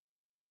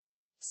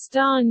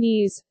 Star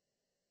News,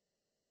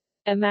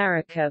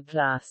 America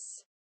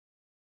Plus.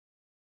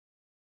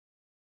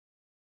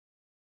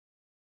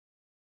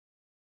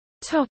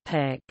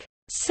 Topic: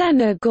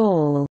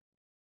 Senegal.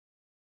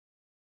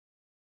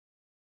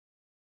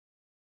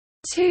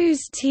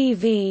 TOUS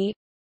TV,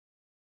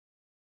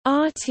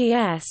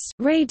 RTS,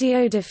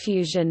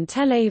 Radiodiffusion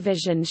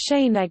Télévision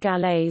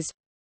Sénégalaise,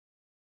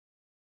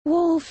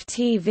 Wolf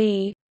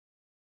TV,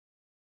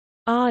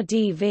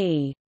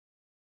 RDV.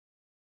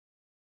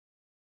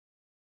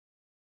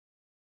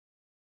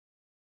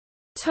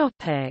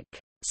 Topic: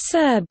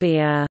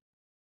 Serbia.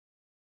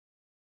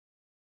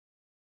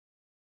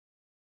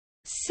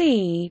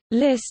 See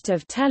List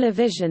of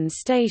television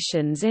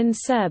stations in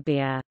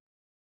Serbia.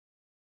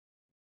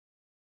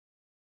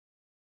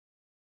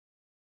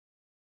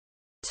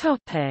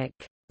 Topic: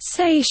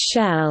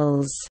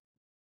 Seychelles.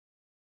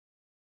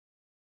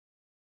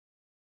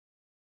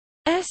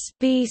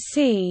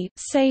 SBC,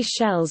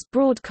 Seychelles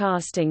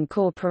Broadcasting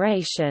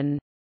Corporation.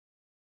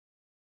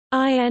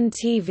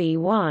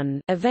 INTV1,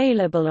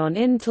 available on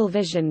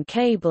Intelvision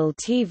Cable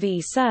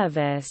TV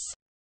service.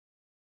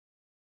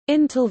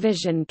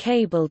 Intelvision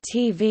Cable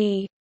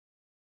TV.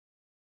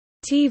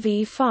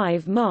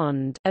 TV5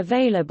 Monde,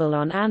 available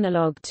on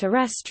analog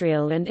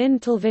terrestrial and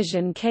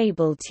Intelvision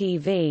Cable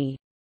TV.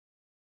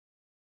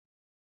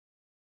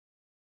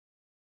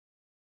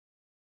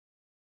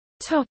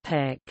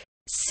 Topic: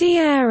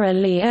 Sierra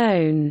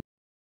Leone.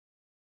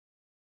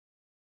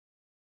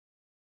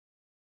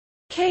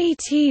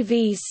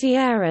 KTV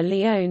Sierra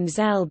Leone's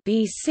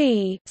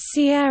LBC,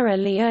 Sierra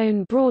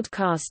Leone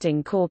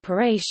Broadcasting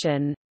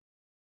Corporation.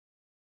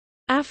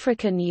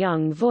 African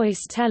Young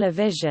Voice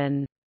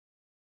Television.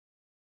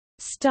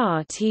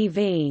 Star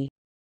TV.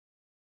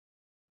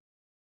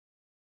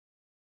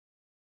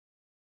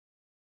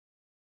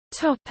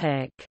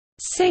 Topic: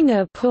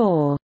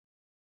 Singapore.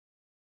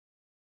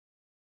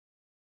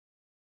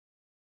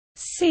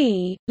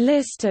 See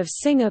List of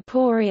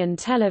Singaporean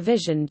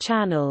television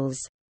channels.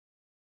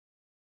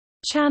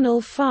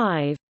 Channel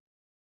 5,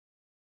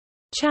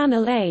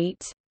 Channel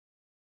 8,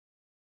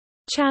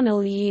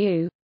 Channel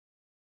U,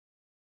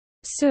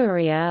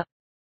 Surya,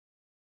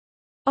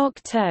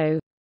 Octo,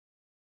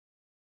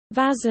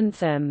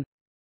 Vasantham,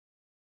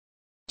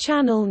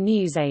 Channel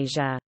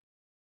NewsAsia.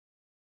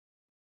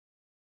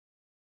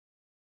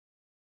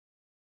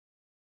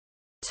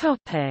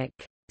 Topic: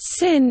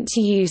 Sint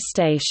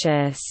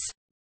Eustatius.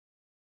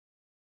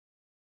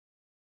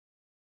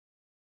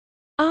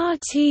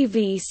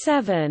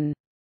 RTV7,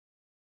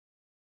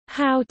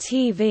 How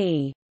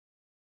TV.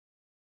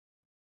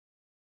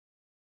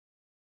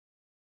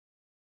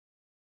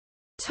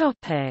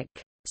 Topic: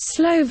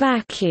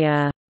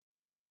 Slovakia.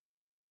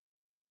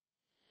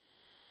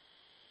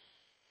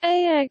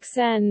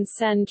 AXN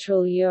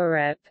Central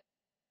Europe,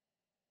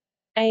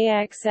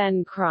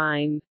 AXN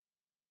Crime,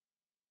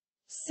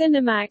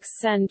 Cinemax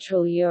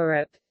Central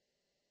Europe,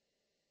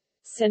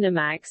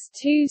 Cinemax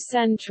 2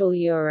 Central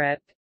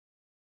Europe,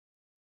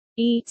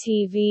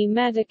 ETV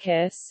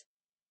Medicus,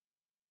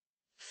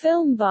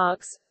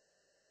 Filmbox,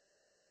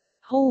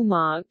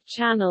 Hallmark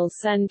Channel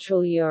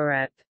Central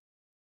Europe,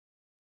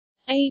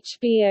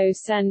 HBO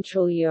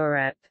Central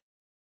Europe,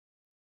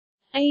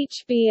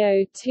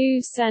 HBO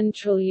 2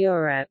 Central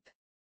Europe,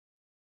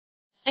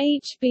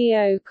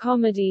 HBO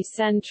Comedy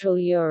Central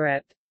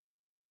Europe,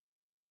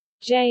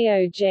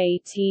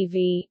 JOJ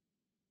TV,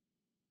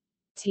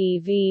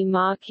 TV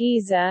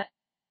Marquesa,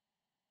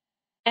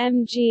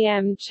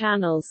 MGM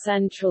Channel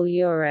Central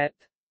Europe,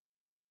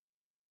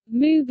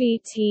 Movie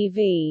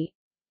TV,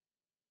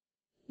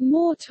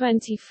 More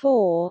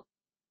 24,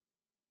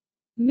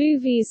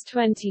 Movies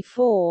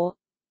 24,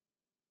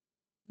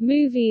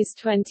 Movies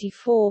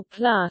 24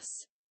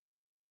 Plus,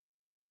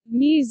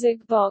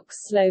 Music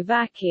Box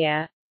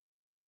Slovakia,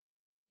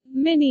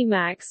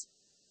 Minimax,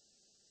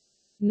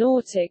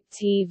 Nautic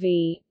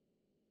TV,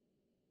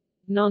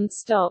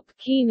 Non-Stop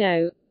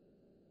Kino,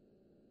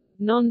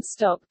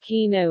 Non-Stop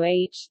Kino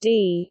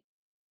HD,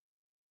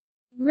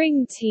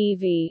 Ring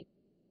TV,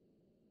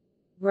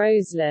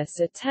 Rozhlas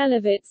a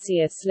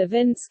Telewizja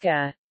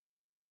Slowinska,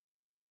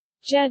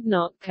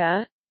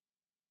 Jednotka,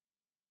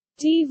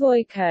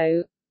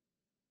 Dvojko,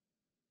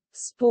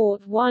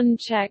 Sport 1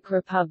 Czech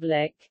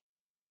Republic,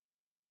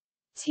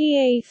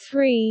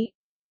 TA3,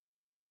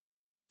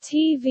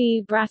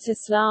 TV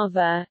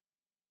Bratislava,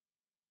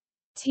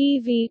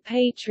 TV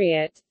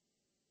Patriot,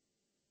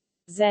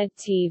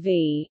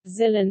 ZTV,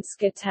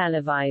 Zelenska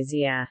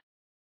Telewizja.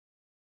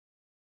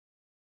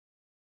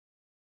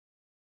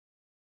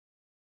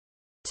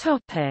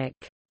 Topic: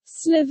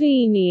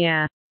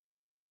 Slovenia.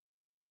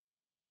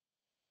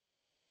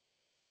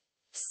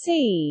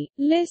 See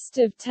List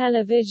of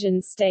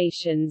television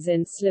stations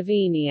in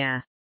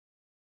Slovenia.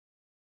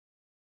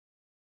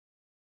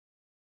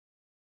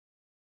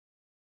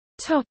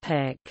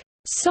 Topic: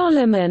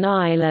 Solomon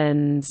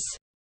Islands.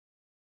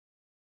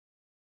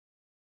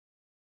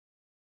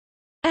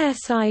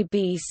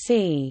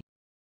 SIBC.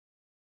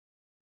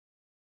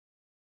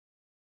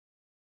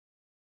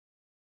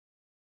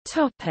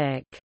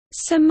 Topic: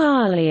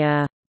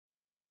 Somalia.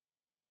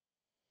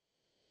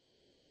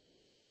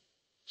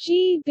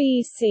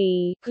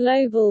 GBC,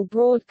 Global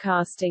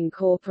Broadcasting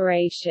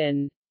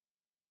Corporation,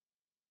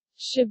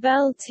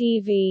 Shabelle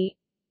TV,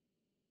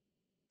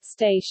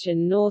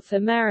 Station North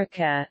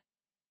America,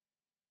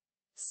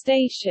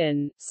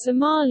 Station,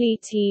 Somali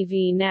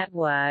TV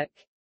Network,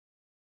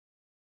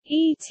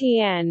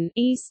 ETN,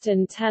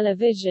 Eastern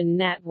Television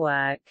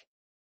Network,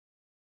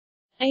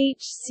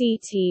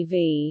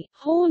 HCTV,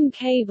 Horn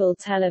Cable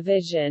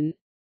Television,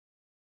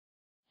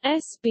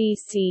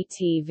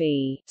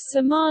 SBC-TV,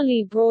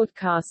 Somali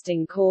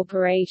Broadcasting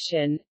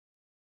Corporation,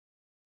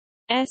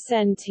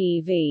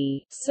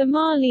 SNTV,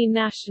 Somali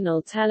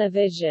National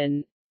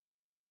Television,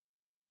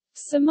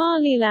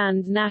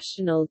 Somaliland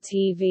National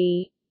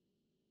TV,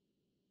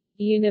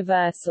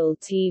 Universal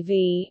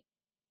TV,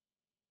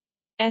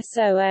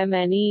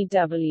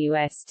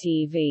 SOMNEWS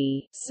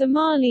TV,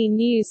 Somali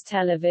News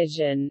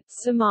Television,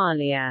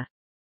 Somalia.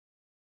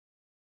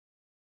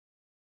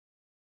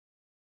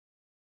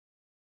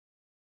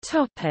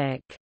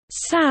 Topic: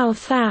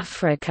 South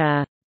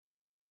Africa.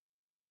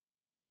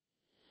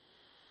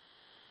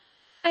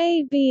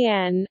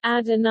 ABN,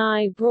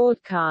 Adonai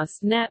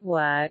Broadcast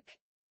Network,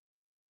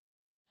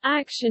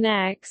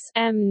 ActionX,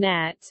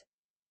 Mnet,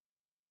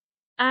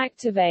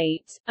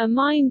 Activate, a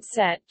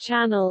Mindset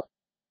Channel,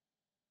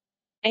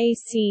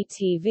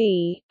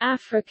 ACTV,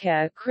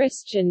 Africa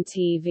Christian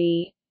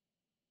TV,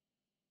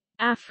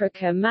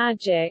 Africa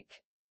Magic,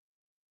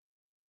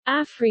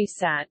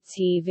 AfriSat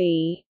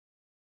TV,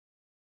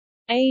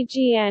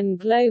 AGN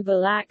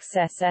Global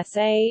Access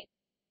SA,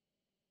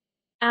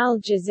 Al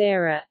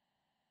Jazeera,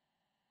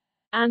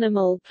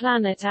 Animal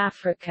Planet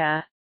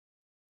Africa,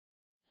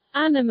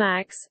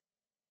 Animax,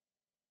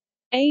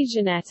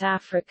 Asianet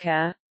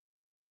Africa,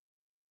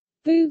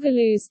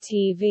 Boogaloo's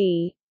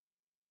TV,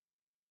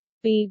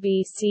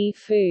 BBC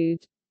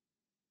Food,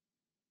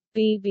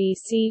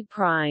 BBC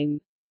Prime,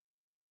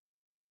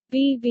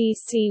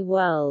 BBC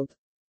World,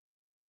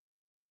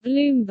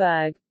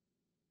 Bloomberg,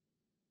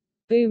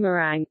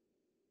 Boomerang,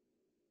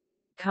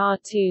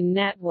 Cartoon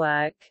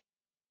Network,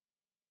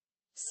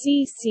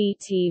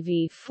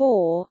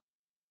 CCTV4,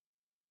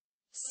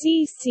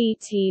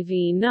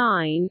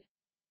 CCTV9,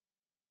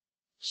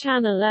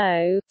 Channel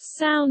O,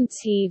 Sound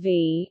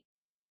TV,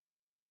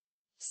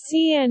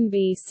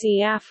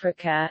 CNBC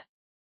Africa,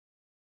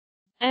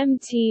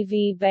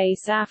 MTV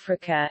Base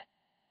Africa,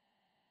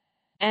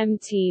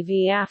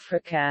 MTV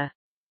Africa,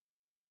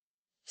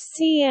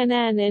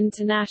 CNN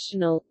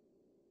International,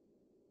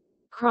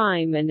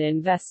 Crime and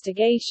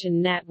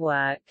Investigation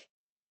Network,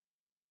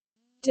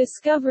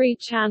 Discovery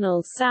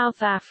Channel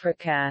South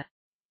Africa,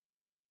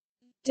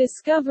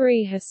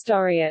 Discovery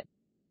Historia,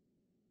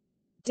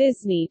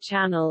 Disney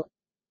Channel,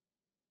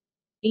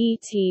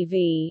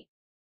 ETV,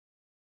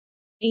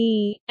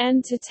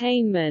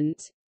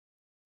 Entertainment,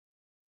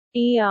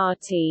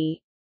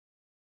 ERT,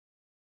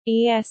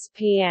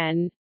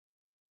 ESPN,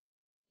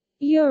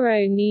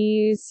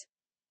 Euronews,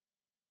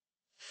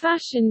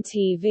 Fashion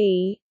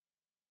TV,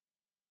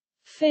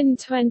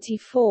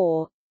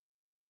 Fin24,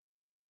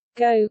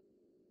 Go,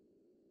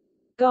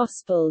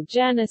 Gospel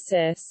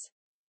Genesis,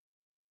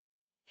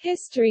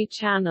 History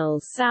Channel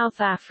South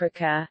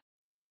Africa,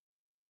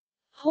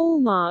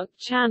 Hallmark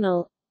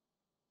Channel,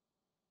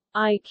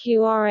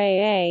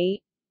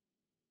 IQRAA,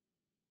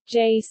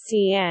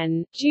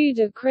 JCN,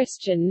 Judah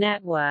Christian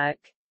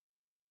Network,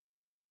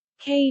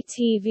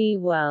 KTV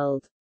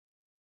World,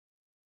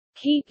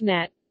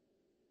 KeepNet,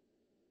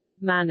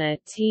 Manna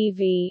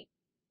TV,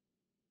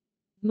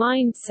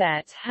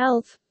 Mindset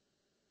Health,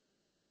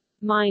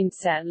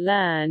 Mindset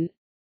Learn,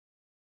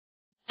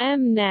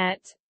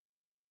 Mnet,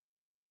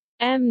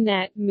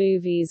 Mnet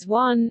Movies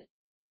 1,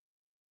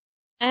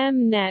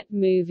 Mnet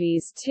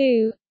Movies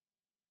 2,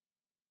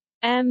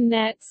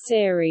 Mnet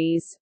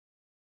Series,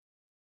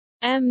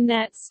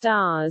 Mnet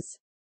Stars,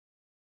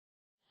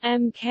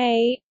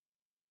 MK,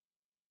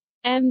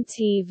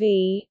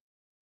 MTV,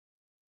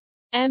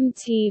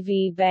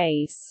 MTV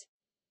Base,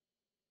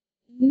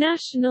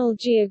 National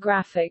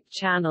Geographic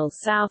Channel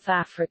South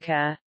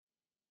Africa,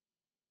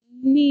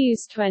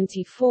 News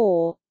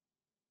 24,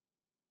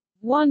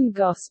 One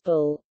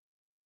Gospel,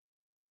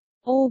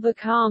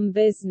 Orbicam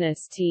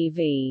Business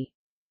TV,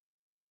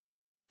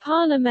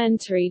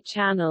 Parliamentary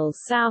Channel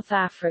South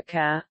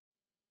Africa,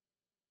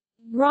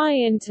 RAI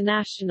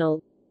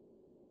International,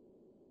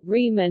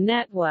 RIMA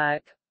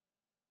Network,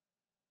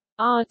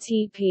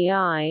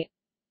 RTPI,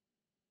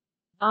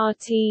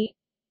 RT,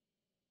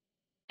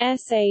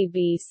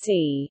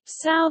 SABC,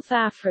 South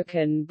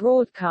African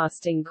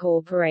Broadcasting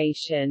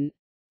Corporation,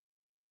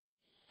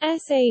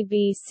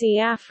 SABC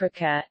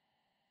Africa,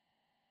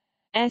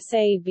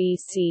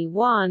 SABC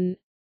 1,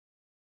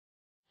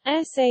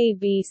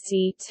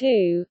 SABC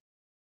 2,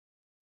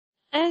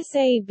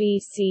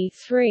 SABC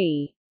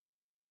 3,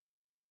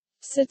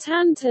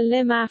 Setanta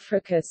Lim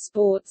Africa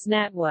Sports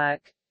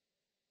Network,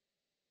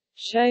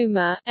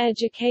 Shoma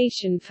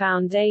Education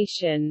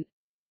Foundation,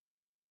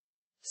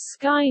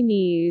 Sky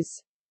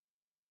News,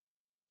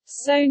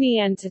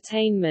 Sony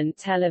Entertainment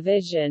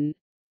Television,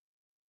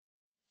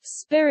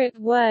 Spirit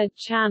Word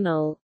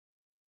Channel,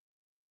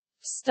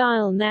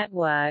 Style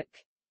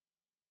Network,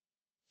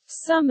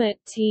 Summit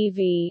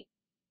TV,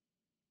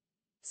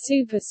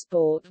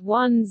 Supersport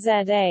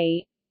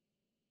 1ZA,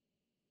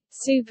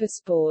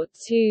 Supersport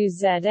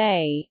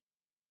 2ZA,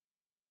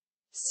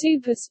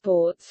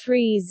 Supersport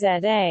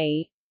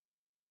 3ZA,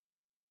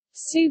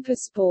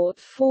 Supersport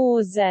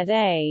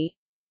 4ZA,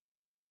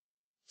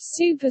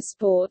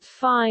 Supersport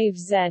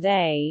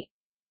 5ZA,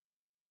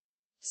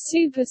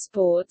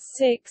 Supersport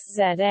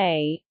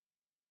 6ZA,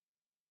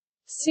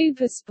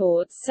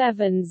 Supersport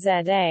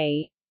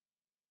 7ZA,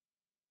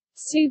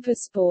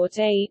 Supersport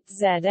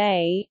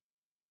 8ZA,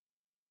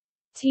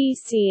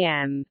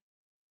 TCM,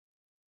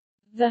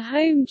 The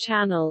Home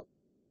Channel,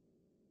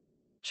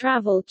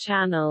 Travel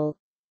Channel,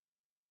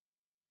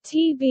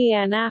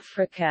 TBN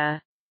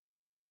Africa,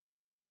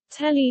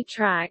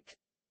 Teletrack,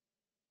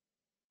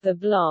 The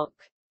Block,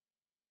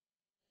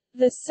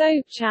 The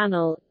Soap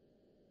Channel,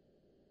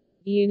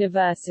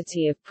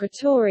 University of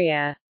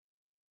Pretoria,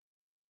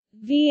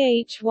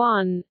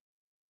 VH1,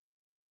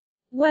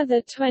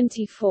 Weather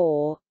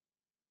 24,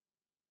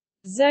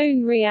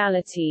 Zone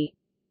Reality,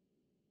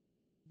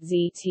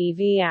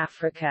 ZTV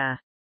Africa.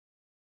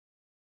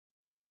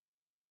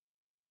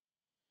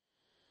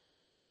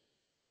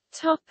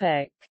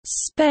 Topic: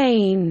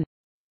 Spain.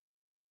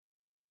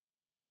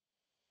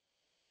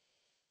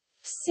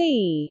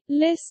 C.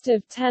 List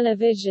of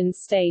television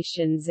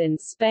stations in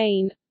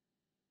Spain.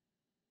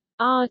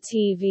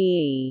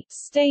 RTVE,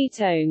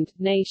 state-owned,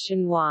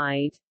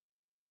 nationwide.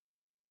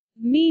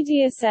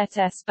 Mediaset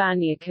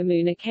España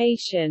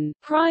Comunicación,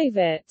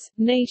 private,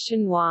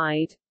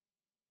 nationwide.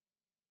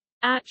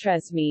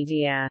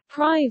 Atresmedia,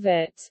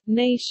 private,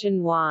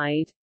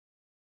 nationwide.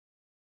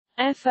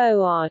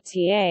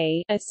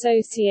 FORTA,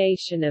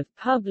 Association of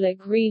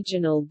Public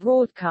Regional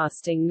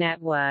Broadcasting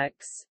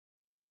Networks.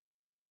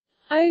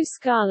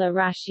 Euskal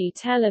Irrati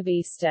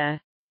Telebista.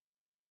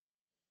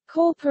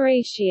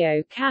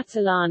 Corporació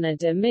Catalana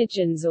de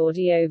Mitjans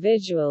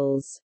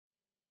Audiovisuals.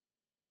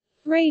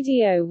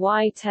 Radio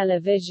y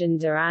Televisión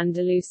de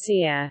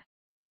Andalucía.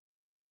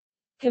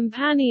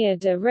 Compañía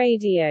de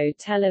Radio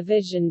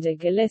Televisión de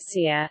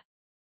Galicia.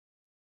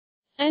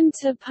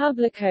 Ente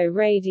Público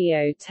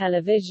Radio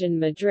Televisión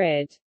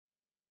Madrid.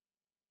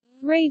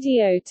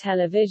 Radio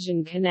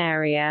Televisión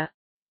Canaria.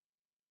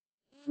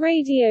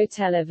 Radio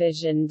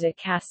Televisión de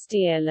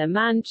Castilla-La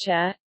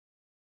Mancha.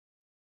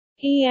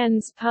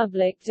 ENS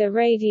Public de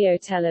Radio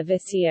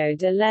Televisión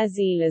de les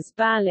Islas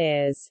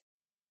Baleares.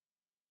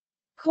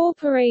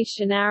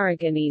 Corporación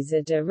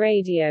Aragonesa de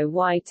Radio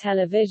y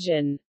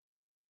Televisión.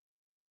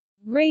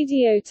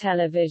 Radio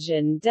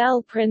Televisión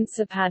del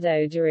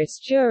Principado de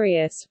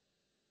Asturias.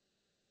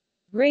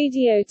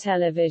 Radio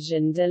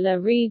Televisión de la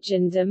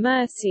Región de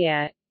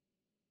Murcia.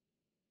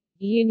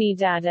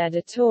 Unidad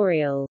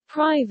Editorial,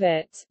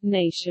 private,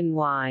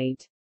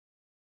 nationwide.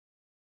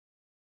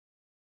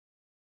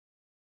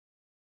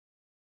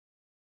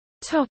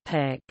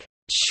 Topic: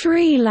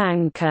 Sri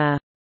Lanka.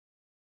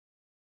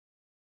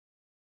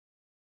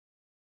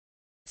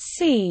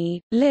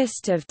 See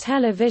List of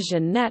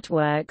television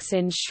networks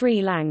in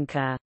Sri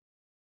Lanka.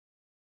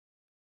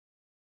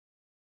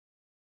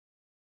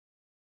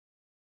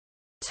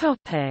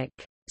 Topic: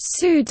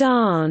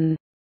 Sudan.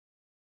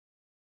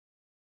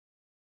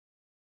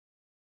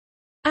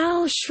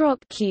 Al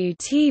Shropq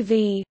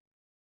TV,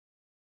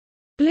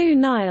 Blue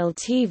Nile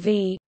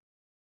TV,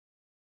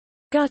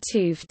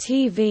 Gutuf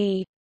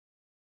TV,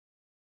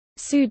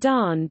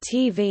 Sudan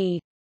TV,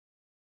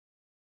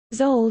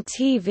 Zol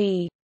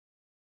TV,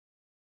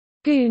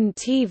 Goon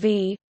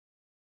TV,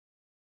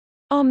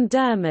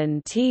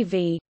 Omdurman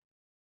TV,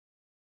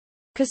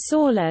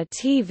 Kasala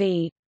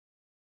TV,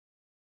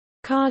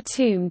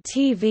 Khartoum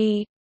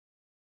TV,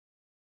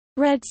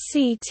 Red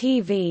Sea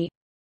TV,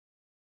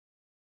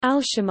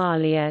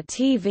 Al-Shamalia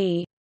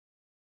TV,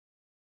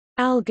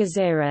 Al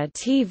Jazeera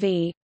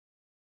TV,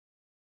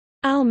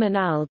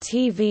 Al-Manal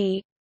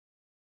TV,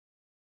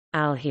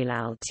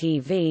 Al-Hilal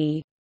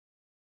TV,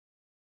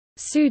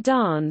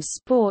 Sudan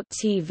Sport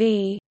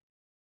TV,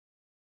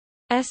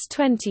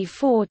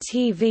 S24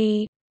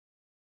 TV,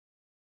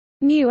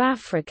 New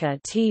Africa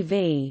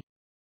TV.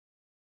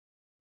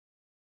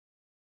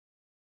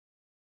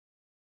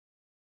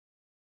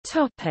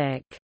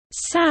 Topic: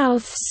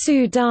 South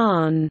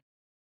Sudan.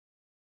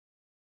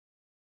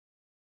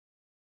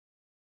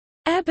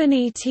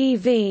 Ebony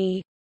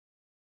TV,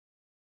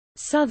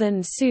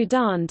 Southern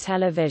Sudan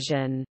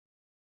Television.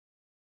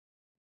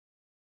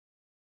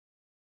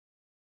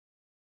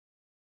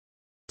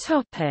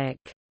 Topic: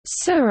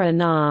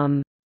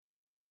 Suriname.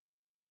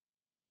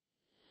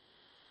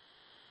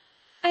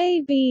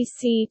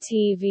 ABC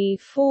TV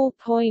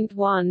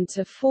 4.1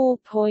 to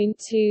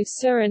 4.2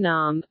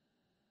 Suriname,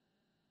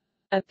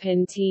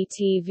 Apinti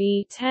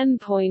TV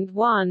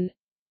 10.1,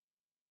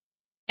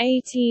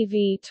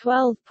 ATV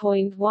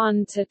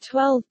 12.1 to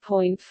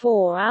 12.4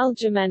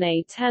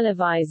 Algemene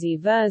Televisi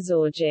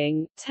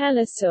Verzorging,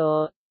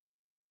 Telesur,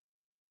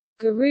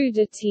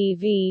 Garuda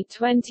TV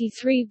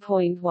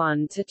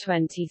 23.1 to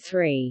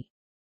 23.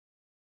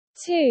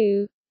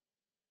 2.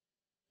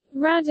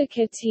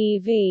 Radika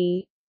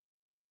TV,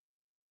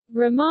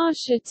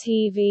 Ramasha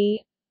TV,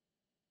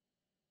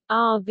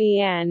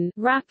 RBN,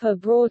 Rapper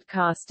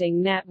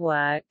Broadcasting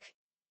Network,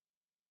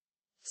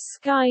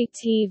 Sky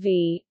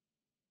TV,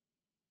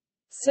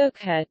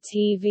 Sukha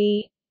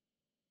TV,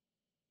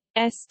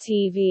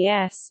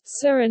 STVS,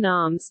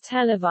 Suriname's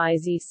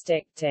Televisi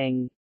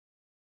Stichting.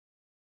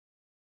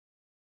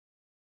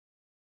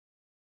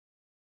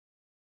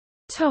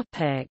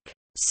 Topic: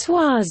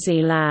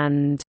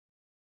 Swaziland.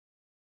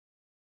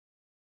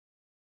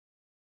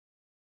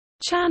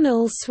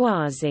 Channel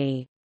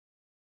Swazi.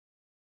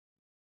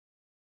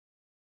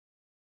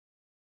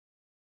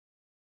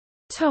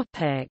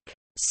 Topic: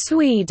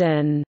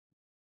 Sweden.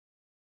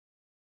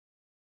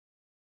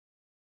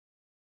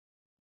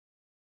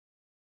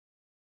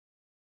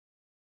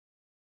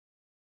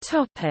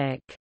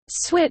 Topic: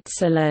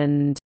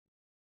 Switzerland.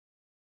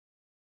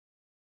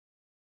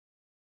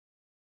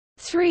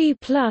 3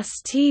 Plus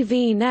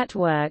TV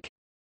Network,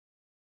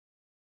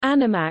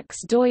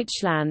 Animax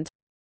Deutschland,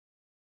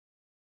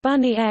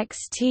 Bunny X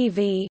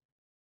TV,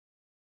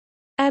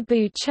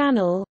 Ebu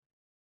Channel,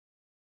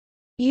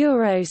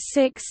 Euro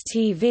 6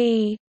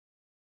 TV,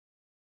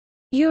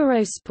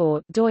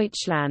 Eurosport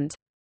Deutschland,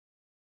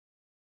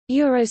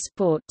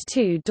 Eurosport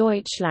 2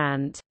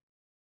 Deutschland,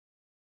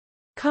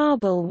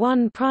 Kabel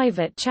 1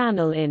 private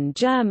channel in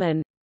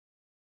German,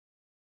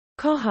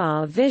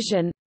 Koha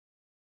Vision,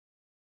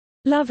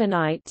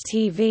 Lovenite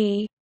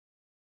TV,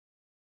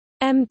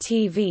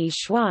 MTV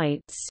Schweiz,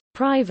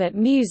 private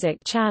music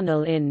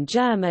channel in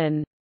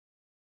German,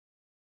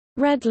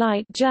 Red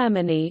Light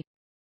Germany,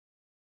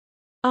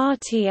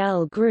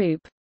 RTL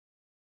Group,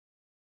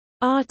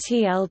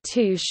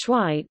 RTL2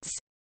 Schweiz,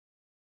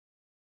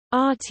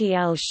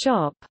 RTL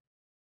Shop,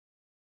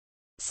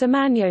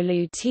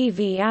 Samanyolu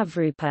TV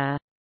Avrupa,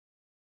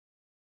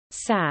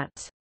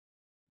 Sat.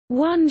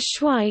 1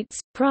 Schweiz,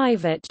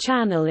 private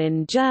channel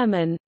in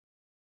German,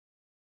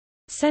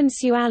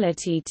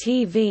 Sensuality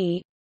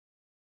TV,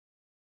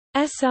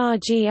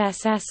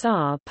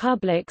 SRGSSR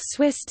Public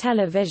Swiss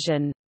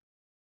Television,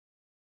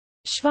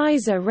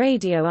 Schweizer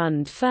Radio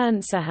und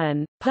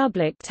Fernsehen,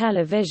 Public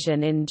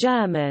Television in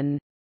German,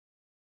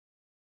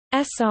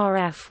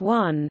 SRF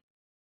 1,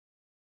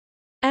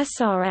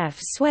 SRF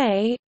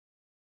Sway,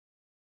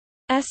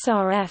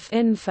 SRF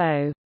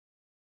Info,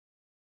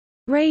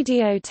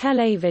 Radio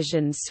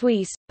Télévision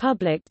Suisse,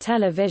 Public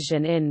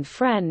Television in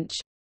French,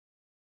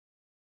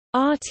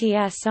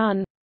 RTS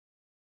Un,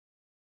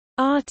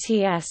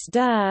 RTS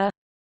 2,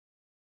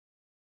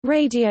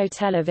 Radio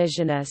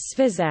Televisione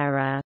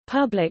Svizzera,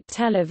 Public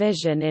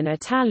Television in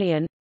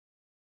Italian,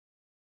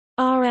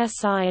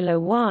 RSI La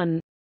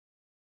 1,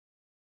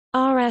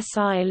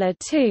 RSI La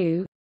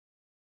 2,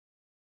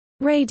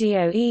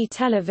 Radio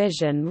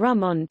e-Television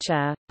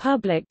Romanche,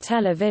 public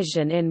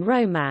television in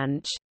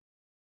Romanche.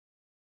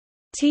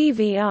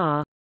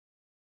 TVR,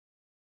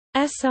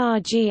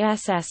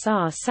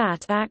 SRGSSR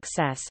Sat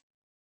Access,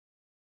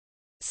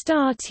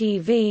 Star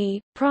TV,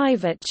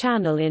 private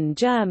channel in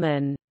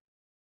German,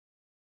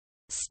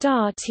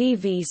 Star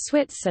TV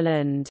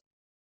Switzerland,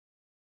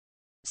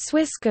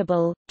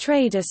 Swisscable,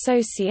 trade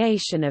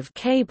association of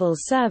cable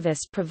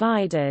service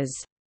providers,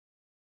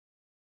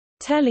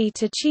 Tele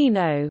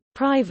Ticino,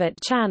 private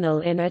channel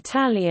in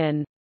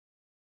Italian,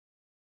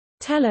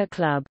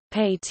 Teleclub,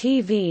 pay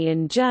TV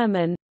in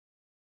German,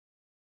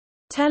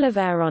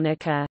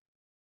 Televeronica,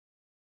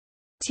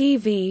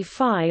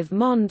 TV5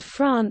 Monde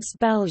France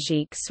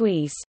Belgique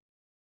Suisse,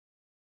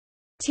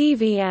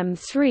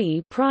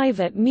 TVM3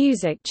 private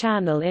music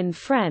channel in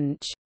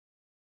French,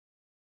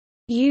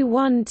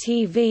 U1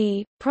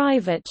 TV,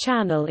 private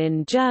channel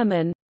in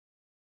German,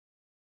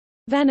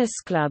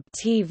 Venusclub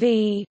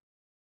TV,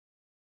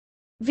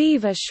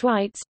 Viva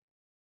Schweiz,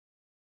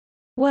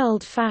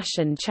 World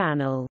Fashion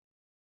Channel.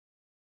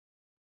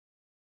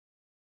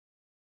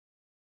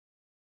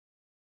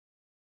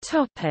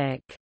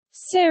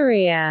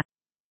 Syria.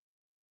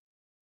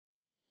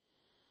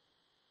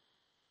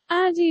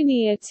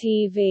 Adunia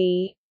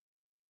TV,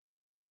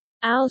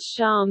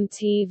 Al-Sham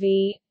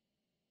TV,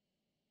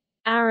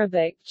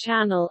 Arabic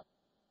Channel,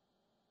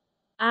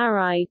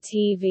 Arai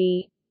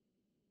TV,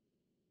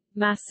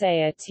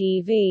 Masaya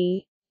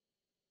TV,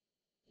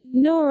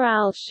 Noor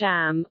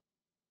al-Sham,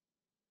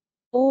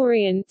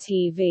 Orient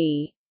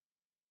TV,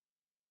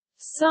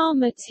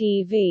 Sama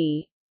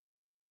TV,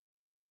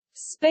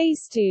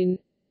 Spacetoon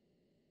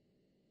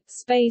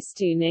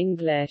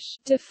English,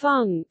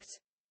 defunct,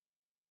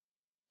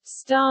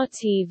 Star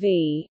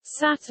TV,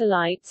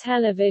 satellite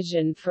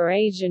television for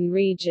Asian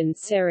region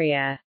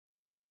Syria,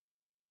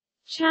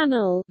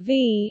 Channel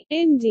V,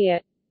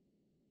 India,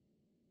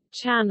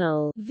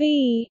 Channel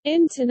V,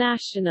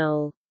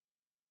 International,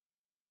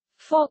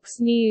 Fox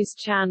News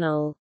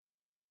Channel,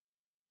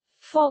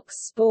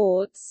 Fox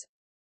Sports,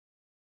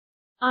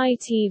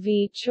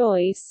 ITV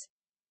Choice,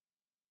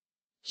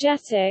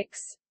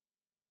 Jetix,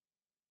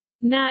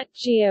 Nat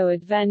Geo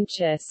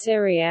Adventure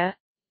Syria,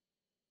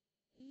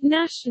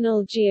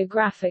 National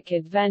Geographic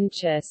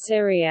Adventure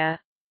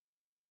Syria,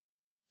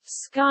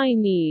 Sky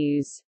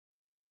News,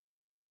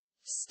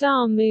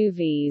 Star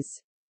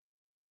Movies,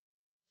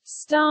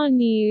 Star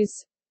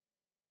News,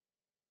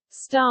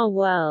 Star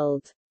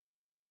World,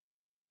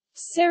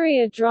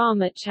 Syria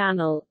Drama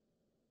Channel,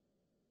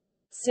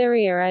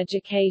 Syria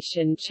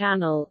Education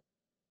Channel,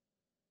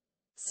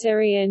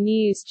 Syria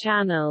News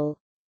Channel,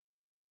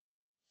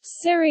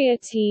 Syria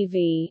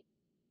TV,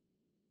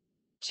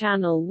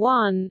 Channel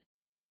 1,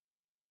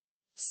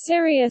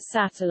 Syria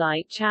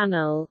Satellite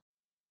Channel,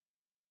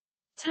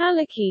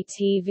 Talaki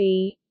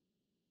TV,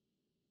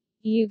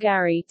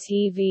 Ugari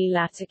TV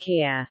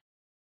Latakia.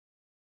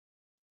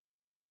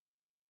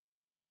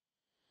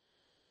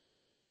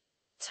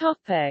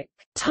 Topic: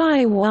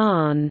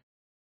 Taiwan.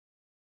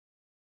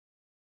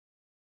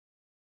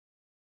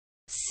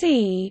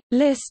 See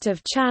list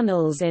of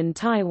channels in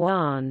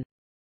Taiwan.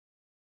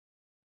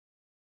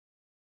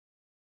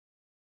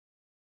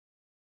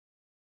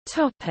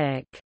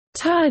 Topic: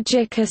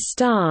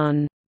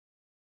 Tajikistan.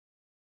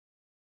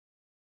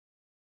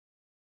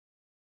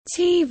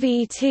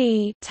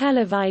 TVT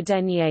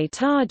Televidenie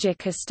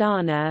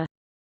Tajikistana,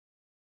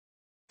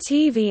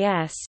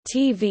 TVS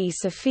TV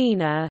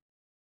Safina,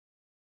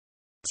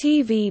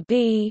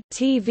 TVB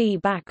TV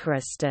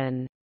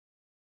Bakristan.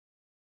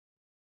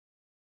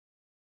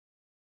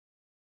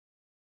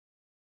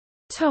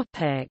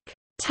 Topic: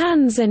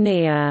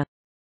 Tanzania.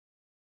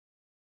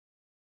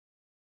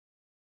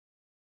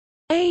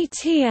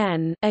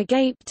 ATN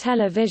Agape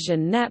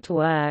Television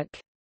Network,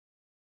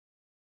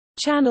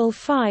 Channel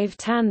 5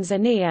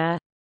 Tanzania,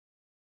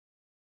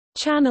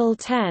 Channel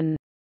 10,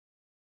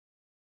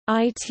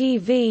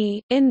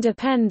 ITV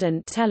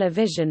Independent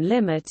Television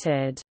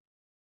Limited,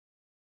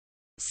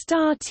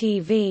 Star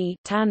TV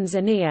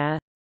Tanzania,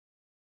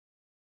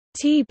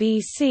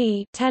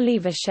 TBC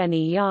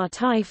Televisheni ya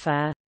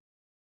Taifa,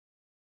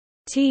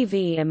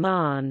 TV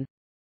Oman.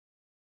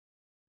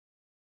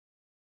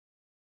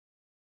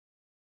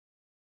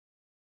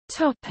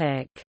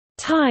 Topic: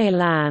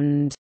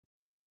 Thailand.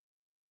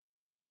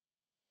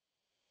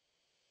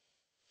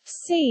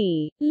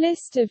 See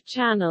list of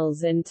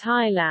channels in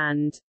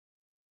Thailand.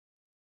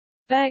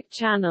 Beck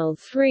Channel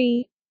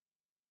 3,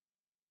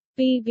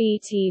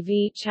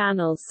 BBTV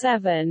Channel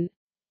 7,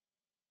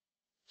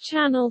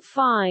 Channel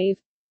 5,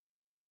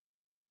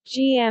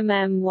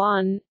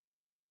 GMM1,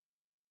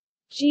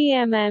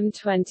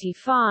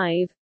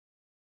 GMM25,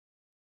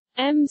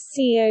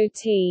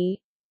 MCOT,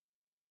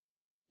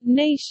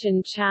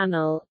 Nation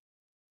Channel,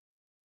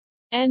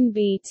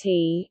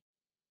 NBT,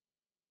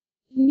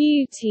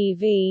 New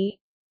TV,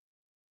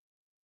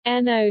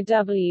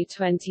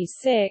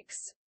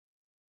 NOW26,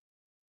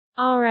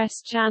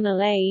 RS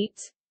Channel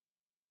 8,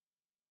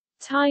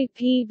 Thai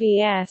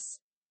PBS,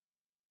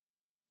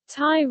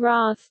 Thai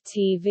Rath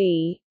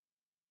TV,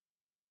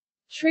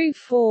 True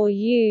for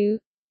You,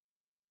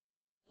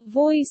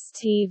 Voice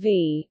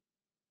TV,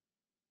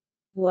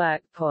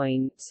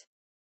 Workpoint.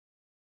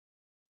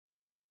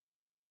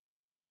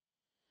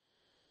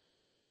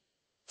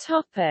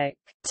 Topic: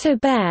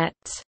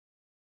 Tibet.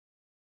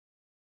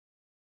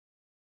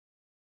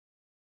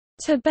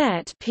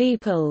 Tibet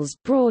People's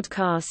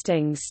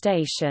Broadcasting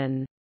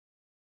Station.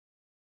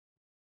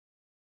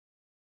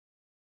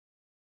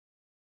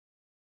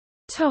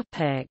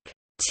 Topic: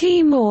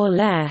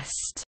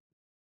 Timor-Leste.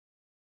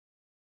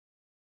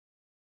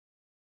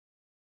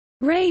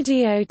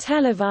 Radio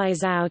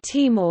Televisão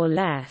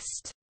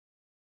Timor-Leste.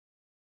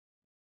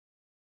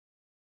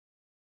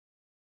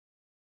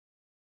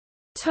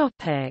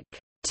 Topic: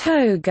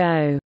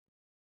 Togo.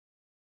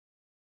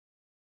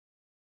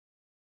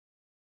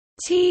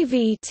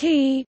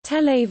 TVT,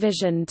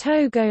 Télévision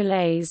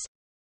Togolaise.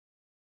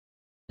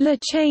 La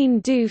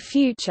Chaîne du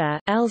Futur,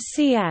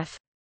 LCF.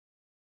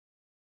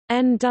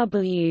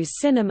 NW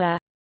Cinema,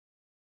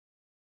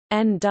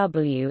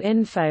 NW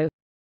Info,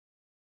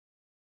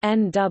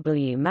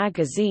 NW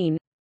Magazine,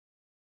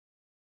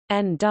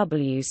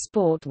 NW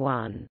Sport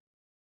 1.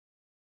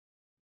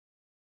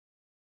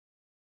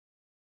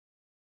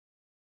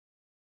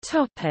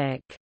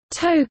 Topic: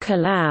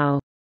 Tokelau.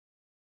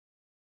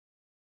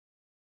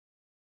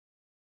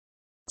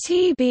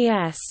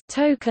 TBS,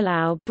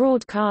 Tokelau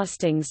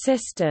Broadcasting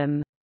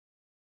System.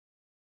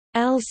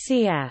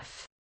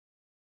 LCF.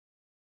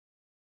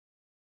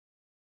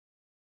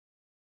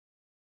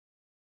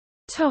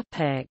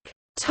 Topic: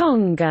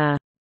 Tonga.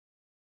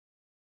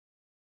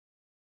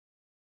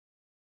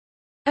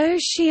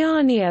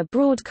 Oceania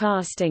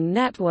Broadcasting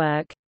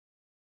Network.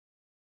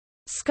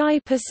 Sky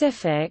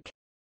Pacific.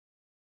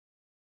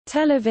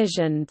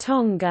 Television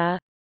Tonga.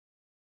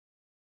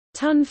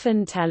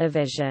 Tunfin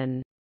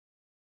Television.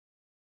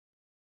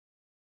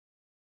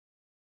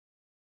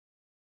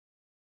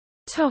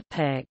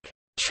 Topic: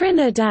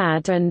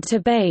 Trinidad and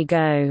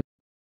Tobago.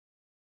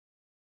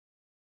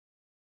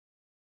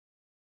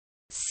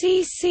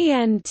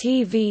 CCN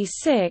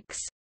TV6,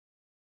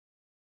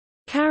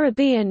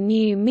 Caribbean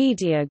New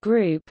Media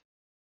Group,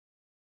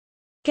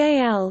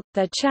 GAL,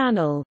 The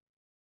Channel,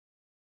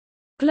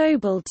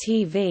 Global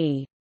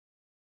TV.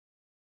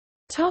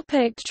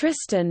 Topic: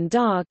 Tristan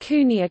da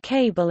Cunha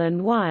Cable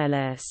and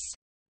Wireless.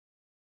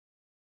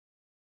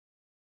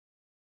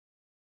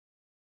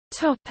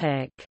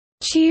 Topic: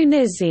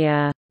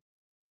 Tunisia.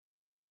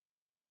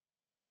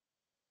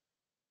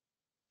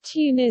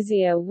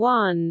 Tunisia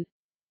 1,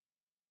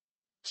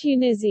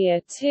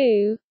 Tunisia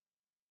 2,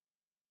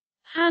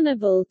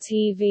 Hannibal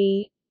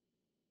TV,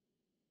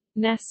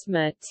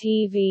 Nesma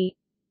TV,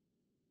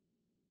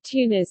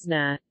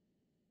 Tunisna,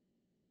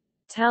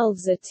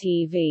 Telvza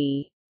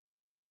TV,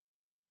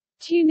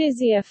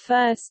 Tunisia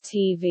First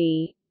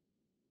TV,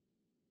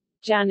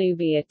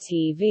 Janubia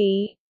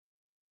TV,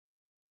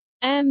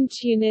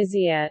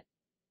 Tunisia,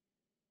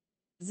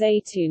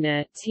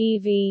 Zaytuna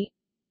TV,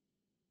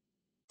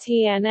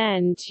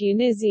 TNN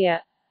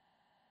Tunisia,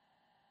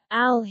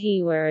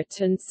 Al-Hiwar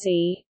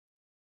Tunsi,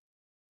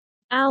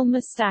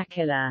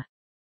 Al-Mustakila.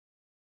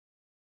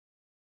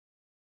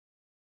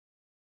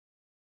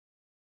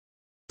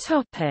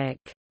 Topic: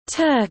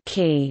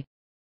 Turkey.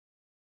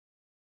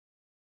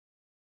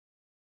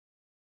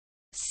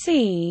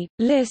 See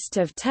List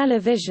of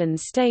television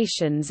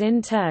stations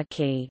in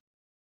Turkey.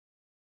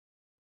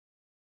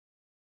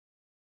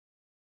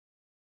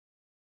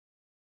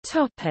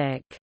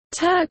 Topic: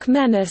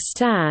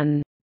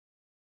 Turkmenistan.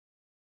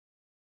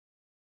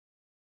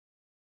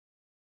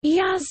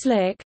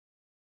 Yazlik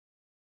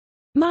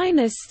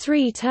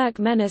 -3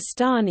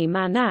 Turkmenistani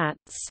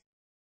Manats,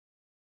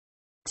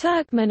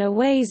 Turkmen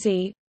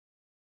Awazi,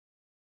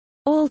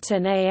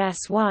 Altan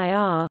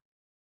Asyr,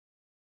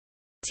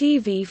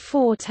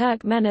 TV4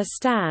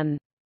 Turkmenistan,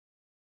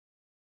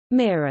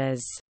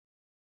 Miraz.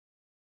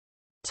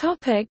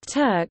 Topic: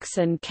 Turks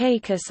and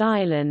Caicos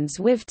Islands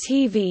with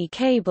TV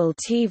Cable.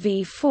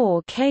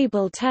 TV4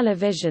 Cable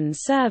Television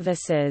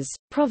Services,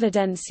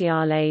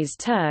 Providenciales.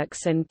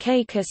 Turks and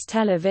Caicos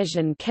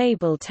Television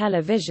Cable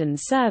Television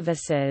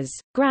Services,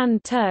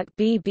 Grand Turk.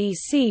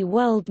 BBC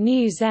World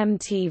News.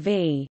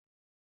 MTV.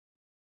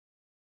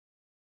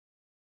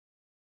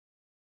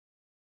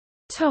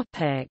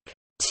 Topic: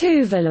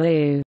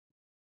 Tuvalu.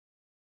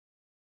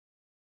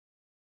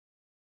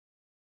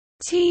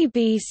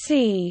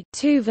 TBC,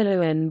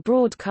 Tuvaluan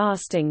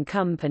Broadcasting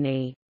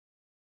Company.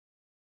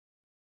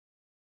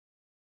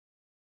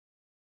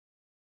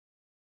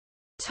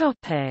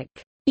 Topic: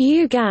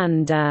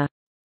 Uganda.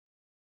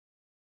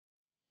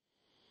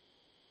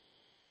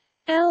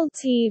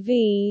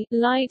 LTV,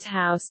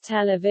 Lighthouse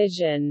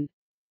Television,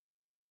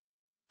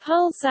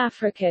 Pulse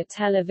Africa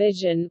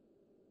Television,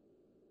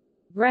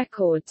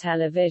 Record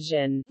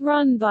Television,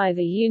 run by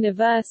the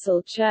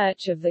Universal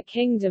Church of the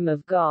Kingdom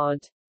of God,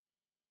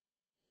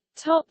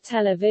 Top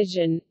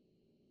Television,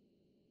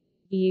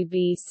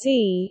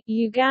 UBC,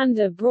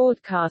 Uganda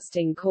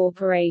Broadcasting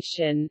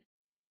Corporation,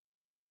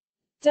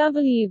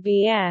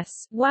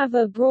 WBS,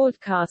 Wava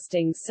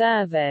Broadcasting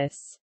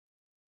Service,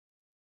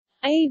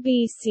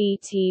 ABC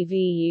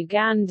TV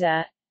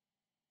Uganda,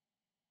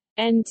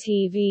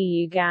 NTV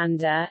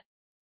Uganda,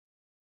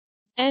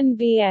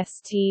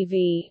 NBS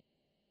TV,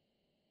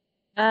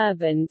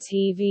 Urban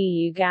TV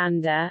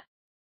Uganda,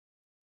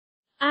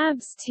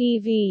 ABS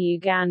TV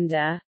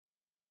Uganda,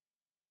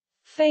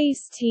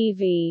 Face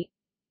TV,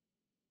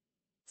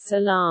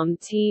 Salam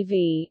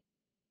TV,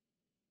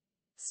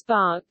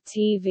 Spark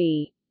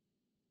TV,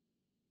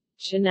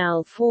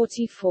 Channel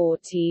 44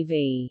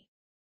 TV.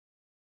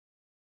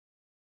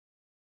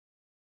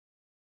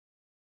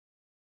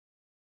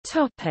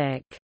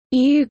 Topic: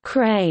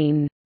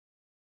 Ukraine.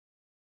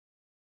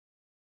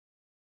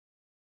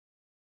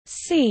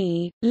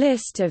 See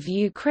List of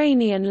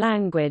Ukrainian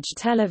language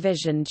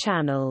television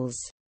channels.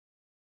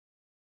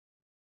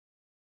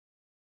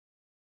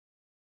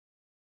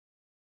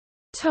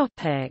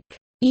 Topic: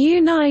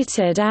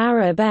 United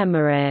Arab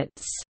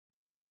Emirates.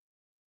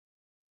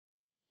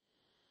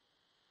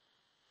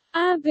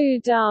 Abu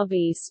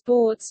Dhabi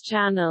Sports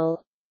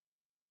Channel,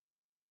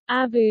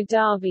 Abu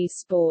Dhabi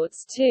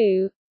Sports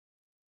 2,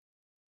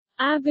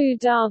 Abu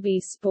Dhabi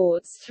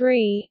Sports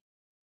 3,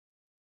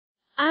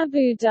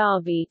 Abu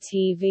Dhabi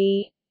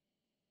TV,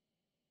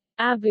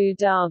 Abu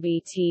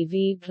Dhabi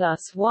TV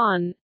Plus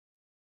 1,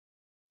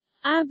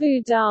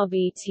 Abu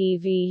Dhabi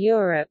TV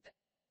Europe,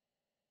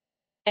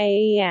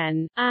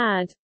 AEN,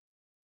 AD,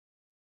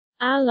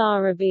 Al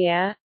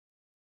Arabiya,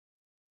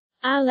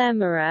 Al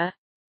Emira,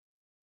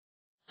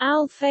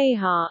 Al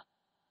Fayha,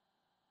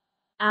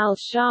 Al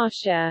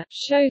Shasha,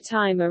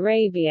 Showtime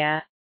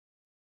Arabia,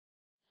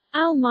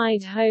 Al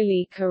Maid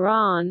Holy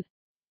Quran,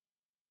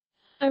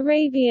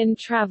 Arabian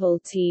Travel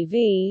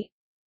TV,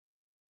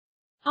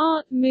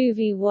 Art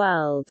Movie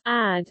World,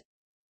 AD,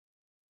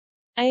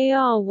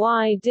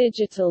 ARY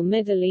Digital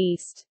Middle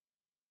East,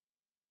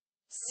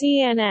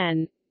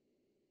 CNN,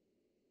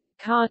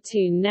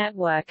 Cartoon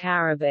Network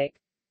Arabic,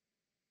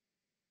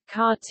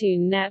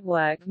 Cartoon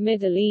Network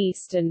Middle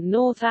East and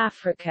North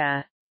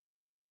Africa,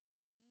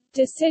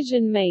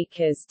 Decision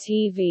Makers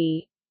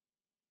TV,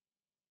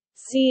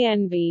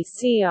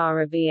 CNBC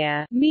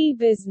Arabia, Me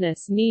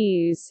Business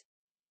News,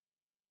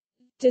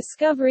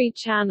 Discovery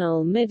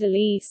Channel Middle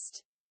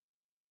East,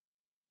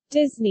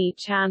 Disney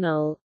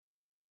Channel,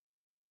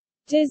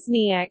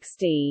 Disney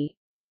XD,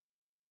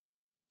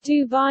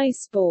 Dubai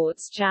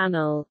Sports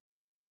Channel,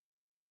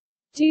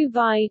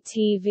 Dubai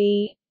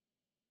TV,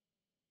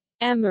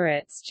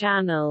 Emirates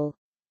Channel,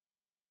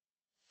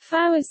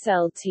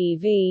 Fawasel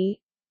TV,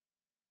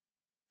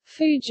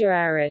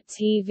 Fujairah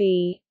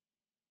TV,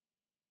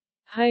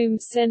 Home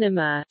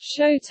Cinema,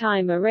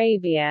 Showtime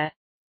Arabia,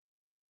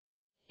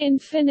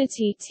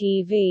 Infinity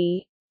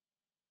TV,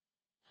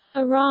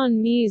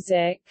 Iran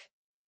Music,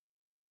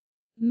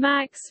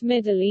 Max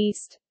Middle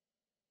East,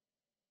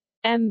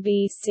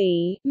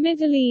 MBC,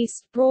 Middle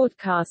East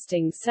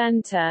Broadcasting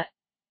Center,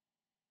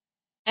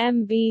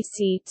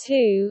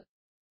 MBC2,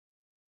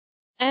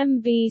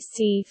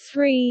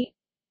 MBC3,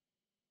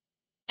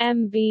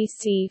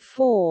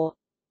 MBC4,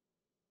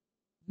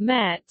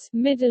 Met,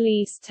 Middle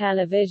East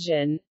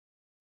Television,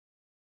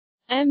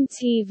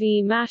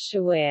 MTV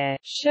Mashawir,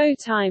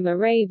 Showtime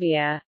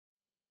Arabia,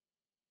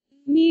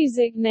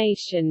 Music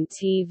Nation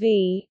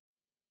TV,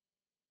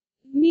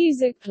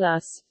 Music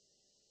Plus,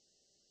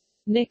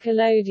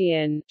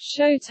 Nickelodeon,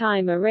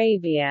 Showtime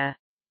Arabia,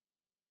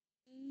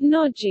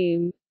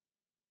 Nojum,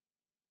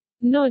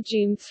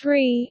 Nojum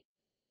 3,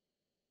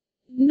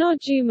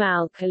 Nojum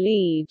Al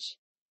Khalij,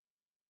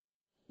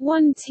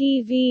 One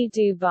TV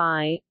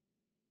Dubai,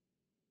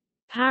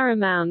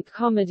 Paramount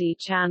Comedy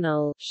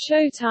Channel,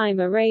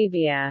 Showtime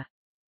Arabia,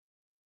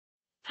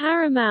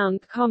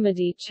 Paramount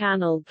Comedy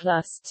Channel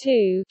Plus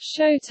 2,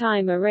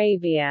 Showtime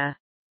Arabia,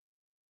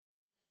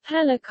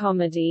 Pella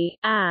Comedy,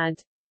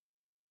 AD,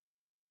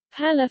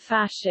 Pella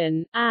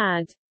Fashion,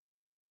 AD,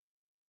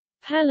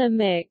 Pella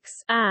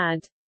Mix,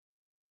 AD,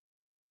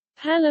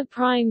 Pella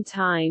Prime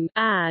Time,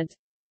 AD,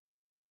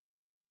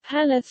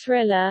 Pella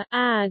Thriller,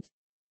 AD,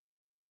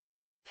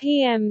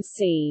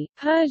 PMC,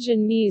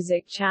 Persian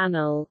Music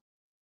Channel,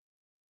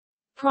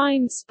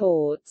 Prime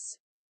Sports,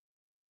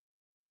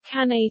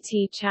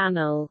 Kanati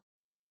Channel,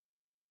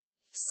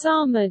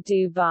 Sama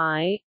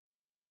Dubai,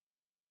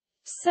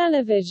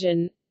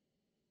 Celevision,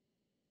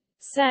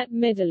 Set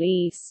Middle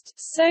East,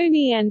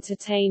 Sony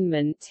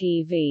Entertainment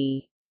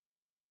TV,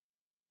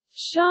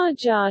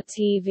 Sharjah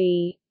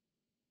TV,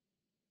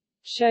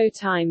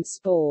 Showtime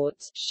Sport,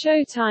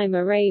 Showtime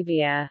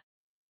Arabia,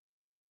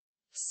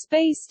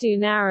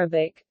 Spacetoon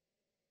Arabic,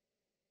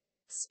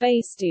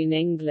 Spacetoon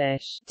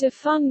English,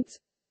 defunct,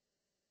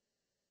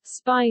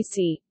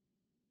 Spicy,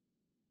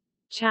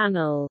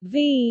 Channel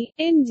V,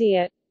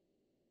 India,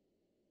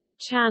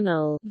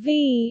 Channel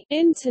V,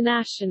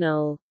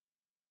 International,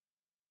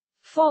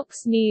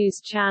 Fox News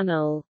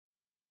Channel,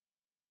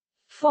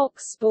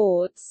 Fox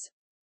Sports,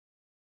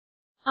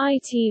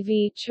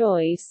 ITV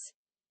Choice,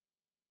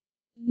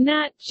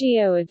 Nat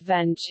Geo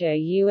Adventure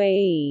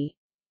UAE,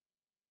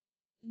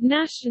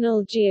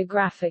 National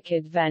Geographic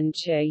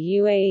Adventure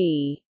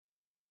UAE,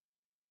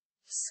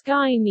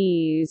 Sky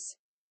News,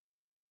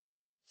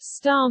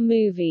 Star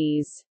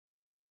Movies,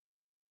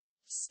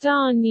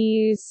 Star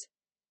News,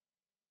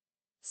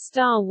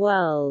 Star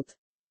World,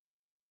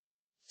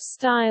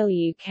 Style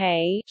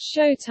UK,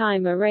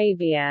 Showtime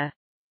Arabia,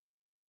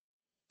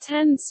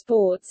 10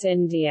 Sports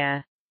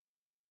India,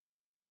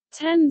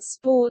 10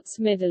 Sports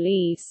Middle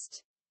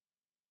East,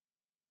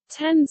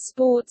 10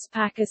 Sports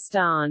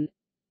Pakistan,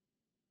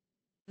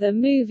 The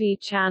Movie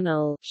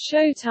Channel,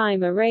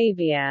 Showtime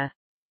Arabia,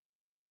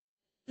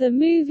 The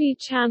Movie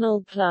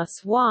Channel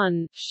Plus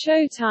One,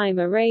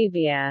 Showtime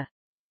Arabia,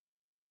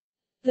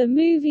 The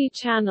Movie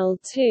Channel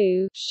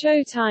 2,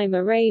 Showtime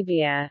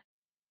Arabia,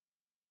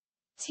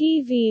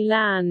 TV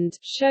Land,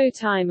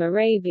 Showtime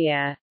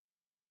Arabia,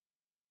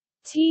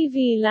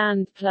 TV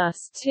Land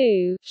Plus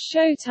 2,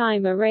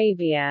 Showtime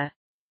Arabia,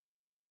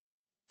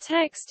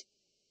 Text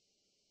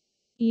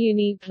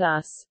Uni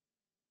Plus,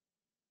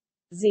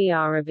 Zee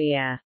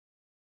Arabia.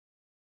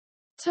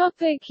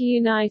 Topic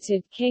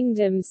United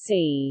Kingdom.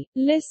 See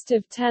List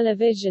of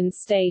television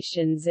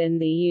stations in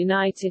the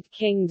United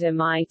Kingdom.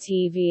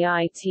 ITV,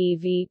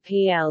 ITV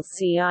plc,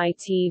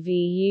 ITV,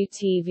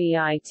 UTV,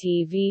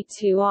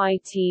 ITV2,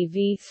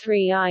 ITV3,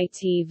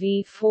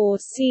 ITV4,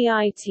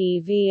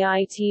 CITV,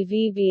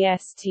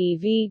 ITVBS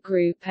TV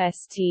Group,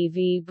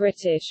 STV,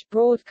 British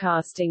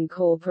Broadcasting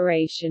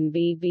Corporation,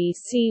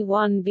 BBC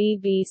One,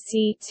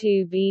 BBC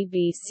Two,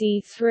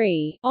 BBC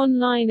Three,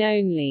 online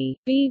only,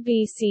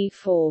 BBC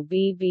Four,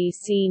 BBC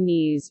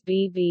News,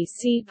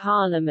 BBC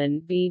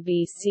Parliament,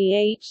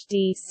 BBC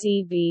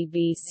HDC,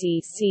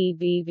 BBC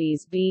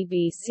CBeebies,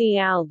 BBC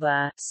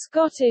Alba,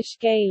 Scottish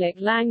Gaelic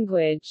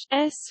Language,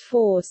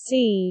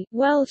 S4C,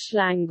 Welsh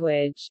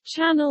Language,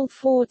 Channel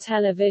 4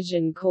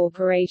 Television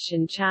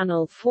Corporation,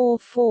 Channel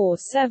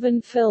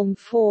 447, Film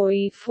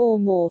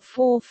 4E4, More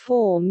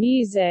 44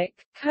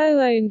 Music,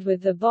 co-owned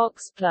with the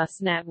Box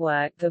Plus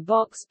Network, the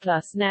Box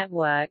Plus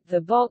Network,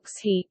 the Box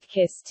Heat,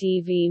 Kiss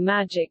TV,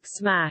 Magic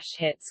Smash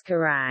Hits,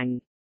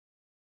 Kerrang!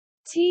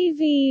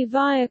 TV,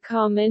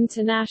 Viacom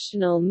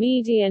International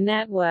Media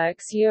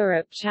Networks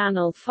Europe,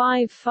 Channel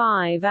 5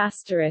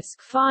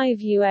 5*5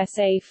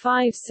 USA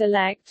 5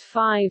 Select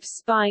 5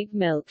 Spike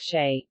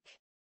Milkshake,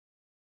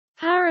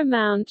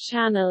 Paramount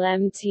Channel,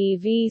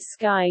 MTV,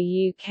 Sky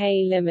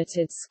UK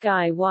Limited,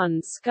 Sky One,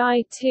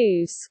 Sky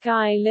Two,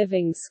 Sky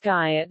Living,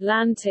 Sky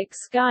Atlantic,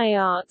 Sky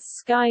Arts,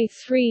 Sky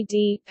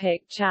 3D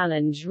Pick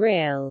Challenge,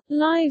 Real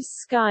Live,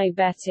 Sky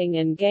Betting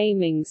and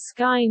Gaming,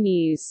 Sky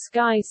News,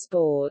 Sky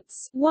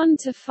Sports 1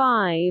 to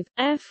 5,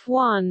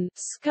 F1,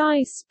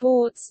 Sky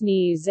Sports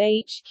News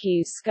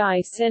HQ, Sky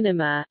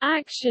Cinema,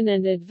 Action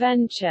and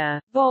Adventure,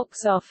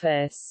 Box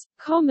Office,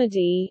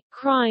 Comedy,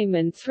 Crime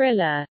and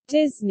Thriller,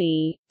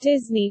 Disney,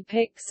 Disney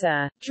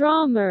Pixar,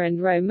 Drama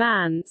and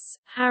Romance,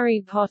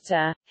 Harry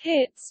Potter,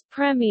 Hits,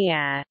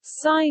 Premiere,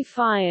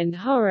 Sci-Fi and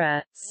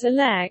Horror,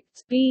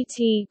 Select,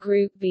 BT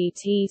Group,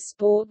 BT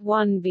Sport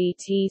 1,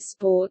 BT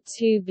Sport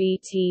 2,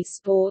 BT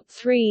Sport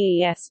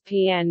 3,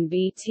 ESPN,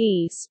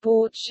 BT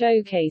Sport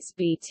Showcase,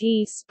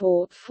 BT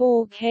Sport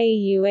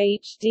 4K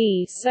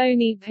UHD,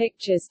 Sony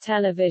Pictures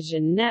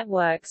Television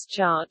Networks,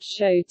 Chart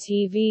Show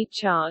TV,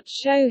 Chart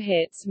Show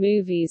Hits,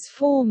 Movies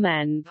 4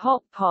 Men,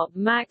 Pop Pop,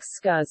 Max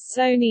Scuzz,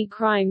 Sony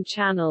Crime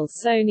Channel,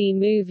 Sony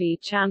Movie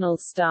Channel,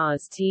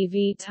 Stars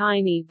TV,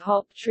 Tiny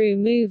Pop, True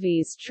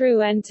Movies,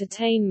 True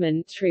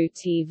Entertainment, True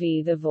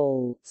TV, The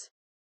Vault.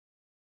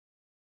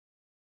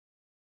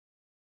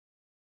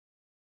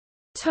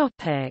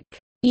 Topic: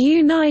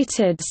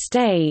 United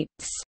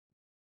States.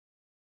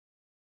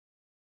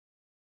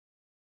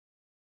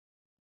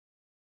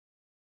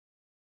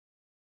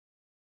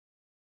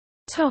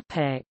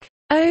 Topic: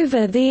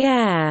 Over the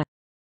air.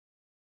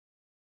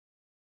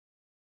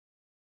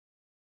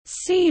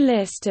 See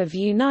List of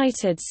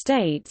United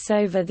States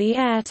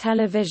over-the-air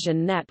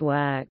television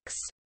networks.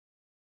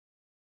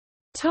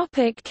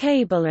 Topic: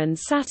 Cable and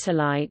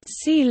satellite.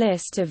 See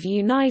List of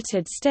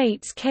United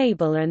States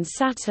cable and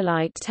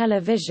satellite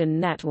television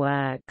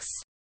networks.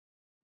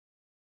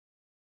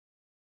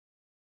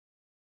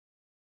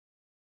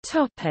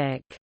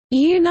 Topic: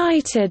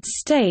 United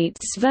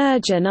States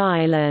Virgin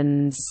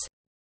Islands.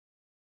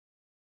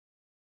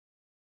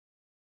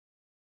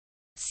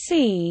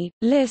 See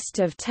List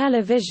of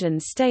television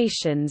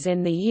stations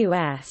in the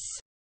U.S.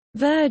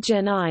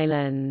 Virgin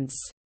Islands.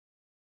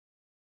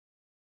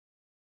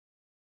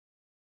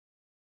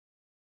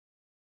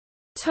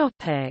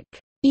 Topic: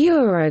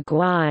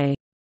 Uruguay.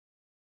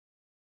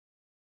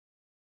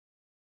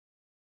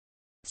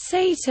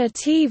 SATA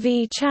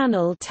TV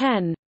Channel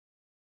 10,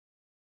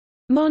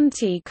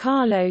 Monte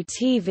Carlo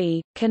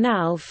TV,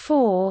 Canal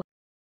 4,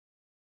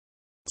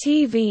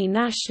 TV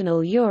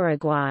Nacional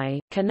Uruguay,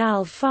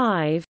 Canal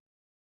 5,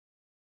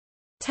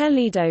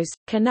 Teledos,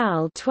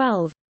 Canal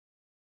 12,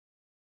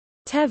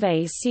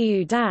 TV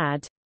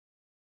Ciudad,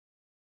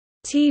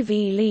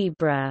 TV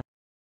Libre,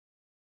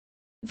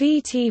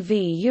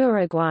 VTV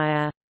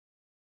Uruguaya,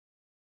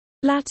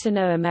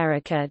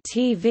 Latinoamerica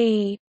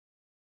TV,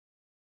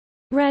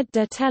 Red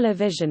de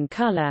Television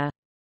Color,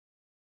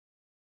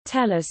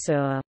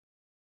 Telesur.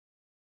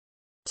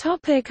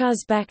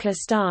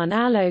 Uzbekistan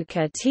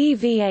Aloka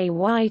TV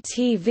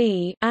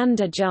TV,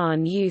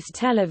 Andijan Youth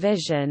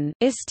Television,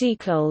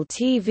 Istiklal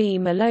TV,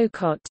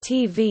 Molokot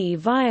TV,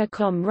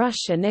 Viacom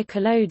Russia,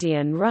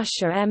 Nickelodeon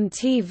Russia,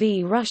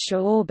 MTV Russia,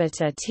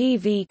 Orbiter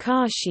TV,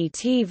 Kashi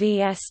TV,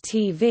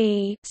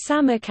 STV,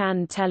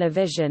 Samarkand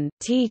Television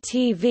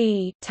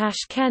TTV,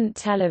 Tashkent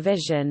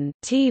Television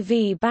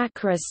TV,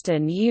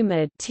 Bakaristan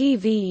Umid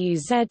TV,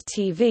 UZ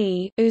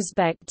TV,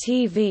 Uzbek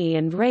TV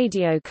and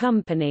Radio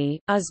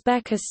Company,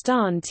 Uzbekistan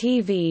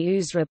TV,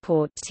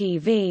 Uzreport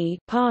TV,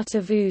 part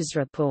of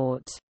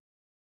Uzreport.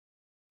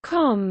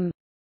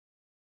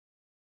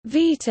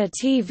 Vita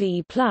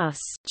TV Plus,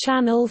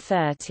 Channel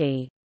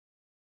 30.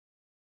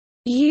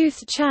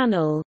 Youth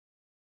Channel.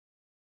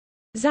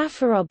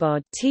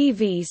 Zafarabad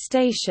TV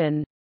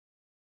Station.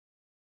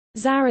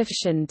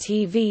 Zarafshan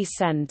TV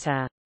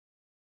Center.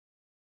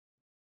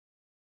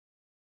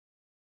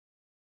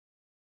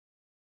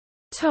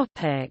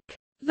 Topic: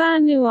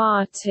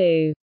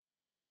 Vanuatu.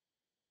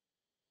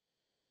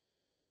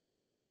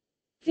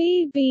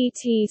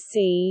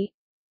 VBTC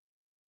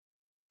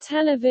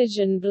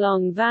Television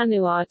Blong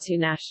Vanuatu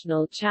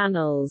National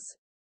Channels.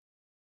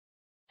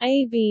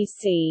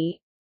 ABC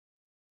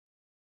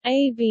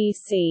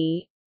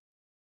ABC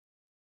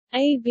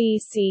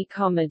ABC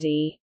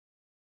Comedy,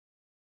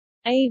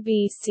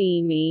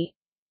 ABC Me,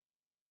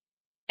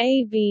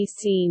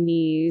 ABC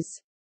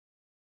News,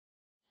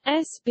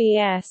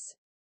 SBS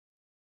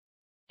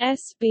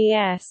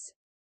SBS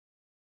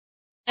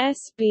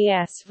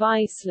SBS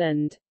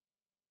Viceland,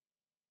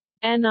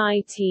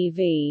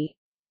 NITV,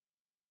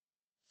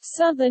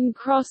 Southern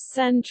Cross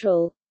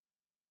Central,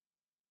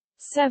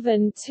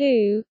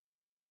 7/2,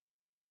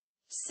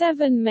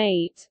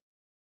 7/8,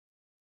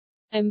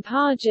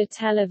 Empaja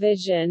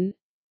Television,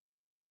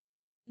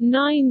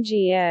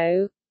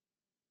 9GO,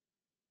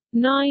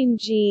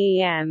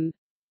 9GEM,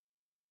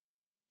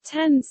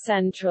 10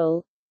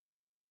 Central,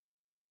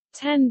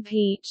 10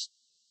 Peach,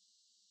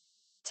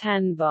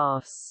 10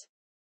 Boss.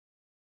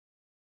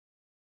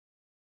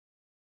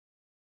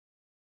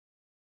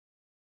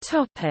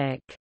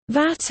 Topic: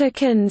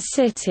 Vatican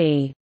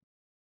City.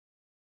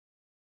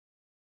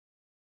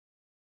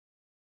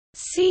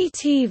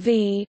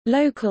 CTV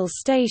local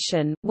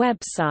station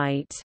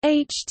website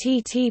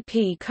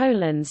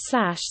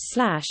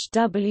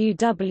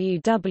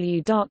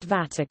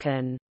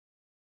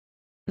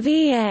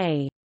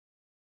http://www.vatican.va.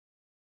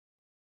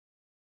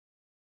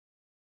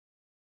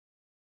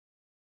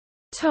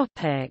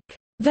 Topic: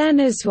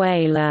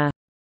 Venezuela.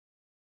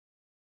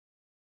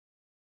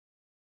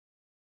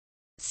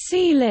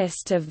 See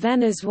List of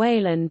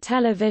Venezuelan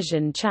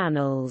television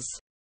channels.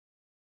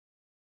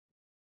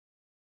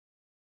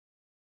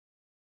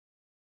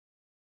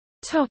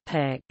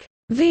 Topic: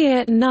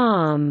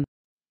 Vietnam.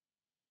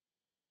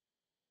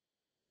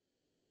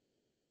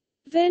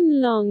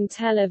 Vinh Long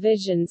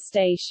Television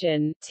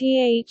Station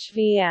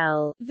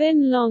 (THVL),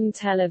 Vinh Long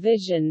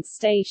Television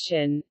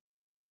Station,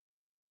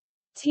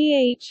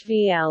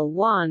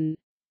 THVL1,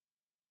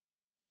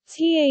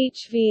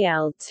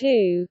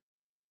 THVL2,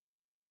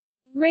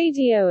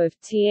 Radio of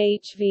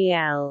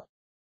THVL,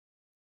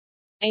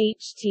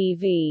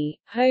 HTV,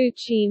 Ho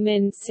Chi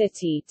Minh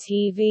City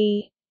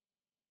TV,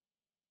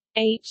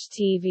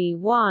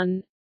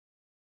 HTV1,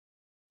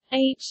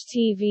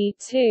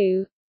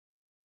 HTV2,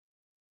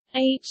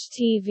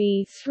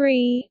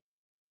 HTV3,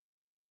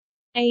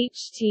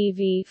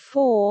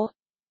 HTV4,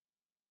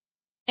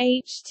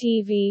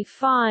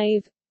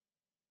 HTV5,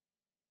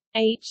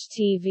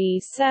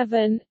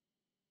 HTV7,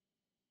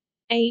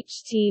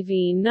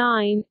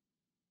 HTV9,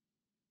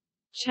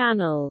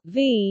 Channel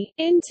V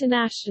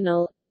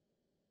International,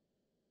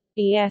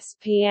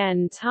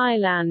 ESPN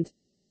Thailand,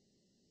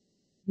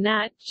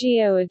 Nat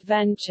Geo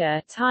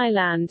Adventure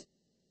Thailand,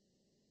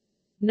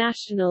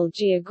 National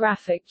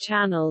Geographic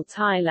Channel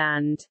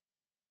Thailand,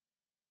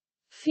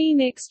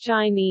 Phoenix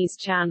Chinese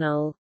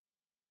Channel,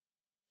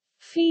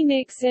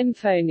 Phoenix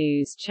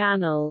Infonews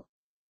Channel,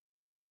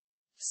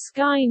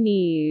 Sky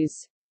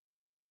News,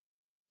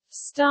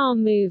 Star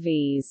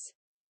Movies,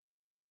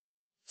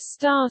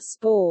 Star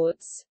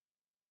Sports,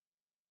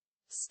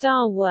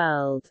 Star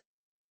World,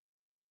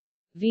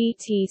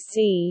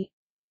 VTC,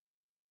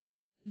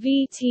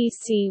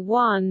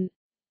 VTC1,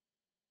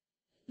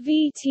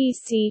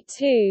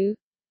 VTC2,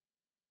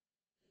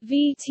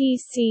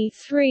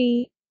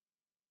 VTC3,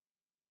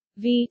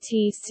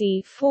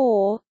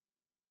 VTC4,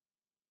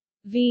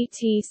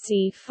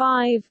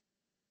 VTC5,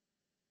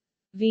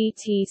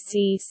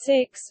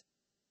 VTC6,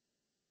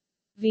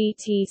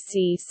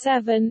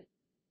 VTC7,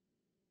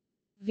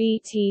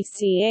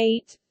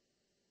 VTC8,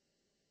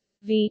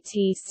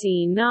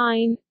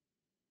 VTC9,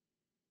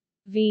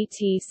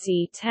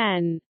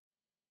 VTC10,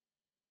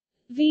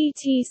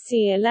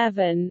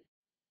 VTC11,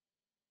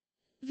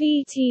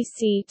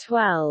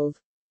 VTC12,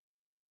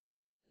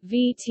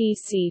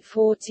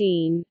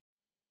 VTC14,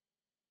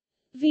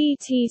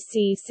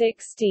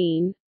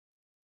 VTC16,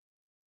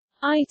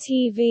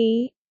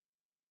 ITV,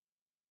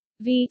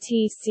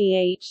 VTC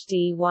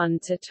HD 1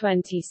 to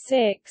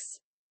 26,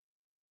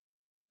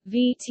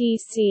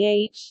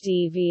 VTC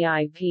HD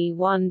VIP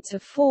 1 to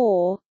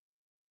 4,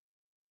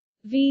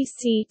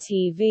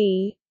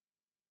 VCTV,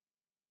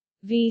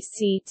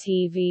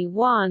 VCTV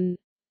 1,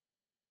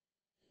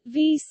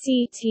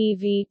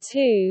 VCTV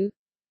 2,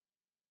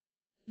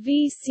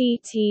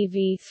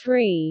 VCTV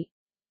 3,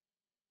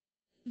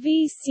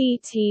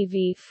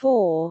 VCTV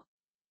 4,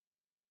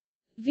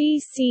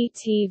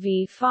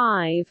 VCTV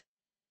 5,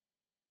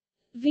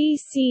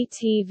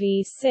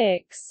 VCTV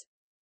 6,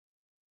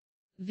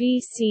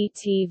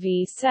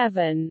 VCTV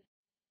 7,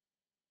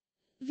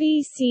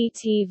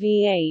 VCTV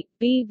 8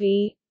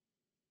 BB,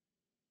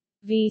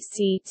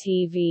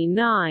 VCTV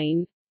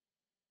 9,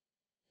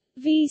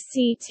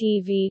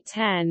 VCTV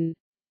 10,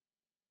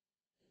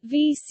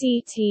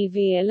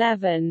 VCTV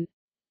 11,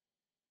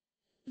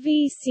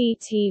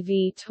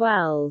 VCTV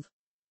 12,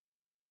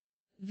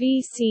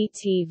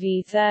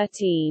 VCTV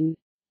 13,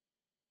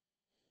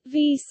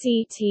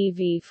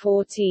 VCTV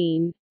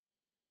 14,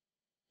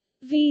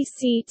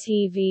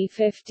 VCTV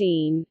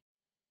 15,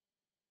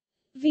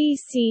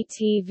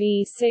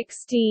 VCTV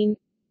 16,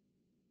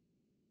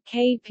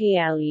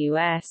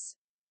 KPLUS,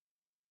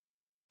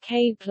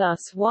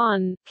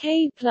 K+1,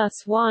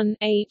 K+1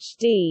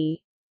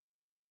 HD,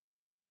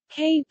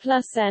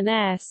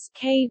 K+NS,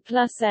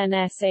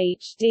 K+NS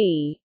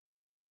HD,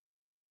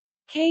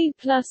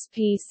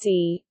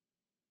 K+PC,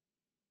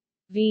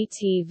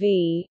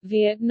 VTV,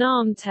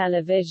 Vietnam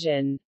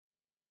Television,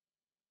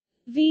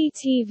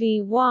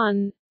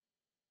 VTV1,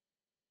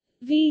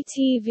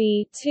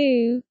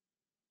 VTV2,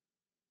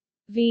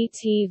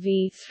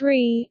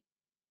 VTV3,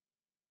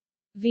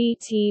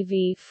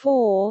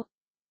 VTV4,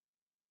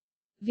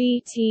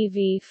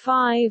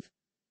 VTV5,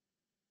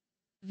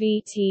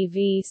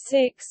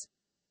 VTV6,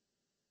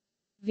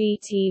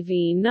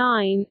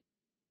 VTV9,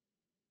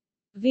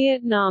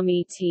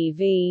 Vietnamese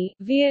TV,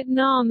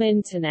 Vietnam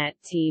Internet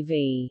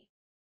TV.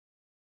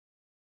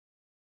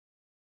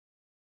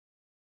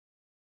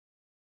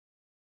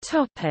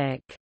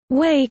 Topic: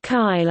 Wake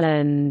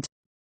Island.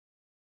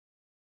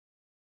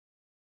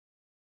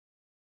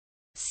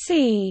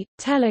 C.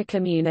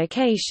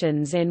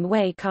 Telecommunications in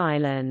Wake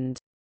Island.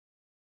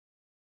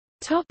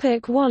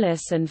 Topic: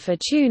 Wallace and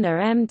Fortuna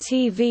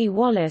MTV.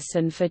 Wallace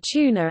and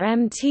Fortuna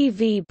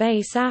MTV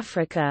Base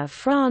Africa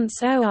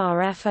France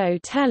ORFO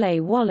Tele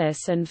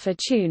Wallace and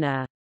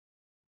Fortuna.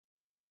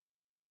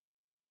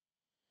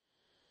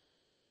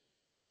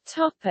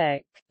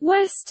 Topic: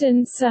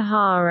 Western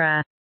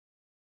Sahara.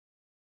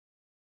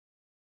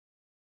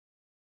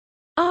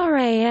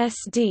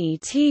 RASD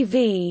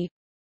TV,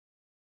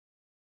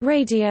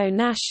 Radio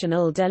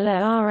Nationale de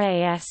la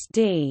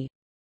RASD.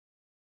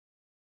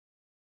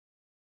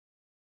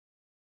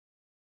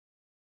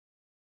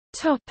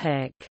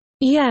 Topic: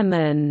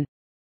 Yemen.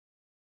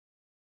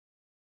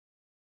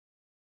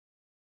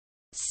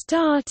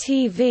 Star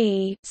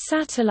TV,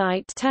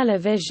 satellite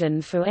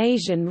television for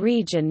Asian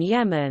region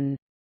Yemen.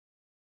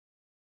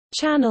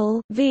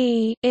 Channel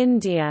V,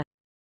 India.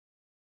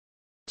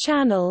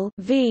 Channel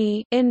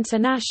V,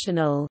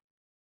 International.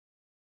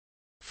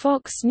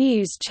 Fox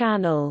News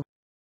Channel.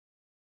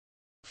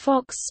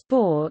 Fox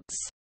Sports.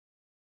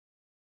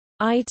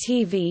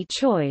 ITV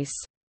Choice.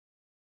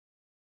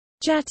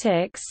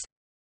 Jetix.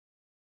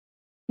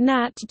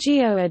 Nat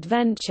Geo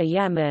Adventure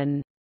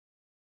Yemen.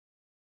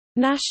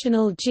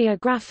 National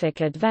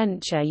Geographic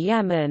Adventure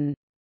Yemen.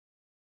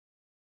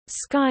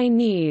 Sky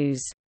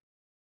News.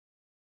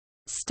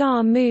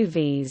 Star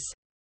Movies.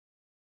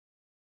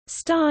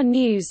 Star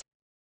News.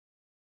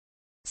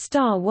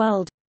 Star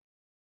World.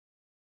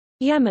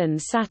 Yemen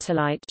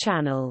Satellite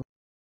Channel.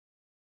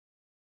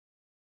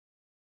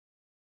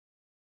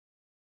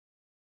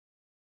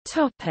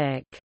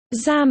 Topic: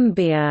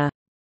 Zambia.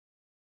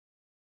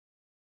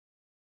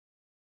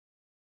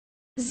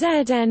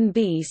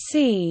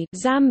 ZNBC,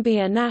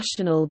 Zambia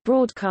National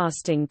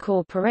Broadcasting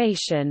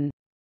Corporation.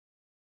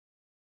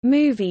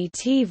 Movie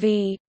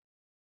TV.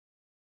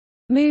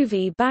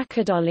 Movie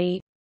Bakadoli.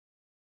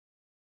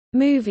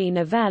 Movie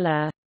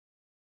Novella.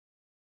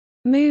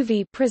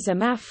 Movie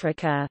Prism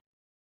Africa.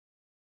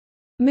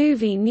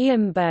 Movie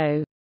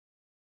Nyimbo.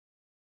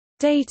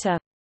 Data.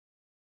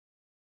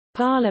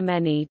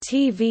 Parliameni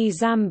TV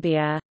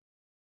Zambia.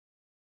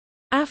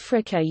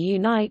 Africa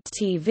Unite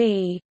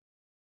TV.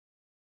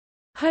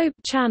 Hope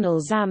Channel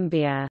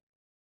Zambia.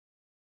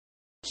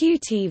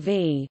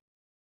 QTV.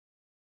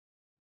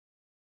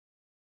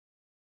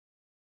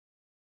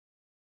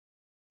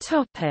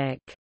 Topic: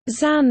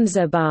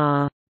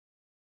 Zanzibar.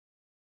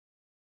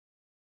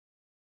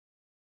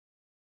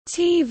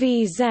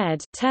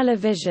 TVZ,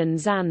 Television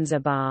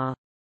Zanzibar.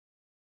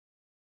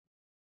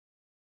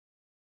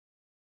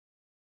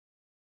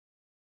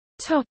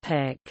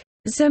 Topic: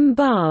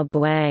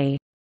 Zimbabwe.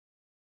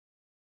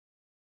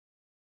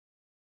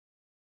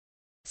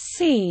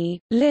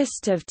 C.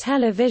 List of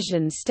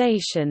television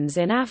stations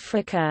in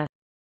Africa.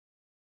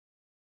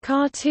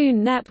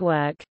 Cartoon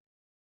Network.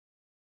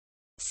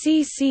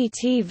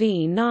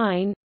 CCTV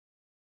 9.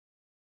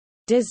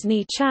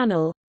 Disney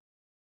Channel.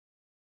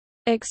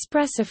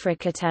 Express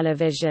Africa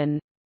Television.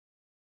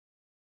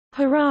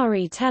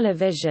 Harari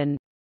Television,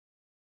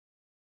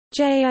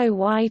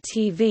 JOY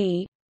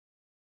TV,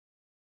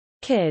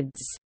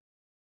 Kids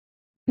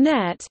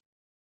Net,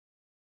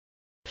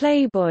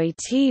 Playboy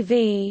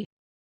TV,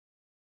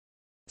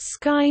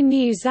 Sky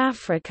News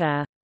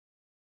Africa,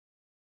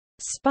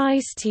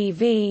 Spice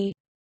TV,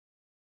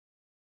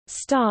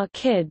 Star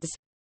Kids,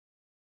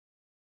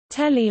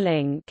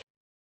 Telelink,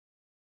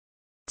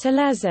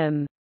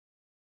 Telezim,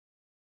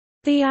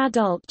 The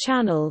Adult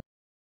Channel,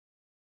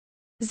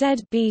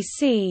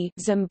 ZBC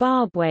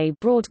Zimbabwe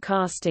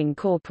Broadcasting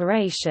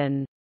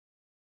Corporation,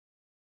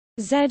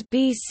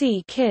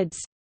 ZBC Kids,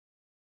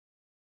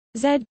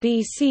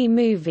 ZBC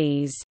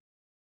Movies,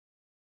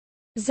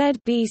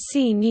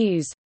 ZBC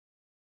News,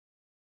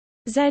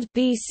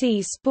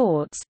 ZBC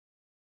Sports,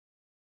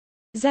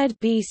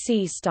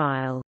 ZBC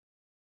Style.